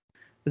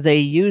 they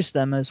use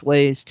them as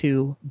ways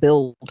to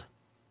build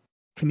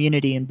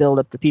community and build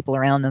up the people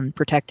around them,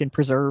 protect and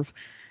preserve.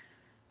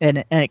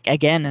 And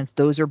again,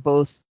 those are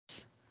both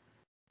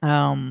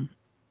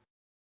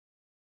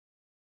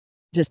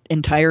just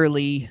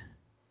entirely,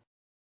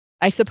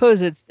 I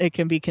suppose it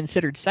can be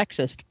considered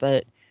sexist,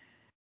 but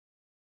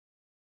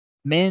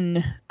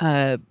men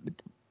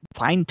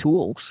find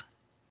tools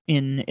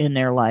in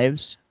their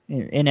lives,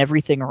 in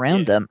everything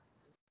around them,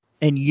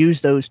 and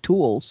use those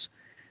tools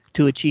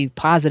to achieve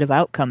positive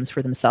outcomes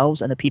for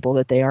themselves and the people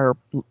that they are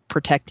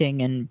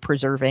protecting and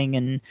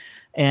preserving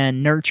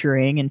and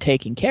nurturing and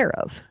taking care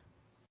of.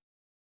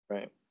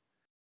 Right.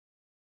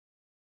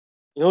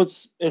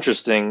 It's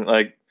interesting.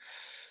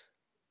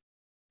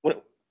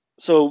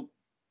 So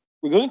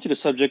we're going to the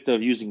subject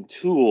of using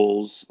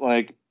tools.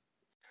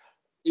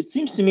 It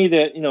seems to me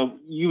that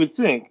you would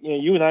think,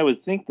 you and I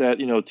would think that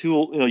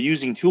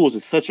using tools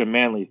is such a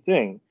manly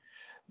thing,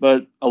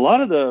 but a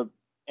lot of the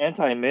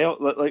anti-male,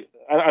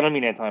 I don't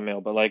mean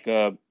anti-male, but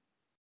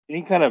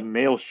any kind of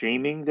male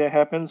shaming that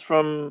happens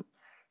from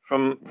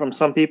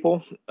some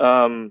people,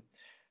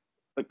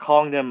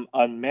 calling them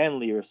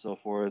unmanly or so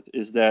forth,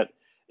 is that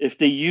if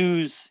they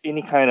use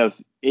any kind of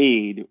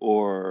aid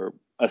or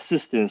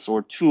assistance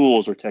or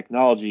tools or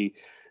technology,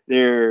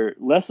 they're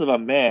less of a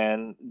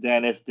man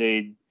than if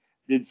they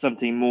did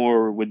something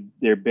more with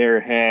their bare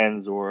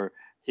hands or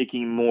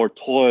taking more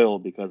toil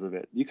because of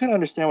it. You kind of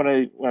understand what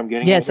I'm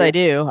getting at Yes, I here?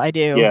 do. I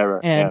do. Yeah,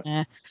 right. And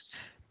Yeah.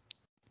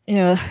 you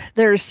know,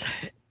 there's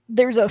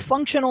a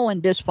functional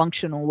and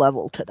dysfunctional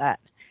level to that,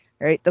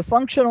 right? The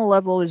functional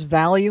level is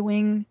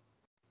valuing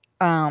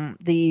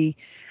the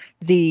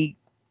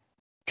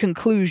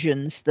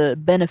conclusions, the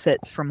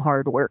benefits from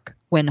hard work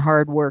when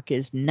hard work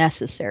is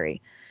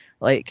necessary.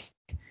 Like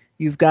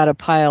you've got a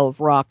pile of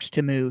rocks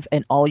to move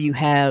and all you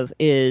have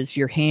is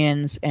your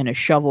hands and a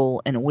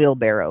shovel and a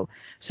wheelbarrow.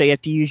 So you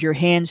have to use your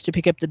hands to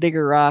pick up the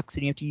bigger rocks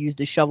and you have to use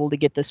the shovel to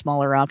get the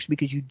smaller rocks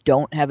because you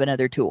don't have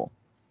another tool,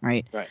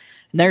 right? Right.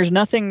 And there's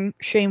nothing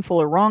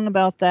shameful or wrong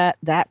about that.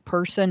 That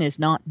person is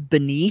not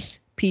beneath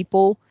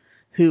people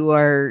who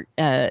are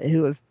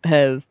who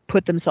have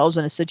put themselves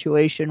in a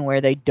situation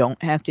where they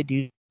don't have to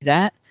do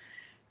that.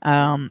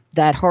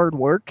 That hard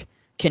work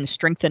can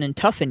strengthen and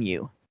toughen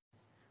you,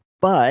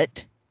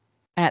 but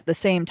at the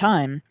same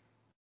time,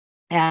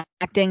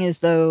 acting as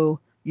though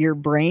your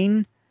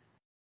brain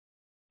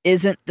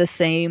isn't the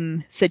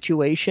same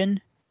situation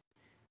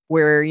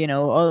where,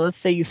 let's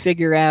say you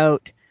figure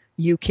out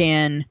you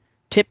can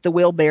tip the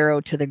wheelbarrow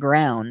to the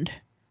ground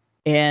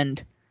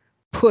and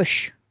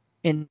push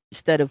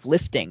instead of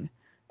lifting,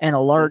 and a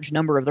large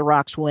number of the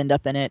rocks will end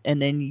up in it,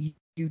 and then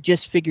you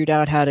just figured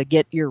out how to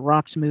get your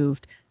rocks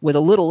moved with a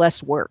little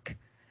less work,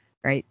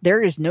 right?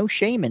 There is no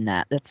shame in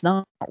that. That's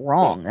not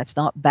wrong. That's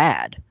not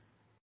bad.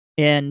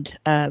 And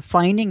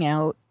figuring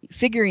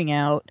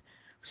out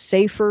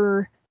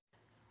safer,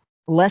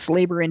 less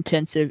labor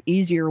intensive,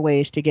 easier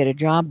ways to get a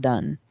job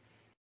done.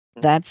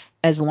 That's,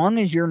 as long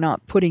as you're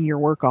not putting your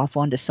work off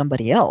onto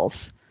somebody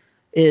else,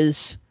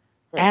 is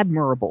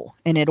admirable,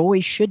 and it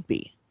always should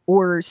be.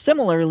 Or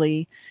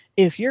similarly,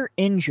 if you're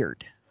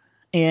injured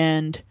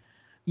and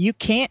you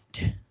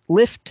can't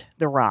lift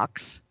the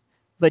rocks,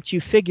 but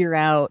you figure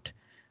out,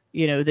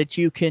 that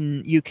you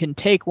can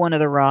take one of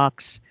the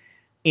rocks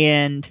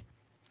and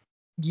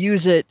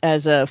use it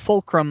as a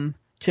fulcrum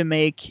to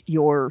make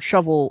your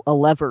shovel a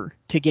lever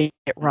to get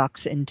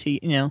rocks into,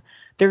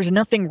 there's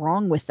nothing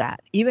wrong with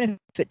that, even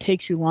if it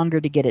takes you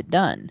longer to get it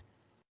done.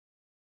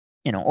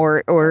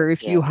 Or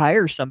if you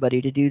hire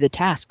somebody to do the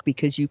task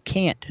because you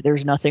can't,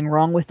 there's nothing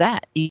wrong with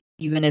that,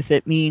 even if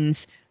it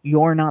means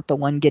you're not the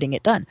one getting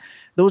it done.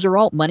 Those are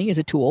all, money is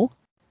a tool.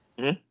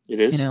 It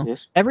is.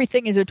 Yes.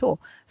 Everything is a tool.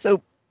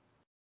 So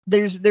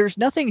there's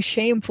nothing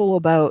shameful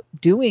about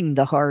doing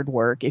the hard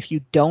work if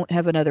you don't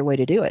have another way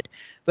to do it.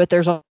 But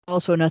there's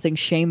also nothing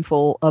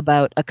shameful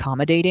about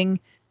accommodating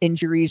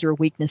injuries or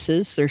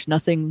weaknesses. There's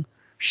nothing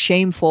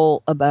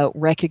shameful about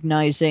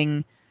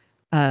recognizing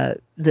that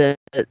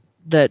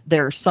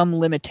there are some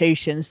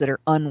limitations that are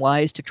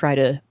unwise to try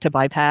to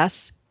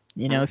bypass.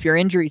 If your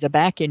injury is a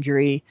back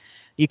injury,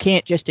 you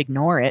can't just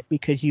ignore it,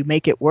 because you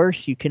make it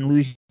worse, you can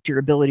lose your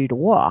ability to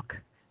walk.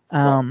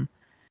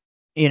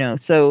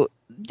 So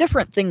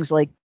different things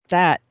like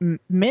that.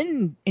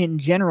 Men in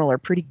general are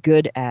pretty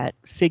good at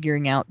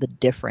figuring out the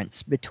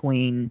difference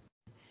between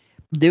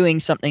doing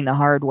something the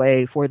hard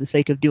way for the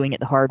sake of doing it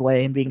the hard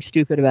way and being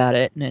stupid about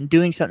it, and then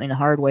doing something the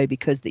hard way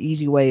because the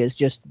easy way has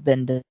just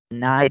been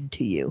denied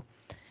to you.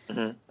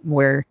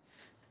 Where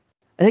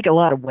I think a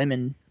lot of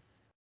women,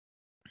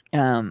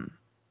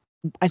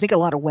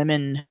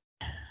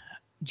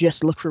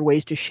 just look for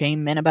ways to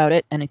shame men about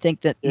it. And I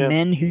think that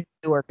men who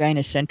are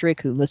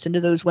gynocentric, who listen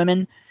to those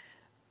women,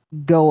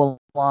 go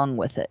along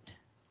with it.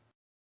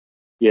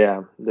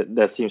 Yeah,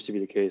 that seems to be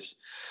the case.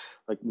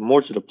 Like,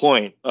 more to the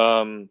point,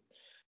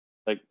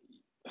 like,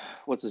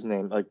 what's his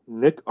name? Like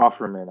Nick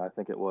Offerman, I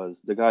think it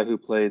was, the guy who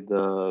played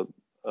the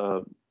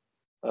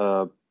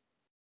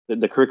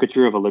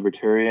caricature of a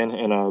libertarian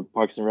in a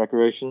Parks and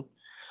Recreation.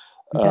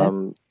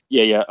 Okay.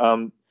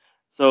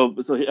 So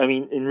I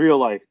mean, in real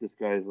life, this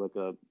guy's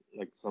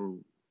like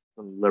some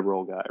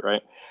liberal guy,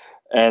 right?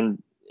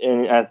 And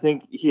I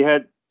think he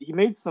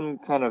made some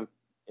kind of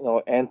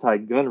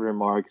anti-gun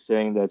remark,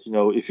 saying that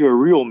if you're a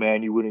real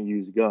man, you wouldn't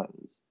use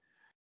guns.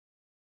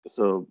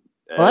 So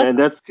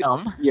that's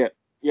dumb. Yeah,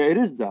 it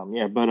is dumb.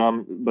 Yeah,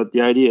 but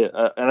the idea,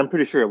 and I'm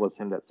pretty sure it was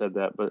him that said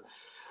that, but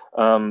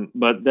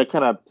that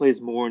kind of plays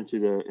more into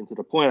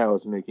the point I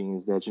was making,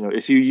 is that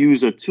if you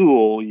use a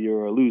tool,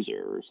 you're a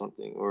loser or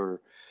something, or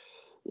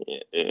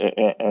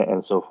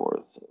and so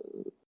forth.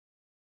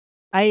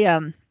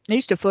 I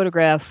used to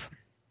photograph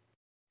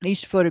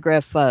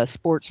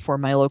sports for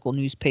my local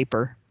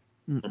newspaper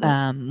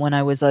when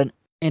I was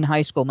in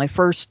high school. My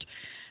first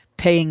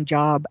paying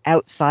job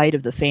outside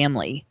of the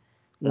family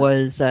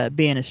was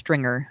being a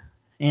stringer,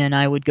 and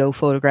I would go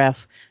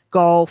photograph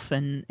golf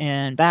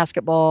and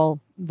basketball,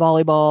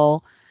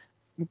 volleyball,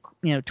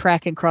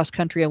 track and cross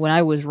country. When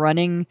I was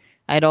running,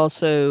 I'd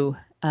also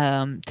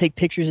take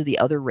pictures of the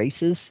other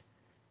races.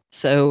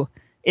 So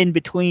in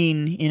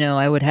between,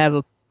 I would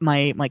have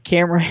my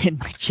camera in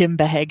my gym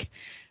bag.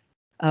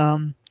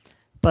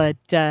 But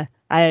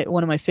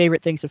one of my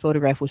favorite things to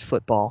photograph was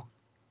football.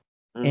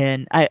 Mm.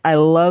 And I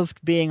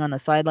loved being on the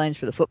sidelines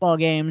for the football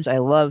games. I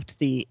loved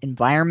the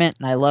environment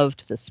and I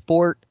loved the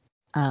sport,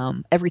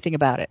 everything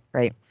about it,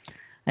 right?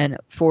 And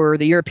for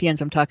the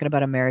Europeans, I'm talking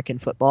about American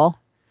football.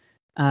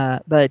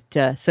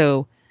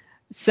 So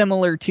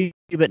similar to,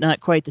 but not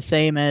quite the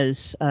same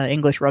as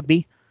English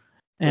rugby.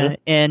 Mm.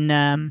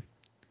 And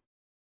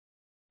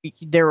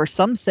there are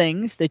some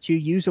things that you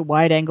use a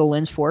wide angle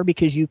lens for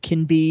because you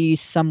can be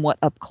somewhat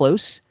up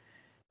close.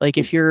 Like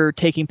if you're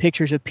taking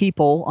pictures of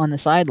people on the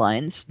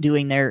sidelines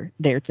doing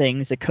their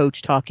things, a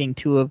coach talking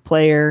to a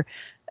player,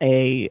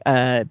 a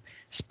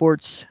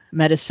sports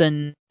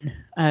medicine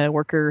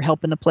worker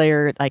helping the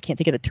player. I can't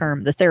think of the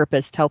term. The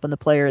therapist helping the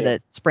player Yeah.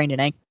 that sprained an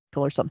ankle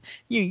or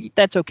something.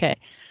 That's okay,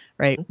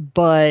 right?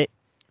 But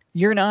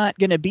you're not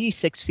going to be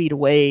 6 feet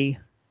away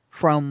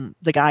from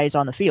the guys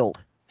on the field,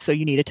 so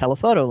you need a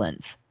telephoto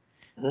lens,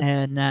 Mm.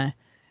 and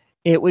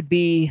it would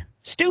be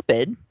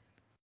stupid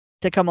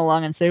to come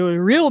along and say, well, a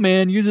real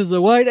man uses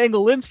a wide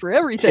angle lens for Yeah,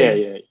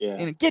 everything. yeah,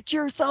 yeah. Get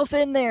yourself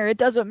in there. It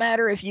doesn't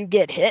matter if you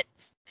get hit.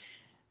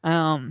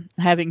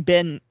 Having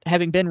been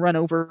run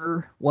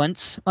over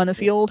once on the Mm.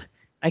 field,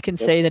 I can Yep.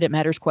 say that it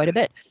matters quite a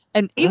bit.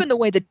 And Mm. even the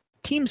way the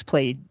teams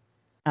played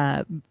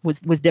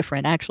was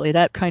different. Actually,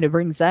 that kind of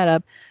brings that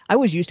up. I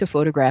was used to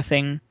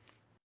photographing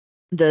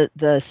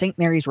the St.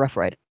 Mary's Rough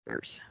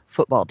Riders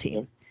football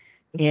team,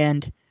 Yep.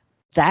 and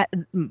that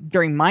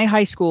during my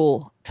high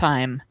school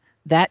time,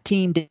 that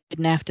team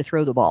didn't have to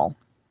throw the ball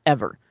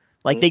ever.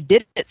 Like Mm. they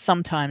did it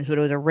sometimes, but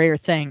it was a rare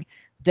thing.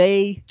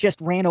 They just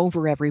ran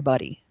over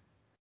everybody.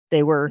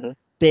 They were Mm.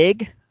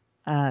 big,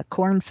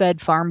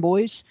 corn-fed farm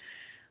boys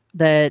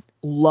that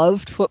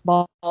loved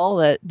football,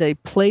 that they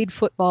played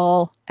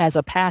football as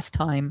a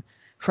pastime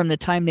from the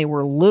time they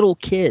were little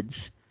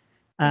kids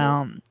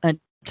Mm.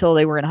 until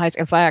they were in high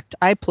school. In fact,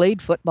 I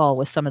played football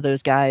with some of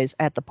those guys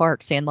at the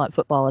park, sandlot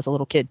football as a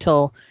little kid,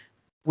 till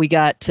we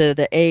got to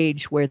the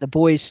age where the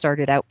boys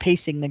started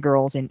outpacing the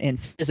girls in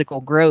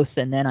physical growth,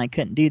 and then I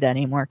couldn't do that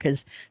anymore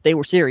because they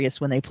were serious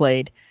when they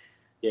played,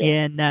 Yeah.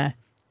 and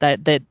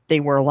that they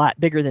were a lot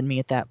bigger than me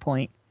at that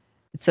point,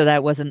 so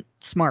that wasn't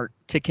smart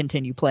to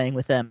continue playing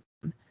with them.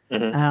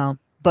 Mm.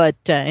 But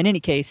in any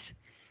case,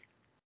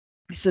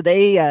 so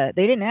they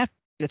didn't have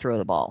to throw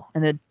the ball,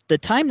 and the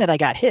time that I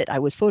got hit, I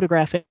was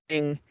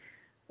photographing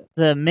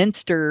the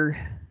Minster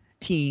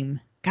team.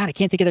 God, I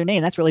can't think of their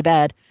name. That's really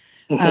bad.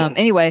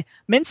 Anyway,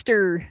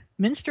 Minster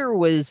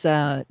was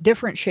a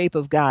different shape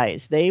of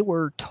guys. They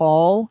were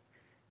tall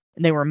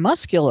and they were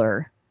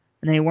muscular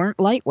and they weren't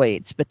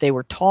lightweights, but they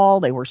were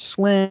tall, they were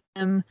slim,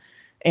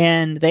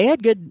 and they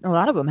had a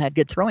lot of them had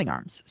good throwing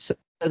arms. So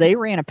they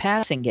ran a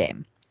passing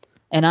game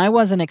and I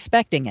wasn't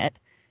expecting it.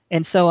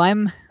 And so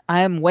I'm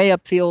way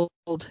upfield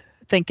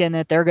thinking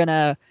that they're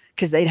gonna,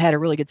 because they'd had a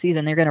really good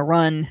season, they're gonna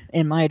run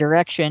in my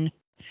direction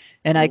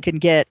and I Mm. can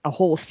get a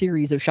whole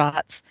series of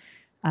shots.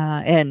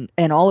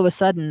 And all of a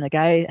sudden, the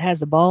guy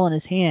has the ball in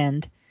his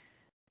hand,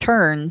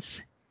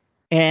 turns,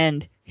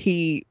 and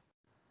he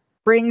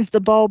brings the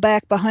ball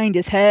back behind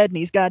his head, and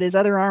he's got his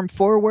other arm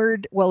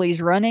forward while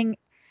he's running,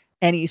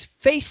 and he's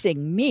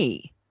facing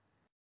me.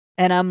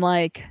 And I'm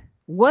like,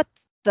 what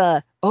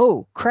the?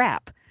 Oh,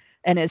 crap.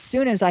 And as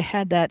soon as I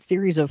had that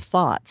series of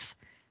thoughts,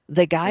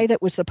 the guy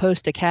that was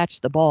supposed to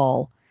catch the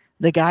ball,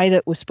 the guy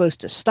that was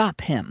supposed to stop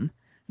him,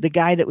 the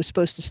guy that was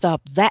supposed to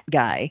stop that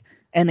guy,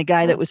 and the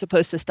guy that Mm. was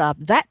supposed to stop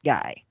that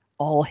guy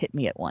all hit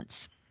me at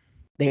once.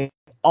 They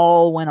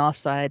all went off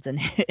sides and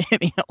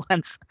hit me at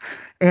once.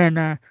 And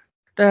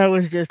that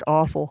was just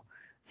awful.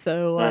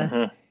 So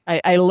Mm.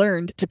 I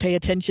learned to pay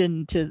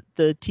attention to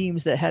the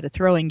teams that had a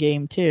throwing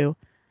game too.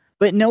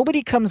 But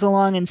nobody comes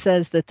along and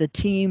says that the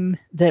team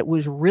that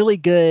was really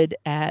good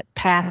at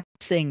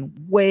passing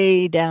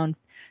way down,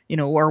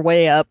 or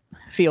way up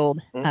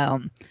field,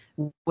 Mm.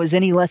 was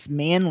any less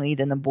manly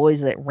than the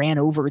boys that ran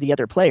over the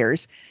other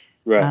players.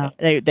 Right.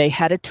 They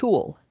had a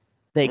tool.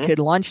 They Mm. could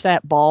launch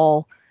that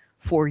ball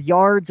for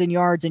yards and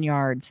yards and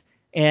yards,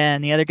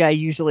 and the other guy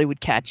usually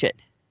would catch it.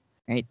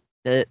 Right,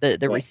 the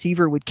Yeah.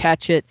 receiver would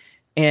catch it,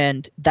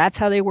 and that's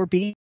how they were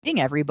beating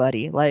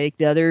everybody. Like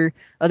the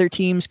other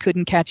teams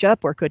couldn't catch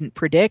up or couldn't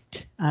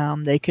predict.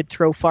 They could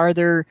throw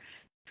farther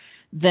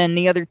than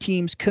the other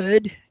teams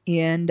could,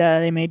 and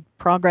they made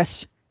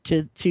progress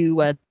to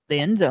the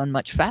end zone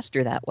much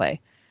faster that way.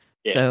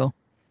 Yeah. So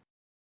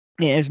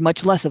yeah, there's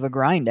much less of a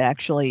grind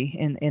actually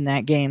in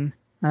that game.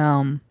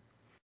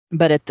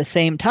 But at the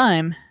same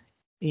time,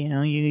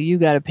 you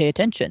got to pay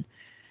attention.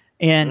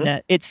 And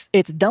Mm.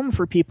 it's dumb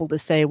for people to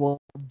say, well,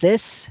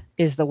 this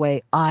is the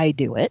way I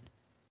do it.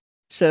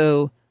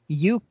 So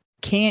you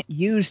can't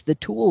use the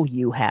tool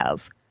you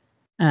have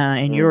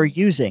and you're Mm.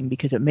 using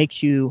because it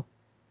makes you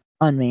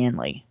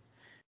unmanly.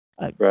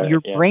 Right.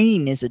 Your Yeah.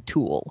 brain is a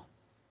tool.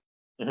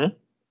 Mm.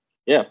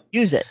 Yeah.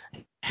 Use it.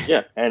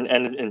 Yeah. And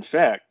in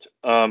fact,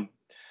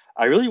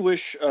 I really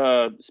wish,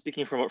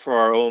 speaking for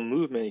our own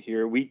movement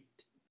here, we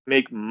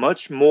make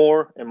much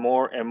more and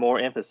more and more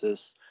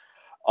emphasis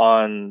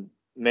on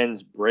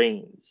men's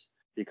brains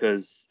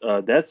because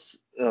that's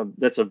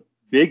a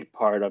big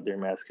part of their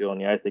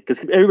masculinity, I think, because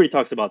everybody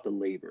talks about the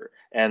labor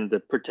and the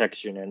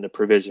protection and the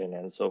provision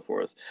and so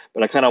forth.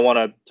 But I kind of want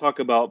to talk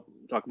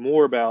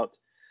more about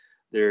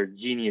their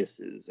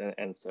geniuses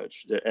and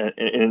such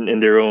in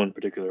their own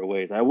particular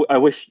ways. I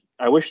wish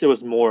there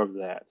was more of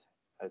that,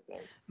 I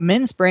think.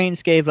 Men's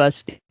brains gave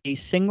us the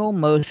single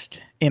most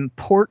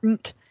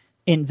important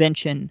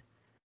invention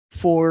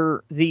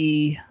for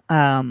the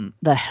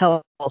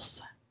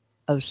health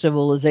of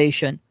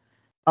civilization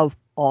of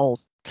all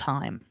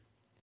time.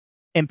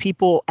 And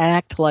people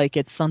act like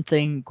it's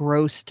something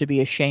gross to be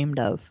ashamed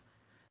of,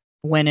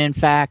 when in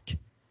fact,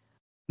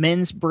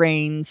 men's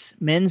brains,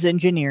 men's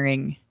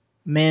engineering,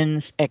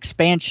 men's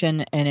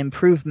expansion and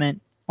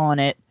improvement on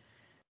it,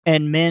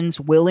 and men's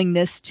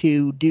willingness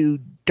to do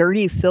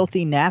dirty,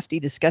 filthy, nasty,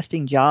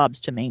 disgusting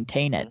jobs to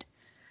maintain it,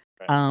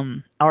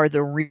 are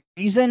the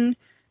reason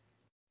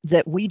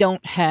that we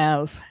don't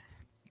have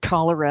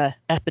cholera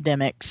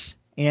epidemics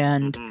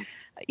and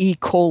E.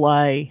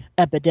 coli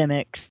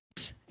epidemics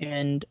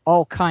and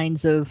all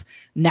kinds of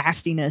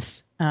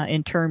nastiness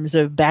in terms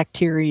of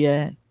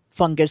bacteria,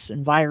 fungus,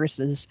 and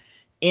viruses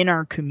in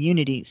our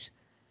communities.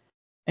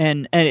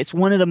 And it's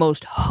one of the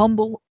most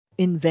humble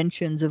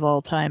inventions of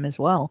all time as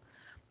well.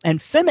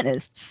 And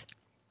feminists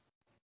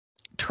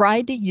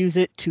tried to use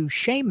it to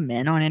shame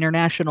men on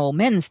International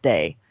Men's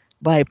Day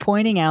by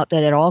pointing out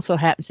that it also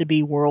happens to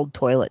be World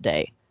Toilet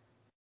Day.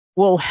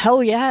 Well,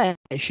 hell yeah,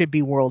 it should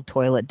be World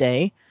Toilet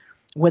Day.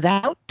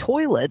 Without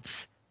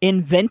toilets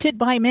invented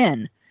by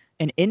men,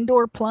 and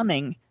indoor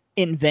plumbing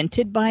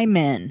invented by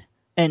men,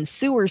 and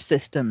sewer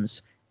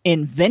systems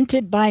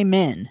invented by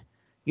men,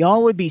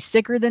 y'all would be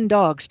sicker than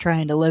dogs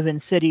trying to live in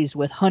cities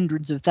with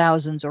hundreds of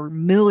thousands or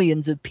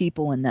millions of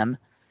people in them.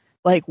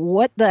 Like,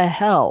 what the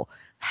hell?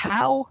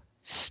 How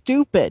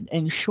stupid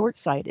and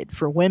short-sighted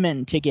for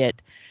women to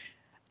get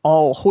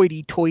all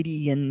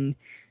hoity-toity and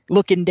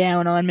looking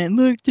down on men.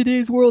 Look,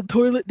 today's World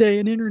Toilet Day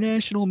and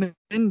International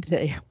Men's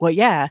Day. Well,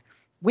 yeah,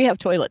 we have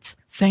toilets.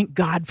 Thank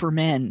God for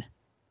men.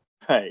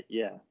 Right,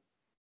 yeah.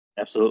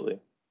 Absolutely.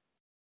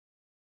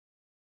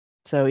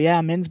 So,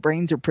 yeah, men's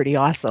brains are pretty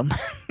awesome.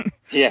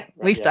 Yeah.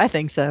 At least I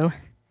think so.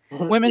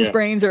 Women's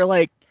brains are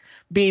like,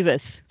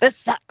 Beavis, this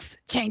sucks.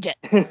 Change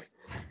it.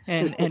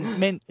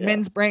 And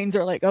men's brains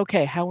are like,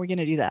 okay, how are we going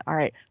to do that? All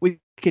right, we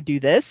could do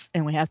this,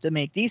 and we have to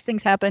make these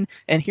things happen,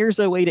 and here's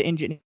a way to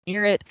engineer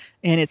it,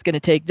 and it's going to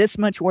take this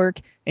much work,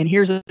 and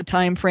here's a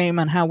time frame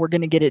on how we're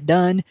going to get it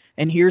done,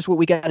 and here's what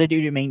we got to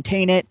do to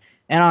maintain it.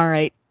 And all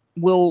right,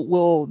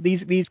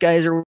 these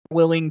guys are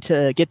willing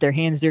to get their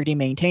hands dirty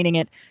maintaining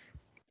it.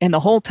 And the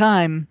whole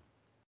time,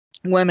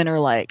 women are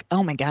like,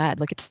 oh my God,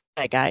 look at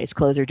that guy. His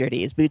clothes are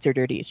dirty. His boots are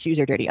dirty. His shoes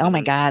are dirty. Oh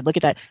my God, look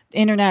at that.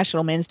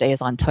 International Men's Day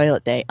is on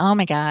Toilet Day. Oh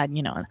my God,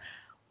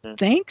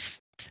 thanks.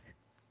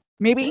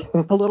 Maybe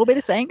a little bit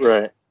of thanks.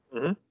 Right.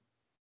 Mm-hmm.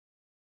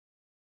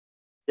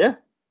 Yeah.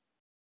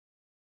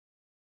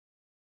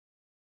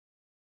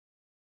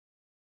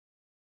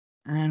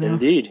 I don't know.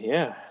 Indeed,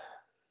 yeah.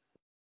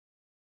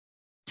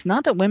 It's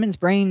not that women's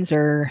brains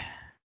are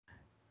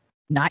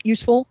not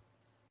useful.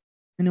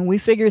 We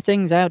figure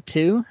things out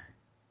too.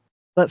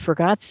 But for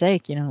God's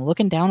sake,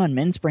 looking down on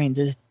men's brains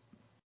is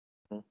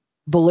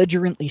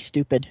belligerently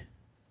stupid.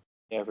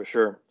 Yeah, for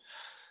sure.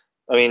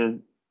 I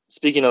mean,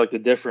 speaking of like the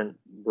different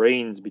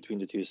brains between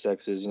the two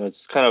sexes,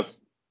 it's kind of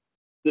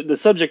the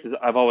subject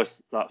that I've always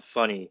thought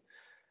funny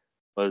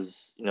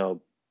was,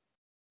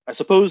 I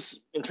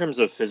suppose in terms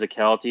of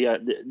physicality,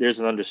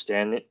 there's an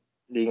understanding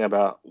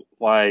about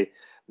why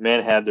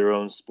men have their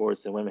own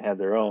sports and women have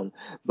their own.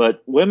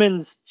 But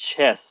women's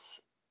chess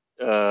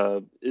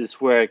is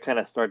where I kind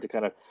of start to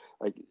kind of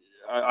like,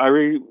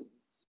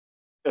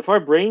 if our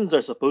brains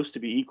are supposed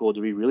to be equal,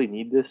 do we really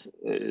need this?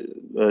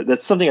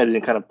 That's something I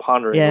didn't kind of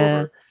ponder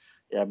over.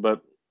 Yeah,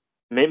 but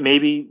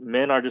maybe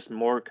men are just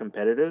more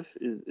competitive.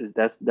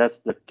 That's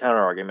the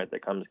counter argument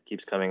that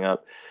keeps coming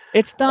up.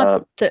 It's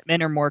not that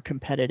men are more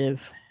competitive.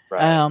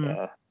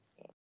 Right.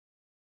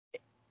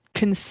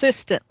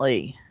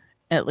 Consistently,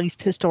 at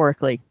least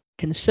historically,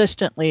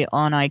 consistently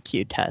on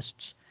IQ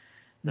tests,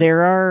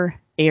 there are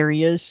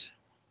areas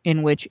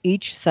in which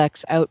each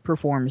sex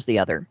outperforms the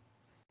other.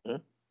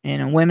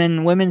 And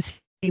women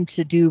seem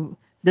to do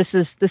this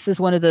is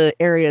one of the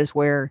areas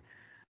where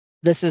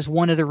this is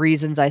one of the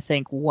reasons I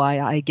think why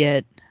I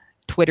get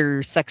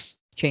Twitter sex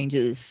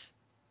changes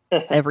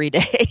every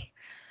day.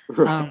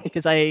 Right.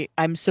 Because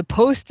I'm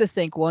supposed to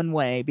think one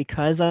way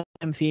because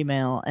I'm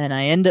female, and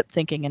I end up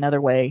thinking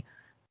another way,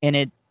 and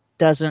it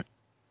doesn't.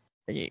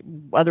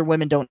 Other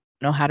women don't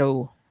know how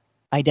to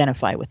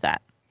identify with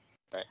that.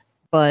 Right.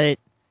 But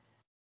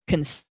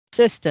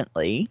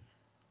consistently,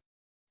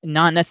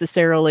 not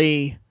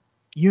necessarily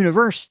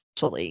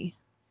universally,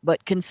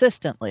 but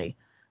consistently,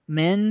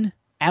 men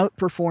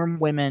outperform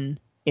women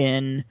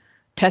in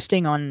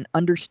testing on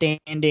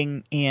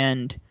understanding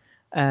and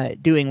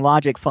doing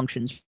logic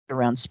functions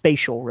around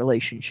spatial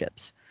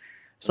relationships.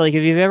 So like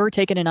if you've ever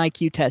taken an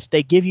IQ test,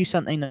 they give you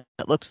something that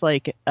looks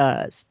like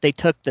they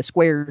took the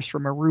squares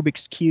from a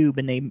Rubik's Cube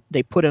and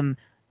they put them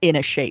in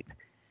a shape.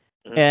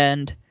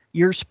 And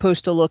you're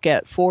supposed to look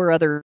at 4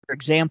 other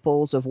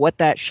examples of what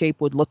that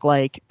shape would look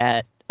like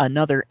at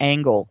another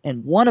angle,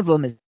 and one of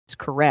them is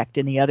correct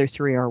and the other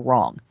 3 are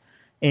wrong,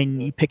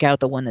 and you pick out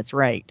the one that's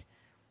right.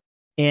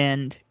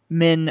 And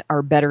men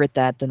are better at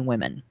that than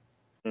women.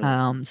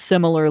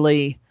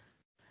 Similarly,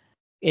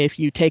 if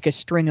you take a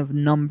string of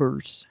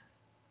numbers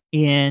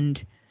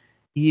and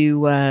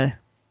you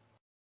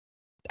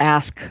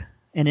ask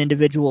an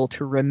individual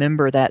to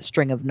remember that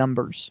string of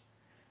numbers,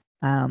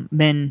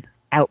 men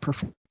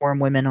outperform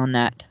women on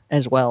that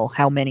as well.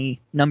 How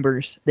many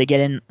numbers they get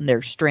in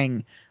their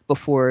string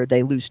before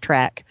they lose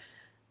track,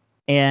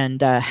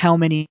 and how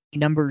many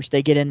numbers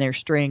they get in their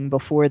string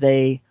before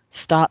they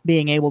stop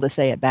being able to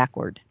say it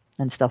backward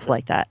and stuff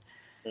like that.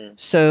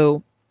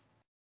 So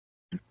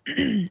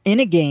in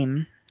a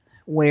game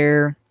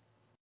where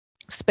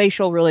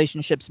spatial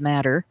relationships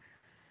matter,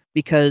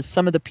 because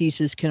some of the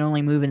pieces can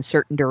only move in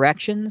certain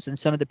directions and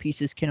some of the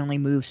pieces can only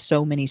move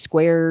so many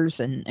squares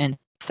and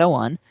so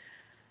on,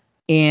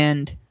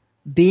 and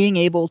being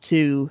able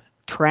to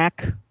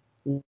track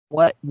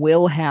what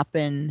will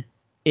happen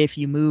if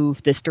you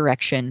move this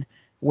direction,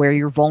 where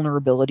your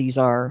vulnerabilities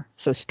are.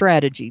 So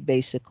strategy,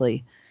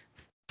 basically,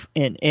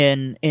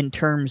 in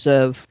terms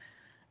of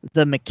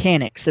the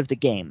mechanics of the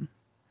game.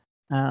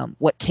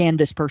 What can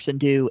this person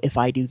do if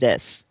I do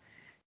this?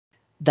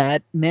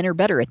 That men are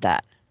better at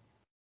that.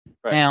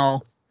 Right.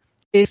 Now,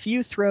 if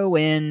you throw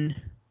in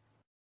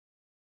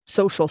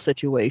social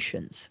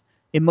situations,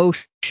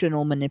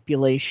 emotional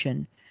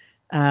manipulation,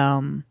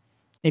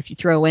 if you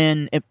throw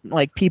in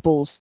like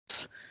people's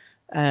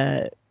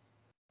the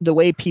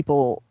way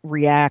people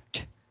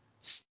react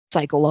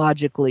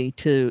psychologically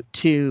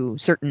to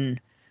certain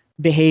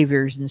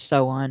behaviors and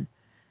so on,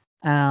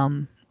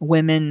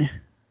 women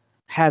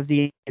have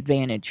the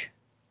advantage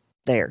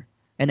there,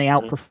 and they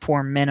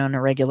outperform men on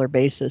a regular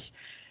basis.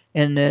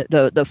 And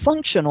the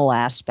functional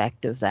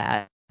aspect of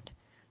that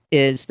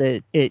is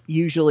that you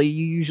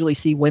usually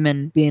see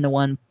women being the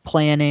one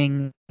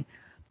planning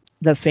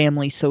the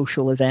family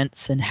social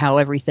events and how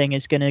everything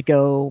is going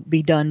to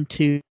be done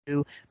to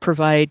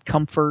provide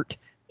comfort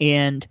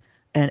and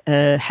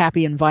a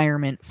happy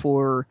environment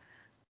for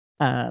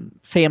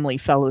family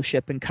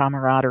fellowship and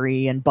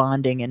camaraderie and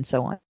bonding and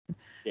so on.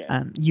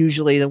 Yeah.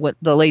 Usually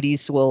the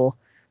ladies will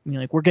be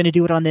like, we're going to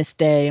do it on this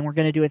day, and we're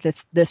going to do it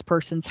at this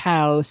person's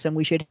house, and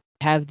we should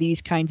have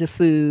these kinds of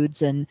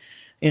foods, and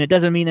it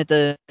doesn't mean that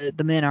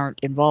the men aren't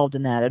involved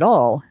in that at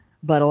all,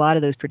 but a lot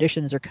of those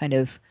traditions are kind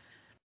of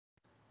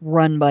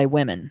run by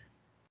women.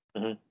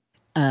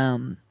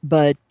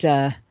 But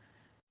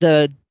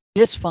the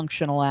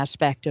dysfunctional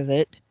aspect of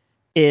it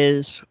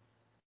is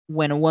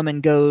when a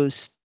woman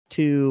goes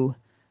to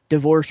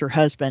divorce her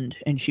husband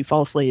and she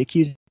falsely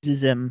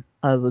accuses him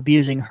of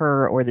abusing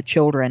her or the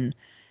children,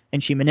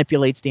 and she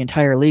manipulates the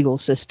entire legal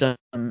system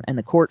and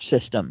the court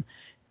system,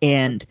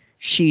 and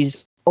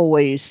she's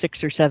always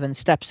 6 or 7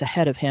 steps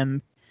ahead of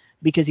him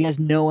because he has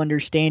no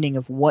understanding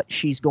of what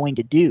she's going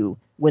to do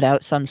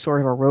without some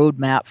sort of a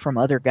roadmap from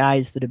other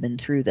guys that have been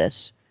through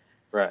this.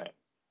 Right.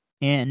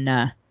 And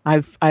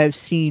I've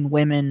seen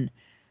women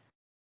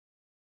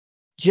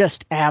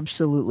just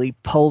absolutely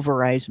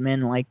pulverize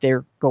men like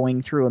they're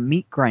going through a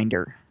meat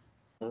grinder,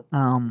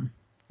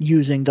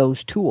 using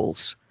those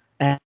tools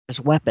as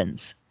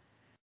weapons.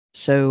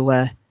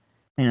 So,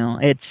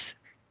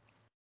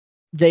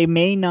 they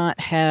may not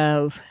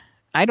have,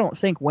 I don't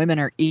think women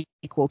are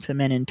equal to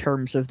men in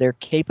terms of their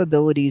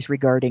capabilities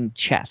regarding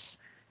chess.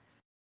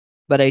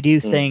 But I do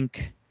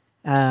think,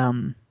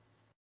 that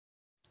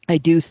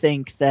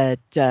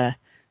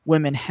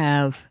women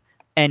have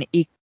an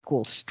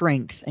equal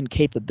strength and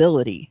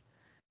capability,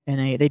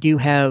 and they do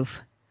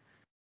have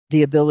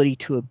the ability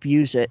to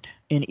abuse it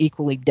in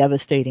equally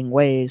devastating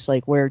ways,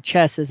 like where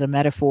chess is a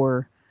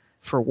metaphor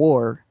for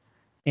war,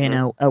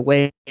 a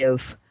way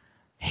of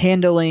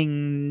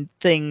handling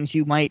things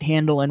you might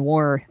handle in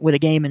war with a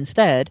game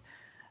instead.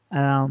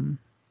 Like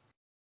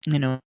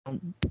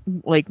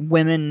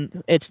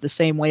women, it's the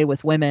same way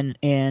with women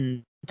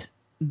and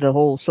the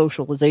whole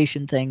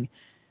socialization thing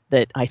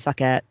that I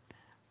suck at.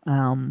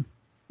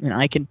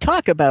 I can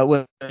talk about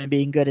women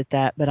being good at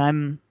that, but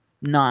I'm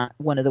not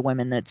one of the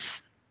women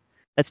that's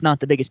not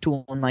the biggest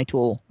tool in my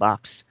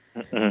toolbox.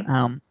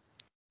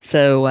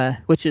 So,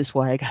 which is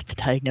why I got the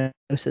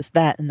diagnosis,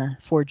 that and the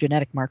 4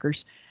 genetic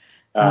markers.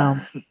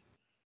 But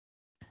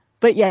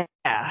yeah,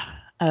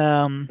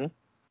 then,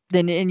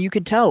 and you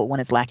can tell when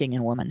it's lacking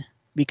in a woman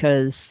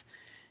because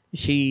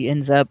she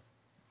ends up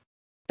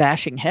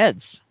bashing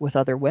heads with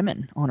other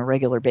women on a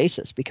regular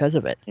basis because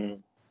of it.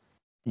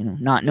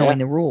 Not knowing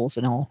the rules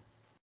and all.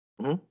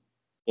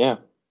 Yeah.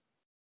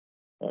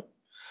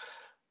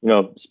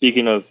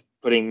 Speaking of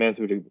putting men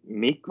through the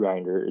meat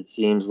grinder, it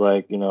seems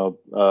like,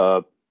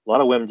 a lot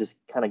of women just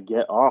kind of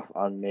get off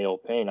on male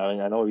pain. I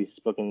mean, I know we've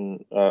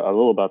spoken a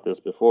little about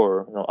this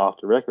before, off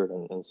the record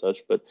and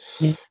such, but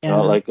they're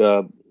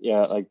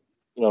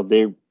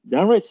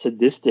downright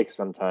sadistic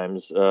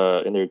sometimes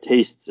in their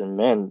tastes in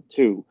men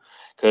too,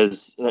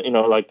 because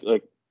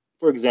like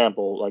for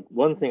example, like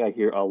one thing I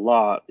hear a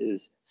lot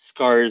is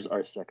scars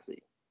are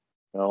sexy,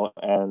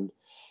 and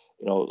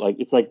like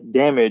it's like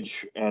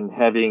damage and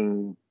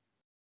having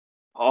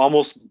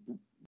almost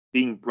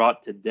being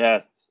brought to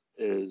death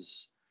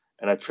is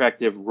an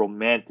attractive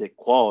romantic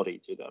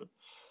quality to them.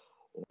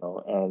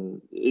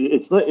 And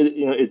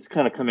it's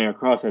kind of coming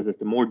across as if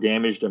the more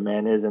damaged a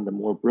man is and the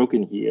more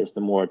broken he is,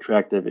 the more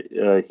attractive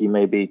he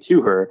may be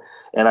to her.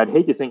 And I'd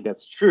hate to think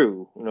that's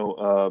true,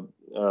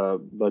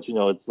 but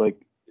it's like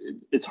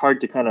it's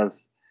hard to kind of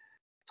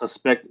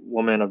suspect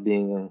women of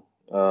being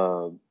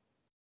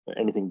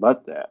anything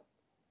but that.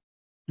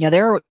 Yeah,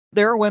 there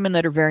are women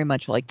that are very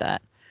much like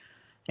that,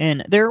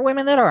 and there are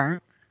women that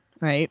aren't,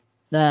 right?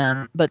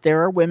 But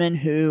there are women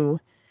who,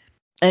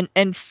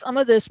 and some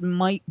of this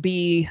might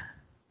be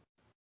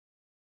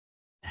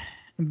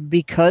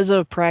because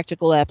of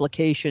practical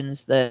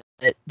applications that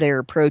they're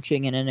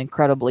approaching in an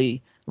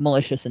incredibly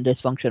malicious and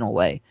dysfunctional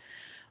way.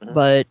 Mhm.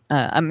 But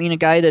I mean, a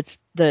guy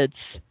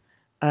that's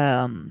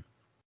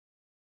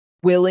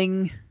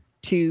willing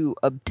to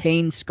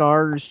obtain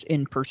scars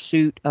in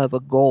pursuit of a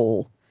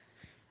goal,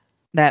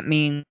 that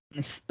means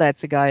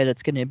that's a guy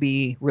that's going to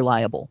be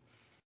reliable.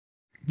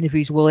 If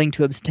he's willing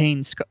to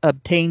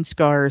obtain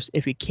scars,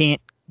 if he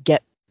can't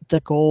get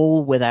the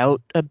goal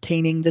without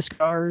obtaining the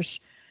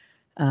scars,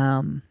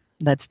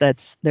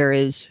 there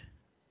is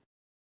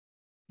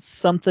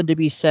something to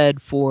be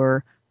said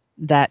for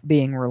that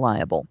being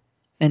reliable.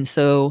 And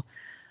so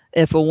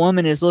if a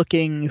woman is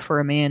looking for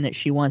a man that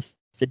she wants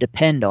to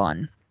depend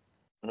on,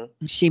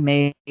 she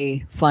may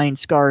find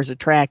scars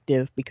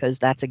attractive because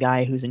that's a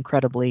guy who's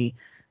incredibly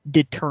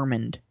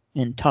determined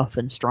and tough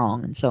and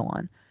strong and so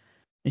on.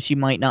 And she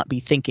might not be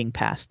thinking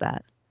past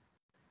that.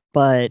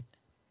 But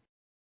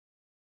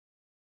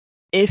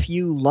if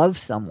you love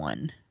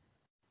someone,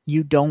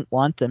 you don't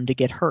want them to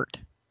get hurt.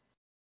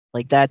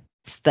 Like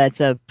that's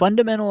a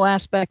fundamental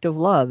aspect of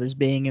love, is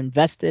being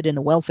invested in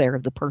the welfare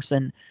of the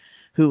person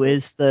who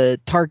is the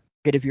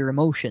target of your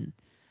emotion.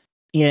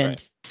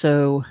 And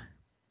so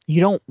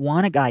you don't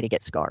want a guy to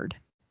get scarred.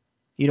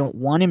 You don't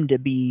want him to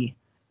be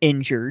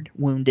injured,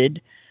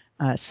 wounded,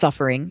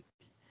 suffering.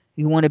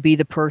 You want to be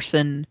the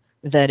person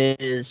that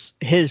is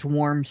his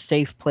warm,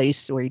 safe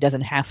place where he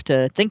doesn't have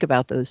to think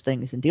about those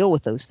things and deal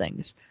with those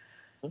things.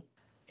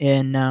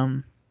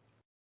 And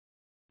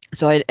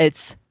so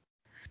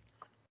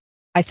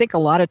I think a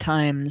lot of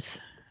times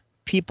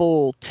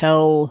people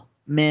tell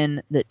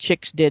men that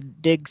chicks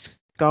dig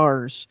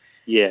scars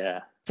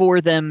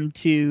for them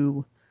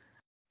to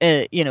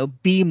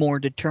be more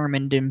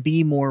determined and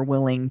be more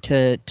willing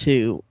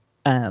to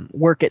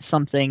work at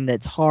something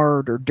that's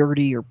hard or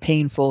dirty or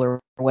painful or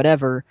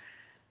whatever,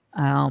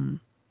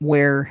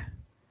 where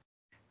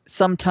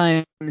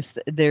sometimes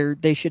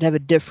they should have a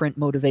different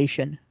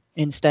motivation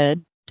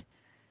instead.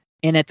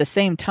 And at the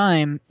same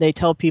time, they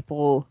tell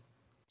people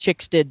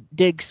chicks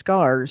dig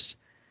scars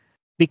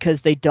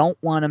because they don't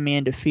want a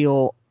man to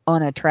feel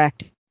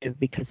unattractive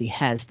because he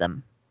has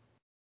them.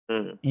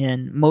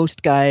 And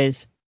most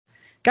guys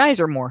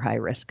are more high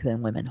risk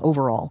than women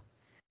overall.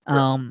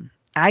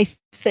 I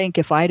think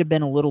if I'd have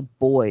been a little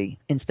boy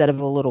instead of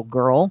a little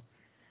girl,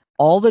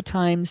 all the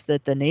times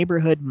that the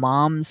neighborhood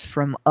moms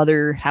from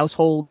other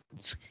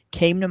households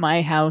came to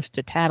my house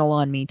to tattle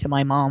on me to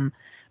my mom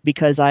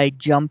because I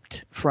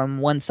jumped from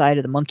one side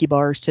of the monkey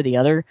bars to the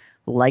other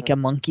like a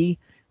monkey,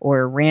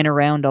 or ran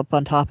around up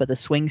on top of the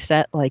swing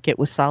set like it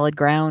was solid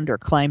ground, or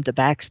climbed the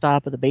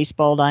backstop of the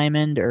baseball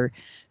diamond, or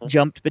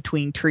jumped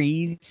between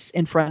trees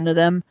in front of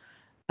them,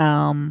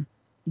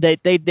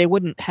 they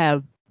wouldn't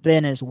have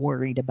been as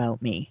worried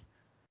about me.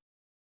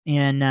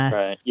 And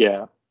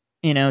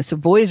so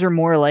boys are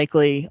more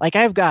likely, like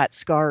I've got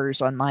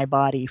scars on my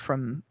body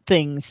from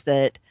things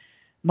that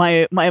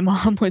my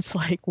mom was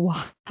like,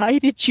 why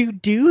did you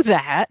do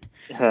that?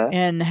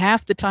 And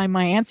half the time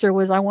my answer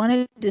was, I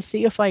wanted to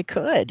see if I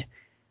could.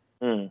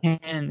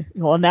 And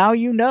well, now now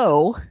you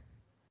know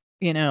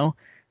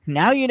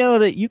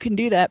that you can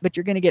do that, but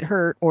you're going to get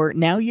hurt, or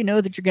now you know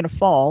that you're going to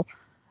fall.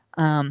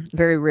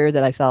 Very rare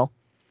that I fell,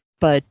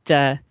 but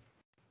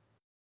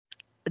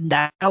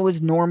that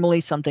was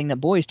normally something that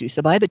boys do.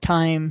 So by the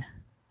time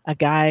a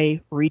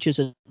guy reaches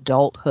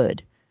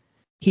adulthood,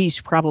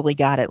 he's probably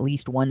got at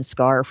least one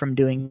scar from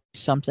doing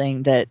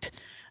something that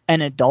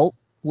an adult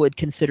would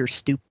consider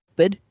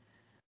stupid,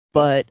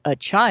 but a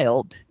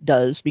child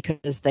does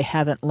because they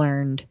haven't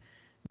learned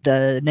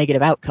the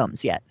negative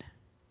outcomes yet.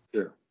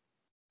 Sure.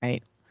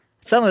 Right.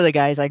 Some of the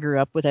guys I grew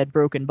up with had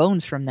broken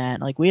bones from that.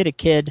 Like we had a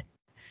kid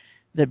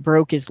that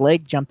broke his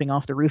leg jumping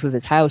off the roof of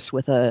his house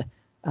with a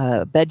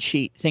bed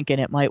sheet, thinking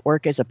it might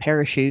work as a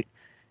parachute.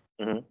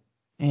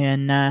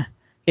 And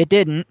it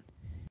didn't.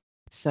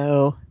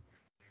 So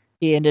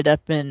he ended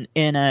up in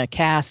a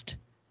cast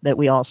that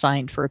we all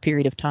signed for a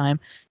period of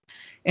time.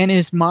 And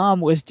his mom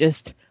was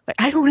just like,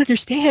 I don't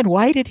understand.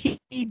 Why did he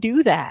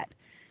do that?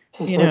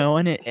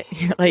 And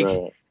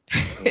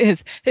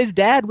his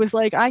dad was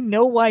like, I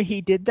know why he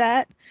did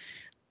that,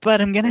 but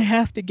I'm going to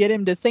have to get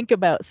him to think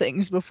about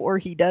things before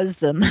he does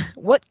them.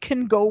 What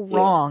can go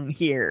wrong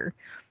here?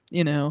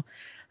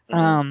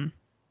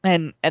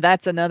 And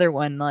that's another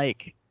one,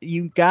 like,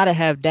 you gotta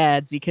have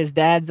dads, because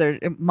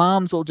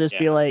moms will just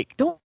be like,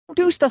 don't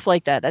do stuff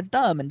like that. That's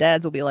dumb. And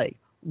dads will be like,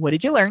 what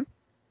did you learn?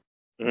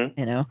 You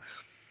know?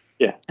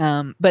 Yeah.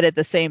 But at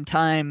the same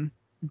time,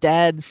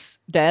 dads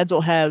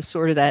will have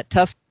sort of that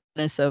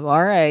toughness of,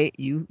 all right,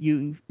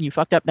 you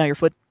fucked up. Now your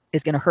foot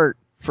is going to hurt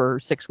for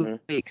 6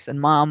 weeks.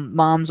 And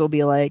moms will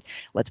be like,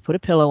 let's put a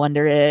pillow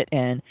under it.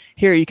 And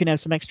here, you can have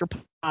some extra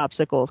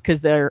popsicles,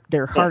 because their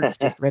heart's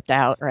just ripped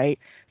out. Right.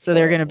 So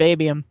they're going to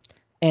baby them.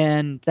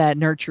 And that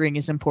nurturing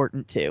is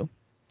important too.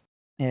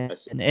 And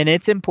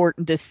it's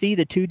important to see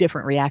the two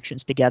different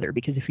reactions together,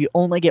 because if you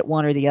only get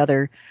one or the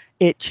other,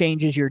 it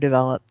changes your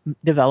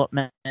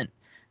development, and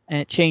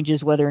it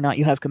changes whether or not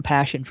you have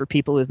compassion for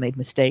people who've made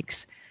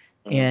mistakes.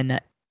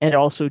 And it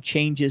also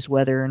changes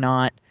whether or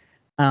not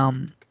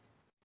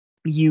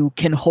you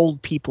can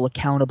hold people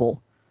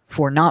accountable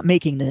for not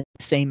making the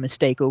same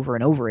mistake over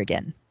and over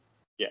again.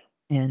 Yeah.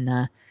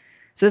 And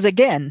so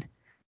again,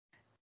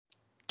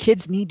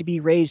 kids need to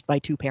be raised by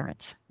two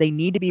parents. They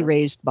need to be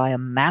raised by a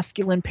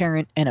masculine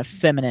parent and a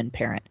feminine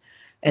parent.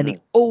 And the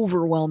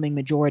overwhelming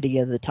majority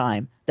of the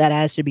time, that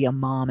has to be a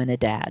mom and a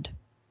dad.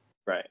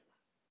 Right.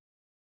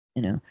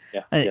 You know,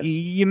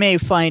 you may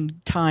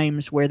find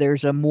times where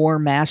there's a more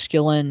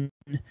masculine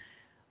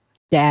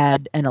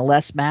dad and a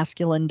less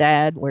masculine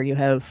dad, where you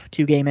have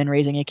two gay men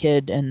raising a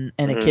kid, and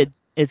a kid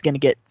is going to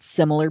get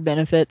similar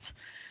benefits.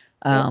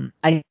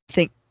 I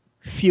think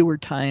fewer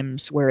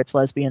times where it's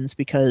lesbians,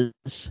 because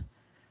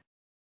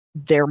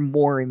they're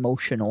more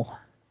emotional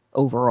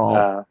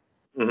overall.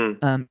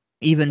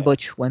 Even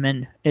butch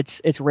women,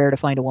 it's rare to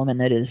find a woman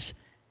that is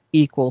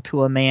equal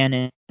to a man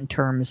in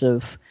terms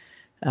of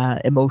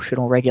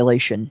emotional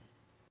regulation.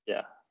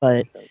 Yeah.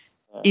 But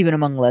even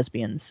among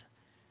lesbians.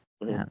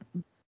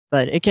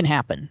 But it can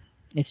happen.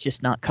 It's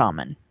just not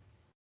common.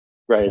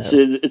 Right. So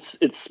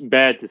it's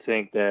bad to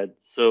think that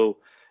so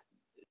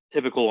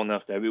typical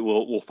enough that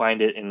we'll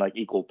find it in like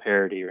equal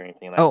parity or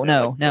anything like that.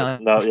 No,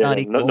 it's not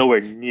equal.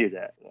 Nowhere near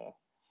that.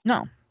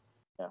 No.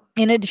 Yeah.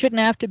 And it shouldn't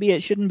have to be.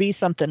 It shouldn't be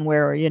something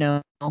where,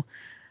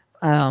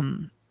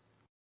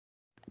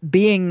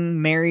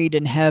 being married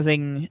and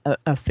having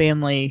a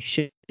family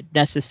should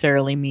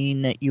necessarily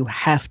mean that you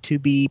have to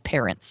be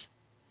parents.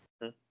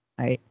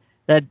 Right?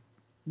 That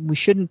we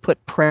shouldn't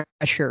put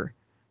pressure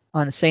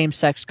on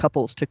same-sex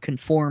couples to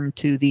conform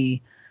to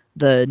the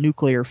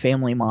nuclear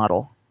family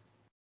model.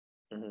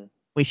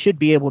 We should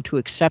be able to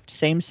accept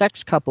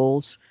same-sex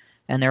couples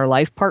and their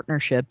life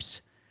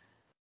partnerships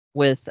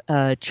with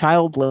a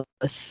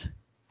childless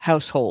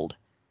household,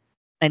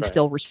 and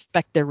still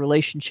respect their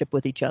relationship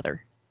with each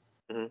other.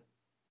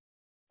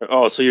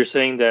 Oh, so you're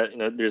saying that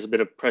there's a bit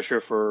of pressure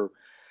for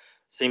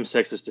same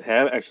sexes to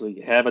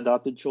have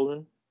adopted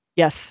children?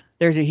 Yes,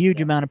 there's a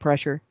huge amount of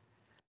pressure,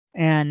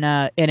 and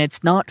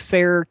it's not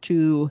fair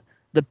to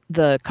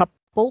the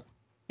couple,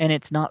 and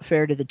it's not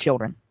fair to the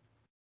children.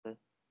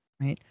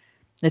 Right?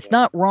 It's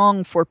not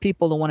wrong for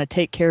people to want to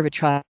take care of a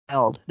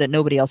child that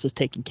nobody else is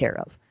taking care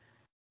of.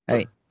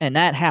 Right? And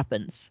that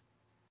happens.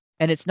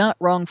 And it's not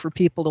wrong for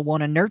people to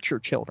want to nurture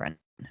children.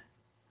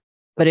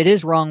 But it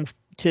is wrong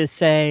to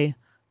say,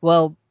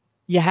 well,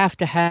 you have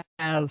to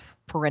have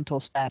parental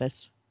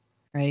status,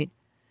 right?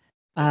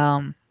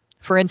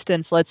 For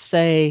instance, let's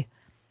say,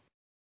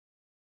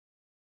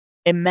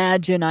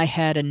 imagine I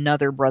had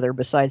another brother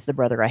besides the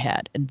brother I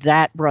had, and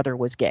that brother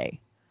was gay,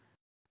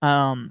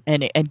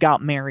 and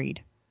got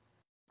married.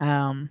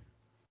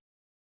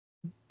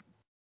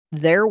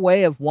 Their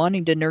way of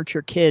wanting to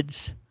nurture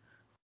kids,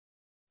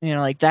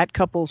 like that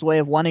couple's way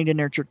of wanting to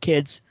nurture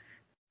kids,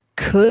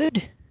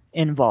 could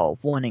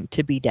involve wanting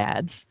to be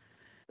dads,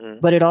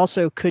 but it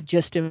also could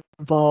just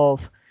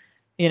involve,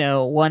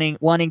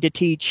 wanting to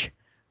teach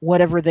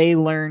whatever they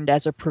learned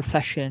as a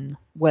profession,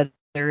 whether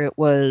it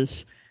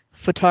was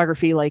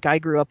photography like I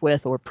grew up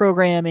with, or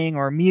programming,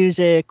 or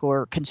music,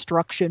 or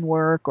construction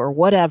work, or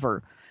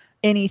whatever,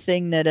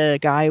 anything that a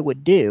guy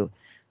would do,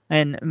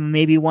 and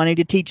maybe wanting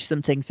to teach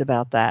some things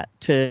about that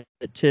to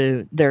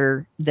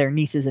their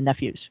nieces and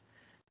nephews.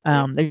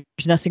 There's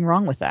nothing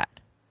wrong with that.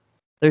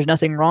 There's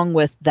nothing wrong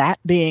with that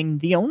being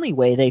the only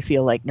way they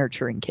feel like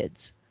nurturing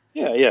kids.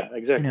 Yeah,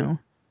 exactly.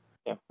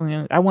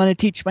 I want to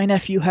teach my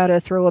nephew how to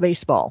throw a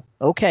baseball.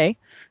 Okay,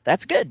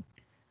 that's good.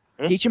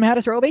 Teach him how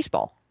to throw a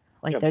baseball.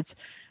 That's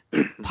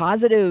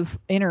positive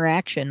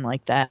interaction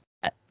like that.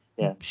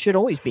 Should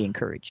always be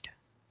encouraged.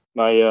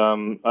 My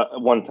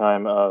one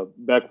time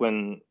back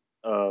when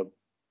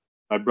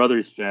my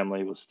brother's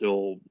family was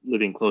still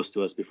living close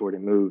to us before they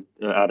moved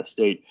out of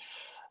state.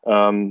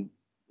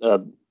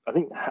 I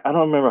think, I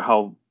don't remember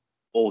how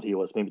old he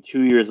was, maybe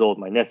 2 years old,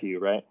 my nephew,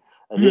 right?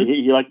 And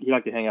he liked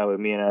to hang out with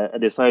me, and I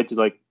decided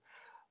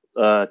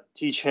to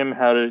teach him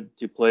how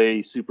to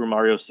play Super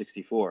Mario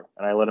 64,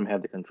 and I let him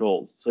have the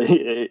controls. So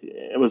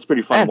it was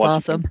pretty fun.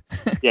 That's awesome.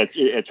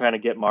 Trying to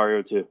get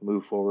Mario to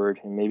move forward,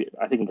 and maybe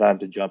I think he got him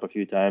to jump a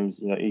few times.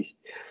 He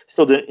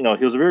still did. He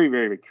was a very,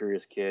 very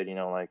curious kid.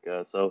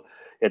 So you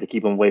had to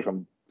keep him away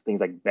from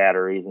things like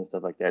batteries and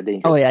stuff like that.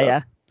 Dangerous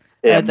stuff.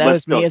 Yeah, That but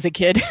was me still, as a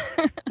kid.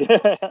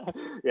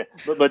 yeah,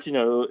 but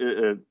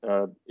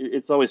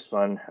it's always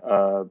fun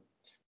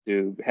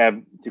to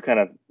have to kind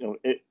of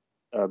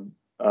uh,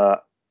 uh,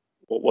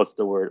 what's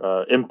the word,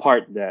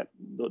 impart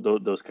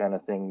those kind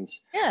of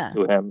things Yeah.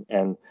 to him.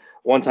 And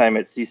one time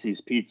at Cece's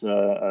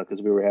Pizza,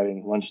 because we were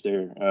having lunch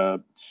there,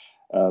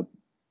 uh,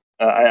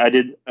 I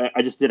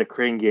just did a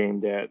crane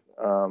game that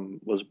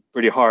was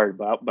pretty hard,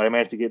 but I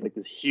managed to get like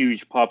this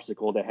huge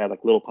popsicle that had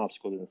like little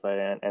popsicles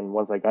inside, and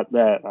once I got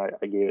that,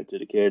 I gave it to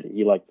the kid.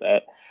 He liked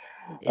that.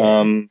 Yeah.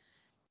 Um,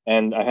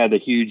 and I had a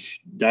huge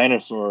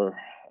dinosaur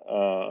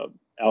uh,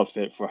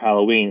 outfit for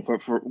Halloween. For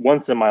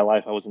once in my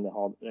life, I was in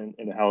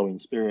in the Halloween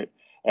spirit,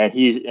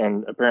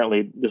 and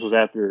apparently this was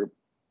after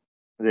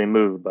they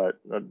moved, but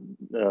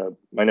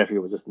my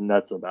nephew was just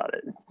nuts about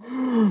it.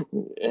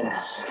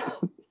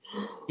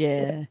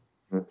 Yeah.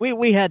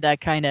 We had that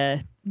kind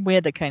of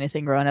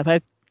thing growing up.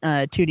 I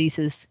have two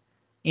nieces,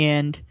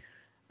 and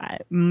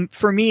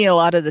for me, a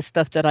lot of the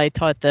stuff that I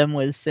taught them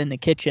was in the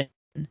kitchen.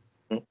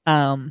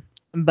 Um,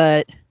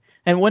 but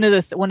and one of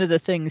the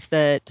things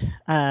that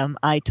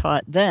I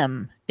taught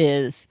them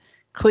is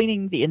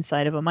cleaning the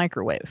inside of a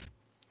microwave,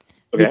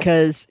 Okay.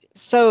 because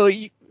so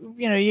you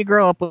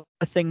grow up with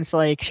things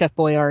like Chef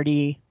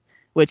Boyardee,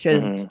 which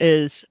Hmm.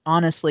 is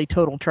honestly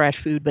total trash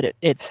food, but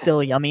it's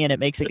still yummy and it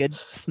makes a good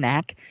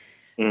snack.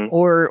 Hmm.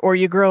 Or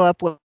you grow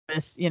up with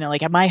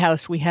like at my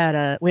house we have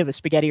a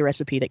spaghetti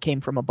recipe that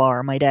came from a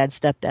bar. My dad's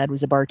stepdad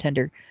was a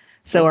bartender.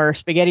 So our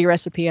spaghetti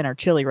recipe and our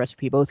chili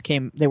recipe both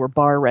they were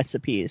bar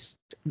recipes,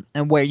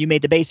 and where you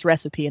made the base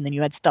recipe and then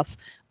you had stuff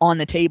on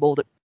the table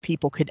that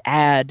people could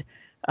add,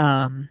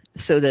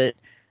 so that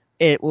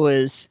it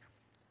was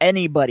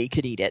anybody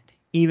could eat it,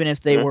 even if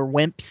they Hmm. were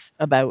wimps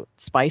about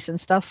spice and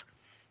stuff.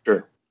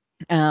 Sure.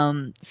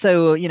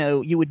 So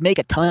you would make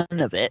a ton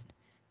of it,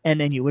 and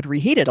then you would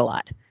reheat it a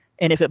lot.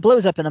 And if it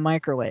blows up in the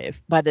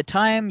microwave, by the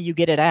time you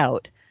get it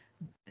out,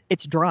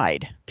 it's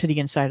dried to the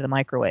inside of the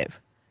microwave.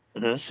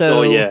 Hmm. Oh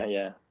So, yeah,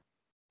 yeah.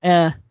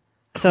 uh,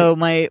 so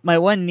my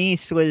one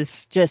niece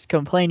was just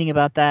complaining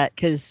about that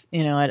because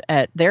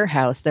at their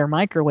house, their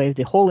microwave,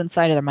 the whole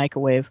inside of their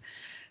microwave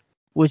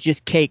was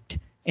just caked,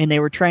 and they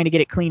were trying to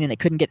get it clean and they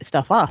couldn't get the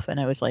stuff off. And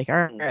I was like,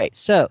 all right,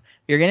 so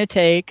you're gonna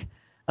take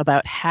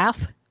about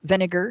half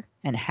vinegar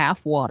and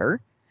half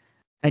water,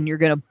 and you're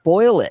going to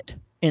boil it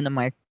in the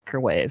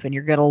microwave, and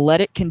you're going to let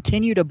it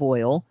continue to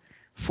boil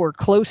for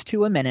close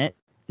to a minute.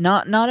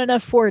 Not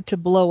enough for it to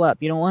blow up.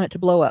 You don't want it to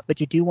blow up, but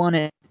you do want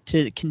it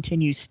to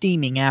continue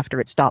steaming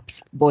after it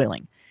stops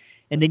boiling.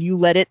 And then you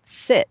let it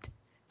sit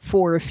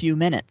for a few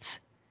minutes.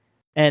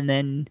 And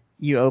then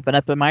you open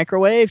up a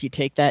microwave, you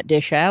take that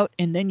dish out,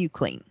 and then you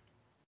clean.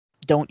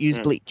 Don't use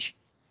Mm. bleach,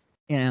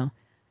 you know.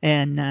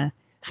 And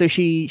so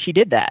she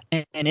did that,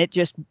 and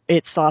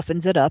it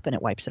softens it up and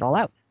it wipes it all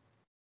out.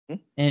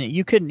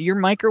 And your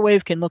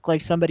microwave can look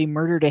like somebody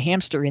murdered a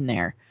hamster in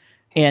there,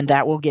 and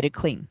that will get it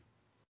clean.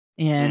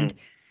 And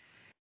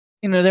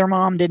Mm. their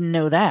mom didn't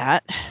know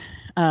that.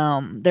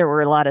 There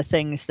were a lot of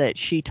things that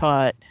she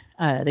taught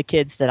the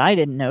kids that I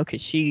didn't know,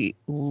 because she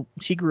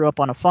grew up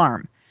on a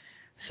farm.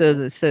 So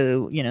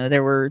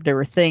there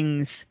were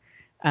things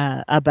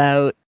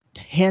about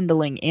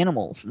handling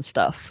animals and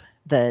stuff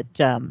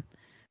that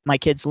my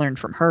kids learned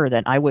from her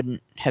that I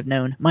wouldn't have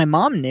known. My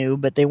mom knew,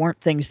 but they weren't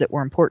things that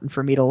were important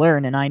for me to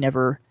learn, and I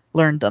never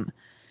learned them.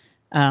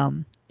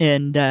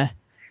 And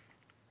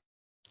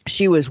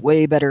she was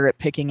way better at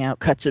picking out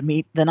cuts of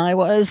meat than I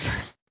was,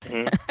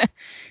 Mm.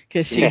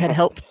 because Yeah.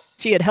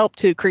 she had helped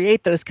to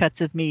create those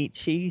cuts of meat.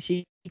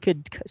 She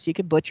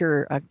could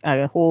butcher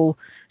a whole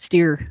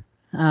steer.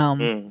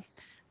 Mm.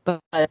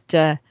 But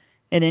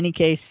in any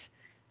case,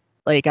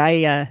 like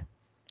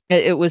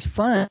it was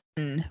fun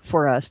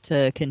for us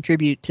to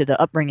contribute to the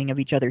upbringing of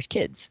each other's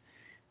kids.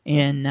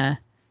 And I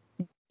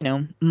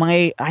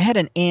had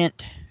an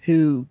aunt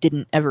who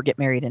didn't ever get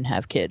married and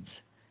have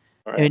kids,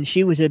 All right. and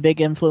she was a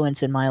big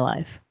influence in my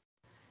life.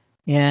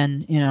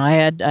 And I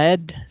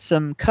had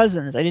some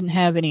cousins. I didn't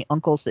have any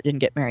uncles that didn't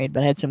get married,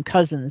 but I had some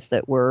cousins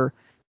that were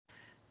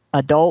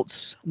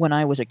adults when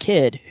I was a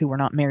kid who were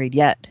not married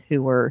yet,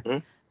 who were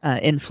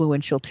Mm.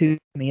 influential to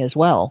me as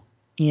well,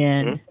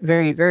 and Mm.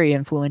 very, very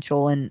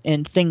influential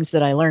in things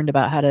that I learned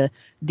about how to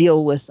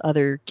deal with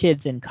other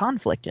kids in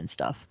conflict and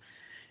stuff.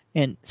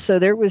 And so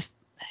there was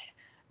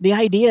the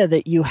idea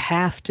that you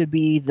have to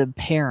be the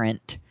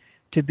parent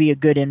to be a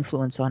good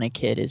influence on a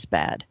kid is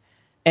bad.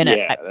 And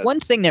Yeah. one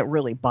thing that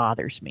really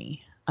bothers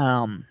me,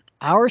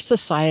 our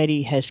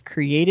society has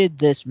created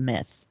this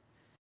myth,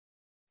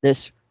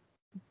 this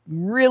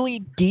really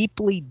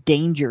deeply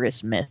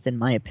dangerous myth, in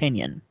my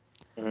opinion,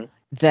 Mm.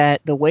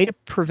 that the way to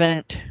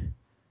prevent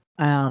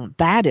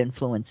bad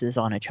influences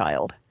on a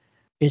child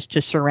is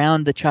to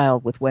surround the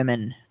child with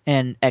women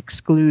and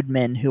exclude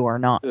men who are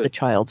not the Good.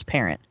 child's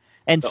parent,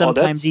 and Oh,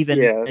 sometimes that's even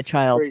the that's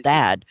child's crazy.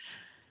 dad.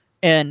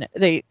 And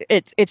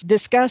it's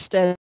discussed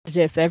as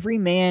if every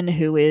man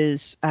who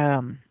is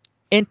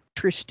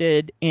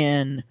interested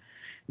in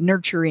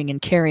nurturing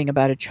and caring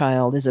about a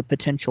child is a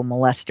potential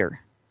molester.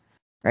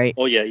 right?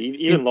 Oh yeah,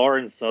 even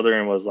Lawrence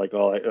Southern was like,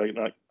 oh,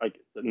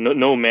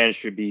 no man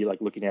should be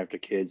like looking after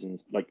kids,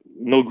 and like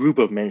no group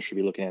of men should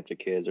be looking after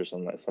kids, or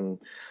something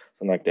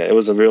like that. It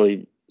was a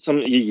really some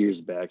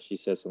years back. She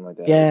said something like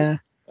that. Yeah.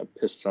 It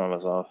pissed some of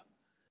us off.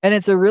 And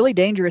it's a really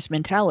dangerous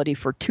mentality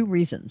for two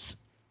reasons.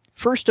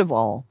 First of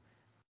all,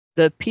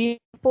 the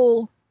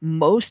people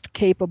most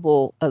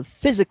capable of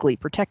physically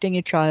protecting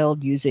a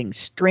child using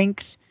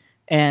strength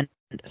and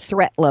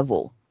threat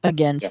level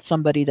against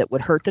somebody that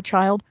would hurt the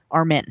child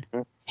are men.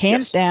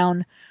 Hands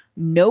down,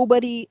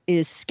 nobody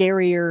is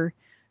scarier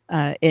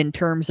in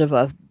terms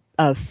of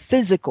a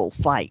physical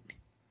fight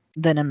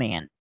than a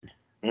man.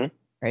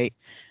 Right?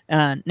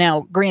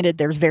 Now, granted,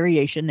 there's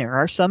variation. There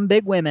are some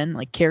big women,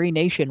 like Carrie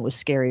Nation was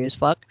scary as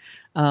fuck.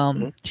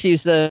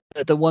 She's the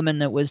woman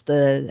that was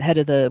the head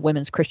of the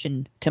Women's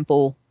Christian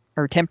Temple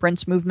or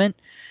Temperance movement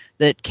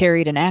that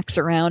carried an axe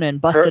around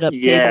and busted up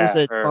tables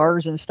at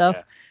bars and stuff.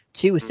 Yeah.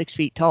 She was 6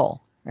 feet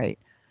tall, right?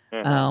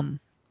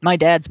 My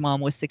dad's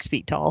mom was 6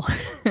 feet tall.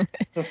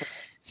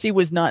 She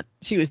was not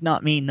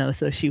mean though,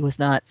 so she was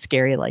not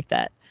scary like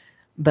that.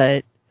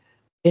 But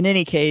in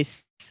any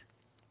case,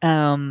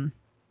 there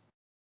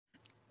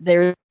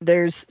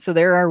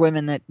are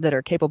women that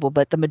are capable,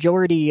 but the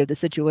majority of the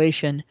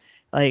situation,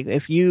 like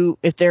if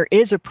there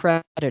is a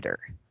predator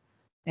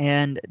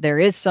and there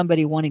is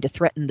somebody wanting to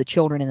threaten the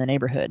children in the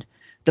neighborhood,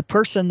 the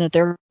person that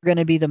they're going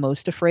to be the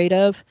most afraid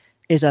of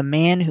is a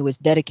man who is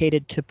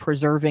dedicated to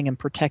preserving and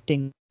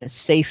protecting the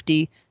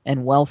safety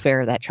and welfare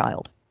of that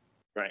child.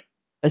 Right.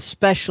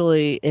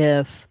 Especially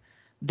if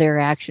their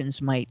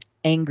actions might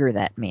anger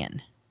that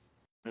man.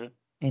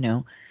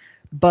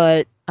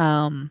 But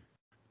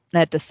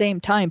at the same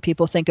time,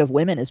 people think of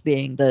women as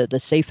being the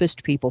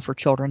safest people for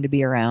children to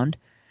be around.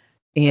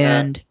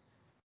 And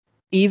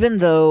even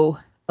though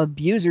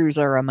abusers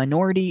are a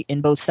minority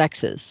in both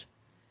sexes,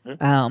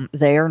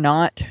 they are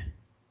not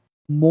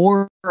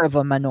more of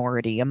a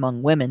minority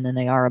among women than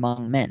they are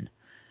among men.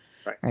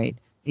 Right?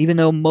 Even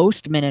though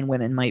most men and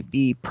women might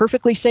be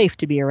perfectly safe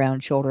to be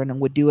around children and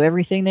would do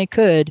everything they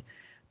could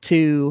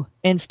to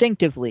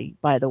instinctively,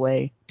 by the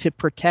way, to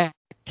protect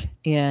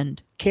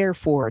and care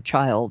for a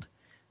child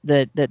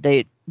that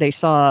they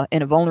saw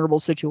in a vulnerable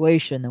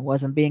situation that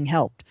wasn't being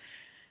helped.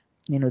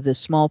 The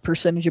small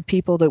percentage of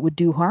people that would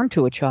do harm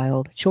to a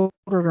child, children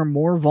are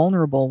more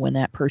vulnerable when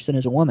that person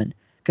is a woman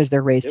because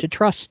they're raised to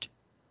trust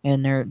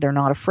and they're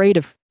not afraid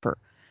of her.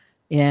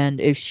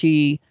 And if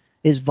she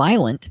is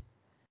violent,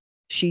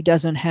 she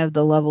doesn't have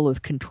the level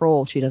of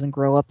control. She doesn't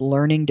grow up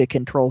learning to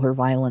control her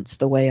violence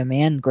the way a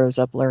man grows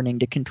up learning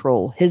to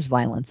control his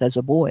violence as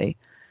a boy.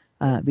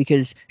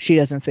 Because she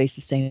doesn't face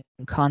the same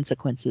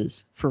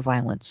consequences for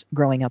violence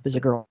growing up as a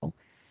girl.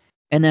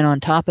 And then on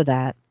top of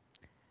that,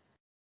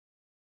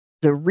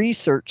 the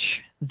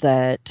research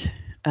that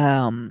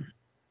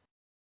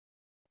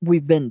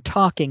we've been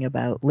talking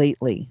about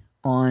lately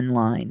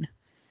online,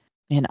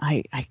 and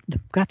I've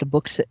got the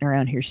book sitting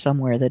around here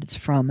somewhere that it's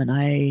from, and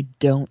I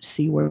don't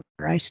see where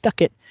I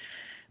stuck it.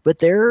 But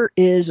there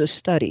is a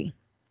study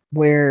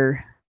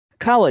where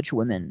college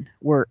women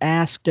were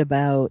asked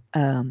about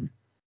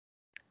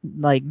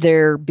like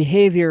their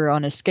behavior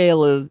on a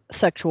scale of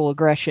sexual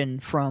aggression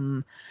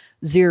from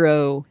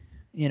 0,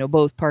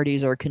 both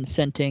parties are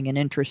consenting and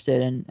interested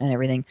and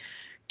everything,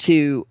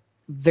 to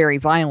very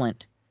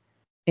violent.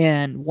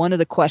 And one of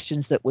the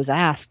questions that was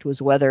asked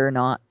was whether or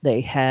not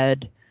they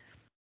had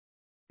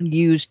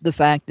used the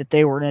fact that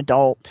they were an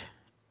adult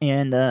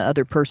and the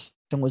other person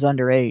was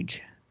underage,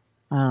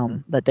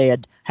 that they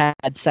had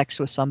had sex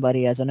with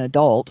somebody as an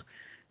adult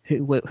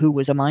who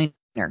was a minor.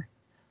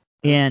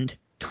 And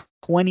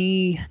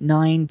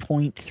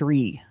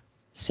 29.3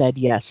 said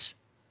yes.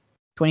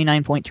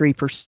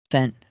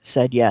 29.3%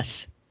 said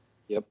yes.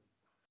 Yep.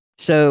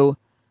 So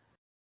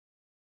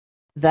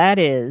that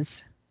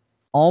is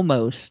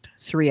almost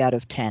 3 out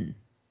of 10.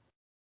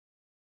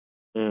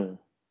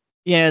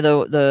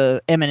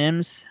 The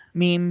M&M's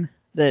meme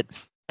that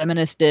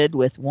feminists did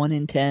with 1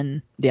 in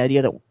 10, the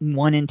idea that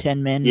 1 in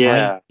 10 men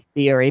might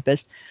be a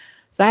rapist.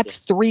 That's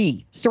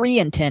 3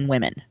 in 10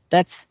 women.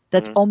 That's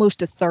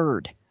almost a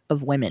third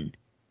of women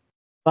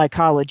by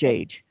college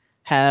age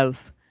have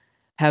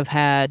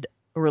had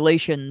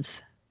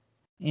relations,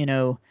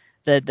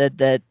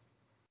 that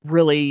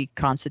really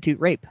constitute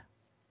rape.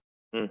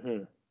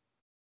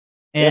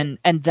 And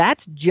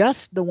that's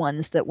just the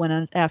ones that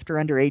went after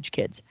underage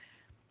kids,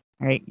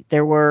 right?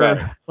 There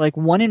were like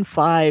 1 in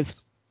 5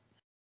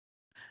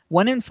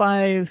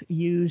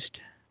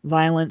 used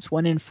violence,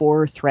 1 in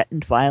 4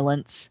 threatened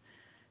violence.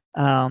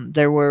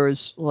 There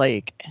was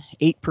like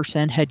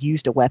 8% had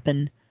used a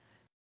weapon.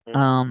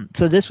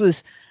 So this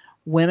was,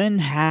 women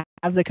have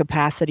the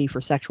capacity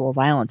for sexual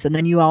violence. And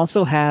then you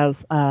also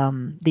have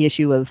the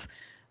issue of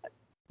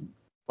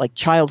like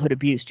childhood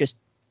abuse, just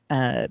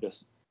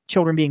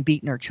children being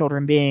beaten or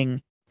children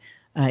being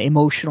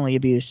emotionally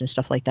abused and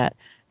stuff like that.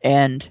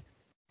 And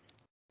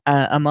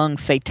among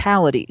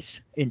fatalities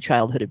in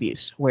childhood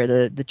abuse,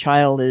 where the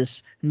child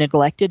is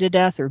neglected to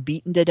death or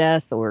beaten to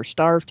death or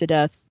starved to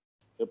death,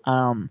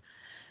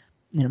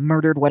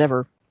 murdered,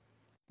 whatever.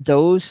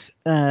 those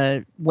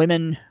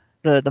women,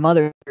 the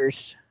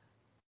mothers,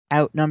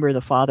 outnumber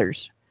the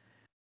fathers.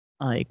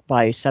 Like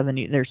by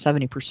 70, there's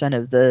 70%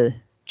 of the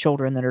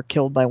children that are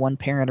killed by one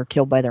parent are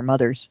killed by their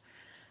mothers.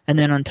 And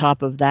then on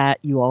top of that,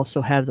 you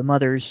also have the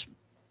mothers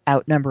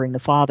outnumbering the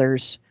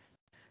fathers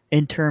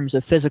in terms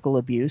of physical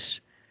abuse.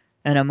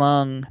 And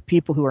among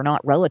people who are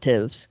not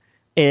relatives,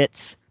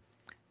 it's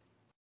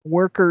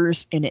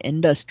workers in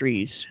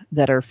industries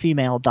that are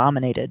female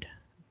dominated,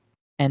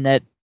 and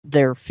that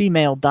they're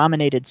female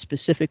dominated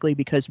specifically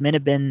because men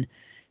have been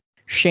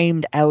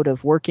shamed out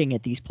of working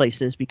at these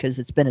places because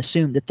it's been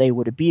assumed that they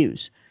would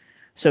abuse.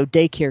 So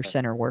daycare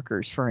center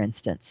workers, for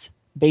instance,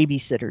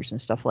 babysitters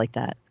and stuff like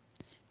that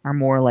are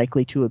more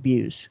likely to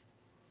abuse.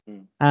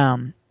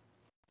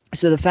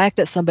 So the fact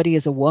that somebody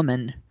is a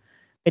woman,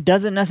 it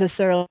doesn't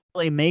necessarily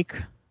make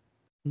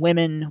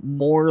women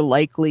more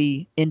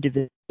likely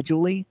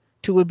individually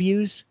to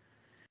abuse,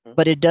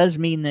 but it does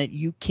mean that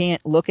you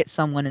can't look at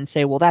someone and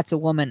say, well, that's a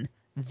woman,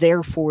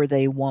 therefore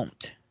they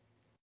won't.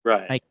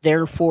 Right. Like,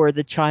 therefore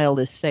the child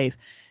is safe.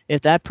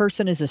 If that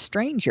person is a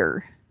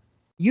stranger,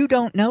 you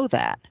don't know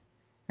that,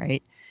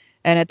 right?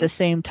 And at the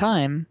same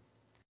time,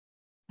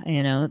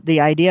 you know,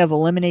 the idea of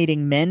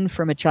eliminating men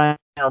from a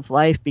child's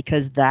life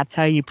because that's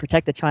how you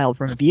protect the child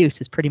from abuse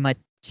is pretty much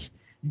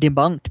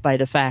debunked by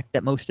the fact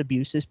that most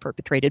abuse is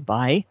perpetrated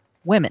by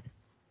women.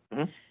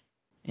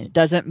 It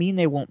doesn't mean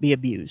they won't be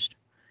abused.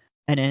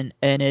 And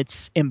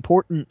it's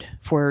important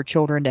for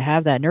children to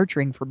have that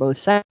nurturing for both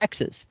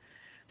sexes.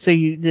 So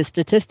the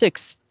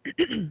statistics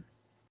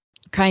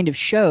kind of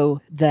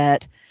show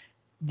that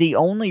the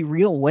only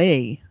real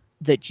way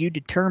that you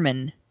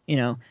determine, you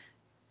know,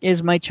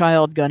 is my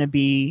child going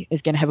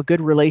to have a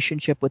good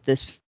relationship with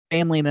this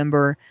family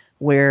member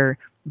where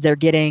they're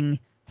getting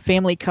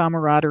family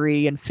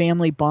camaraderie and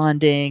family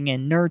bonding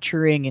and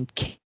nurturing and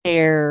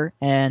care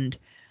and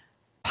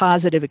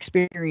positive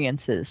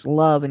experiences,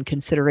 love and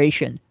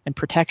consideration and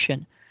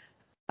protection,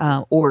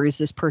 or is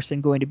this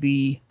person going to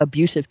be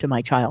abusive to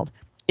my child,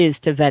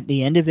 is to vet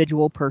the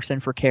individual person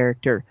for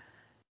character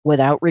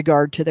without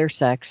regard to their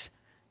sex,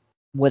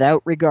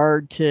 without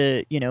regard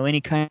to, you know, any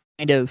kind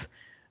of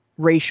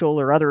racial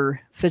or other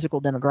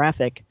physical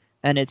demographic.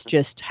 And it's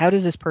just, how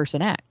does this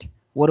person act?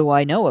 What do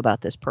I know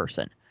about this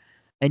person?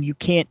 And you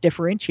can't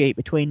differentiate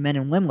between men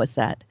and women with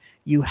that.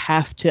 You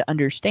have to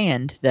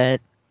understand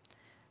that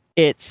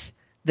it's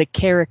the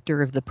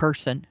character of the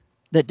person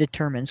that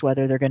determines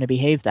whether they're going to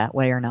behave that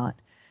way or not.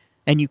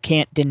 And you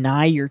can't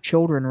deny your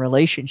children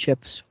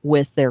relationships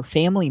with their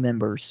family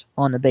members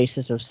on the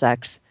basis of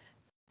sex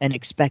and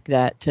expect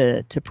that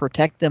to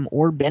protect them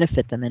or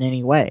benefit them in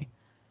any way.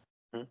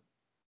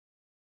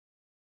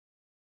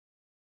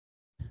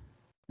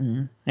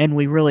 And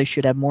we really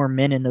should have more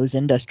men in those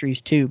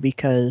industries too,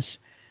 because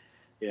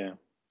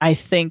I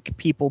think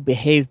people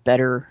behave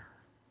better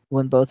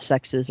when both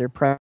sexes are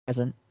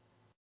present.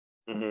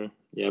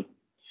 Yep.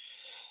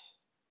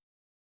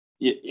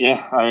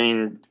 Yeah.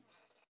 I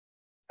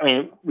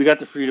mean, we got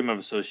the freedom of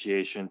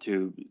association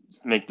to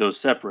make those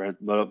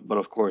separate, but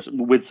of course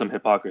with some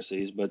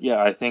hypocrisies. But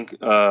yeah, I think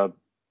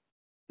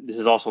this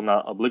is also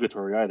not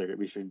obligatory either.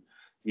 We should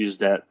use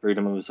that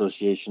freedom of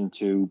association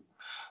to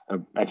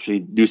actually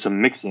do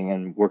some mixing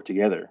and work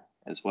together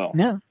as well.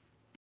 Yeah.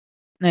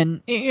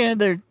 And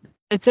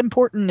it's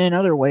important in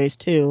other ways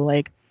too.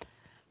 Like,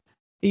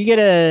 you get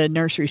a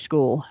nursery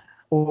school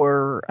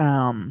or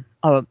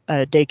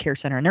a daycare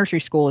center. A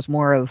nursery school is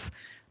more of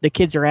the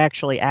kids are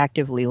actually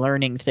actively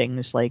learning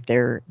things like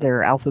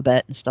their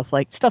alphabet and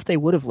stuff they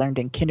would have learned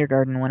in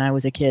kindergarten when I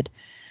was a kid.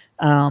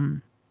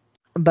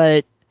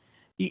 But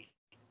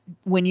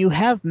when you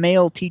have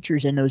male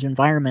teachers in those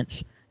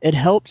environments, it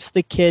helps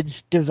the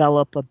kids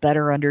develop a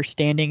better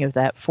understanding of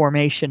that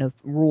formation of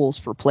rules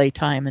for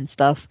playtime and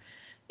stuff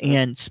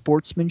and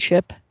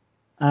sportsmanship.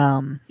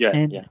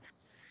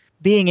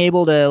 Being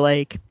able to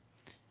like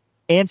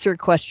answer a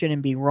question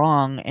and be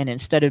wrong, and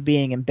instead of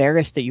being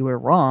embarrassed that you were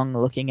wrong,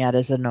 looking at it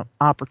as an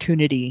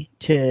opportunity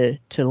to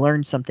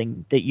learn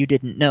something that you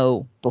didn't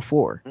know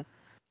before.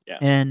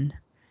 And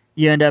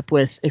you end up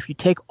with, if you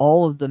take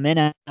all of the men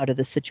out of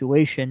the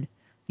situation,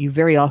 you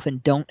very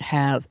often don't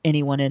have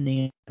anyone in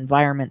the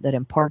environment that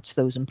imparts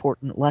those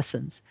important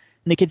lessons.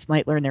 And the kids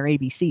might learn their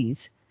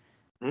ABCs,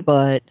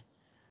 but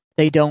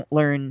they don't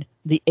learn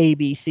the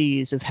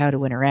ABCs of how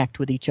to interact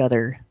with each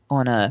other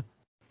on a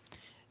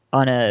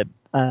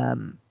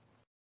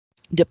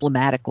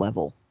diplomatic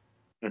level.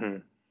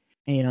 You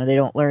know, they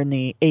don't learn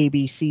the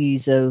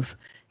ABCs of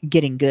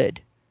getting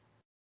good,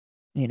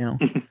 you know.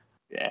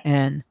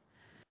 And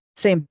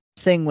same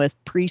thing with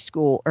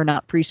preschool, or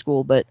not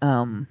preschool, but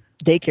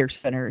daycare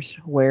centers,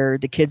 where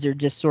the kids are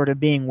just sort of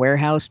being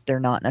warehoused.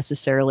 They're not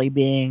necessarily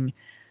being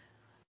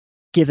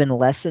given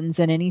lessons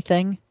in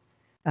anything.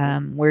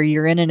 Where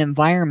you're in an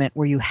environment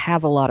where you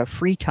have a lot of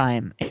free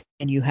time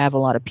and you have a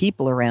lot of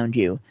people around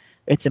you,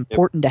 it's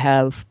important to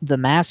have the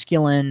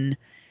masculine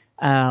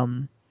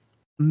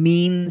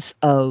means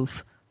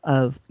of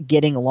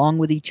getting along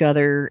with each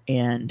other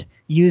and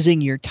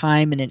using your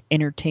time in an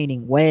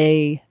entertaining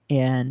way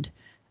and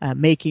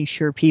making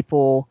sure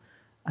people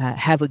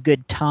have a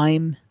good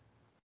time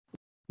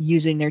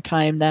using their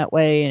time that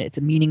way, and it's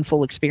a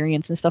meaningful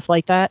experience and stuff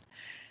like that.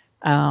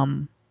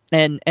 And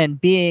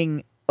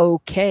being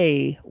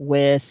okay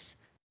with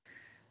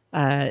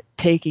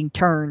taking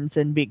turns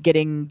and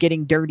getting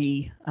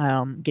dirty,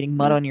 getting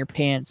mud on your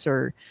pants,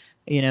 or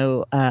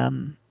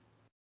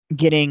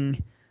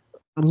getting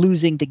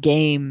losing the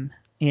game,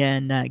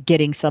 and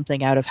getting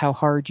something out of how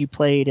hard you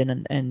played,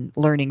 and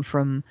learning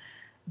from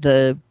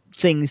the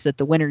things that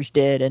the winners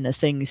did and the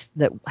things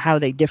that how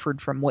they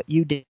differed from what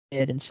you did,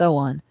 and so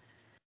on.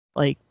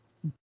 Like,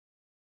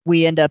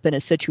 we end up in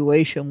a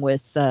situation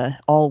with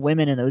all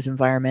women in those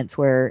environments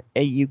where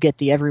you get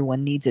the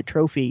everyone needs a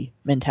trophy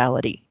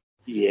mentality.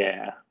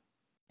 Yeah.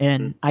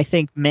 And I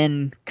think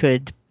men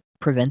could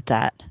prevent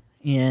that.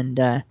 And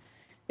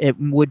it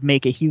would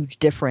make a huge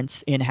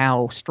difference in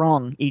how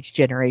strong each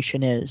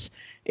generation is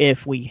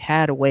if we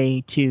had a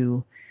way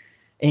to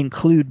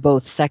include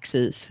both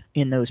sexes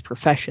in those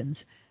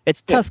professions.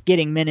 It's tough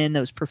getting men in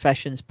those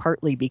professions,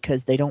 partly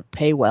because they don't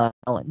pay well,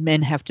 and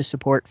men have to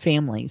support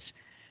families.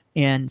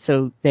 And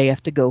so they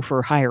have to go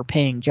for higher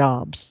paying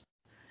jobs.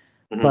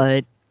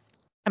 But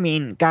I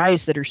mean,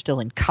 guys that are still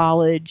in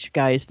college,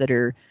 guys that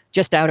are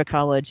just out of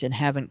college and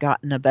haven't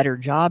gotten a better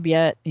job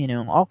yet,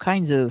 all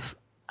kinds of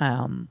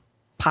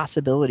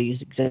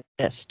possibilities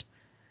exist.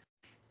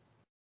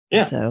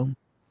 Yeah. So.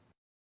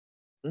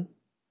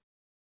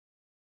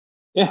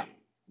 Yeah.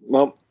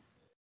 Well,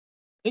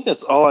 I think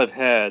that's all I've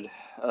had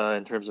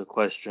in terms of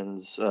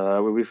questions.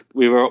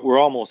 We're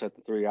almost at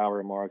the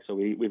 3-hour mark, so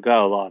we've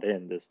got a lot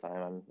in this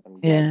time. I'm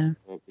glad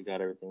we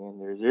got everything in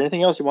there. Is there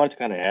anything else you wanted to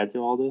kind of add to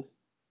all this?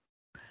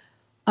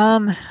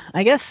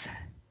 I guess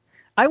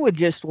I would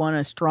just want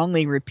to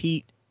strongly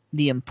repeat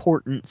the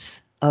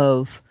importance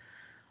of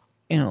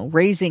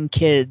raising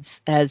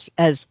kids as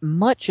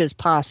much as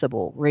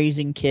possible,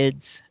 raising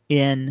kids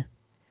in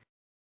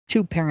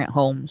 2-parent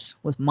homes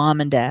with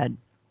mom and dad,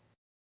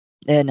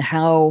 and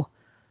how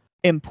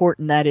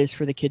important that is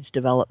for the kid's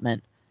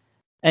development.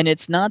 And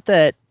it's not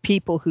that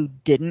people who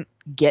didn't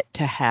get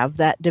to have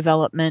that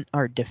development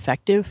are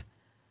defective,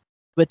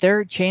 but there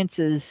are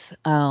chances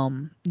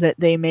that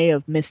they may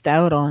have missed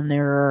out on.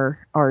 There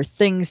are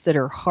things that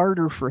are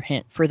harder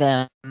for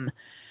them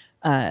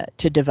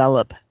to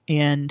develop,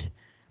 and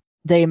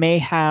they may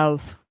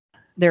have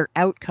their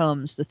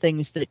outcomes, the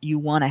things that you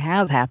want to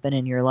have happen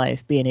in your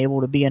life, being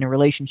able to be in a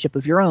relationship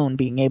of your own,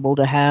 being able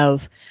to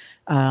have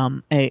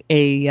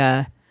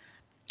a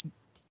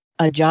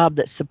job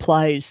that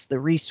supplies the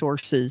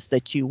resources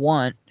that you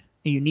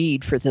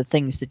need for the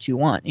things that you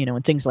want,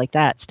 and things like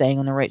that, staying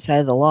on the right side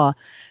of the law.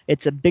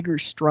 It's a bigger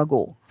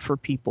struggle for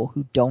people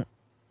who don't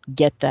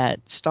get that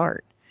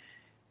start.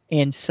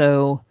 And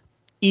so,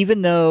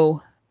 even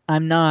though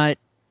I'm not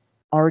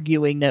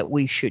arguing that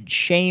we should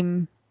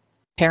shame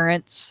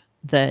parents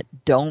that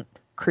don't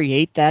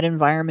create that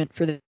environment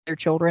for their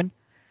children,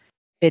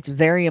 it's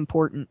very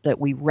important that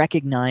we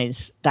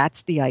recognize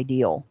that's the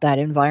ideal. That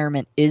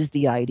environment is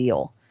the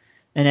ideal.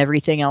 And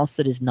everything else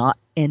that is not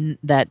in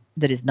that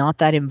is not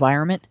that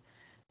environment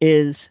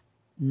is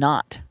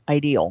not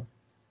ideal.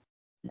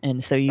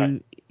 And so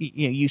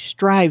you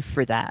strive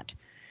for that.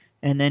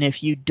 And then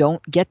if you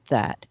don't get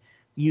that,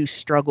 you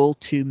struggle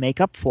to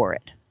make up for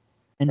it.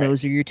 And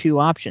those are your two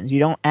options. You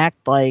don't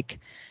act like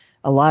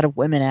a lot of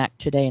women act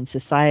today in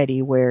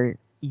society, where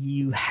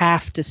you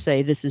have to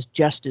say this is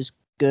just as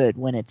good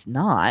when it's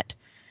not,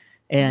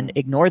 and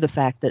ignore the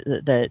fact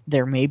that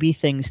there may be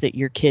things that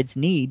your kids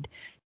need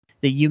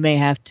that you may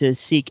have to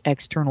seek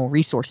external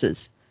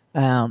resources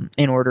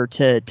in order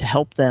to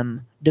help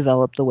them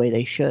develop the way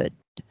they should,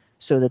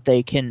 so that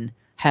they can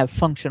have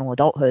functional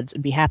adulthoods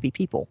and be happy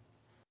people.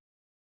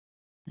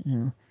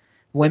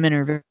 Women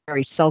are very,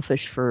 very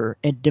selfish for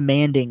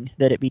demanding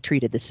that it be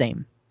treated the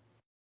same.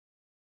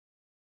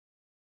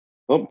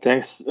 Well,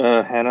 thanks,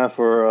 Hannah,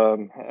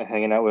 for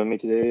hanging out with me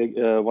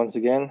today once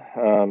again.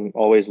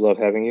 Always love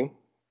having you.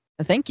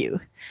 Thank you.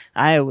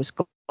 I was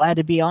glad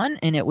to be on,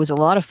 and it was a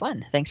lot of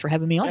fun. Thanks for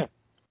having me on. Yeah,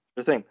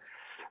 sure thing.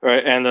 All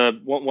right,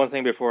 and one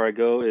thing before I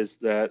go is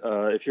that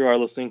if you are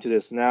listening to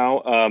this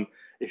now,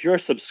 if you're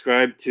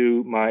subscribed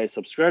to my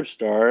Subscribe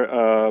Star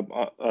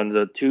on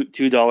the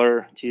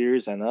 $2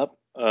 tiers and up,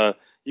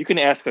 you can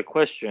ask a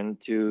question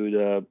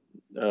to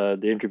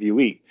the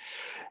interviewee,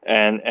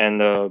 and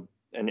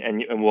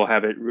we'll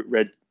have it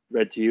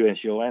read to you, and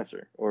she'll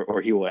answer,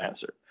 or he will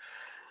answer.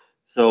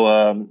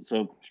 So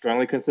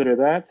strongly consider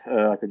that.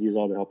 I could use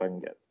all the help I can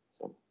get.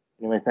 So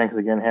anyway, thanks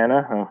again,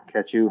 Hannah. I'll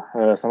catch you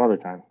some other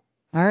time.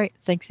 All right.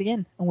 Thanks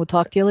again. And we'll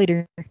talk to you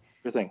later.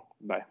 Sure thing.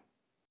 Bye.